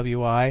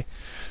CPWI,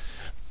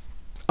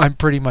 I'm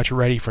pretty much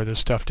ready for this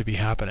stuff to be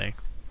happening.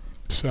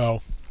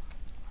 So,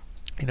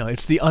 you know,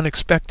 it's the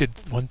unexpected,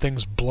 when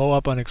things blow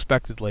up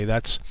unexpectedly,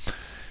 that's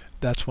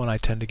when I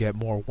tend to get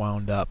more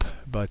wound up.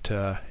 But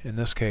in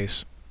this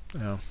case, you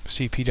know,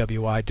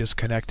 CPWI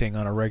disconnecting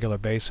on a regular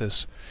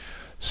basis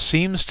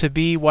seems to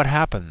be what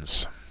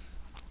happens.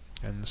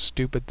 And the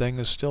stupid thing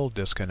is still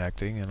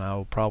disconnecting, and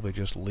I'll probably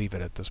just leave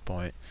it at this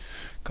point,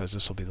 because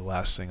this will be the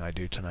last thing I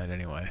do tonight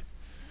anyway.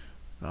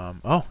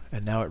 Oh,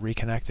 and now it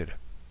reconnected.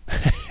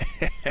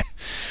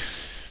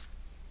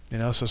 You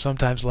know, so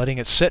sometimes letting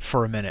it sit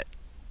for a minute,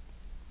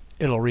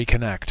 it'll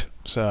reconnect.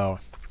 So,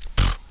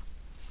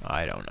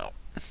 I don't know.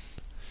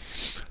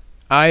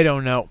 I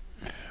don't know.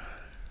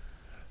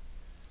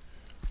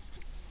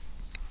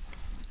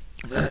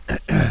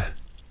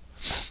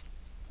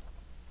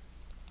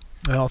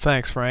 Well,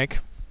 thanks, Frank.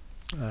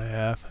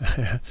 I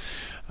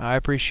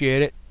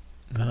appreciate it.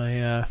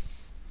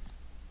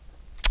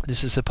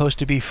 This is supposed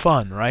to be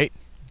fun, right?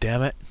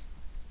 Damn it.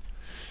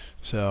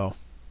 So,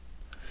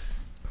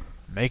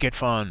 make it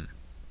fun.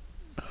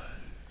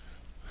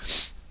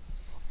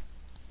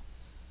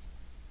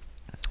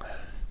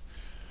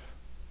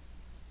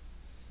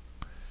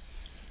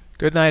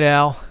 Good night,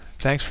 Al.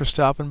 Thanks for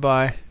stopping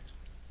by.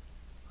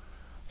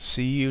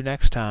 See you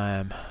next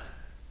time.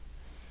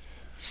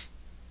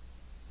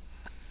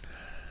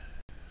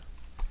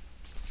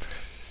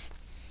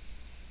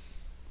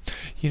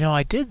 You know,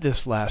 I did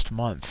this last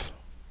month,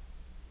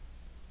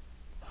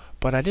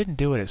 but I didn't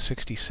do it at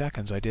 60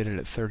 seconds. I did it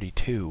at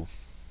 32.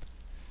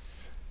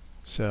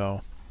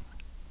 So,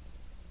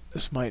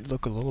 this might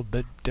look a little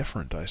bit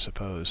different, I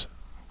suppose.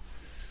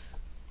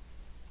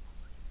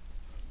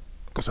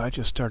 Because I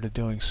just started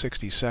doing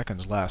 60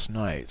 seconds last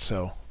night,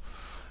 so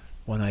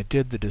when I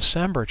did the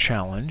December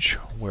challenge,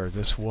 where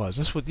this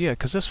was, yeah,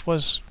 because this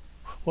was,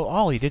 well,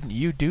 Ollie, didn't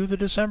you do the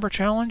December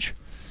challenge?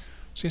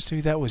 Seems to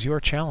me that was your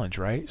challenge,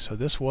 right? So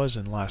this was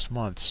in last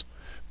month's,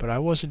 but I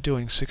wasn't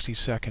doing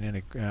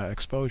 60-second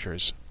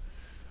exposures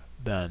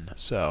then,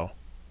 so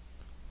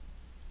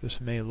this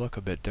may look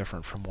a bit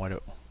different from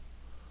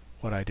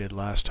what I did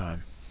last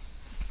time.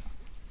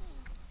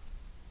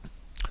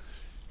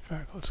 In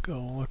fact, let's go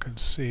look and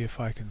see if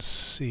I can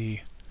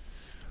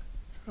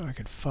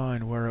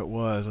find where it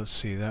was. Let's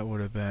see, that would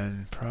have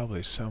been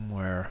probably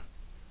somewhere.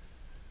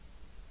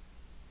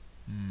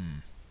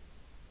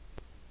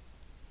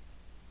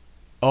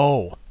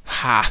 Oh,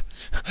 ha!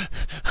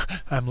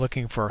 I'm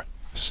looking for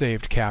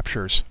saved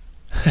captures.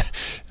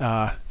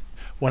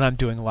 When I'm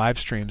doing live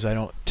streams, I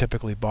don't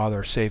typically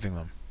bother saving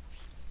them.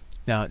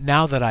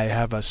 Now that I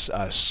have a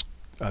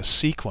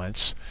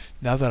sequence,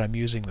 now that I'm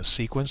using the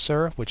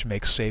sequencer, which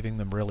makes saving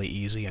them really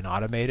easy and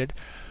automated,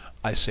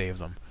 I save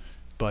them.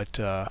 But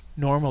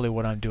normally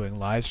when I'm doing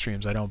live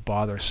streams, I don't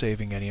bother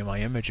saving any of my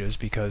images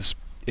because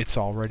it's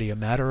already a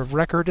matter of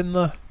record in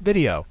the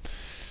video.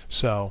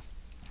 So,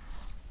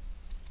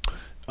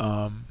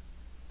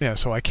 yeah,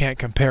 so I can't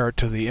compare it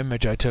to the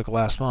image I took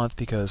last month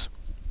because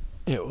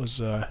it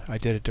was I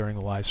did it during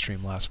the live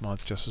stream last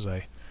month, just as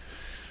I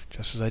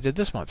did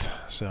this month.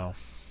 So.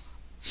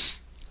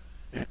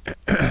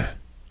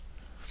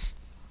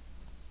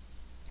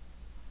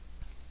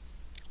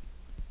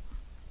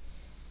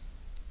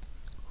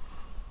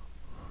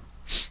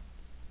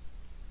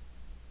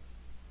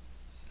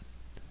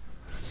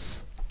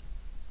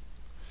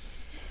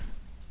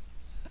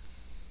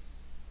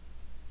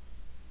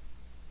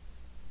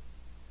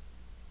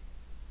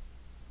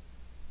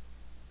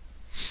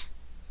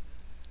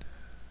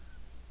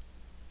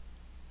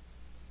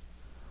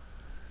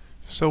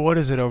 So what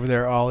is it over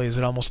there, Ollie? Is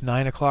it almost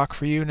 9 o'clock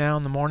for you now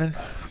in the morning?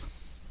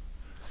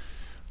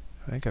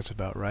 I think that's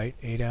about right.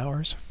 8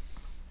 hours.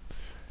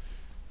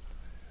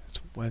 It's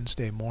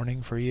Wednesday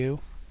morning for you.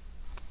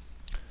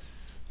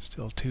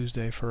 Still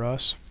Tuesday for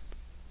us.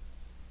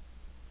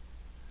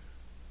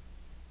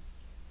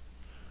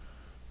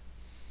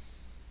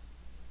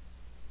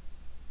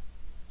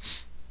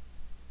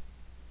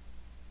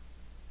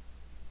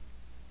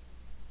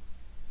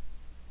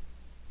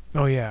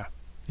 Oh yeah.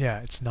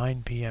 Yeah, it's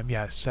 9 p.m.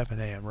 Yeah, 7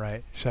 a.m.,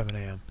 right? 7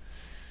 a.m.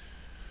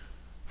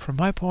 From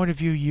my point of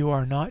view, you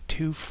are not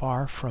too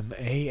far from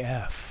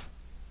AF.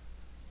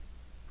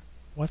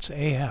 What's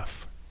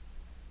AF?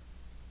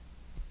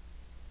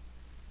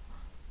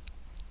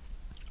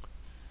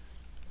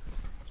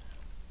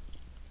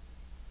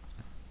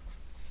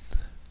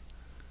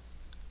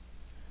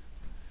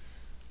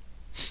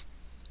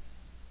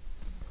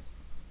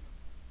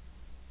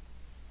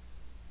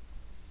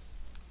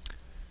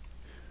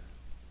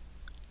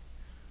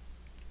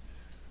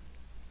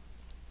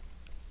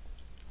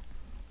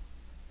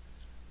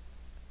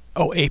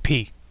 Oh, AP.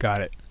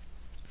 Got it.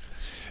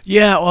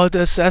 Yeah, well,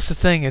 that's the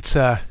thing. It's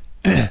the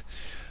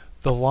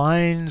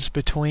lines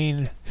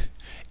between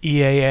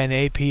EAA and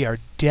AP are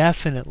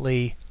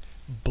definitely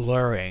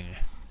blurring.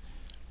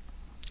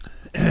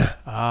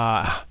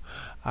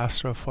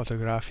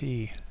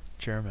 Astrophotography,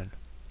 German,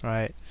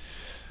 right?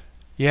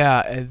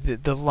 Yeah,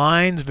 the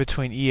lines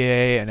between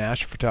EAA and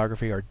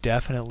astrophotography are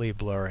definitely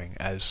blurring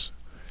as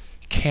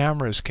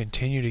cameras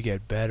continue to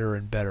get better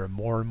and better,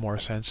 more and more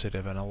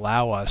sensitive, and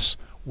allow us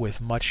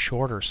with much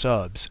shorter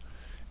subs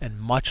and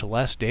much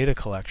less data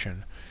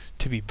collection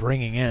to be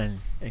bringing in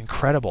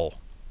incredible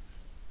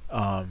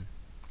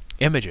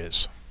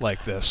images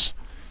like this,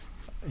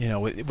 you know,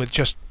 with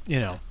just, you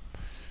know,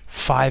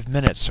 5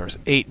 minutes or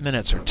 8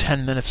 minutes or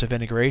 10 minutes of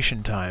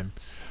integration time.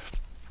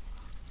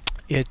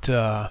 It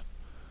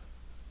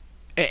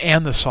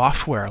and the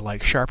software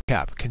like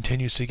SharpCap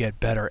continues to get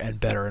better and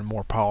better and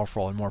more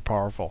powerful and more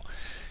powerful.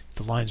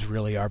 The lines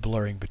really are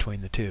blurring between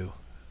the two.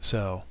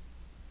 So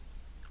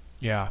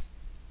yeah,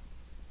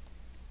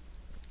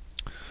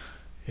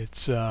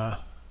 it's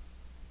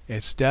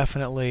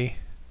definitely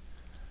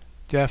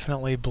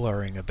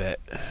blurring a bit.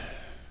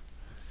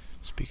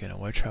 Speaking of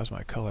which, how's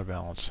my color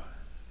balance?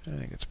 I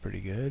think it's pretty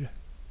good.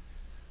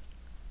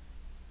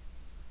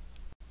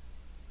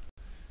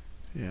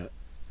 Yeah.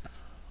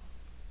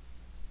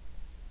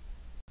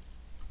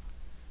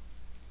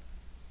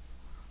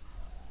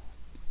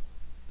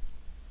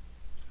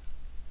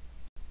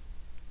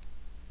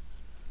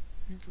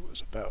 think it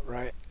was about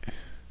right.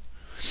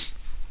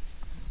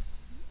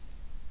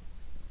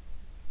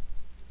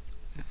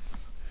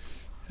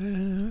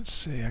 Let's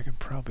see, I can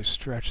probably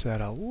stretch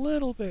that a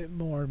little bit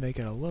more, make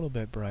it a little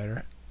bit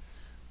brighter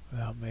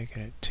without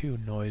making it too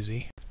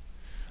noisy.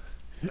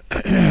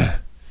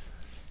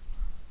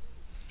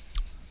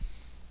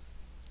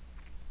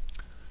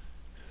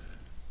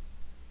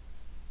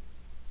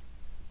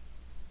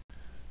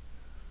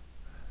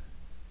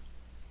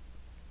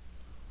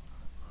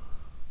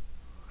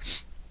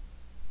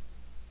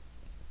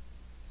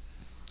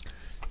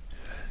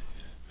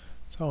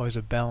 It's always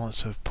a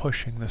balance of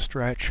pushing the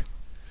stretch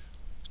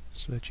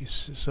so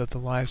that the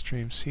live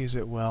stream sees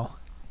it well.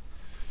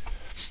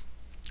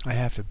 I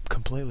have to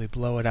completely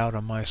blow it out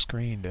on my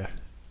screen to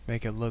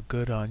make it look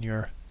good on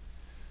your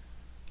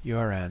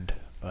end,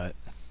 but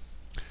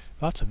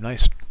lots of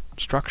nice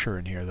structure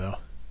in here though.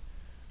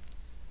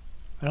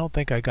 I don't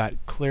think I got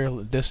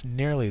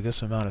nearly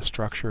this amount of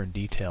structure and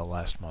detail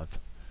last month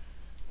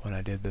when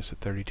I did this at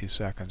 32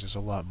 seconds. There's a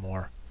lot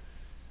more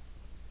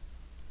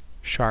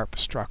sharp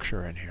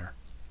structure in here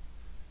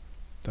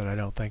that I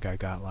don't think I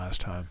got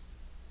last time.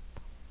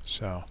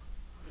 So,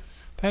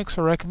 thanks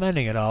for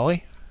recommending it,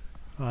 Ollie.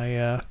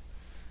 I'm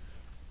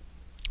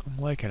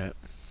liking it.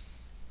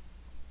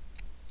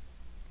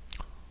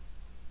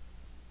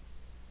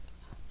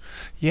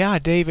 Yeah,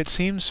 Dave, it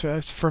seems,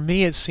 for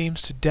me, it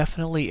seems to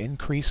definitely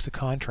increase the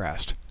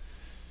contrast.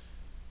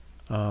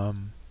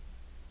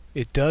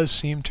 It does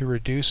seem to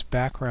reduce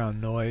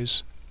background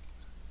noise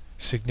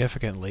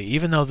significantly,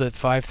 even though the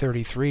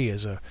 533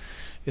 is a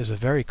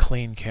very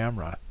clean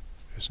camera.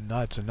 It's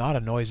not a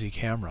noisy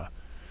camera.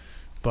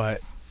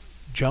 But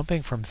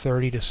jumping from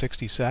 30 to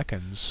 60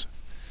 seconds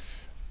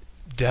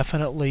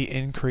definitely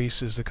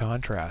increases the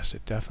contrast.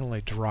 It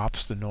definitely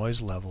drops the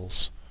noise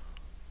levels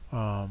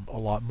a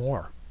lot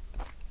more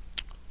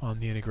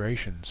on the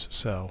integrations.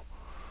 So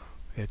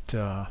it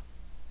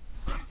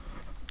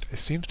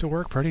seems to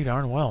work pretty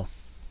darn well.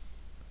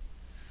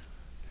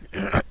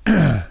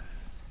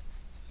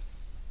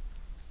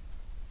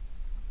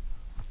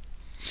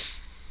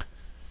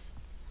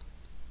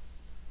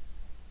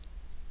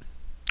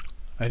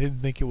 I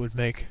didn't think it would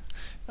make...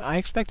 I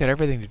expected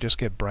everything to just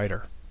get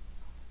brighter,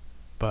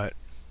 but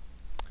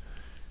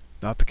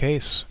not the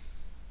case.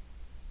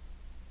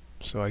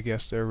 So I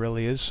guess there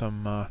really is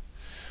I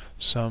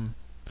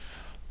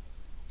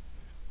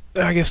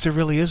guess there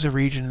really is a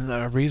reason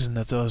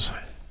that those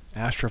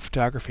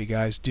astrophotography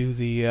guys do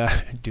the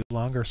do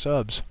longer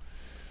subs.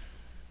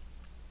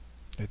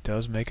 It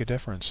does make a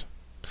difference.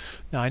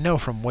 Now I know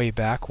from way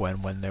back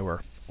when they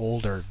were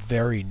older,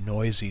 very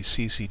noisy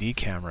CCD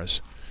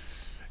cameras,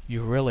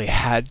 you really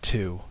had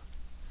to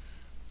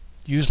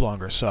use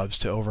longer subs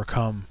to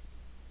overwhelm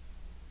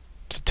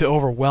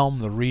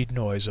the read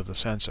noise of the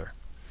sensor.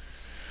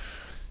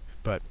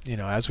 But, you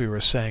know, as we were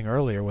saying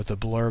earlier with the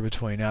blur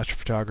between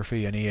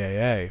astrophotography and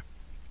EAA,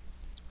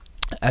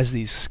 as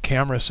these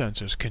camera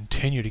sensors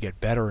continue to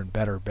get better and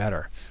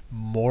better,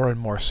 more and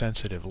more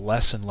sensitive,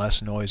 less and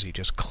less noisy,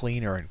 just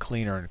cleaner and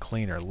cleaner and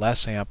cleaner,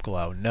 less amp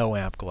glow, no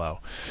amp glow.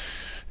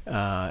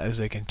 As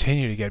they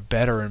continue to get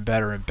better and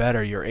better and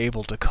better, you're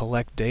able to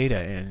collect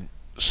data in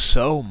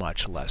so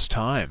much less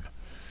time.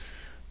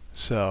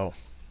 So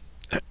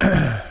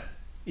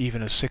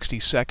even a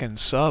 60-second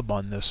sub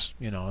on this,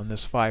 on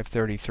this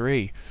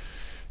 533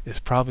 is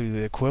probably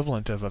the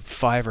equivalent of a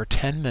 5 or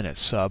 10 minute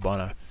sub on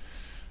a,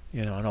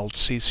 an old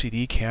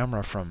CCD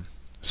camera from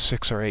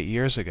 6 or 8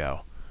 years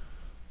ago.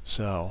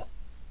 So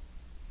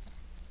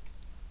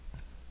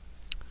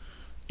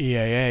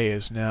EAA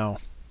is now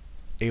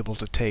able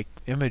to take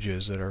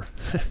images that are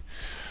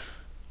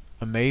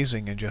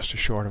amazing in just a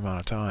short amount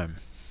of time.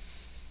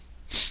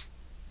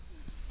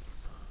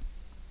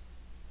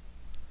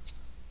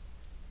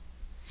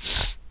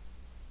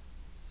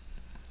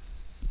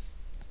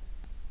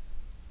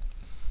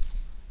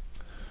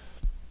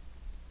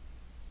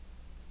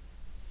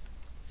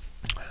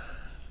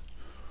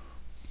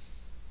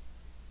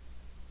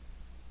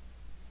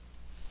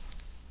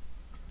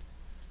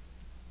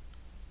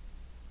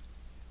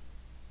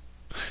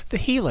 The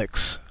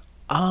Helix,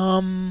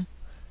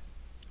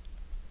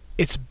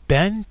 it's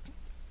been,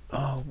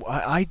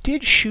 I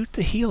did shoot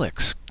the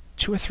Helix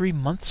 2 or 3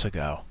 months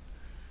ago,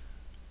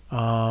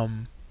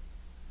 and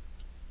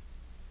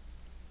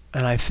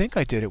I think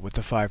I did it with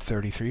the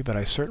 533, but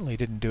I certainly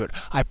didn't do it.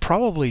 I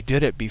probably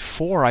did it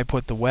before I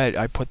put the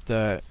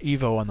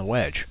Evo on the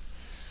wedge.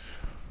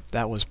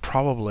 That was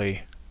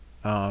probably,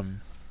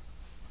 when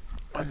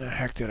the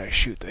heck did I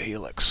shoot the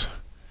Helix?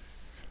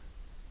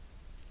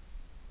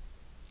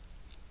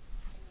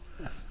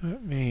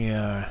 Let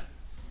me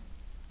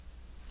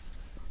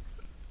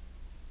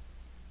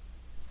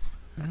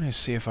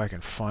see if I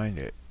can find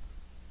it,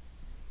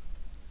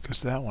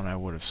 because that one I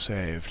would have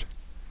saved.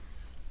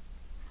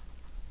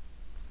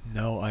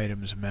 No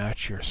items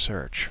match your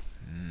search.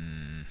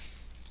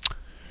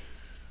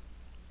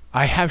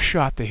 I have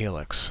shot the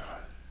Helix,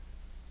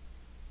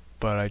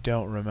 but I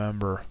don't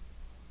remember.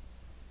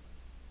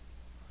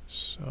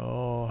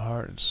 Soul,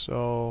 heart and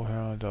soul,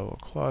 double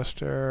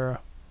cluster.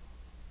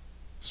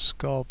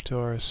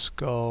 Sculptor,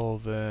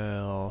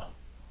 Skullville,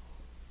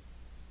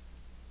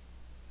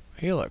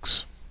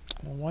 Helix.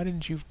 Well, why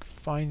didn't you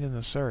find in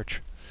the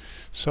search?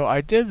 So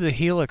I did the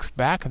Helix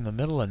back in the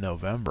middle of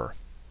November.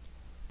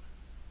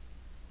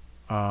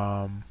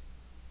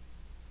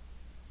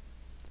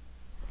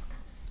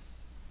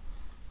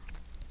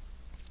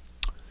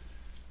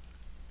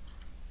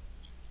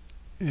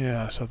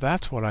 Yeah, so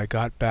that's what I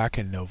got back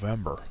in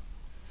November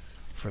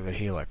for the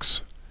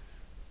Helix.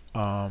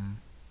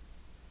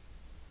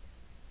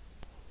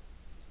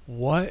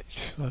 What?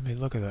 Let me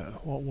look at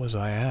that. What was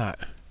I at?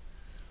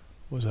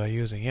 Was I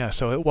using? Yeah,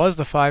 so it was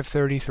the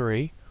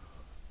 533.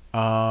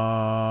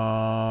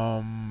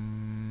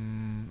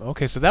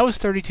 Okay, so that was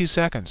 32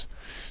 seconds.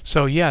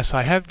 So yes,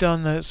 I have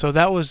done the. So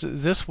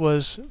this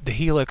was the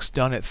Helix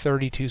done at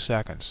 32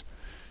 seconds.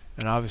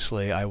 And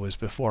obviously,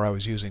 before I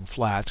was using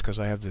flats because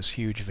I have this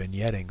huge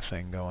vignetting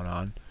thing going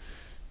on.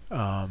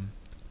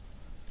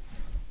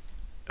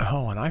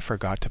 Oh, and I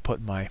forgot to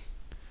put my.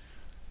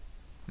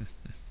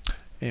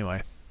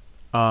 Anyway,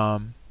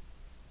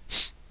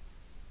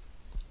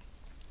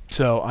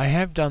 so I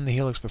have done the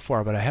Helix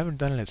before, but I haven't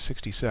done it at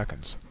 60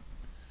 seconds.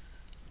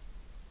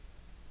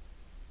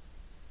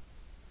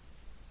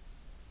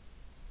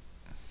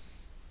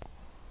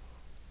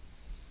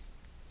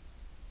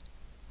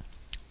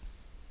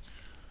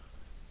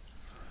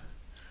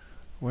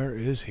 Where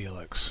is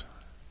Helix?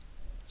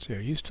 Let's see,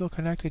 are you still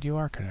connected? You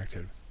are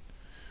connected.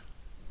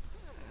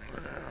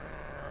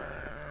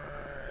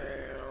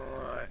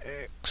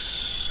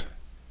 X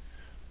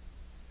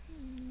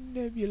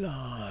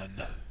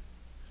Nebulon.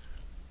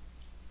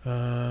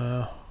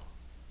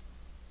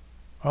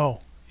 Oh,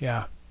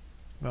 yeah.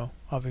 Well,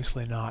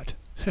 obviously not.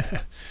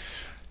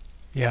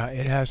 Yeah,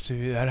 it has to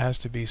be. That has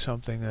to be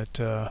something that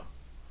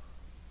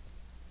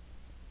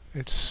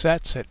it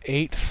sets at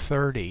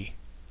 8:30.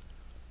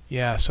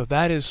 Yeah, so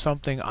that is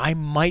something I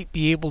might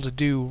be able to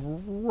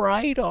do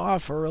right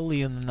off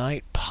early in the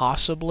night,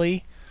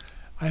 possibly.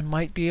 I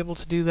might be able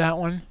to do that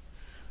one.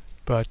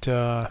 But,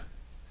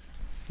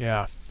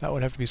 yeah, that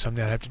would have to be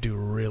something I'd have to do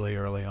really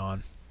early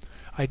on.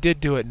 I did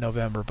do it in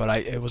November, but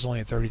it was only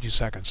at 32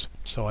 seconds,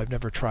 so I've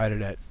never tried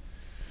it at...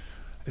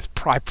 It's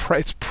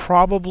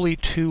probably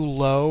too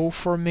low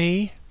for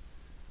me.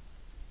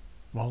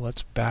 Well,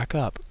 let's back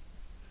up.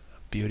 The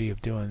beauty of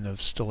doing the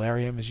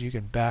Stellarium is you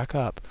can back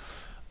up.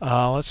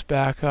 Let's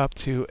back up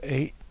to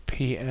 8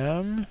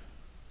 p.m.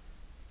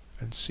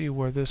 and see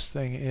where this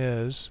thing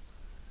is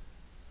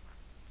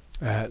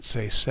at,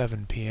 say,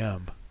 7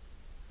 p.m.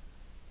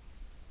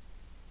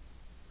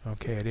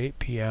 Okay, at 8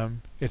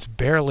 p.m. It's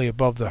barely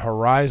above the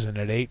horizon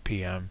at 8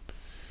 p.m.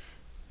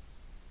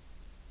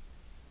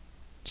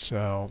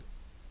 So,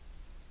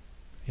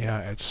 yeah,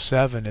 at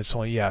 7 it's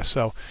only, yeah,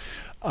 so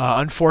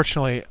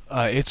unfortunately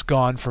it's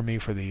gone for me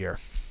for the year.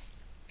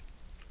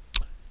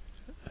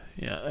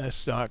 Yeah,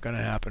 that's not going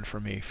to happen for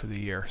me for the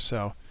year.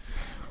 So,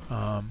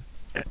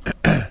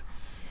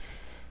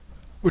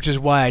 which is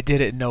why I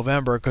did it in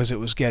November, because it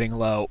was getting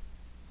low,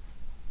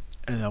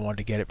 and I wanted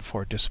to get it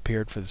before it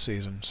disappeared for the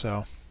season.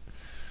 So,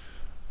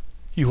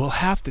 you will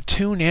have to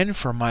tune in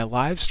for my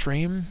live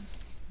stream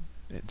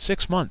in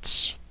 6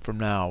 months from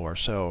now or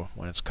so,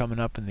 when it's coming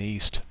up in the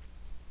east.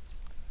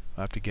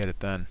 I'll have to get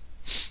it then.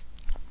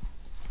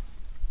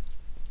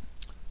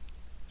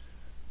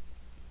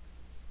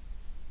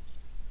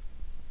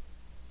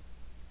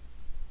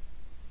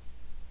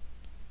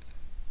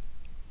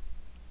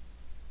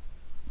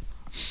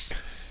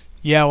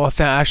 Yeah, well,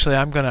 actually,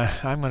 I'm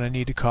gonna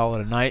need to call it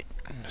a night.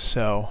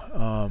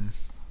 So,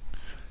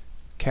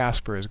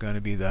 Casper is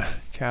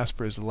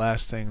the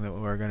last thing that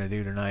we're gonna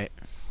do tonight.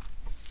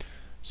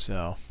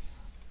 So,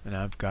 and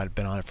I've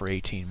been on it for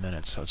 18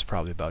 minutes, so it's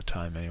probably about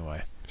time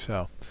anyway.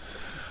 So,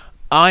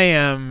 I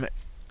am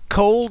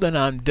cold and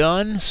I'm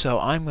done,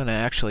 so I'm gonna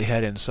actually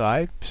head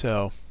inside.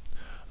 So,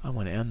 I'm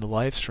gonna end the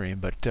live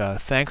stream. But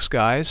thanks,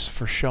 guys,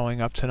 for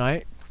showing up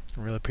tonight. I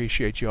really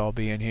appreciate you all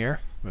being here.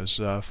 It was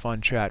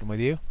fun chatting with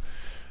you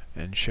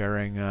and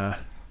sharing,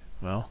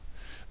 well,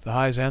 the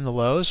highs and the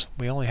lows.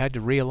 We only had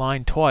to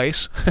realign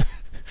twice,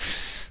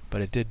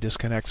 but it did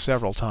disconnect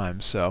several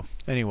times. So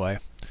anyway,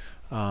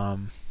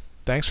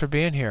 thanks for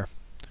being here.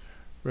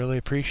 Really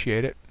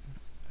appreciate it.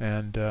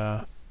 And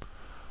I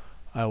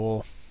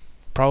will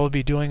probably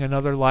be doing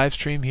another live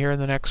stream here in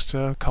the next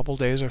couple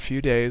days or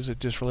few days. It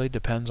just really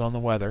depends on the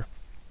weather.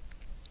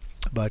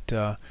 But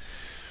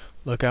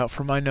look out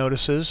for my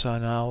notices,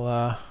 and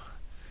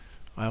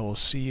I will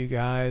see you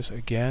guys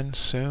again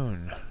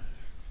soon.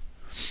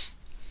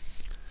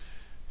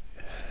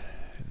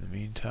 In the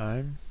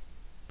meantime,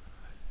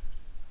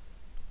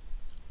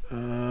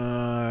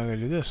 I'm going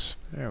to do this.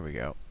 There we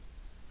go.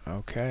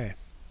 Okay.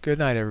 Good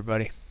night,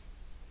 everybody.